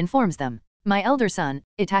elders and informs them. My elder son,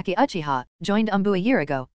 Itaki Uchiha, joined Umbu a year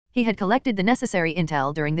ago. He had collected the necessary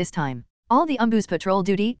intel during this time. All the Umbu's patrol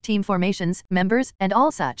duty, team formations, members, and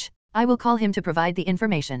all such. I will call him to provide the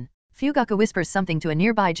information. Fugaku whispers something to a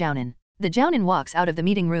nearby Jounin. The Jounin walks out of the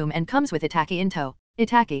meeting room and comes with Itaki in tow.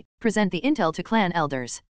 Itaki, present the intel to clan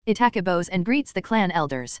elders. Itaki bows and greets the clan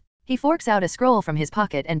elders. He forks out a scroll from his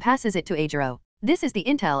pocket and passes it to Eijiro. This is the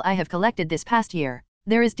intel I have collected this past year.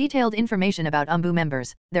 There is detailed information about Umbu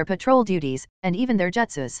members, their patrol duties, and even their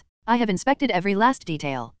jutsus. I have inspected every last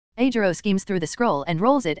detail. Eijiro schemes through the scroll and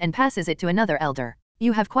rolls it and passes it to another elder.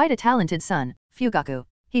 You have quite a talented son, Fugaku.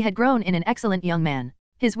 He had grown in an excellent young man.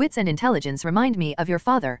 His wits and intelligence remind me of your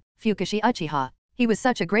father, Fukashi Uchiha. He was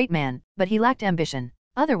such a great man, but he lacked ambition.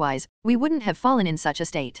 Otherwise, we wouldn't have fallen in such a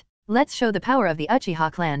state. Let's show the power of the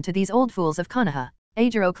Uchiha clan to these old fools of Konoha.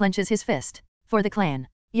 Eijiro clenches his fist. For the clan.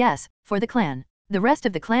 Yes, for the clan. The rest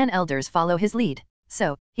of the clan elders follow his lead.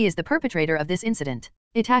 So, he is the perpetrator of this incident.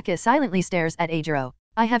 Itaka silently stares at Eijiro.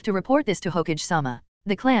 I have to report this to Hokage-sama.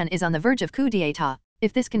 The clan is on the verge of coup d'état.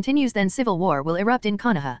 If this continues, then civil war will erupt in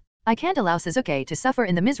Konoha. I can't allow Sasuke to suffer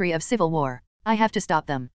in the misery of civil war. I have to stop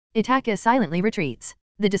them. Itaka silently retreats.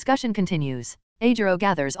 The discussion continues. Eijiro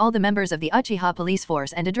gathers all the members of the Uchiha police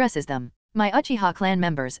force and addresses them. My Uchiha clan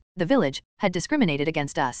members, the village, had discriminated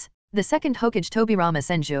against us. The second Hokage Tobirama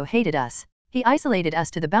Senju hated us. He isolated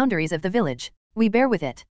us to the boundaries of the village. We bear with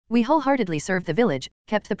it. We wholeheartedly served the village,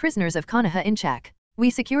 kept the prisoners of Konoha in check. We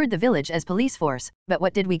secured the village as police force, but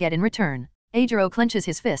what did we get in return? Eijiro clenches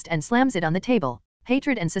his fist and slams it on the table.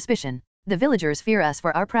 Hatred and suspicion. The villagers fear us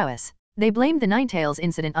for our prowess. They blamed the Ninetales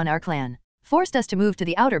incident on our clan. Forced us to move to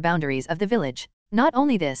the outer boundaries of the village. Not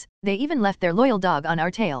only this, they even left their loyal dog on our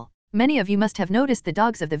tail. Many of you must have noticed the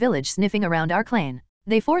dogs of the village sniffing around our clan.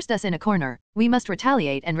 They forced us in a corner. We must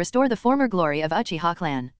retaliate and restore the former glory of Uchiha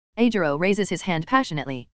clan. Eijiro raises his hand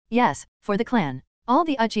passionately. Yes, for the clan. All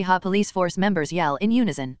the Uchiha police force members yell in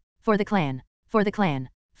unison. For the clan. For the clan.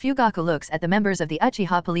 Fugaku looks at the members of the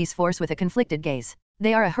Uchiha police force with a conflicted gaze.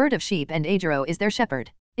 They are a herd of sheep and Eijiro is their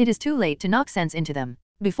shepherd. It is too late to knock sense into them.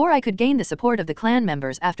 Before I could gain the support of the clan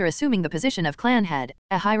members after assuming the position of clan head,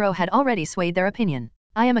 Ahiro had already swayed their opinion.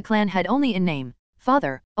 I am a clan head only in name.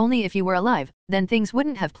 Father, only if you were alive, then things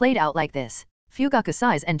wouldn't have played out like this. Fugaku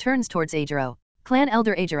sighs and turns towards Eijiro. Clan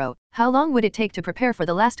elder Eijiro, how long would it take to prepare for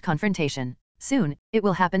the last confrontation? Soon, it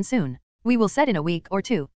will happen soon. We will set in a week or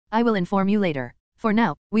two. I will inform you later. For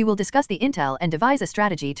now, we will discuss the intel and devise a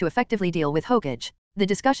strategy to effectively deal with Hokage. The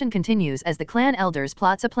discussion continues as the clan elders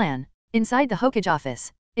plots a plan. Inside the Hokage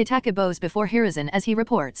office, Itaka bows before Hiruzen as he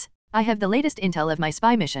reports. I have the latest intel of my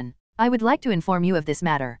spy mission. I would like to inform you of this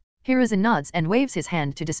matter. Hiruzen nods and waves his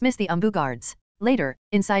hand to dismiss the Umbu guards. Later,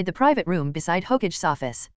 inside the private room beside Hokage's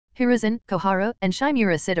office, Hiruzen, Koharu, and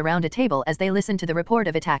Shimura sit around a table as they listen to the report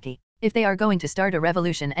of Itaki. If they are going to start a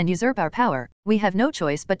revolution and usurp our power, we have no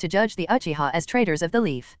choice but to judge the Uchiha as traitors of the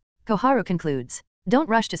leaf. Koharu concludes. Don't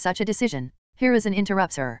rush to such a decision. Hiruzen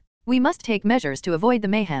interrupts her. We must take measures to avoid the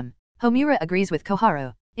mayhem. Homura agrees with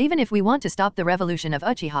Koharu. Even if we want to stop the revolution of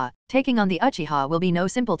Uchiha, taking on the Uchiha will be no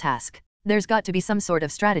simple task. There's got to be some sort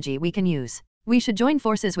of strategy we can use. We should join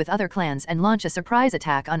forces with other clans and launch a surprise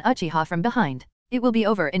attack on Uchiha from behind. It will be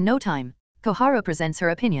over in no time. Koharu presents her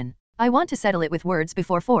opinion. I want to settle it with words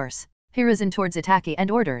before force. Hiruzen towards Itaki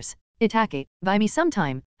and orders. Itaki, buy me some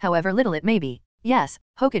time, however little it may be. Yes,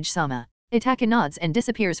 Hokage-sama. Itaki nods and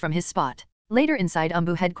disappears from his spot. Later inside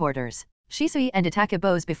Umbu headquarters, Shisui and Itaki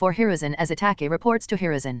bows before Hiruzen as Itaki reports to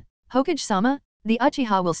Hiruzen. Hokage-sama, the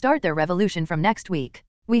Uchiha will start their revolution from next week.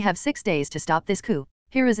 We have 6 days to stop this coup.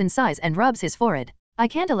 Hiruzen sighs and rubs his forehead. I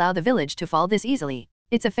can't allow the village to fall this easily.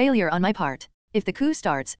 It's a failure on my part. If the coup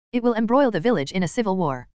starts, it will embroil the village in a civil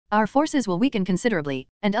war. Our forces will weaken considerably,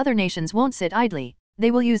 and other nations won't sit idly.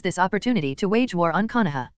 They will use this opportunity to wage war on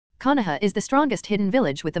Konoha. Konoha is the strongest hidden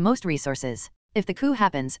village with the most resources. If the coup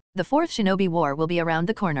happens, the Fourth Shinobi War will be around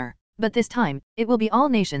the corner. But this time, it will be all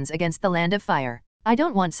nations against the Land of Fire. I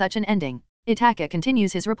don't want such an ending. Itaka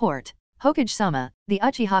continues his report. Hokage-sama, the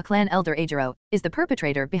Uchiha clan elder Eijiro, is the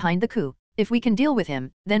perpetrator behind the coup. If we can deal with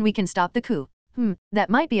him, then we can stop the coup. That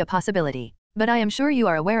might be a possibility. But I am sure you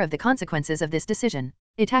are aware of the consequences of this decision.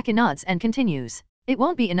 Itaka nods and continues. It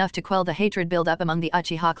won't be enough to quell the hatred build up among the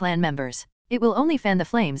Uchiha clan members. It will only fan the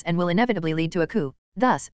flames and will inevitably lead to a coup.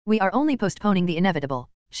 Thus, we are only postponing the inevitable.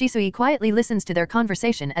 Shisui quietly listens to their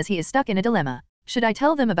conversation as he is stuck in a dilemma. Should I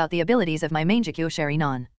tell them about the abilities of my Manjikyo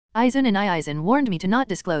Sharinon? Aizen and Aizen warned me to not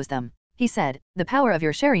disclose them. He said, the power of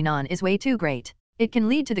your Sharinon is way too great. It can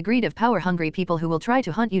lead to the greed of power-hungry people who will try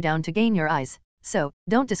to hunt you down to gain your eyes. So,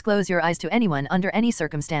 don't disclose your eyes to anyone under any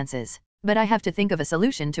circumstances. But I have to think of a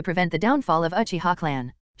solution to prevent the downfall of Uchiha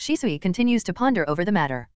clan. Shisui continues to ponder over the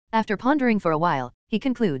matter. After pondering for a while, he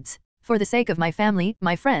concludes. For the sake of my family,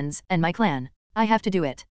 my friends, and my clan, I have to do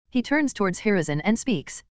it. He turns towards Hiruzen and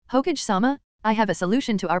speaks. Hokage-sama, I have a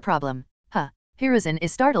solution to our problem. Huh. Hiruzen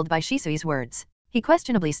is startled by Shisui's words. He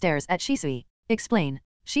questionably stares at Shisui. Explain.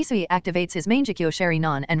 Shisui activates his Mangekyo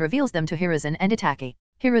Sharingan and reveals them to Hiruzen and Itachi.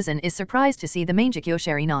 Hiruzen is surprised to see the Mangekyo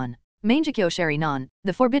Sharingan. Mangekyo Sharingan,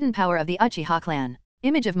 the forbidden power of the Uchiha clan.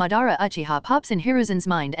 Image of Madara Uchiha pops in Hiruzen's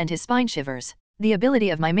mind and his spine shivers. The ability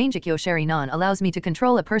of my Mangekyo Sharingan allows me to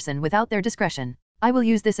control a person without their discretion. I will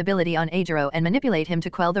use this ability on Eijiro and manipulate him to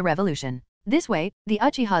quell the revolution. This way, the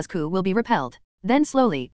Uchiha's coup will be repelled. Then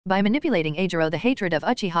slowly, by manipulating Eijiro, the hatred of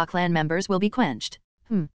Uchiha clan members will be quenched.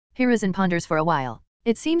 Hiruzen ponders for a while.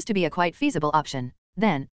 It seems to be a quite feasible option.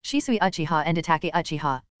 Then, Shisui Uchiha and Itachi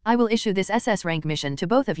Uchiha, I will issue this SS rank mission to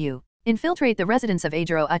both of you. Infiltrate the residence of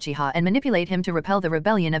Eijiro Uchiha and manipulate him to repel the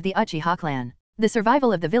rebellion of the Uchiha clan. The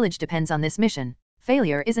survival of the village depends on this mission.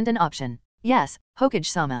 Failure isn't an option. Yes,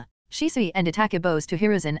 Hokage-sama. Shisui and Itachi bows to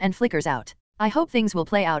Hiruzen and flickers out. I hope things will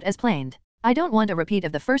play out as planned. I don't want a repeat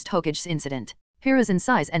of the first Hokage's incident. Hiruzen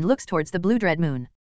sighs and looks towards the blue dread moon.